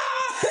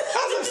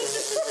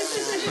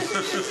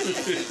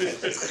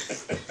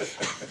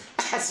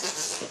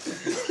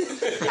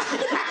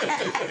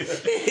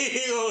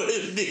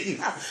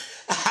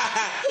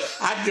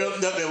 I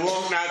jumped up and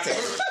walked out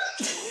there.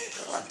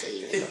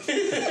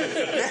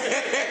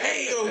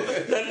 He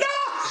goes, "No!"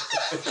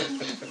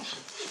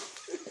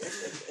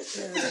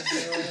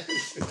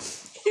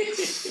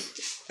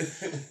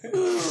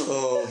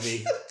 Oh,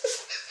 me.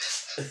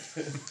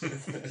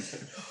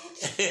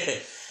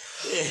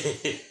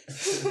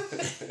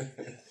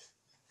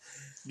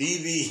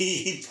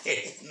 DB,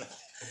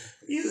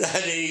 you got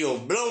there, you gonna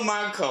blow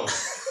my coat.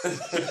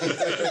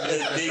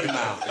 Big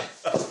mouth.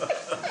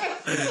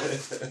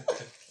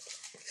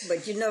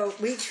 But you know,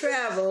 we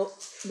traveled.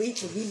 We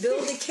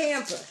built a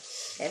camper,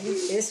 and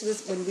this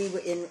was when we were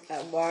in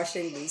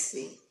Washington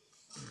D.C.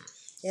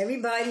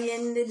 everybody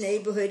in the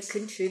neighborhood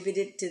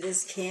contributed to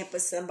this camp, or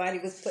somebody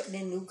was putting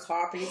in new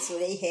carpet, so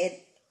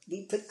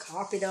we put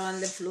carpet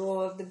on the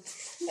floor of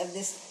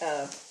this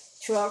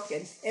truck.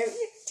 And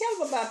tell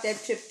them about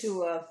that trip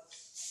to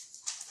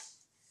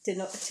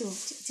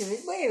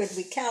where was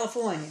we?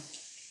 California.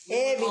 We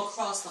went all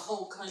across the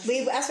whole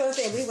country. That's what I'm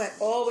saying. We went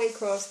all the way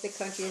across the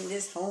country in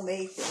this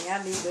homemade thing.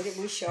 I mean, but it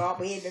was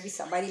sharp.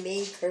 Somebody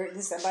made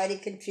curtains. Somebody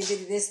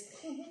contributed this.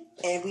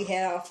 And we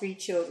had our 3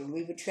 children.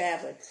 We were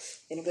traveling.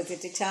 And it was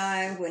at the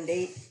time when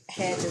they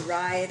had the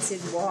riots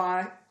in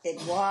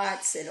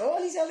Watts and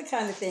all these other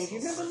kind of things. You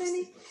remember,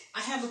 Lenny?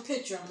 I have a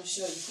picture I'm going to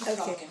show you. Keep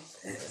talking.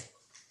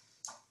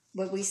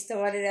 But we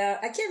started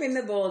out, I can't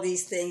remember all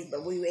these things,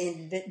 but we were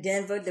in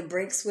Denver, the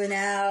brakes went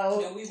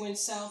out. No, we went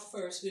south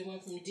first. We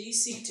went from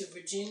D.C. to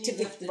Virginia,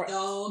 left the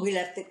dogs. We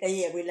left the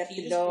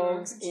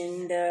dogs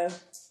in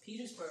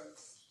Petersburg.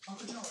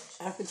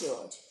 Uncle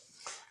George.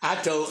 I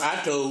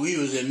told we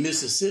was in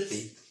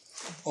Mississippi,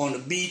 on the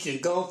beach in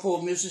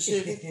Gulfport,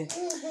 Mississippi.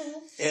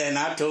 And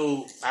I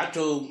told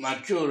my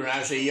children,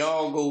 I said,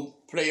 y'all go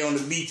play on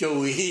the beach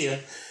over here.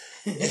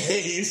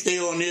 You stay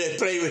on there and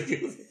play with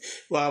you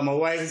while my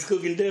wife is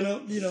cooking dinner,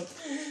 and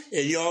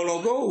y'all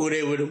don't go over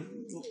there with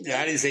them.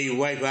 I didn't say your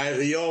wife, I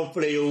said y'all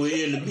play over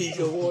here in the beach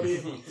or water.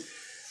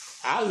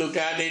 I looked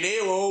out there,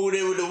 they were over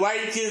there with the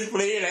white kids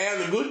playing,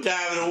 having a good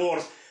time in the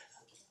water.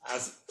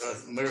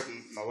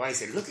 My wife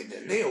said, look at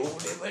that, they over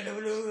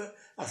there.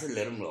 I said,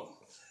 let them know.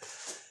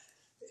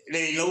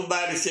 There ain't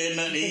nobody said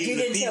nothing. But you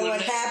didn't tell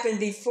what happened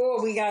before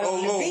we got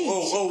on the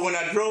beach. When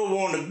I drove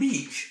on the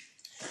beach,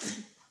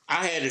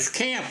 I had this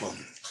camper,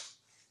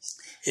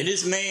 and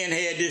this man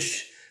had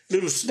this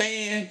little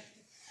stand,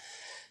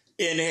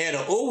 and it had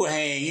an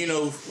overhang,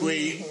 where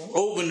you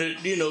open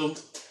it,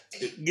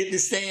 get the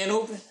stand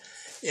open.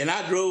 And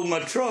I drove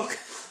my truck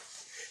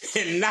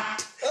and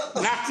knocked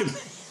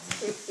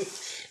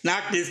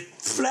this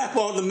flap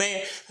on the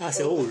man. I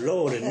said, oh,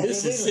 Lord, in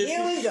Mississippi.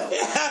 Here we go.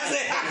 I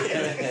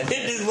said,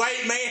 hit this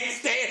white man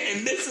stand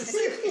in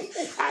Mississippi.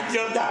 I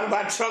jumped out of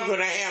my truck with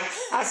a hammer.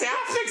 I said,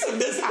 I'll fix him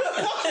this house.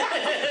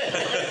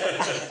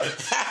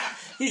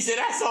 He said,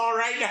 that's all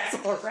right. I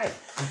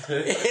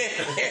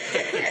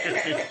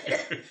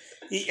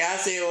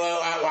said, well,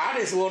 I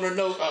just want to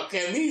know,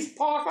 can we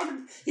park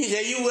on? He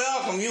said, you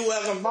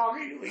welcome,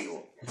 park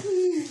anywhere.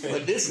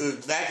 But this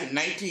was back in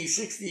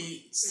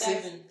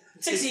 1967.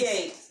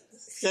 68.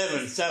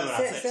 67, I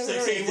think.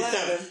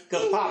 67.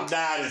 Because Pop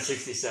died in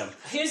 67.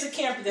 Here's a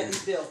camper that we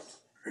built.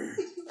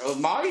 Oh,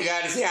 Marty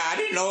got to see. I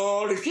didn't know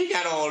all this. She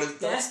got all this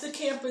stuff. That's the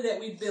camper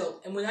that we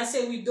built. And when I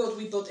say we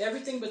built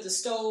everything but the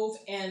stove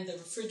and the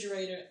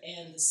refrigerator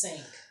and the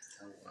sink.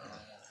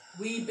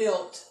 We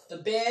built the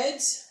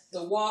beds,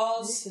 the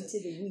walls,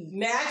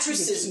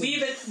 mattresses. We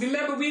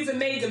even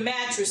made the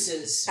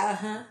mattresses.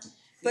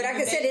 But like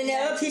I said, in the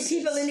other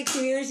people in the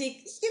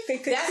community, you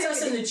could contribute.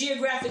 That's us in the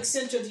geographic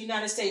center of the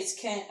United States,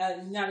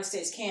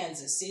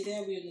 Kansas. See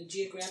there? We're in the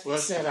geographic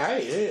What's center.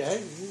 that?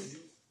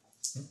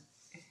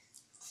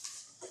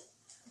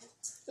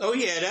 Oh,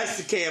 yeah, that's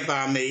the camp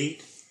I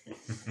made.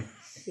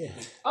 Yeah.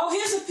 Oh,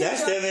 here's a picture.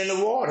 That's them in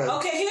the water.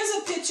 Okay, here's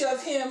a picture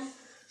of him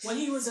when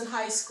he was in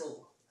high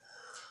school.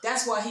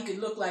 That's why he could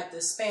look like the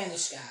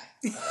Spanish guy.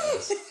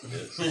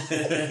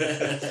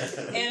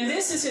 And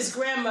this is his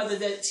grandmother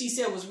that she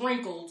said was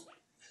wrinkled,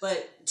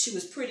 but she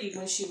was pretty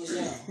when she was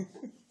young.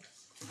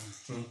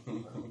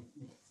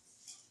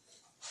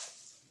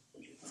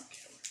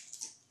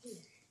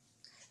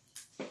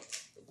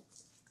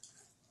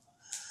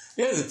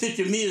 There's a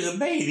picture of me as a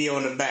baby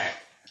on the back.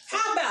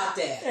 How about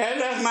that?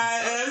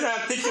 That's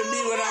a picture of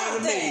me when I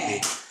was a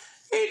baby.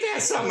 Ain't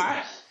that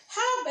something?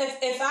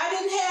 If I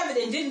didn't have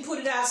it and didn't put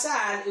it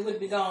outside, it would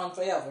be gone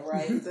forever,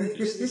 right? Thank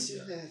goodness you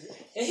have it.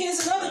 And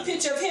here's another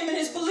picture of him in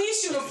his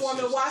police uniform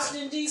in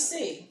Washington,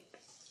 D.C.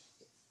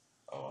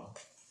 Oh.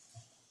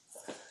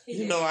 I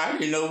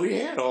didn't know we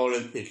had all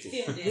them pictures.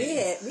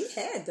 Yeah, we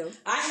had them.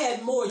 I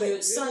had more.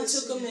 Your son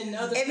took them, and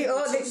other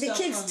people the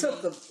kids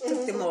took them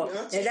all.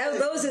 And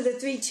those are the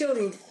 3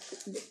 children.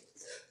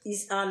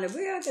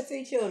 Where are the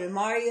 3 children?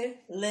 Maria,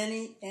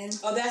 Lenny, and...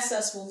 Oh, that's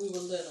us when we were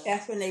little.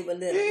 That's when they were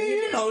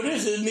little.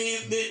 This is me,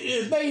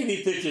 the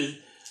baby pictures.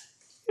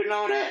 You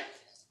know that?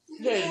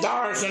 There's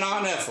Doris and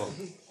Aunt Ethel.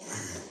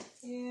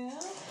 Yeah.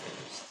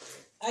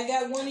 I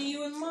got one of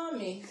you and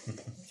Mommy. I'm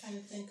trying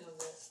to think of it.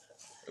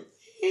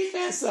 Ain't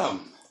that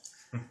something?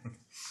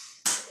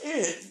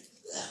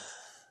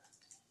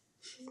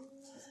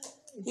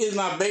 Here's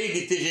my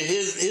baby picture.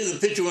 Here's a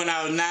picture when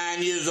I was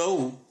 9 years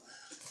old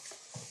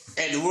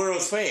at the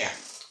World's Fair.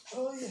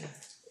 Oh, yeah.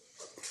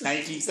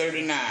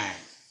 1939.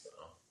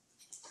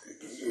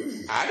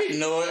 I didn't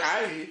know it.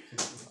 I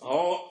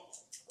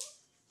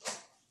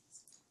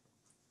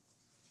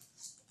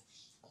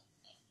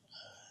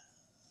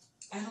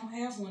don't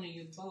have one of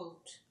your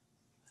boat.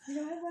 You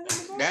don't have one of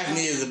your boat? That's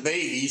me as a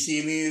baby. You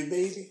see me as a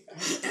baby?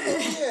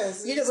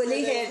 Yes. When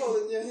they had...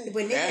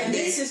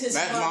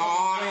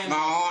 That's my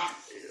aunt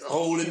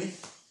holding me.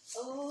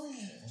 Oh,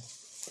 yeah.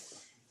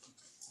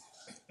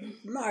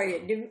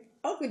 Maria,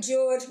 Uncle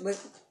George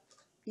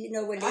You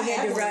know when they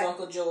had the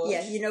riots.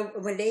 Yeah, you know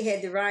when they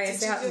had the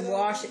riots out in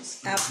out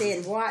there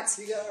in Watts.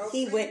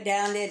 He went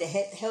down there to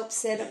help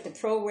set up the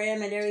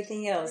program and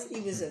everything else. He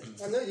was a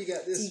I know you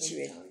got this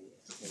teacher at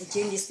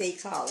Virginia State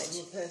College.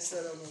 I'm gonna pass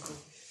that on.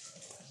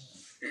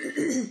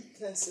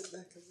 Pass it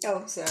back.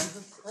 Oh, sorry.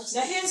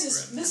 Now this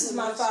is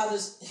my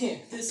father's.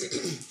 This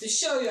is to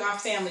show you our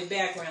family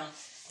background.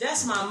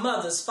 That's my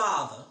mother's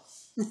father.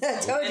 And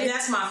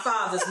that's my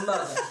father's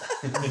mother.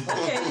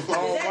 Okay. Does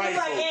that look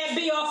like Aunt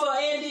B off of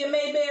Andy and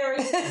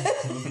Mayberry?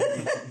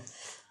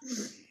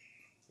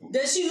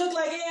 Does she look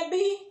like Aunt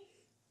B?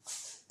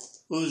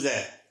 Who's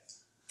that?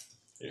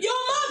 Your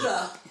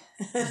mother.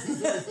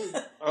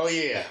 Oh,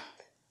 yeah.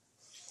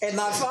 And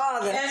my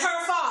father. And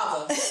her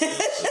father.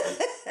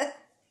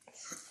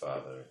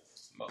 Father,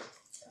 mother.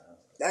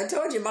 I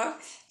told you,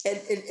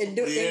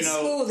 in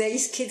school,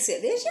 these kids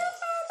said, "There's your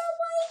father,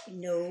 white."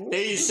 No.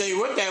 They used to say,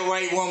 "What that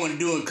white woman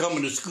doing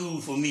coming to school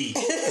for me?"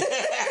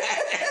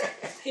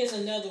 Here's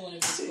another one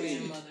of his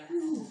grandmother.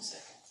 Hold on a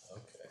second.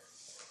 Okay.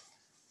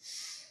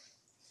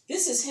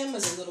 This is him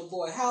as a little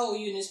boy. How old were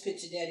you in this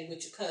picture, Daddy,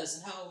 with your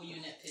cousin? How old were you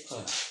in that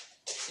picture?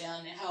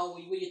 Down there. How old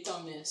were you? Where your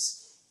thumb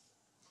is?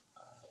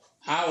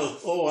 I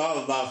was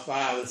about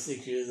 5 or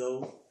 6 years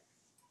old.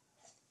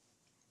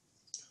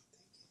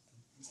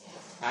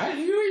 Where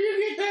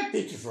you get that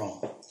picture from?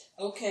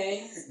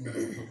 Okay.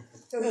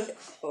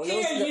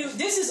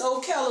 This is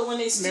O'Keller when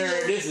they still...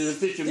 Mary, this is a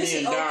picture of me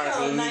and Doris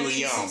when we were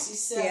young.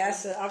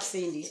 Yeah, I've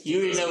seen these.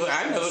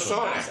 I never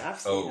saw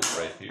that. Oh,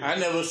 right here. I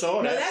never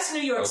saw that. No, that's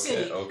New York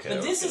City.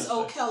 But this is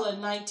okay. O'Keller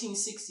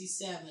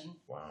 1967.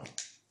 Wow.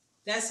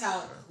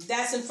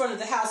 That's in front of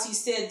the house he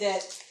said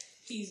that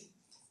he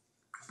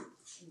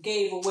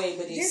gave away,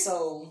 but he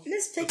sold.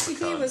 This picture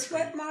here was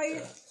what,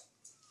 Maria?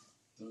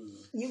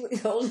 You were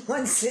the only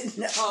one sitting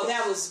there. Oh,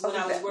 that was when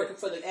I was working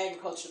for the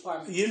agriculture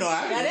department. You know,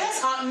 now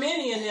that's Aunt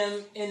Minnie and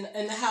them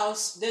in the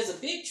house. There's a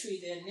big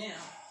tree there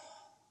now.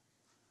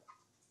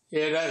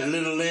 Yeah, that's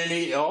little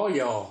Lenny, all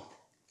y'all.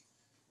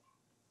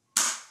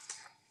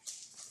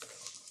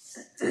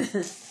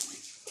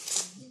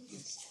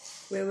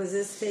 Where was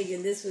this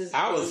taken? This was.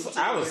 I was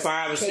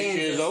 5 or 6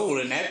 years old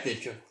in that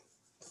picture.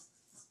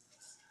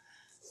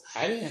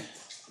 I didn't.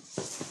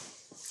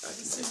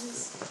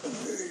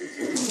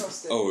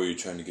 Oh, were you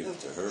trying to give it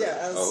to her? Yeah,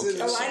 I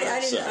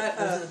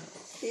didn't.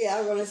 Yeah, I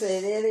was going to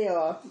say, there they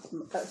are.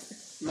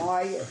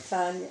 Maria,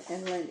 Tanya,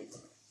 and Lindy.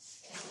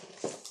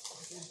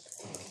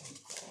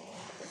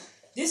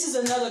 This is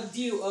another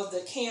view of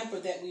the camper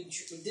that we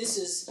drew. This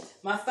is,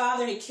 my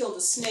father had killed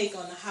a snake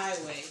on the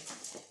highway.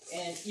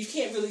 And you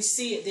can't really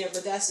see it there,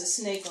 but that's a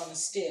snake on a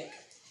stick.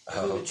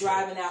 We were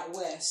driving out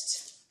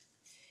west.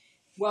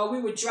 While we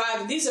were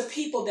driving, these are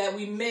people that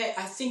we met.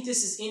 I think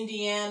this is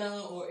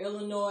Indiana or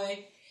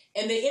Illinois.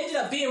 And they ended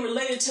up being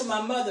related to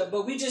my mother,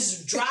 but we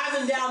just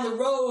driving down the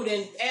road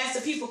and asked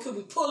the people, could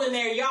we pull in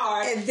their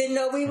yard? And didn't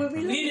know we were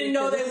related. We didn't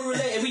know they were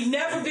related. And we'd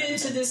never been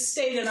to this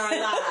state in our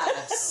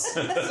lives.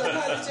 So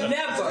how did you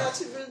Never. got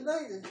you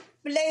related?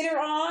 Later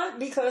on,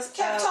 because...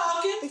 Kept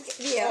talking.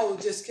 Yeah. Oh,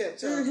 just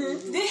kept talking.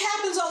 Mm-hmm. It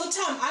happens all the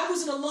time. I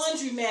was in a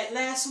laundromat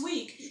last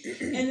week,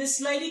 and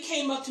this lady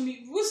came up to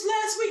me. It was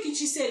last week, and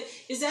she said,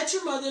 "Is that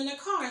your mother in the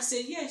car?" I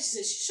said, "Yeah." She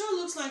said, "She sure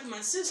looks like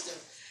my sister."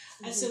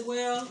 I said,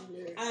 "Well,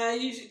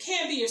 you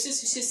can't be your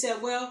sister." She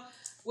said, "Well,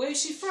 where is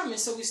she from?" And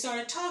so we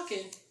started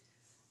talking,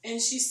 and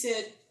she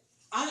said,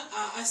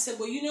 I said,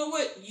 "Well, you know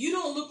what? You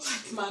don't look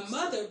like my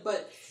mother,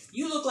 but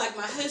you look like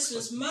my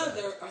husband's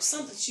mother or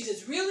something." She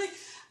says, "Really?"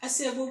 I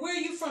said, "Well, where are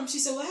you from?" She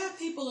said, "Well, I have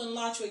people in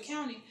Alachua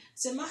County." I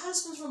said, "My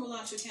husband's from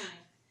Alachua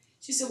County."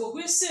 She said, "Well,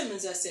 we're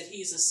Simmons." I said,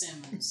 "He's a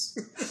Simmons."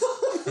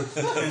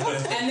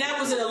 And that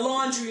was at a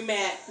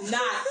laundromat,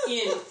 not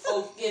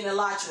in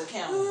Alachua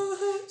County.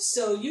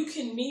 So you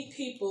can meet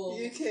people.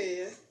 You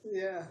can,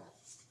 yeah.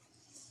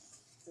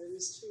 That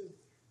is true.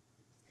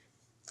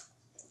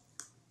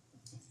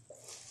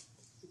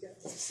 You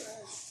got both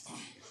sides.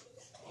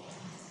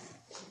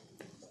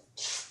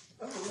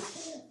 Oh,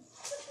 okay.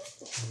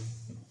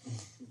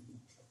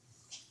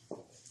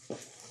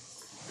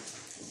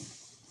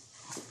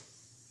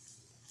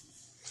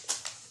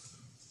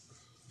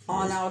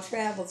 On our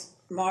travels,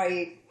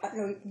 Mari, I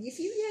know you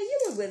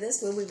were with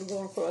us when we were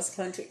going across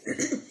country.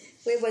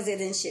 Where was it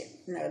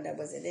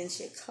was it in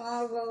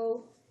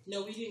Chicago?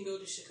 No, we didn't go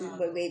to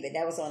Chicago. Wait, but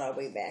that was on our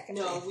way back.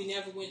 No, we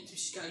never went to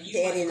Chicago. You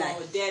Daddy might have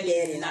gone with Daddy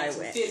in the 1950s.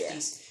 Went,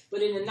 yeah.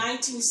 But in the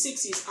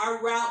 1960s,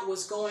 our route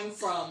was going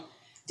from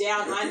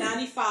down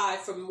I-95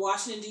 from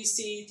Washington,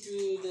 D.C.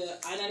 through the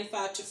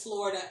I-95 to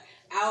Florida,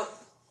 out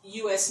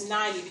US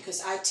 90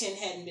 because I-10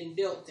 hadn't been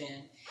built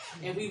then.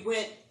 And we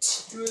went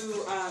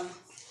through...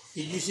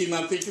 Did you see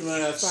my picture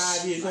when I was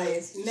 5 years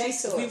old?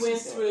 Next, we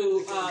went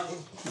through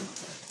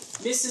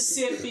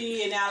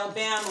Mississippi and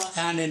Alabama.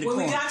 When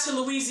we got to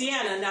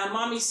Louisiana, now,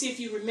 Mommy, see if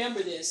you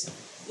remember this.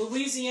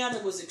 Louisiana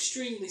was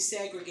extremely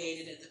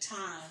segregated at the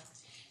time.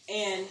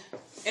 And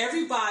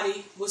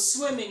everybody was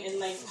swimming in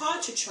Lake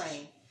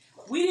Pontchartrain.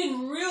 we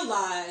didn't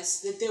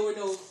realize that there were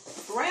no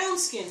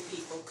brown-skinned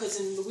people, because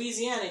in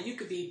Louisiana you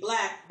could be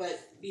black but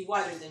be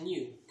whiter than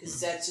you, because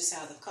that's just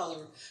how the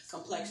color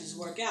complexions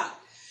work out.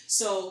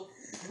 So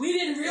we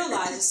didn't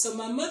realize it. So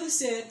my mother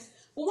said,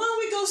 well, why don't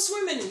we go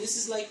swimming? And this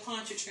is Lake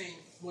Pontchartrain.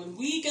 When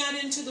we got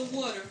into the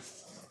water,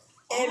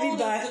 everybody,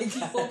 all of the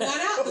people got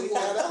out the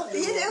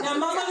water. Now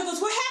my mother goes,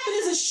 what happened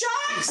is the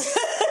sharks.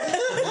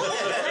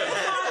 Lake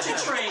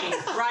Pontchartrain,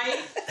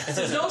 right?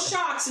 There's no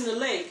sharks in the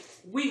lake.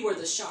 We were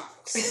the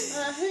sharks.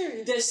 I hear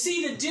you. To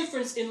see the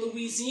difference in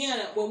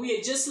Louisiana, when we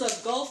had just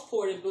left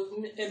Gulfport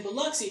in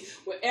Biloxi,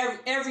 where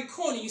every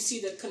corner you see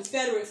the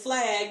Confederate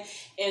flag,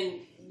 and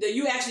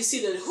you actually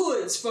see the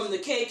hoods from the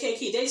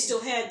KKK. They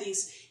still had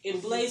these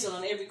emblazoned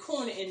on every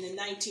corner in the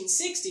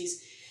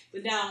 1960s.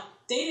 But now,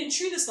 they didn't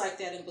treat us like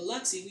that in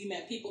Biloxi. We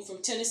met people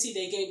from Tennessee.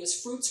 They gave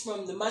us fruits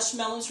from the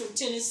mushmelons from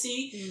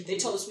Tennessee. Mm-hmm. They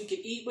told us we could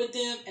eat with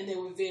them, and they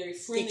were very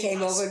friendly, they came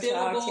hospitable.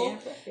 over to our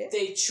camp. Yeah.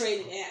 They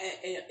traded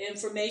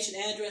information,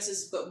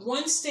 addresses. But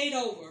one state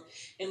over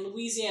in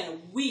Louisiana,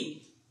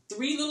 we,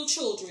 3 little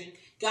children,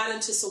 got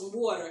into some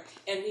water,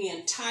 and the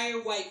entire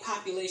white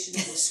population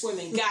that was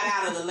swimming got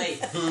out of the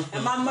lake.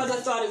 And my mother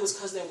thought it was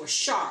because there were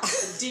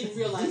sharks and didn't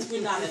realize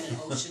we're not in an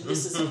ocean.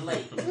 This is a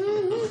lake.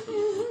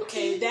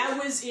 Okay, that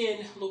was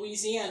in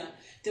Louisiana.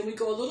 Then we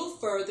go a little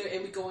further,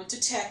 and we go into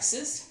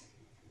Texas.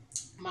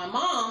 My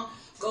mom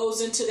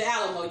goes into the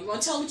Alamo. You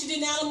want to tell me what you did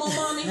in Alamo,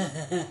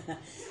 Mommy?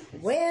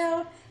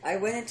 Well, I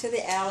went into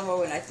the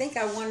Alamo, and I think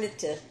I wanted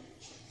to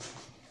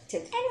I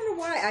don't know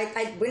why.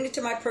 I went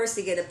into my purse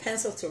to get a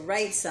pencil to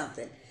write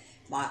something.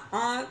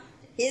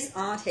 His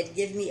aunt had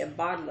given me a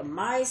bottle of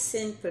My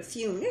Sin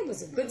perfume. It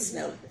was a good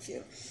smelling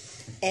perfume.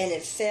 And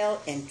it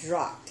fell and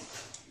dropped.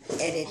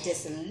 And it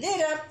just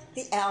lit up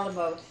the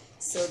Alamo.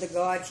 So the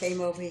guard came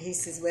over and he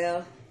says,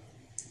 well,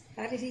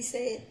 how did he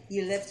say it?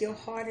 You left your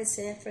heart in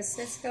San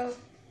Francisco,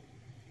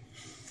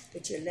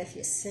 but you left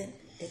your scent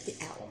at the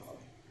Alamo.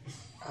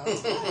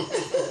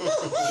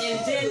 And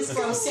then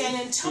from San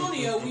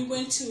Antonio, we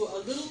went to a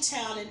little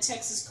town in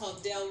Texas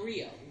called Del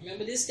Rio.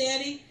 Remember this,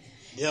 Daddy?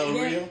 Del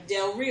Rio?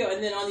 Del Rio.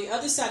 And then on the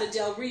other side of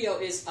Del Rio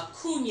is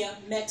Acuna,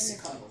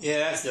 Mexico. Yeah,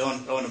 that's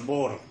on the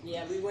border.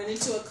 Yeah, we went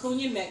into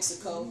Acuna,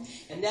 Mexico,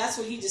 and that's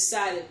when he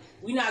decided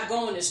we're not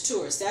going as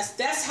tourists.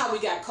 That's how we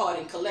got caught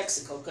in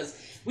Calexico, because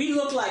we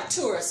looked like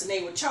tourists and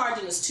they were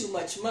charging us too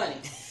much money.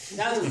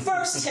 That was the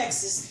first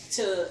Texas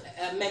to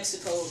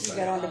Mexico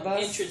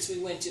entrance we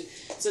went to.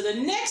 So the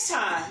next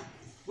time,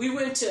 we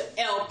went to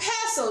El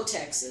Paso,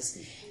 Texas,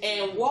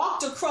 and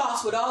walked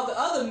across with all the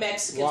other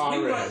Mexicans.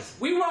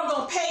 We weren't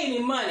going to pay any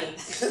money.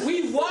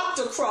 We walked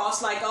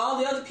across like all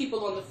the other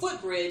people on the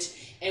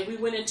footbridge, and we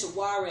went into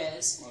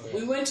Juarez.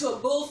 We went to a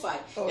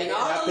bullfight. And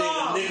all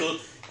along...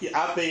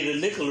 I paid a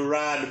nickel to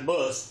ride the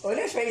bus. Oh,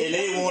 that's right. And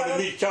they wanted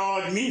to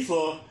charge me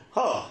for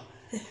her.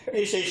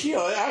 They said,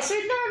 I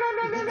said,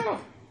 no.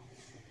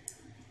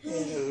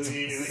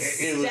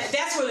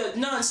 That's where the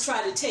nuns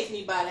tried to take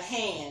me by the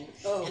hand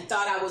and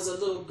thought I was a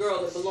little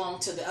girl that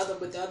belonged to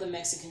with the other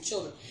Mexican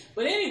children.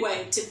 But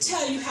anyway, to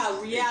tell you how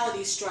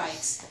reality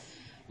strikes,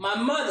 my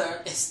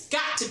mother has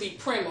got to be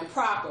prim and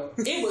proper.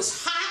 It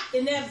was hot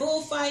in that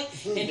bullfight,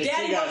 and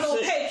Daddy wasn't going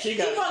to pay. He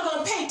wasn't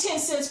going to pay 10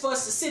 cents for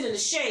us to sit in the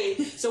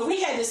shade, so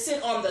we had to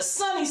sit on the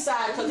sunny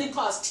side because it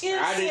cost 10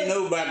 cents. I didn't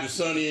know about the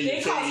sunny and the shade.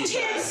 It cost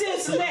 10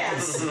 cents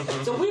less.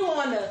 So we were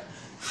on the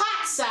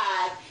hot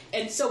side,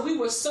 and so we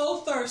were so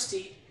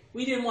thirsty,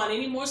 we didn't want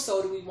any more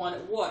soda, we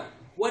wanted water.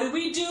 What did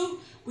we do?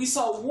 We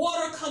saw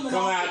water coming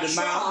off the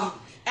trough,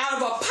 out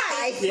of a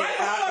pipe, right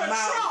before the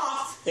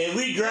trough. And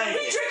we drank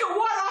it. We drinking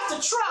water off the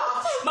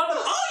trough. Mother,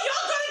 y'all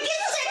gonna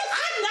get sick.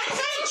 I'm not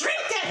gonna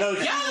drink that. No,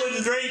 she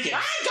wouldn't drink it.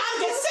 I ain't gonna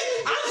get sick.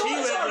 I'm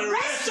going to a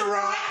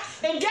restaurant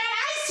and get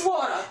ice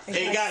water.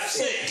 And got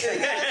sick. She the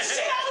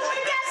only one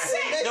got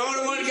sick. The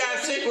only one that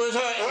got sick was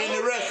her in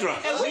the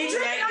restaurant. And we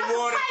drank the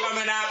water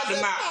coming out the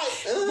mouth.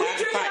 We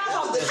drinking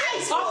off the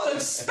pipe, off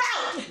the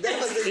spout.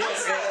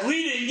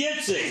 We didn't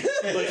get sick,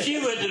 but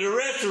she went to the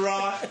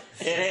restaurant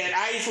and had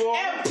ice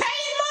water. And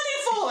paid money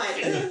for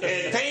it.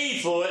 And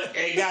paid for it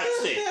and got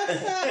sick.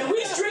 And we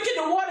was drinking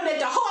the water that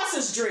the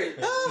horses drink.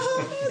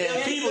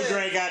 And people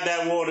drank out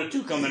that water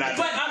too coming out.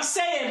 But I'm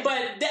saying,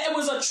 it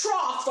was a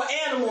trough for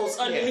animals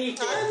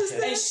underneath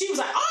it. And she was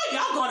like,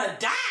 y'all gonna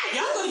die.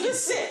 Y'all gonna get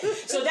sick.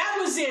 So that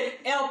was in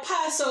El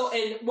Paso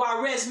and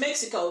Juarez,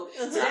 Mexico.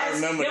 So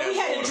then we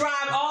had to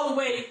drive all the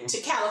way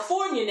to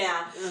California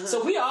now.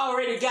 So we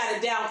already got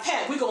it down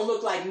pat. We're gonna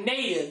look like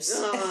natives.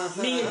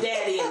 Me and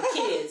Daddy and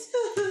kids.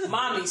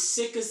 Mommy's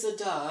sick as a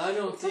dog. I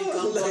don't think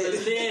I'm gonna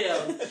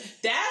live.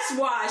 That's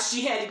why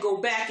she had to go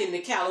back into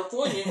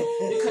California,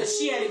 because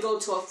she had to go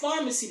to a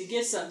pharmacy to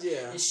get something.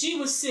 And she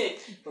was sick,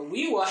 but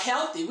we were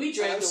healthy. We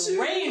drank the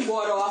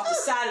rainwater off the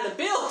side of the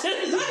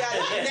building.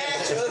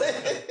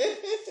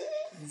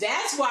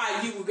 That's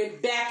why you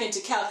would back into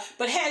California.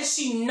 But had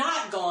she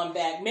not gone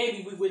back,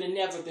 maybe we would have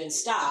never been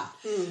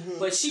stopped.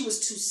 But she was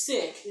too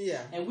sick.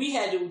 And we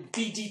had to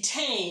be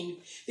detained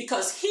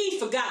because he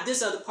forgot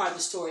this other part of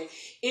the story.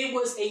 It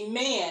was a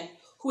man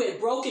who had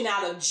broken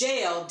out of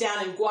jail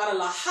down in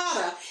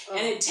Guadalajara and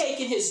had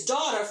taken his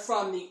daughter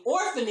from the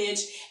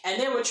orphanage,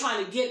 and they were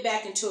trying to get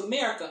back into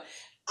America.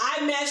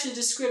 I matched the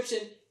description.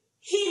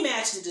 He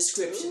matched the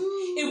description.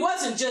 Ooh. It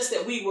wasn't just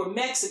that we were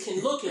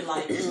Mexican looking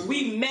like.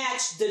 We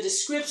matched the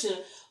description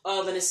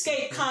of an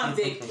escaped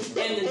convict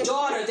and the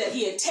daughter that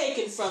he had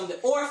taken from the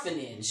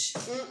orphanage.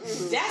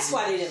 That's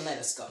why they didn't let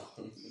us go.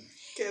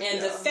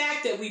 And the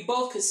fact that we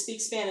both could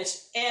speak Spanish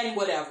and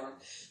whatever.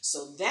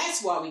 So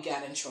that's why we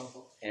got in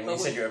trouble. And when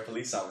you said you're a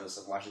police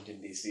officer of Washington,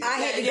 D.C. I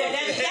had to go.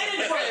 That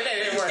didn't work. It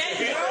didn't work.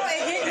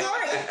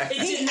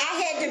 I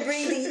had to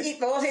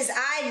bring all his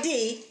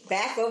ID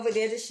back over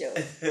there to show.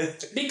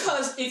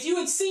 Because if you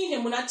had seen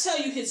him, when I tell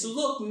you his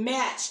look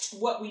matched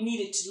what we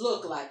needed to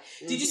look like.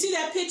 Did you see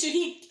that picture?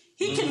 He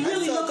can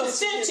really look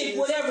authentic,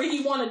 whatever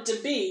he wanted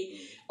to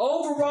be.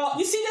 Overall,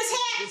 you see this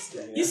hat?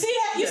 You see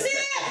that? You see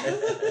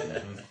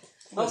that?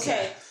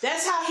 Okay,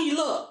 that's how he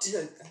looked.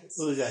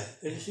 Who is that?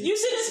 You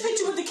see this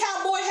picture with the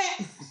cowboy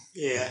hat?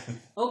 Yeah.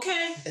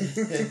 Okay.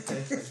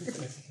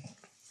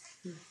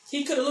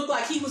 He could have looked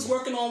like he was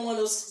working on one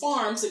of those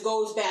farms that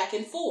goes back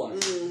and forth.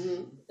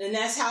 Mm-hmm. And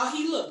that's how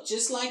he looked,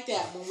 just like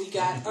that when we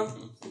got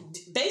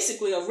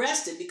basically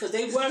arrested because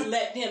they weren't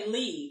letting him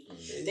leave.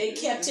 They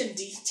kept him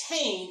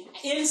detained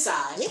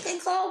inside. You can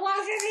call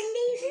Washington,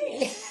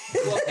 D.C.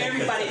 Well,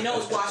 everybody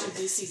knows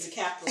Washington, D.C. is the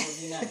capital of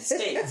the United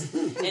States.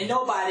 And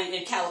nobody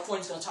in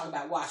California is going to talk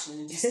about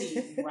Washington,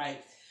 D.C., right?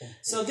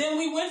 So then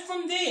we went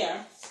from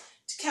there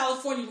to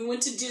California. We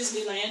went to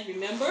Disneyland,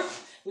 remember?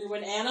 We were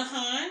in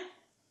Anaheim.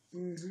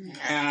 Mm-hmm.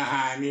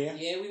 Anaheim, yeah.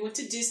 Yeah, we went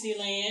to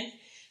Disneyland,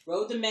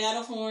 rode the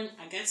Matterhorn.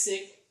 I got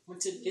sick.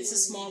 Went to It's a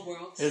Small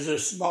World. It's a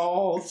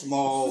small,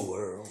 small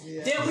world.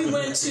 Yeah. Then we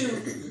went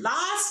to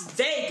Las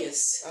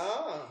Vegas.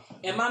 Oh.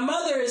 And my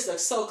mother is the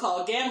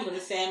so-called gambler in the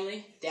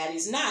family.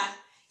 Daddy's not.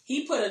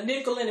 He put a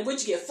nickel in it.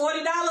 What'd you get,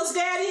 $40,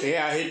 Daddy?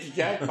 Yeah, I hit the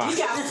jackpot. You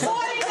got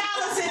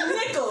 $40 in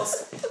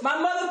nickels. My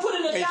mother put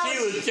in $1. And she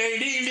was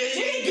changing. She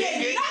didn't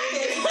get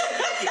nothing.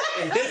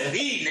 Just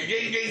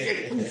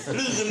eating,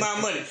 losing my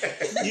money.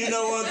 You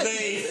know one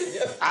thing?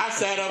 I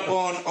sat up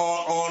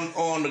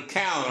on the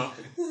counter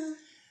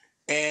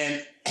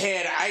and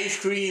had ice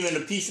cream and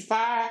a piece of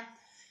pie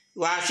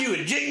while she was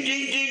jing,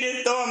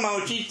 just throwing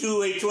my. She threw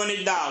away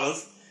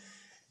 $20.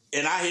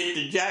 And I hit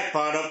the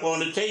jackpot up on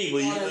the table.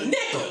 On a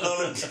nickel.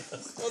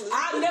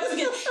 I'll never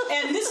forget.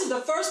 And this is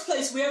the first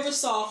place we ever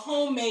saw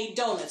homemade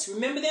donuts.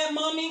 Remember that,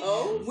 Mommy?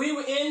 Oh. We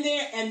were in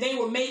there, and they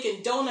were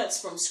making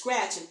donuts from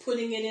scratch and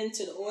putting it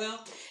into the oil.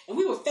 And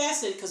we were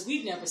fascinated because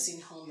we'd never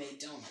seen homemade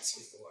donuts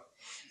before.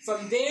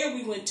 From there,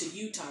 we went to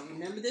Utah.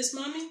 Remember this,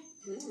 Mommy?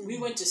 Mm-hmm. We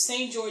went to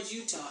St. George,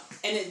 Utah.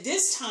 And at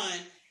this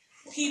time,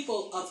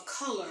 people of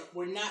color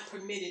were not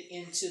permitted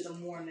into the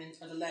Mormon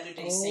or the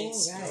Latter-day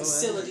Saints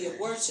facility of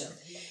worship.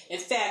 In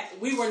fact,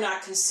 we were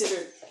not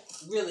considered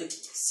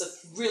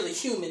really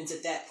humans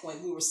at that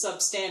point. We were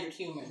substandard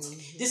humans.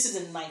 Mm-hmm. This is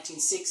in the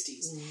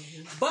 1960s.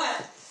 Mm-hmm.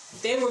 But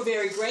they were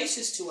very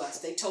gracious to us.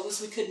 They told us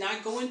we could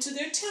not go into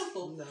their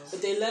temple,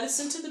 but they let us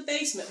into the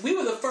basement. We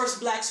were the first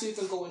blacks to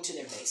even go into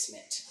their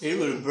basement. They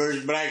were the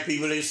first black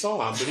people they saw,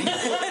 I believe.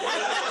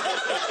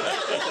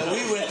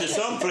 We went to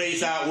some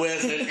place out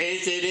west and they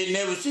said they'd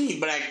never seen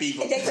black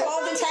people. They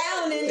called the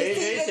town and they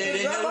said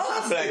they'd never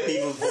seen black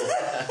people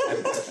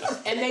before.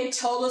 And they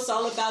told us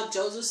all about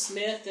Joseph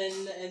Smith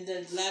and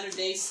the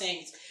Latter-day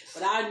Saints.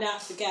 But I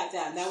not forgot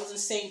that. And that was in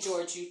St.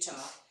 George, Utah.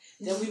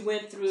 Then we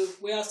went through,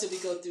 where else did we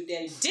go through,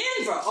 Daddy?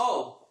 Denver!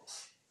 Oh!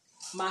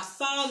 My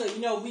father,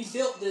 we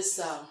built this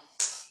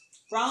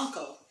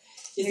Bronco.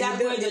 Is that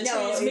where the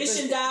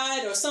transmission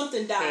died or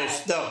something died?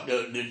 It's stuck,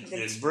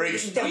 the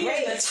brakes. We were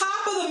at the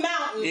top of the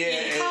mountain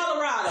in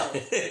Colorado.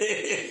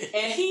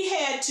 And he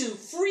had to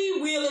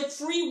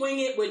free-wing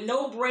it with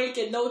no brake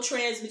and no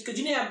transmission, because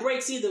you didn't have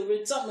brakes either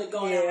with something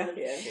going on.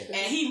 Yeah. And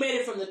he made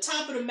it from the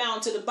top of the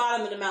mountain to the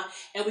bottom of the mountain.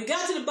 And we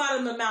got to the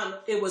bottom of the mountain.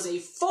 It was a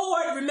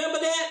Ford, remember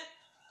that?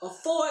 A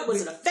Ford,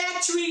 was it a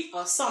factory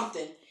or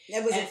something?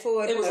 That was a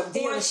Ford. It was a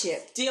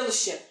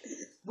dealership.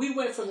 We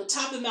went from the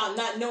top of the mountain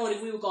not knowing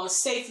if we were going to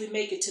safely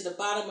make it to the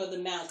bottom of the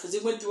mountain, because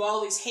it went through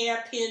all these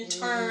hairpin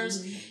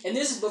turns. Mm-hmm. And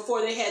this is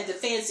before they had the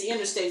fancy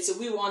interstate, so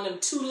we were on them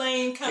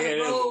 2-lane kind of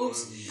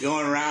roads.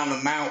 Going around the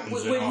mountains.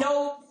 With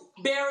no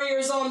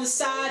barriers on the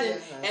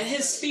side, and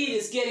his speed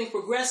is getting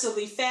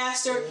progressively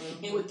faster.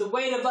 Mm-hmm. And with the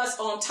weight of us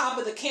on top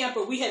of the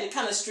camper, we had to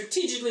kind of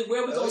strategically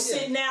where we're going to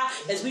sit now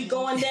as we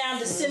going down,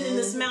 descending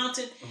this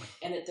mountain.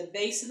 And at the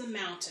base of the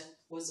mountain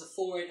was a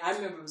Ford. I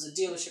remember it was a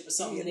dealership or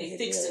something. And they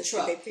fixed the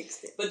truck.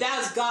 But that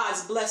was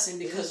God's blessing,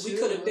 because we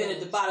could have been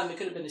at the bottom. It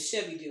could have been a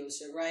Chevy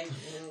dealership, right?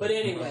 But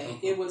anyway,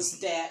 it was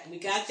that. We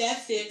got that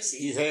fixed.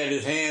 He's had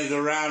his hands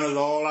around us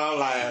all our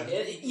lives.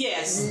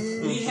 Yes.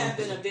 We have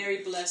been a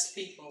very blessed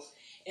people.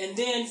 And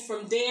then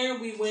from there,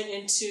 we went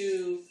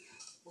into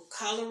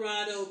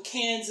Colorado,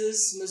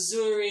 Kansas,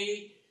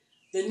 Missouri.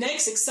 The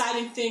next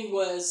exciting thing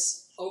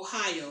was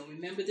Ohio.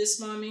 Remember this,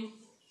 Mommy?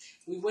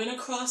 We went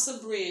across a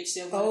bridge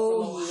that went from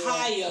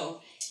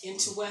Ohio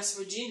into West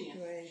Virginia.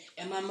 Right.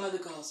 And my mother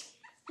goes,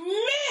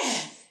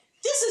 man,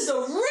 this is the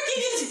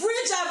rickiest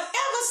bridge I've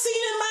ever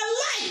seen in my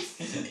life.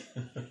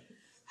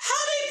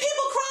 How many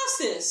people cross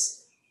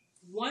this?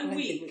 1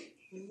 week.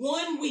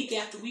 1 week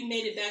after we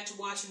made it back to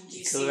Washington,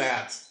 D.C.,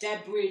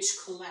 that bridge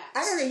collapsed.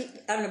 I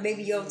don't know,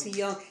 maybe you're too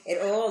young, and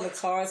all the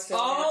cars fell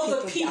down. All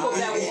the people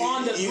that were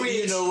on the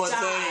bridge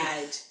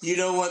died. You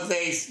know one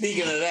thing,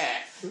 speaking of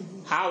that,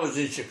 I was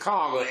in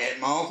Chicago at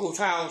my uncle's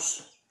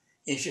house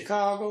in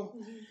Chicago,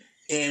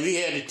 and we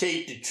had to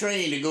take the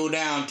train to go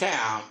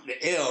downtown,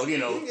 the L, you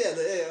know. Yeah,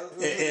 the L.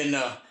 And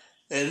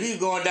as we were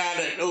going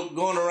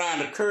around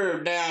the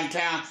curve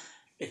downtown,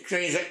 the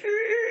train's like,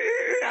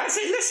 I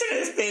said, listen to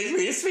this thing.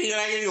 This thing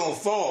like it's going to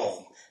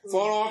fall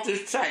off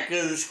this track.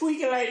 Because it's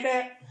squeaking like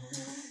that.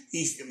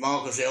 My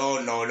uncle said, oh,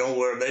 no, don't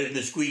worry about it. It's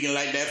been squeaking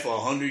like that for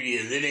 100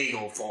 years. It ain't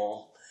going to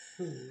fall.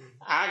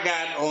 I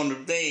got on the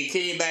thing,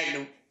 came back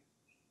to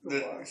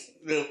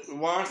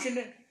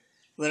Washington.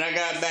 When I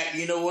got back,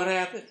 you know what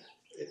happened?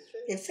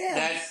 It fell.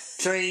 That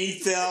train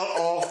fell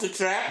off the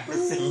track. That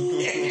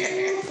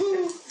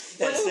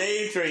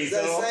same train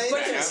fell off the track.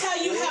 But to tell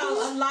you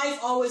how life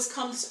always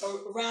comes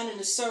around in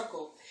a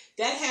circle,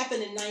 that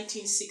happened in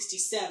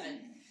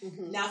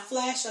 1967. Now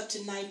flash up to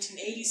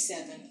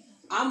 1987.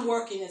 I'm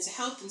working as a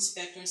health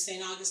inspector in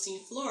St. Augustine,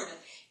 Florida.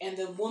 And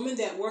the woman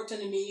that worked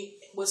under me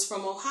was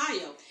from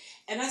Ohio.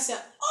 And I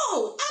said,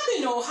 oh, I've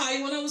been to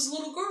Ohio when I was a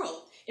little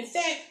girl. In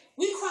fact,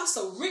 we crossed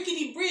a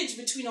rickety bridge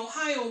between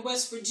Ohio and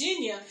West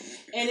Virginia,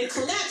 and it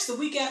collapsed the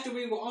week after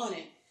we were on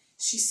it.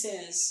 She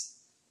says,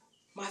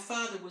 my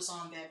father was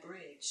on that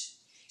bridge.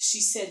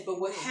 She said, but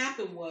what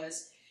happened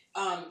was,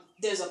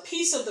 there's a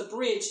piece of the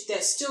bridge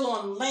that's still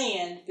on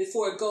land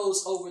before it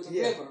goes over the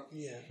river.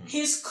 Yeah.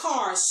 His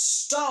car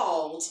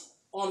stalled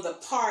on the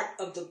part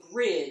of the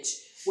bridge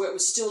where it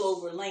was still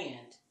over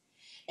land.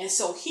 And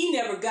so he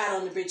never got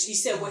on the bridge. He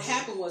said what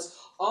happened was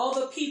all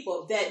the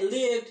people that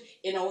lived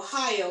in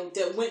Ohio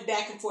that went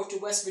back and forth to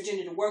West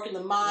Virginia to work in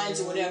the mines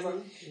or whatever,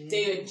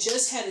 they had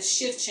just had a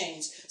shift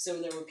change.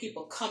 So there were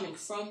people coming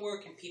from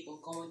work and people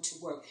going to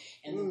work.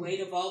 And the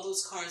weight of all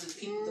those cars and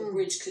people, the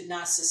bridge could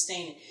not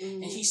sustain it.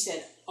 And he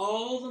said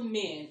all the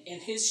men in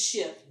his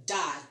ship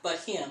died but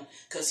him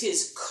because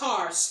his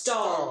car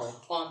stalled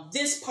on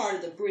this part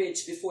of the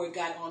bridge before it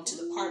got onto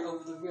the part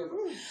over the river.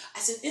 I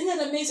said, isn't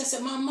that amazing? I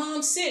said, my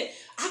mom said,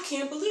 I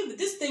can't believe it.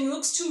 This thing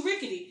looks too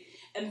rickety.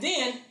 And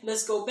then,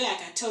 let's go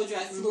back. I told you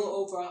I flew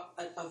over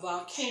a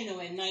volcano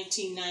in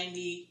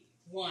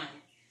 1991.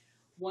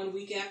 1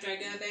 week after I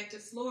got back to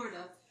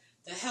Florida,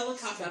 the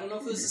helicopter, I don't know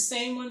if it was the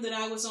same one that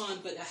I was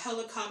on, but a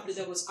helicopter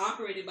that was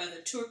operated by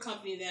the tour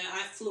company that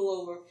I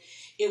flew over,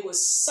 it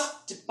was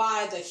sucked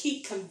by the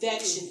heat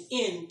convection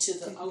into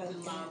the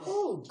open lava.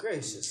 Oh,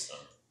 gracious.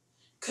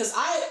 Because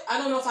I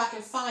don't know if I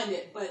can find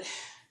it, but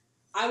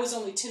I was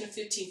only 10 or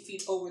 15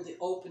 feet over the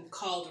open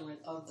cauldron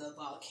of the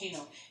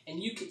volcano,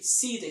 and you could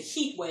see the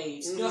heat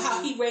waves. You know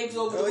how heat waves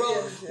over the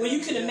road? Well, you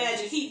can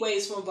imagine heat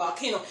waves from a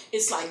volcano.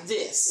 It's like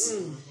this.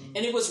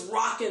 And it was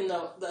rocking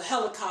the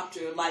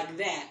helicopter like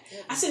that.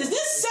 I said, is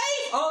this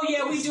safe? Oh,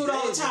 yeah, we do it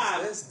all the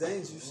time. That's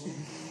dangerous.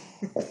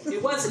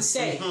 It wasn't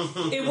safe.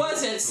 It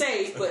wasn't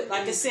safe, but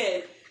like I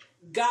said,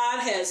 God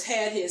has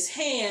had his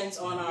hands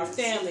on our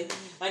family.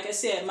 Like I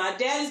said, my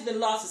dad has been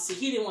lost at sea.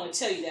 He didn't want to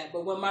tell you that.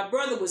 But when my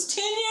brother was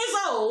 10 years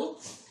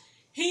old,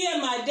 he and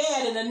my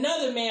dad and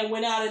another man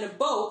went out in a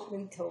boat.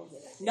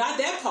 Not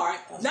that part.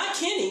 Not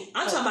Kenny.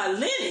 I'm talking about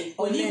Lenny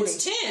when he was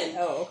 10.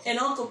 And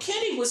Uncle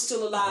Kenny was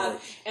still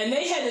alive. And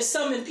they had to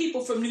summon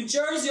people from New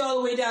Jersey all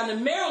the way down to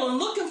Maryland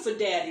looking for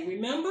Daddy.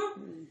 Remember?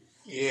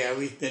 Yeah,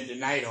 we spent the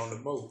night on the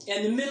boat.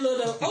 In the middle of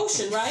the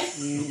ocean, right?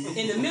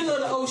 In the middle of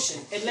the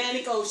ocean,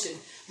 Atlantic Ocean.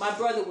 My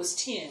brother was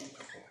 10.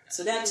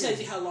 So that tells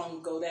you how long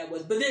ago that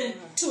was. But then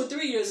 2 or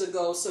 3 years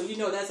ago, so you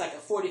know that's like a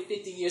 40,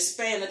 50 year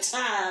span of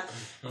time.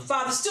 My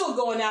father's still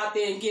going out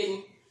there and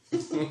getting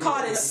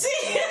caught at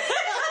sea.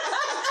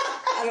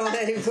 I don't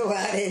let him go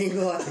out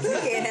anymore. You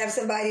can't have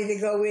somebody to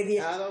go with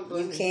you.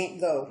 You can't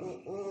go.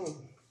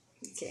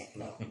 You can't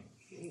go.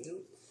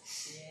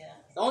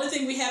 The only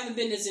thing we haven't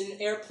been is in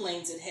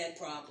airplanes that had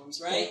problems,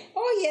 right?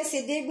 Oh, yes,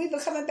 it did. We were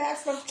coming back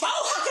from... Oh,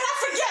 how could I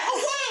forget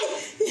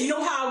Hawaii? You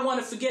know how I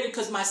want to forget it?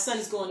 Because my son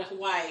is going to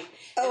Hawaii.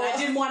 And I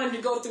didn't want him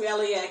to go through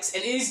LAX.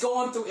 And he's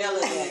going through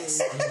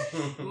LAX.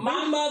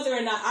 My mother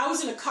and I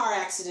was in a car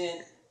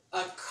accident.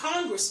 A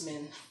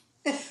congressman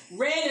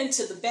ran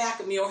into the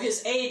back of me, or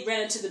his aide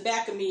ran into the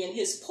back of me in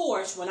his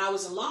Porsche when I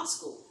was in law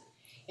school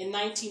in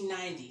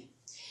 1990.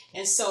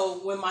 And so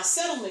when my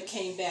settlement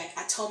came back,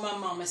 I told my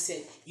mom, I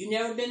said, you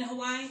never been to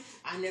Hawaii?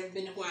 I've never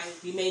been to Hawaii.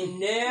 We may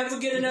never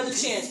get another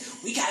chance.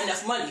 We got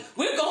enough money.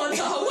 We're going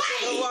to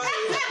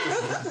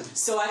Hawaii.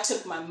 So I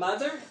took my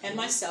mother and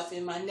myself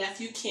and my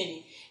nephew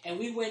Kenny, and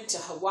we went to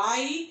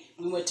Hawaii.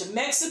 We went to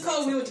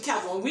Mexico. We went to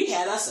California. We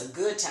had us a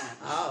good time.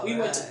 We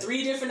went to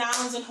 3 different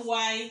islands in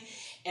Hawaii.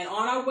 And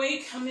on our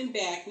way coming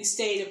back, we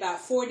stayed about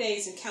 4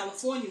 days in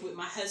California with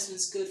my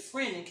husband's good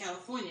friend in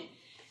California.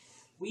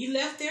 We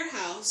left their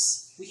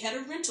house. We had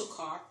a rental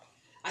car.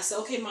 I said,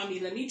 okay, Mommy,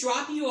 let me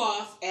drop you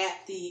off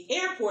at the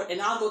airport,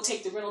 and I'll go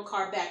take the rental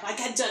car back like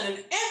I'd done in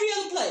every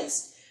other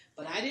place.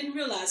 But I didn't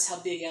realize how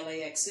big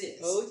LAX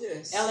is. Oh,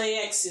 yes.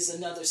 LAX is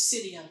another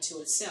city unto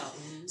itself.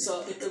 Mm-hmm.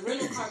 So if the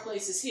rental car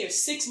place is here,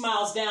 6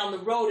 miles down the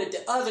road at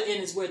the other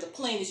end is where the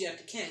plane is you have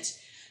to catch.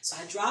 So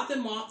I dropped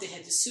them off. They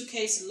had the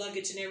suitcase and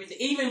luggage and everything.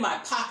 Even my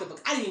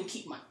pocketbook. I didn't even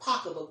keep my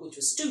pocketbook, which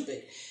was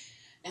stupid.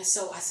 And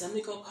so I said, let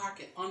me go park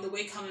it. On the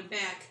way coming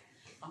back,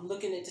 I'm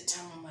looking at the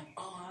time. I'm like,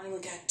 oh, I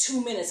only got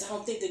 2 minutes. I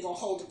don't think they're going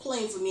to hold the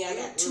plane for me. I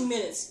got 2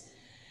 minutes.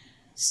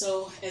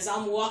 So as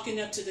I'm walking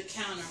up to the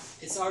counter,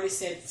 it's already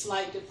said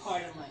flight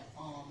depart. I'm like,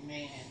 oh,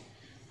 man.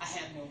 I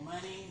have no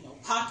money, no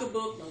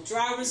pocketbook, no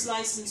driver's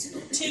license,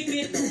 no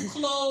ticket, no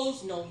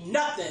clothes, no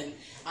nothing.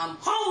 I'm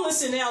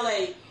homeless in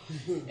L.A.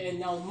 and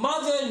no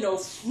mother,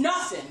 no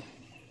nothing.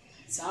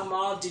 So I'm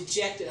all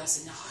dejected. I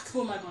said, no,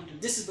 what am I going to do?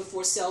 This is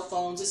before cell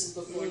phones. This is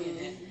before the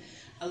internet.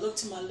 I looked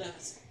to my left.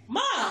 I said,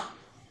 Mom,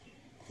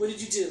 what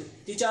did you do?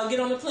 Did y'all get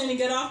on the plane and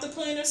get off the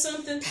plane or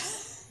something?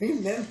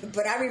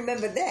 But I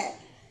remember that.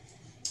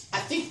 I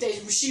think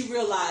she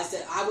realized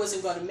that I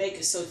wasn't going to make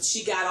it, so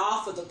she got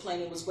off of the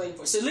plane and was waiting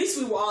for it. So at least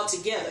we were all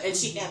together, and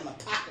she had my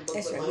pocketbook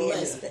with my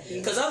money.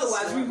 Because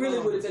otherwise we really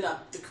would have been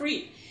up the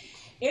creek.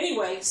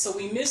 Anyway, so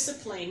we missed the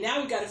plane.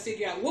 Now we got to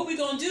figure out what we're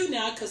going to do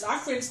now, because our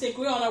friends think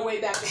we're on our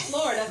way back to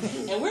Florida,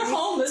 and we're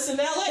homeless in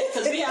L.A.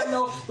 because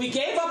we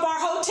gave up our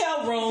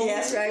hotel room. Yeah,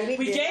 that's right.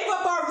 We gave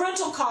up our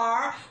rental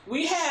car.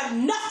 We have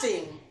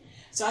nothing.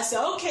 So I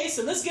said, okay,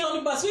 so let's get on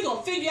the bus. We're going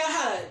to figure out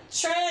how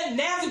to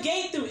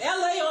navigate through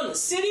L.A. on the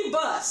city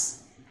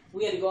bus.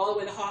 We had to go all the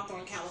way to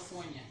Hawthorne,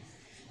 California.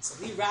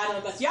 So we ride on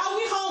the bus. Y'all,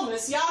 we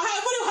homeless. Y'all, what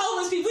do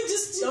homeless people? We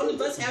just on the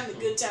bus having a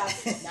good time,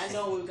 not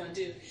knowing what we were going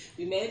to do.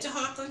 We made it to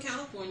Hawthorne,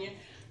 California.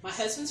 My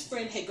husband's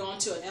friend had gone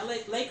to an LA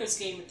Lakers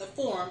game at the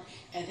Forum,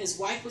 and his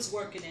wife was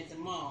working at the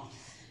mall.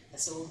 I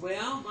said,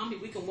 well, Mommy,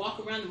 we can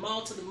walk around the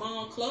mall till the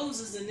mall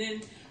closes, and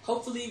then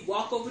hopefully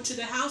walk over to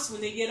the house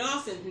when they get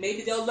off, and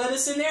maybe they'll let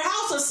us in their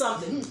house or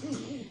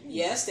something.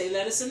 Yes, they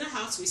let us in the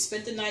house. We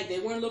spent the night.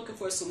 They weren't looking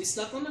for us, so we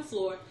slept on the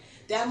floor.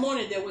 That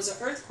morning, there was an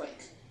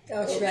earthquake.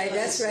 Oh,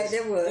 that's right,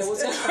 there was. There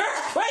was an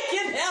earthquake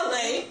in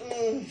L.A.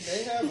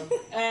 They have them.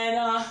 And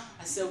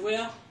I said,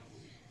 well,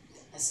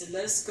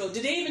 let's go.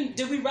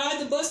 Did we ride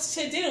the bus?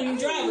 They don't even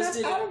drive us,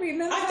 did they? I don't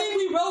remember. I think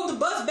we rode the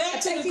bus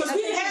back to because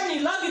we didn't have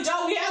any luggage.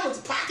 All we had was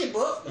a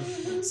pocketbook.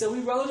 So we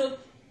rode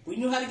we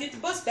knew how to get the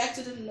bus back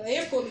to the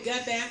airport. We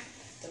got back.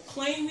 The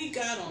plane we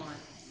got on,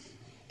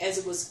 as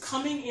it was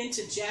coming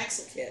into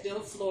Jacksonville,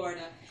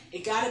 Florida,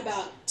 it got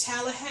about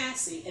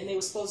Tallahassee, and they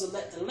were supposed to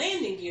let the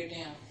landing gear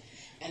down.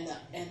 And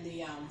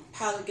the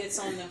pilot gets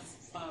on the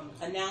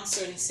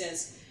announcer and he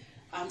says,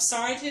 I'm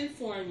sorry to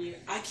inform you,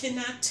 I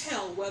cannot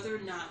tell whether or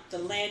not the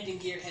landing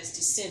gear has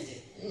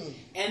descended.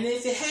 And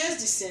if it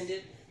has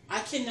descended,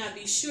 I cannot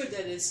be sure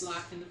that it's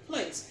locked into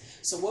place.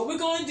 So what we're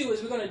going to do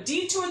is we're going to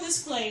detour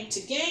this plane to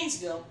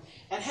Gainesville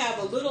and have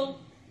a little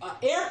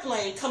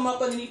airplane come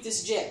up underneath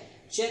this jet.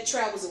 Jet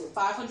travels at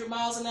 500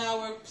 miles an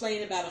hour,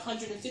 plane about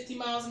 150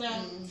 miles an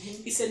hour.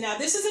 He said, now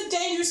this is a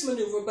dangerous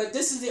maneuver, but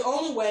this is the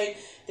only way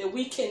that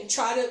we can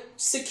try to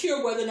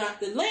secure whether or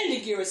not the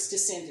landing gear is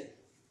descended.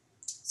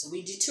 So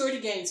we detour to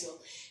Gainesville.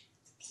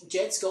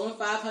 Jet's going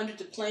 500,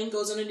 the plane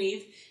goes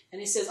underneath, and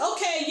he says,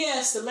 okay,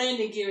 yes, the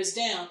landing gear is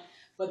down,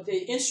 but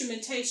the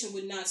instrumentation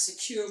would not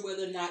secure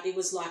whether or not it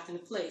was locked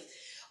into place.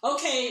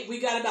 Okay,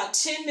 we got about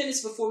 10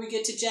 minutes before we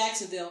get to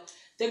Jacksonville.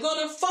 They're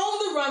going to foam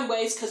the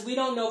runways because we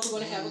don't know if we're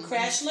going to have a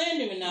crash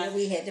landing or not. No,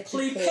 we had to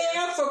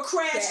prepare for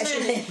crash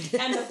landing.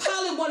 And the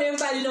pilot wanted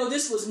everybody to know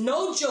this was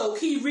no joke.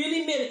 He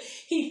really meant it.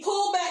 He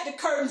pulled back the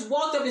curtains,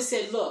 walked up and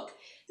said, look,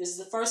 this is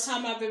the first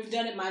time I've ever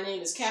done it. My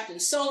name is Captain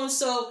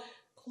So-and-so.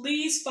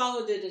 Please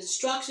follow the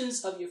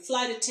instructions of your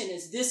flight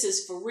attendants. This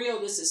is for real.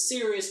 This is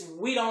serious.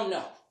 We don't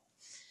know.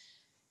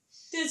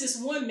 There's this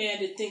one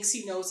man that thinks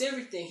he knows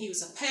everything. He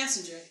was a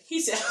passenger.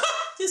 He said,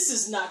 this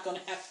is not going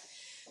to happen.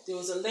 There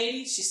was a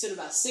lady, she stood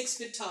about 6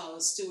 feet tall,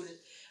 a stewardess.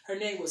 Her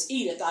name was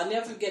Edith. I'll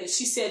never forget it.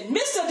 She said,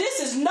 Mister, this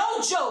is no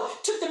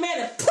joke. Took the man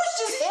and pushed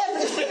his head.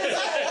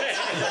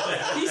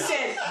 He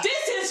said,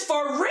 this is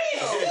for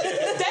real.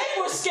 They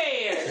were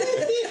scared.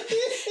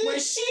 When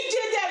she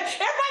did that,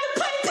 everybody in the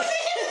plane put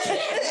their head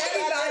in.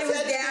 Everybody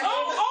was down.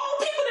 All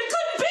people that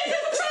couldn't bend,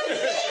 they were trying to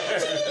bend.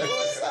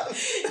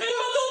 And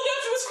my little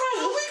nephew was crying,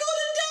 are we going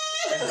to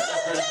die? We're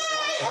going to die.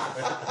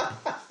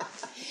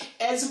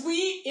 As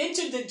we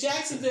entered the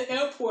Jacksonville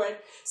airport,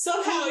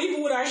 somehow,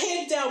 even with our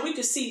head down, we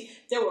could see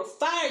there were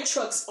fire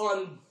trucks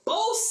on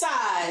both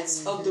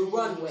sides of the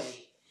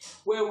runway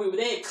where we were.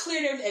 They had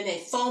cleared everything and they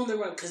foamed the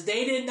run because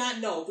they did not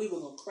know if we were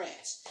going to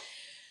crash.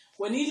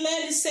 When he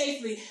landed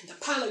safely, the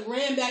pilot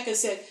ran back and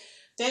said,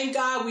 thank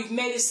God we've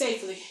made it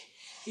safely.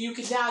 You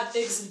can now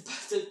exit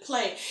the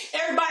plane.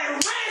 Everybody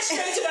ran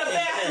straight to the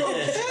bathroom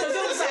because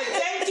it was like,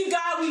 thank you,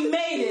 God, we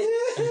made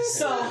it.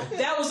 So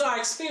that was our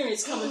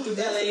experience coming through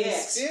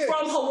LAX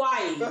from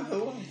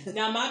Hawaii.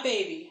 Now my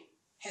baby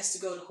has to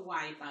go to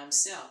Hawaii by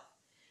himself.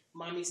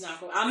 Mommy's not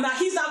going.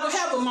 He's not going to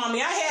have a mommy.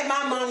 I had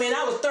my mommy, and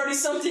I was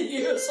 30-something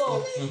years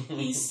old.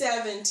 He's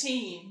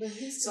 17,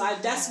 so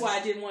that's why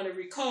I didn't want to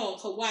recall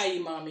Hawaii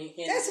mommy.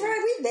 That's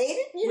right. We made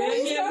it. We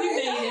made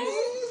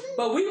it.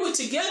 But we were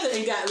together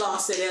and got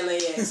lost at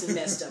LAX and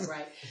messed up,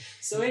 right?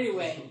 So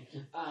anyway,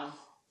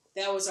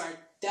 that was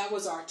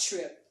our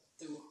trip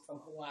from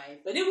Hawaii.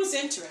 But it was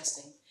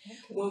interesting.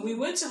 When we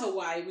went to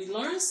Hawaii, we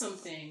learned some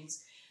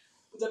things.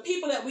 The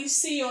people that we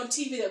see on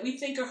TV that we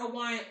think are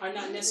Hawaiian are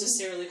not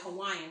necessarily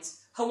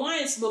Hawaiians.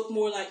 Hawaiians look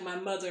more like my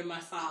mother and my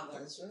father.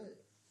 That's right.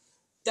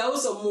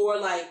 Those are more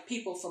like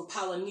people from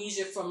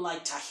Polynesia, from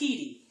like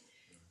Tahiti.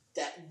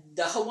 That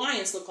the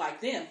Hawaiians look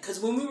like them. Because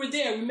when we were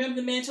there, remember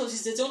the man told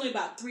us there's only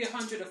about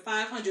 300 or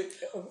 500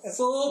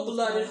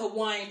 full-blooded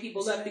Hawaiian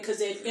people left because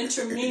they've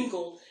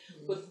intermingled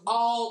with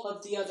all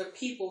of the other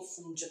people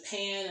from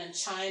Japan and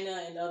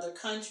China and other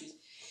countries.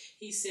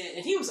 He said,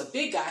 and he was a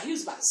big guy. He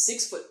was about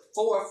 6'4"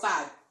 or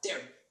 5". They're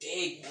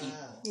big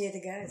people. Yeah,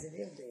 the guys are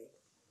real big.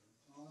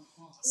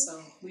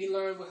 So we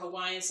learned what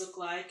Hawaiians look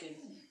like and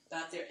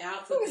about their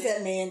outfit. What was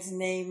that man's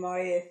name,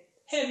 Maria?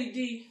 Heavy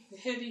D.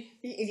 Heavy.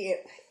 Yeah.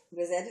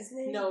 Was that his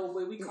name? No,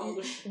 but we called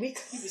him. He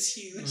was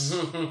huge.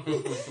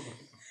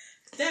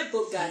 That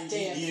book got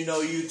damn. You know,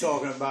 you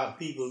talking about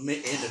people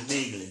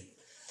intermingling.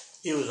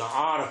 It was an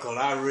article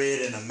I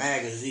read in a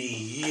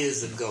magazine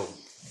years ago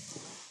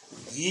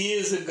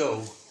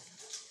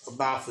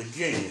about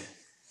Virginia.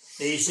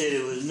 They said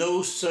there was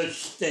no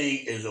such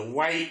thing as a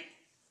white,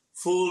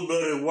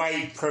 full-blooded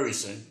white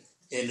person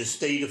in the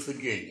state of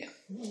Virginia.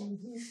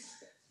 Mm-hmm.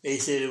 They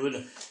said it was,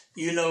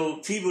 you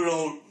know, people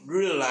don't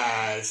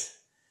realize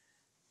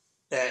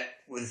that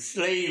when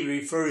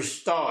slavery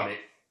first started,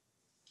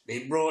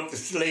 they brought the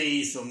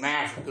slaves from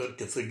Africa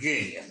to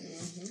Virginia.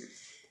 Mm-hmm.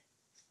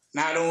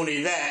 Not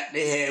only that,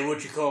 they had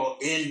what you call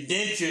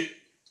indentured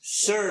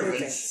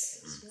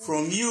servants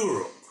from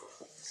Europe,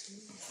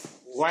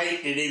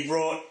 white, that they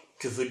brought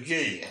to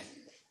Virginia.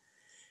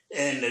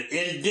 And the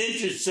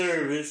indentured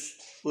service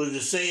was the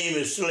same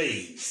as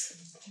slaves.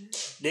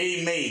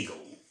 They mingled.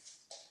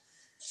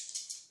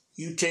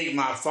 You take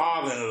my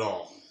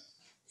father-in-law.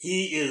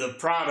 He is a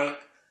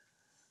product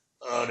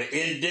of the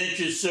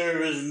indentured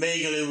service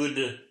mingling with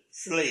the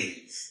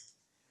slaves.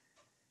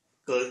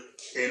 Because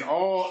in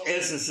all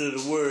essence of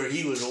the word,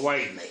 he was a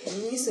white man.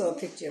 You saw a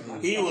picture of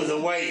him. He was a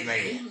white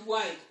man. He was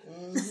white.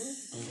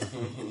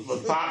 Mm-hmm.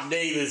 But Pop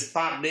Davis,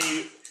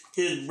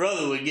 his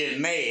brother would get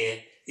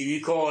mad if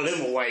you called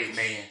him a white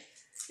man.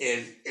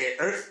 And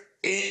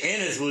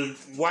Ennis was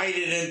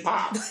whiter than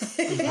Pop. I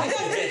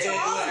got a picture of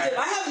all of them.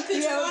 I have a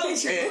picture of all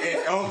of them.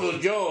 And Uncle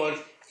George,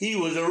 he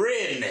was a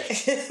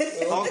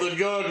redneck. Uncle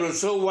George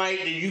was so white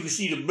that you could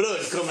see the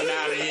blood coming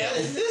out of him.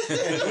 He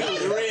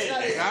was a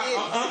redneck.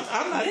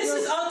 I'm not this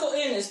is Uncle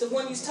Ennis, the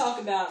one he's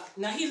talking about.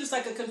 Now, he looks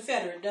like a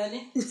Confederate, doesn't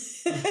he? You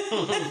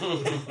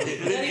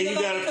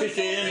got a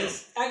picture of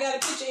Ennis? I got a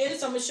picture of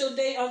Ennis. I'm going to show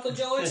Uncle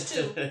George,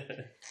 too.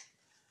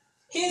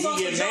 Here's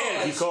Uncle George. He get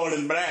mad if you call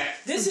him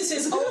black. This is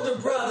his older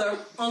brother,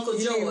 Uncle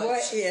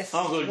George.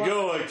 Uncle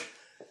George.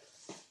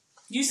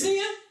 You see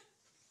him?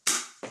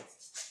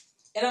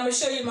 And I'm going to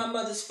show you my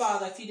mother's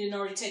father if you didn't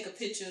already take a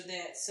picture of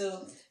that.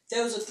 So,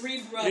 those are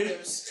 3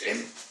 brothers.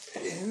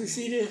 Let me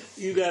see this.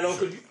 You got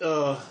Uncle...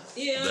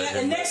 yeah,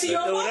 and next to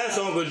your mother. Oh, that's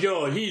Uncle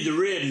George. He's the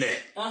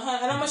redneck. Uh-huh.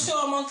 And I'm going to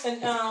show him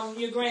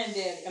your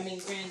granddaddy.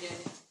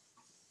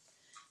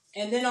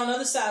 And then on the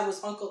other side was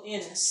Uncle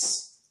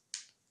Ennis.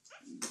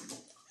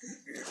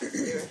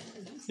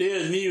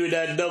 There's me with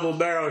that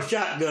double-barrel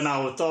shotgun I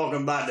was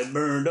talking about that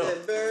burned up.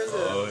 That burned up.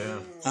 Oh, yeah.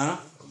 Huh?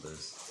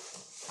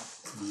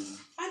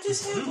 I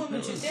just had one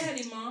with your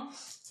daddy, Mom.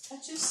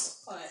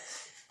 What?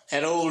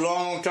 That old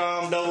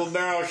long-term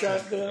double-barrel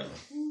shotgun?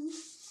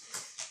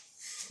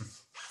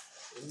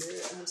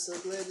 I'm so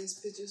glad these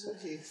pictures are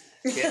here.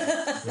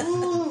 Yeah.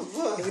 Ooh,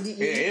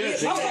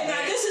 Okay,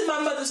 now this is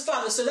my mother's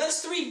father. So that's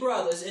 3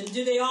 brothers. And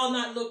do they all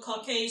not look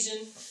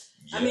Caucasian?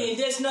 Yeah. I mean,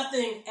 there's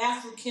nothing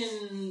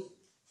African...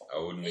 I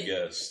wouldn't have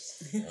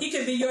guessed. He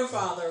could be your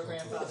father or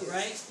grandfather,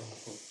 right?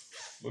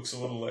 Looks a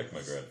little like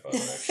my grandfather,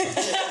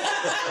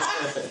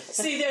 actually.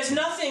 See, there's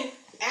nothing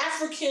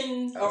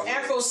African or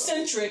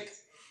Afrocentric.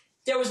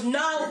 There was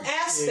no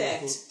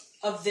aspect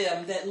of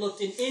them that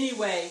looked in any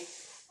way,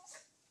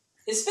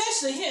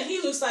 especially him.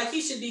 He looks like he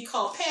should be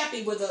called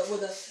Pappy with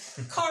a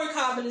corn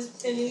cob and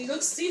he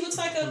looks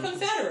like a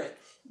Confederate.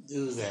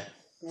 Do that.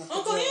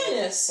 Uncle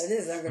Ennis. Oh,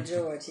 this is Uncle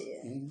George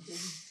here.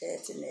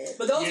 That's in there.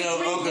 But those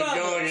Uncle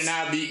George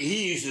and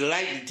he used to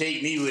like to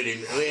take me with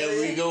him wherever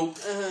we go.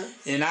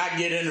 And I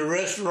get in the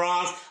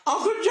restaurants,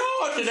 Uncle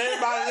George, and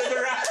everybody look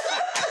around.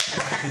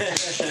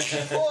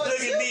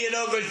 Look at me and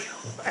Uncle George.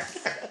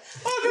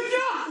 Uncle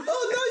George.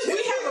 Oh, no,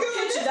 we have a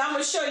picture. I'm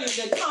going to show you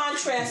the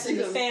contrast in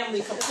the family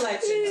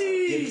complexion.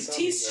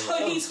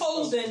 He's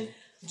holding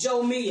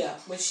Jomia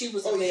when she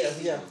was a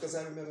baby. Yeah, because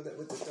I remember that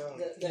with the dog.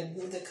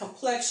 The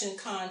complexion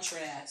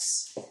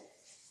contrast.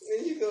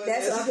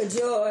 That's Uncle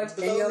George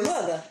and your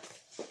mother.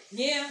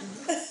 Yeah.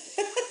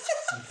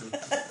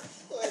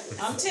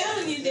 I'm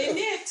telling you, they're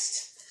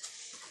mixed.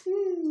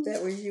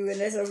 That was you,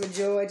 and that's Uncle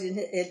George, and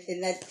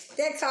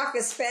that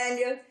Cocker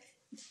Spaniel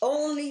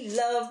only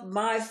loved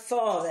my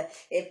father.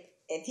 If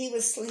if he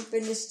was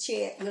sleeping in his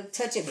chair, look,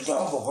 touch him.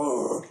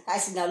 I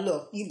said, now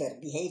look, you better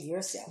behave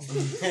yourself.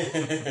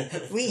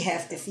 We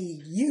have to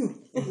feed you.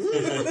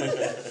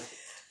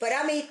 But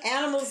I mean,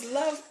 animals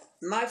love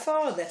my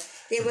father.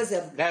 There was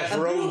That's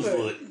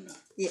Rosewood.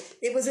 Yeah,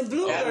 it was a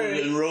bluebird. That was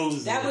in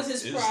Rosewood. That was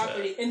his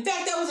property. In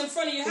fact, that was in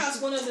front of your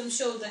house. One of them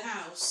showed the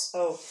house.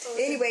 Oh,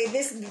 anyway,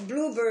 this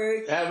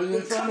bluebird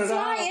would come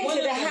fly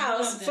into the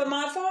house for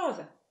my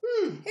father.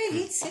 And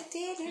he'd sit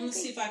there. Let me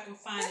see if I can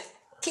find it.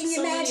 Can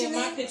you imagine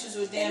my pictures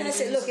were damaged. And I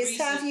said, look, it's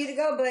time for you to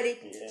go, buddy.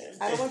 Yeah.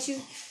 I don't want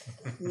you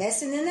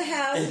messing in the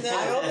house.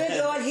 I'd open the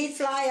door and he'd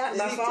fly out.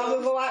 My father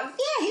would go out.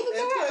 Yeah, he would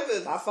go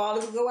out. My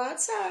father would go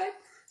outside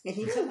and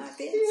he'd come out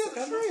there. He had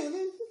a friend.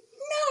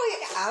 No,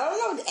 I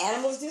don't know. The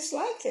animals just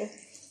like it.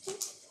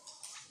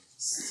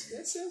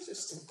 That's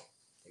interesting.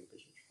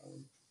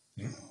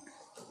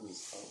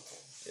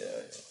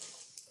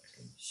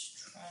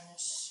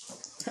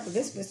 Oh,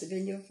 this must have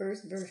been your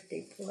first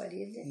birthday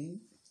party, isn't it?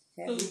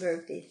 Happy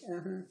birthday.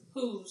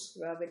 Whose?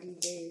 Robert E.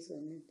 Days.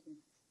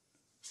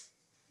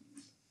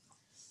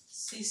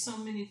 See, so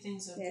many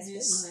things are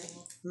missing.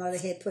 Mother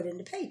had put in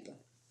the paper.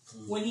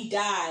 When he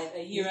died,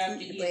 a year after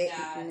he died.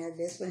 And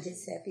this one,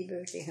 his happy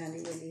birthday,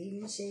 honey, when the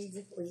evening shades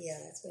of... Oh, yeah,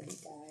 that's when he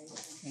died.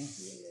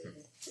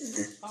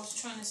 I was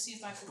trying to see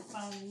if I could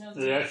find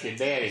another. That's your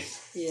daddy.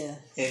 Yeah.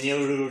 And your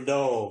little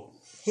dog.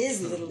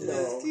 His little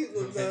dog. Cute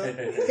little dog.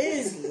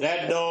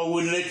 That dog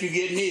wouldn't let you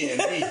get near him.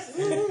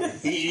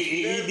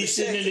 He'd be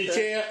sitting in the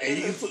chair, and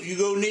you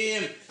go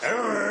near him.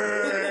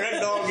 That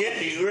dog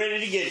gets you, ready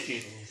to get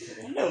you.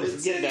 Never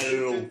forget that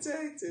little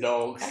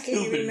dog,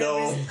 stupid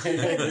dog.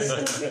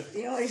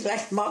 You know, he's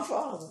like my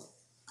father.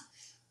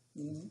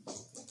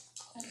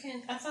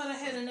 I thought I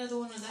had another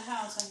one in the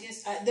house. I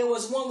guess there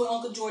was one with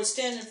Uncle George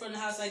standing in front of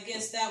the house. I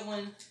guess that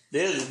one.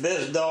 There's the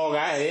best dog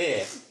I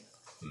had.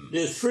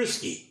 There's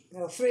Frisky.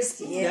 Oh,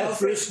 Frisky, yeah. That's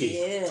Frisky.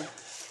 Yeah.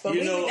 But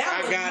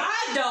that was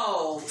my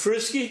dog.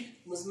 Frisky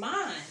was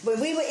mine. When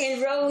we were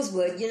in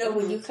Rosewood, you know,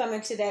 when you come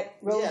into that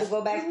road to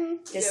go back,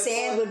 the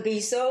sand would be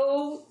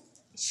so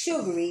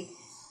sugary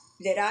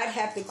that I'd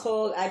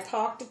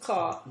park the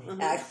car,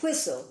 I'd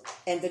whistle,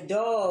 and the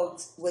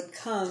dogs would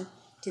come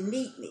to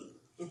meet me.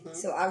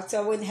 So I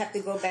wouldn't have to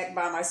go back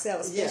by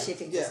myself, especially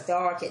if it was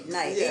dark at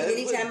night.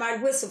 Anytime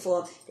I'd whistle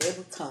for them, they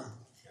would come.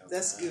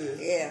 That's good.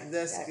 Yeah.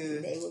 That's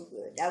good. They were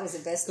good. That was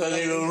the best. Because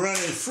they were running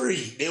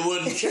free. They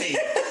wouldn't change.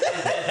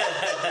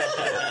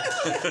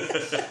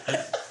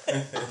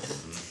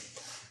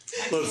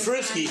 But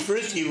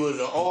Frisky was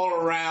an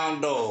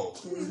all-around dog.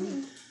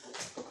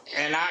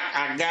 And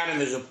I got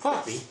him as a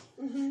puppy.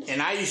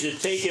 And I used to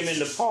take him in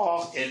the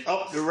park and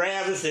up the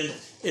rabbits and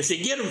say,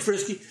 get him,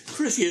 Frisky.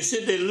 Frisky would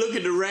sit there and look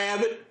at the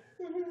rabbit.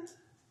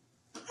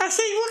 I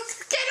say, well,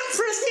 get him,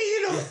 Frisky,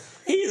 you know.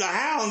 He's a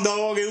hound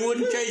dog and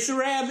wouldn't chase a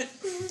rabbit.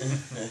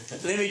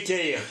 Let me tell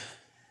you,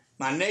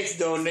 my next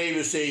door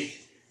neighbor say,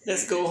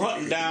 let's go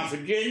hunting down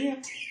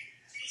Virginia.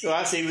 So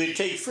I say, we'll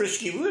take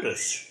Frisky with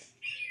us.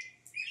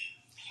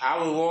 I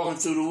was walking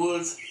through the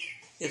woods,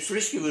 and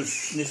Frisky was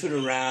sniffing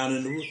around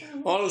in the woods.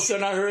 All of a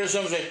sudden, I heard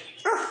someone say,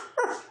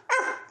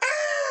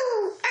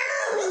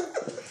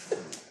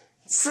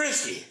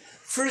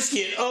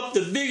 Frisky had up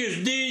the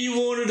biggest deer you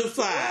wanted to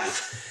find.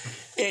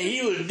 And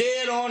he was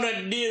dead on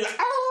that deer,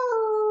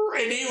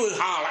 and he was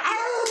hollering.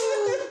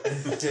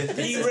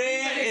 He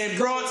ran and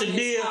brought the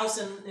deer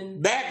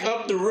back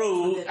up the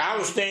road. I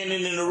was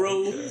standing in the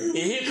road, and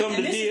here comes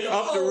the deer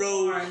up the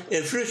road,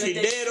 and Frisky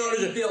dead on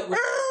his.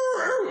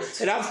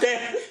 And I'm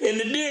standing, and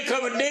the deer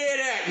coming dead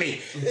at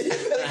me.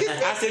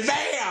 I said,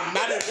 bam!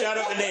 I just shot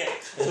up in there.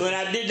 So when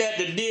I did that,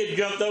 the deer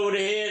jumped over the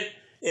head,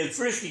 and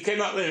Frisky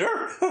came up and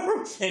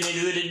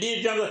then when the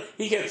deer jumped up,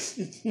 he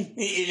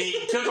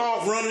took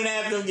off running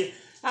after him.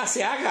 I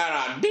said, I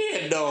got a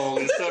dead dog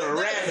instead of a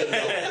rabbit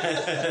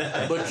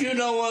dog. But you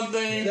know one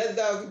thing? That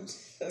dog.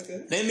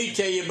 Okay. Let me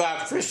tell you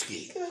about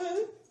Frisky.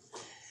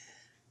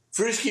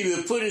 Frisky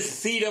would put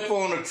his feet up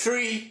on a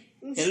tree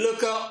and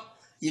look up.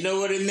 You know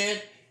what it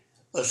meant?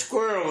 A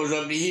squirrel was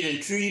up there. He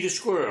didn't treat a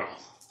squirrel.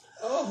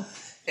 Oh.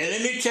 And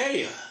let me tell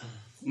you,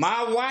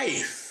 my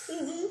wife,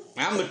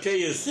 I'm going to tell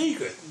you a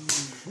secret.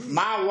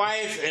 My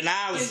wife and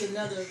I,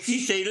 she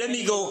said, let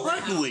me go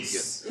hunting with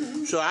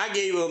you. So I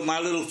gave her my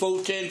little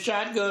 410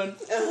 shotgun,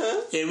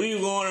 and we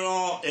were going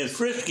along, and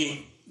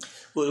Frisky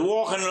was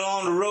walking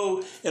along the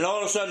road, and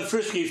all of a sudden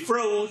Frisky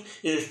froze,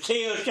 his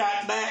tail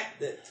shot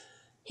back.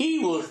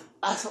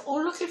 I said,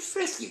 oh, look at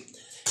Frisky.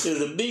 There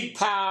was a big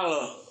pile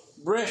of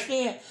brush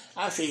there.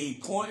 I said, he's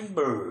pointing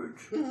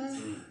birds.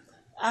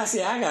 I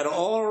said, I got an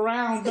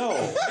all-around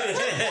dog.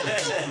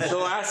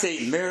 So I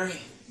said, Mary,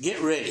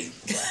 get ready.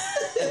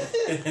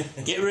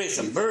 Get ready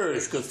some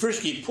birds, because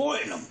Frisky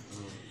pointing them.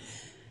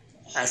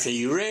 I said,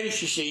 you ready?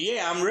 She said,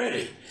 yeah, I'm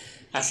ready.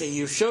 I said,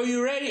 you sure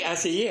you ready? I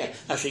said, yeah.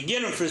 I said,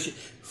 get him, Frisky.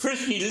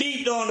 Frisky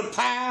leaped on the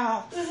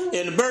pile,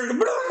 and the bird,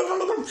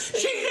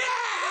 she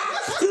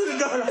through the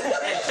door.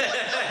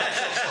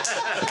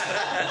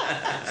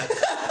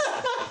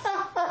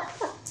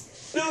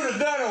 Threw the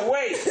gun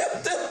away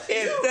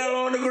and fell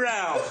on the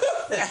ground.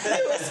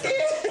 He was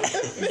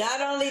scared.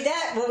 Not only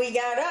that, when we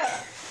got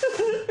up,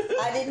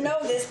 I didn't know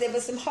this. There were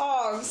some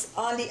hogs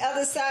on the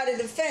other side of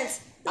the fence.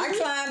 I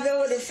climbed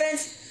over the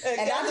fence, and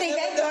I think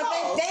they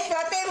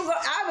thought they were.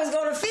 I was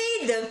going to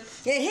feed them,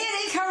 and here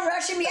they come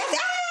rushing me. I said,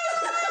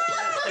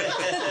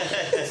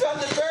 From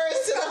the birds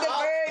to the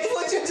hogs.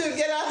 What you do?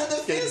 Get out of the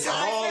fence. The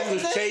hog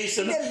was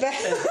chasing her,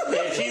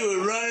 and she was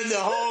running the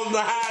hog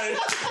behind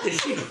her.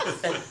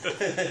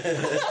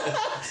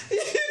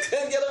 You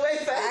couldn't get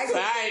away fast.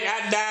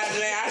 I died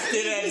there. I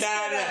still had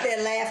died there.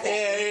 Laughing.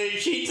 Yeah,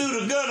 she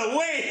threw the gun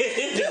away.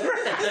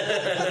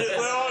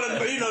 With all the,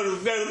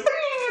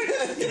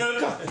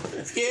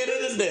 scared her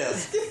to death.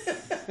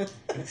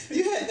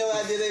 You had no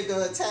idea they were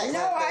going to attack.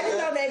 No, I didn't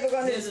know they were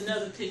going to. There's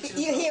another picture.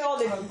 You hear all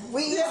the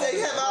weeds. Yeah, they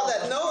have all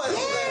that noise.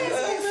 Yeah,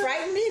 it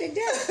frightened me to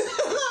death.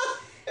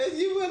 And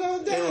you went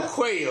on down. They were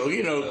quail,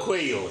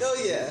 quails. Oh,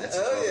 yeah.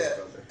 Oh,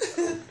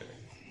 yeah.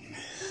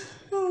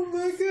 Oh,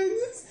 my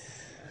goodness.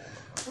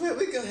 Well,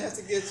 we're going to have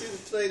to get you to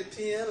play the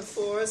piano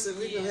for us, and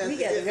we're going to have We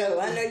got to go.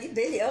 I know you're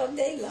busy all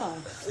day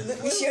long.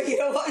 You sure you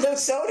don't want no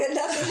soda,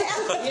 nothing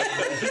else? Yeah,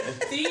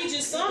 feed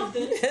you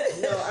something.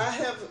 No, I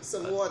have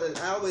some water, and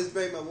I always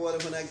bring my water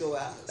when I go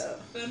out. So.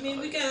 But I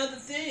mean, we got other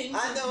things.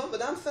 I know,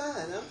 but I'm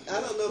fine. I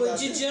don't know Would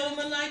about you that.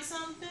 gentlemen like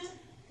something?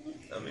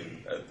 I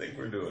mean, I think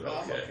we're doing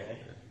okay.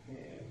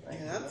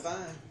 Yeah, I'm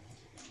fine.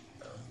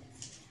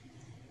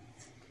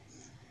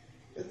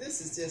 But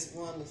this is just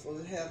wonderful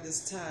to have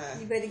this time.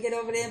 You better get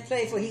over there and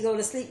play before he go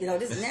to sleep. You know,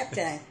 this is nap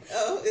time.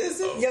 Oh,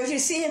 is it? Don't you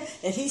see him?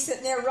 And he's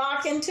sitting there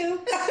rocking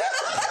too.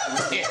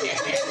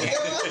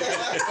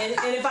 And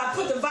if I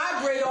put the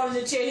vibrator on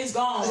the chair, he's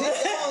gone.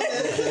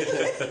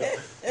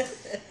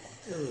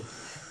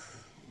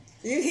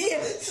 You hear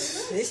it?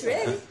 It's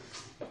ready.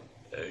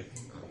 Hey,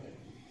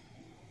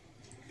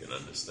 you can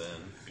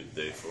understand. Good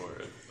day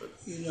for it, but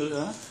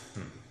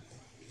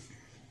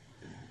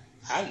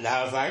I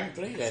doubt if I can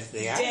play that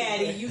thing.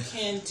 Daddy, you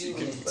can do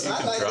it. But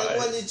I like that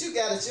one that you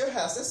got at your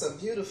house. That's a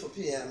beautiful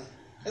piano.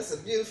 That's a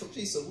beautiful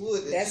piece of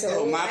wood. That's an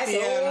old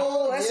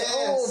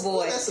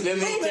boy. Let me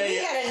tell He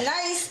you. had a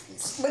nice,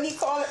 what do you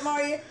call it,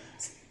 Mario?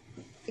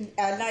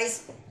 A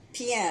nice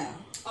piano.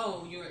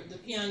 Oh, the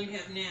piano you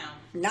have now.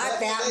 Not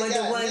that one,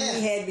 the one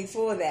we had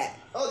before that.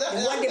 Oh, that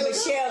the one that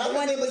Michelle, the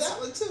one that was. That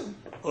one too.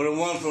 Or the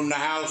one from the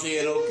house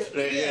here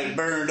that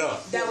burned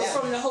up. That was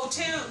from the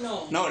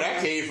hotel? No,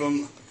 that came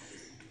from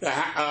the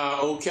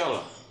Old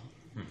Keller.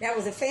 That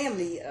was a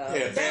family.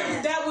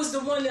 Family. That was the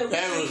one that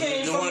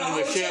came the from one the that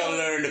Michelle hotel.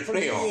 learned to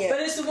play on. Yeah. But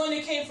it's the one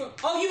that came from.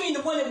 Oh, you mean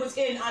the one that was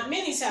in Aunt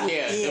Minnie's house?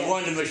 Yeah, the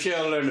one that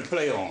Michelle learned to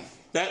play on.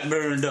 That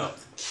burned up.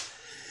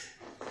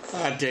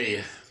 I tell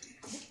you.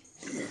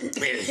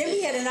 Then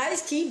we had a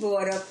nice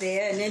keyboard up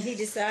there, and then he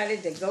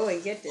decided to go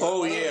and get the.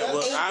 Oh yeah,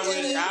 well I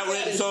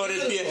went and saw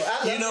this piano.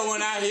 You know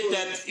when I hit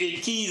that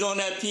keys on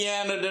that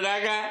piano that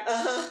I got,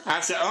 I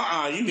said,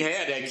 you can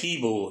have that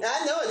keyboard.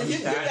 I know it. You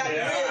got the real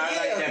deal. I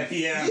like that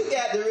piano. You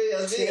got the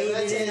real deal.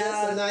 I tell you,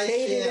 that's a nice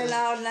Traded in piano.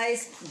 our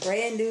nice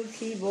brand new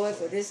keyboard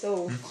for this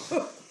old.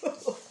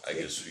 I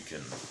guess we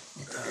can.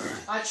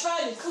 I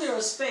tried to clear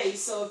a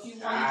space, so if you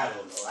want. I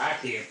don't know. I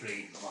can't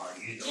play tomorrow.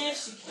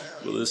 Yes, you can.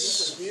 Well,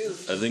 this.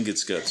 I think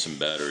it's got some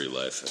battery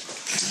life.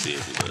 To be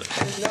able to.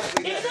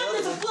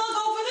 There's a plug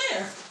over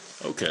there.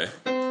 Okay.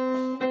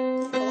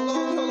 Hold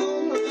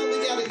on. We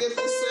gotta get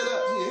this set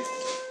up here.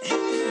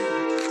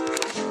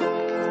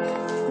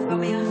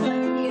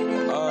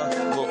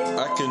 Well,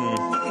 I can.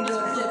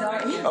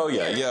 Oh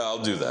yeah, I'll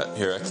do that.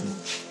 Here, I can.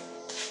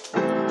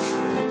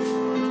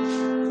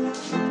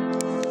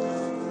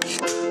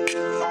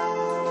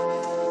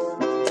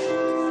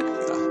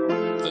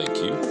 Thank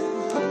you.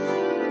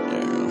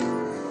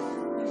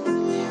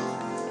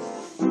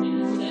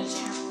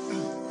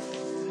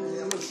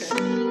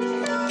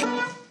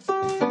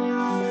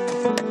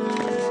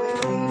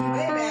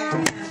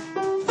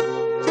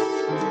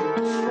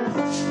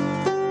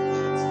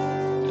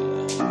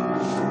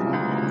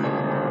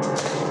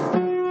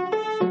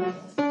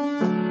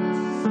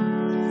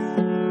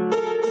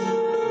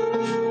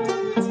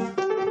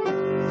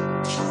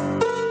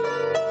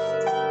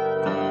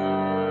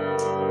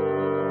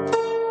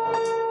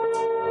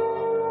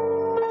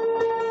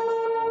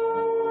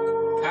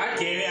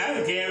 There you go.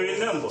 I can't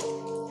remember.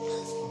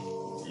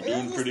 You're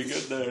doing pretty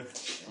good there.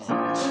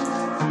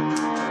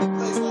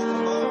 Plays like a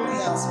ball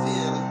house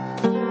piano.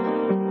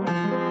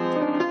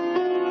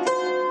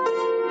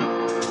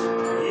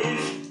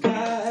 Fish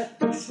got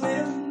to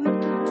swim,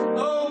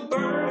 oh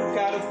birds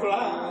got to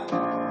fly.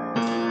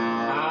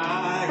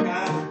 I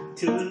got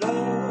to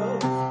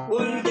love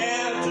one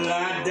gal till I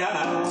die.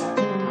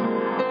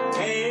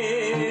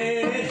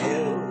 Hey,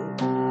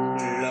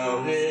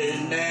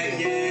 loving that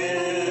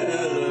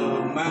gal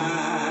of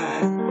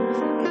mine.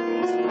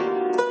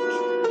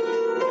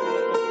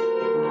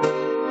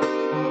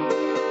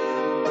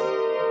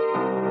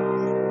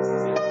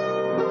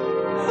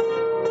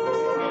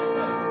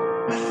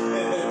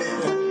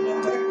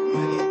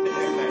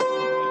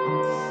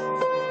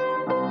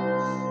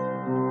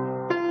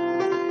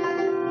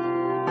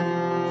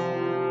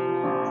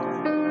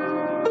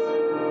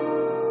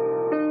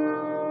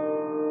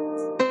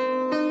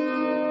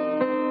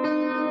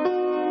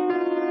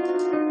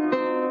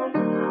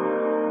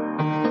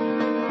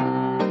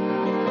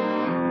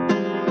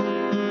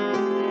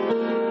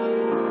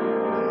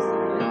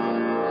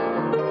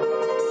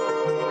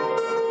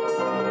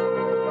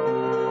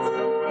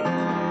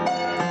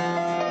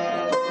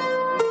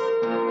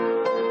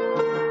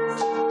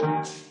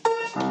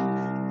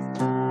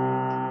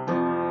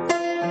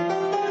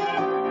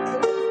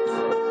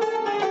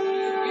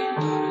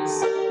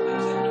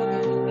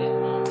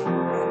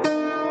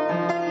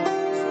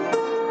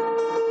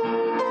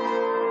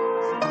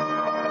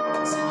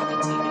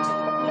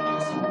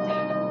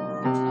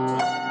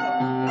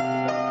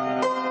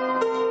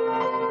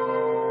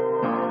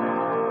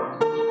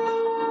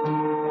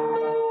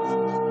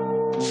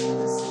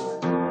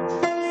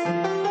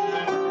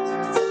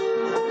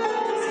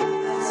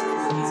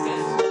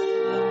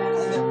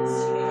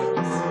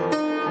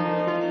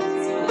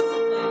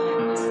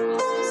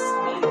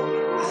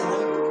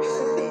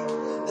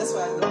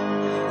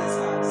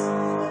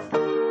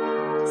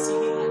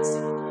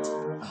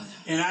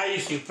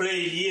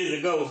 played years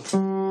ago.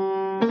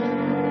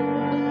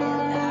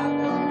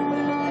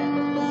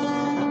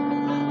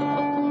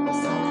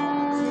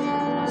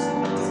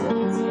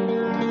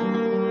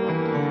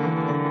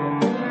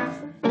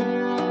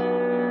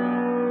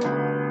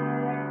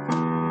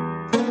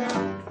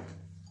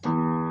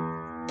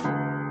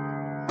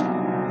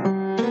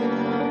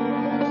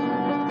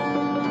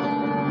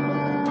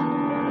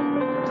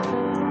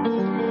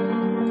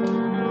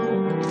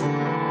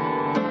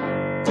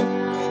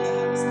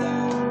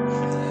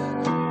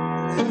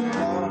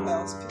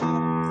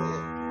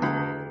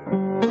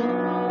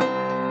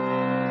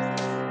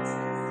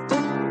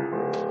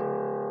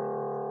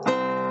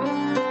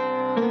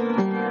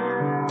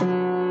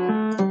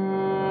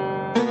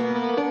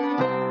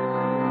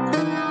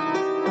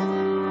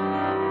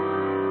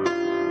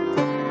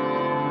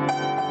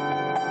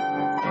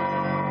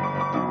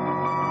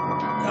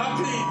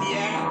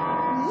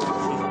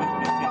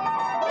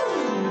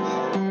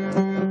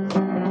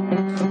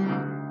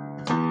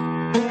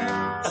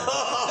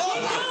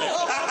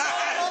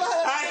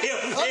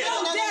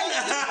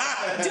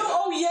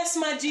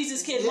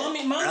 Jesus kid.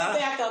 Mommy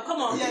back up.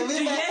 Come on. Yeah,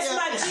 yes,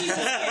 my Jesus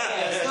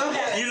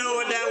kid. You know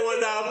what that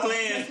was I was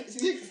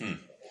playing?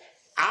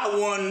 I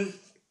won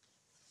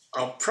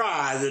a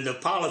prize in the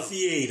Apollo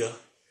Theater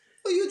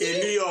in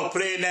New York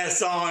playing that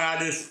song. I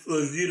just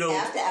was,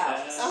 After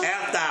Hours.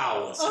 After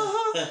Hours.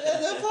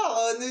 The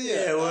Apollo in New York.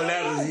 Yeah, well,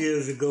 that was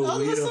years ago.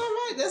 Oh, that's all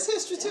right. That's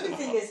history, too.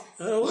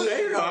 Oh, well,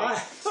 there you are.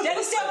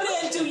 Daddy, step in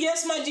and do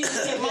Yes, my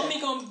Jesus kid. Mommy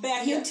gonna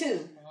back you,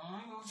 too.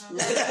 I'm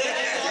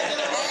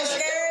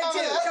scared,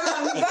 too. Come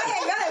on. Go ahead.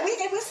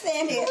 We'll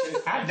stand here.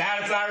 I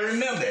doubt if I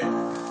remember it.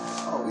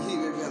 Oh, he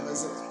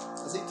remembers it.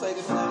 Because he played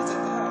it when I was at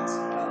the house.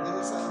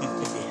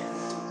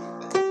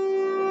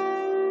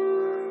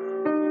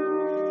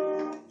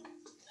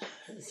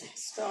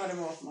 Start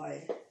him off,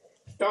 Maya.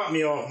 Start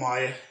me off,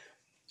 Maya.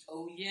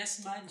 Oh,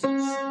 yes, my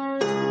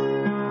Jesus.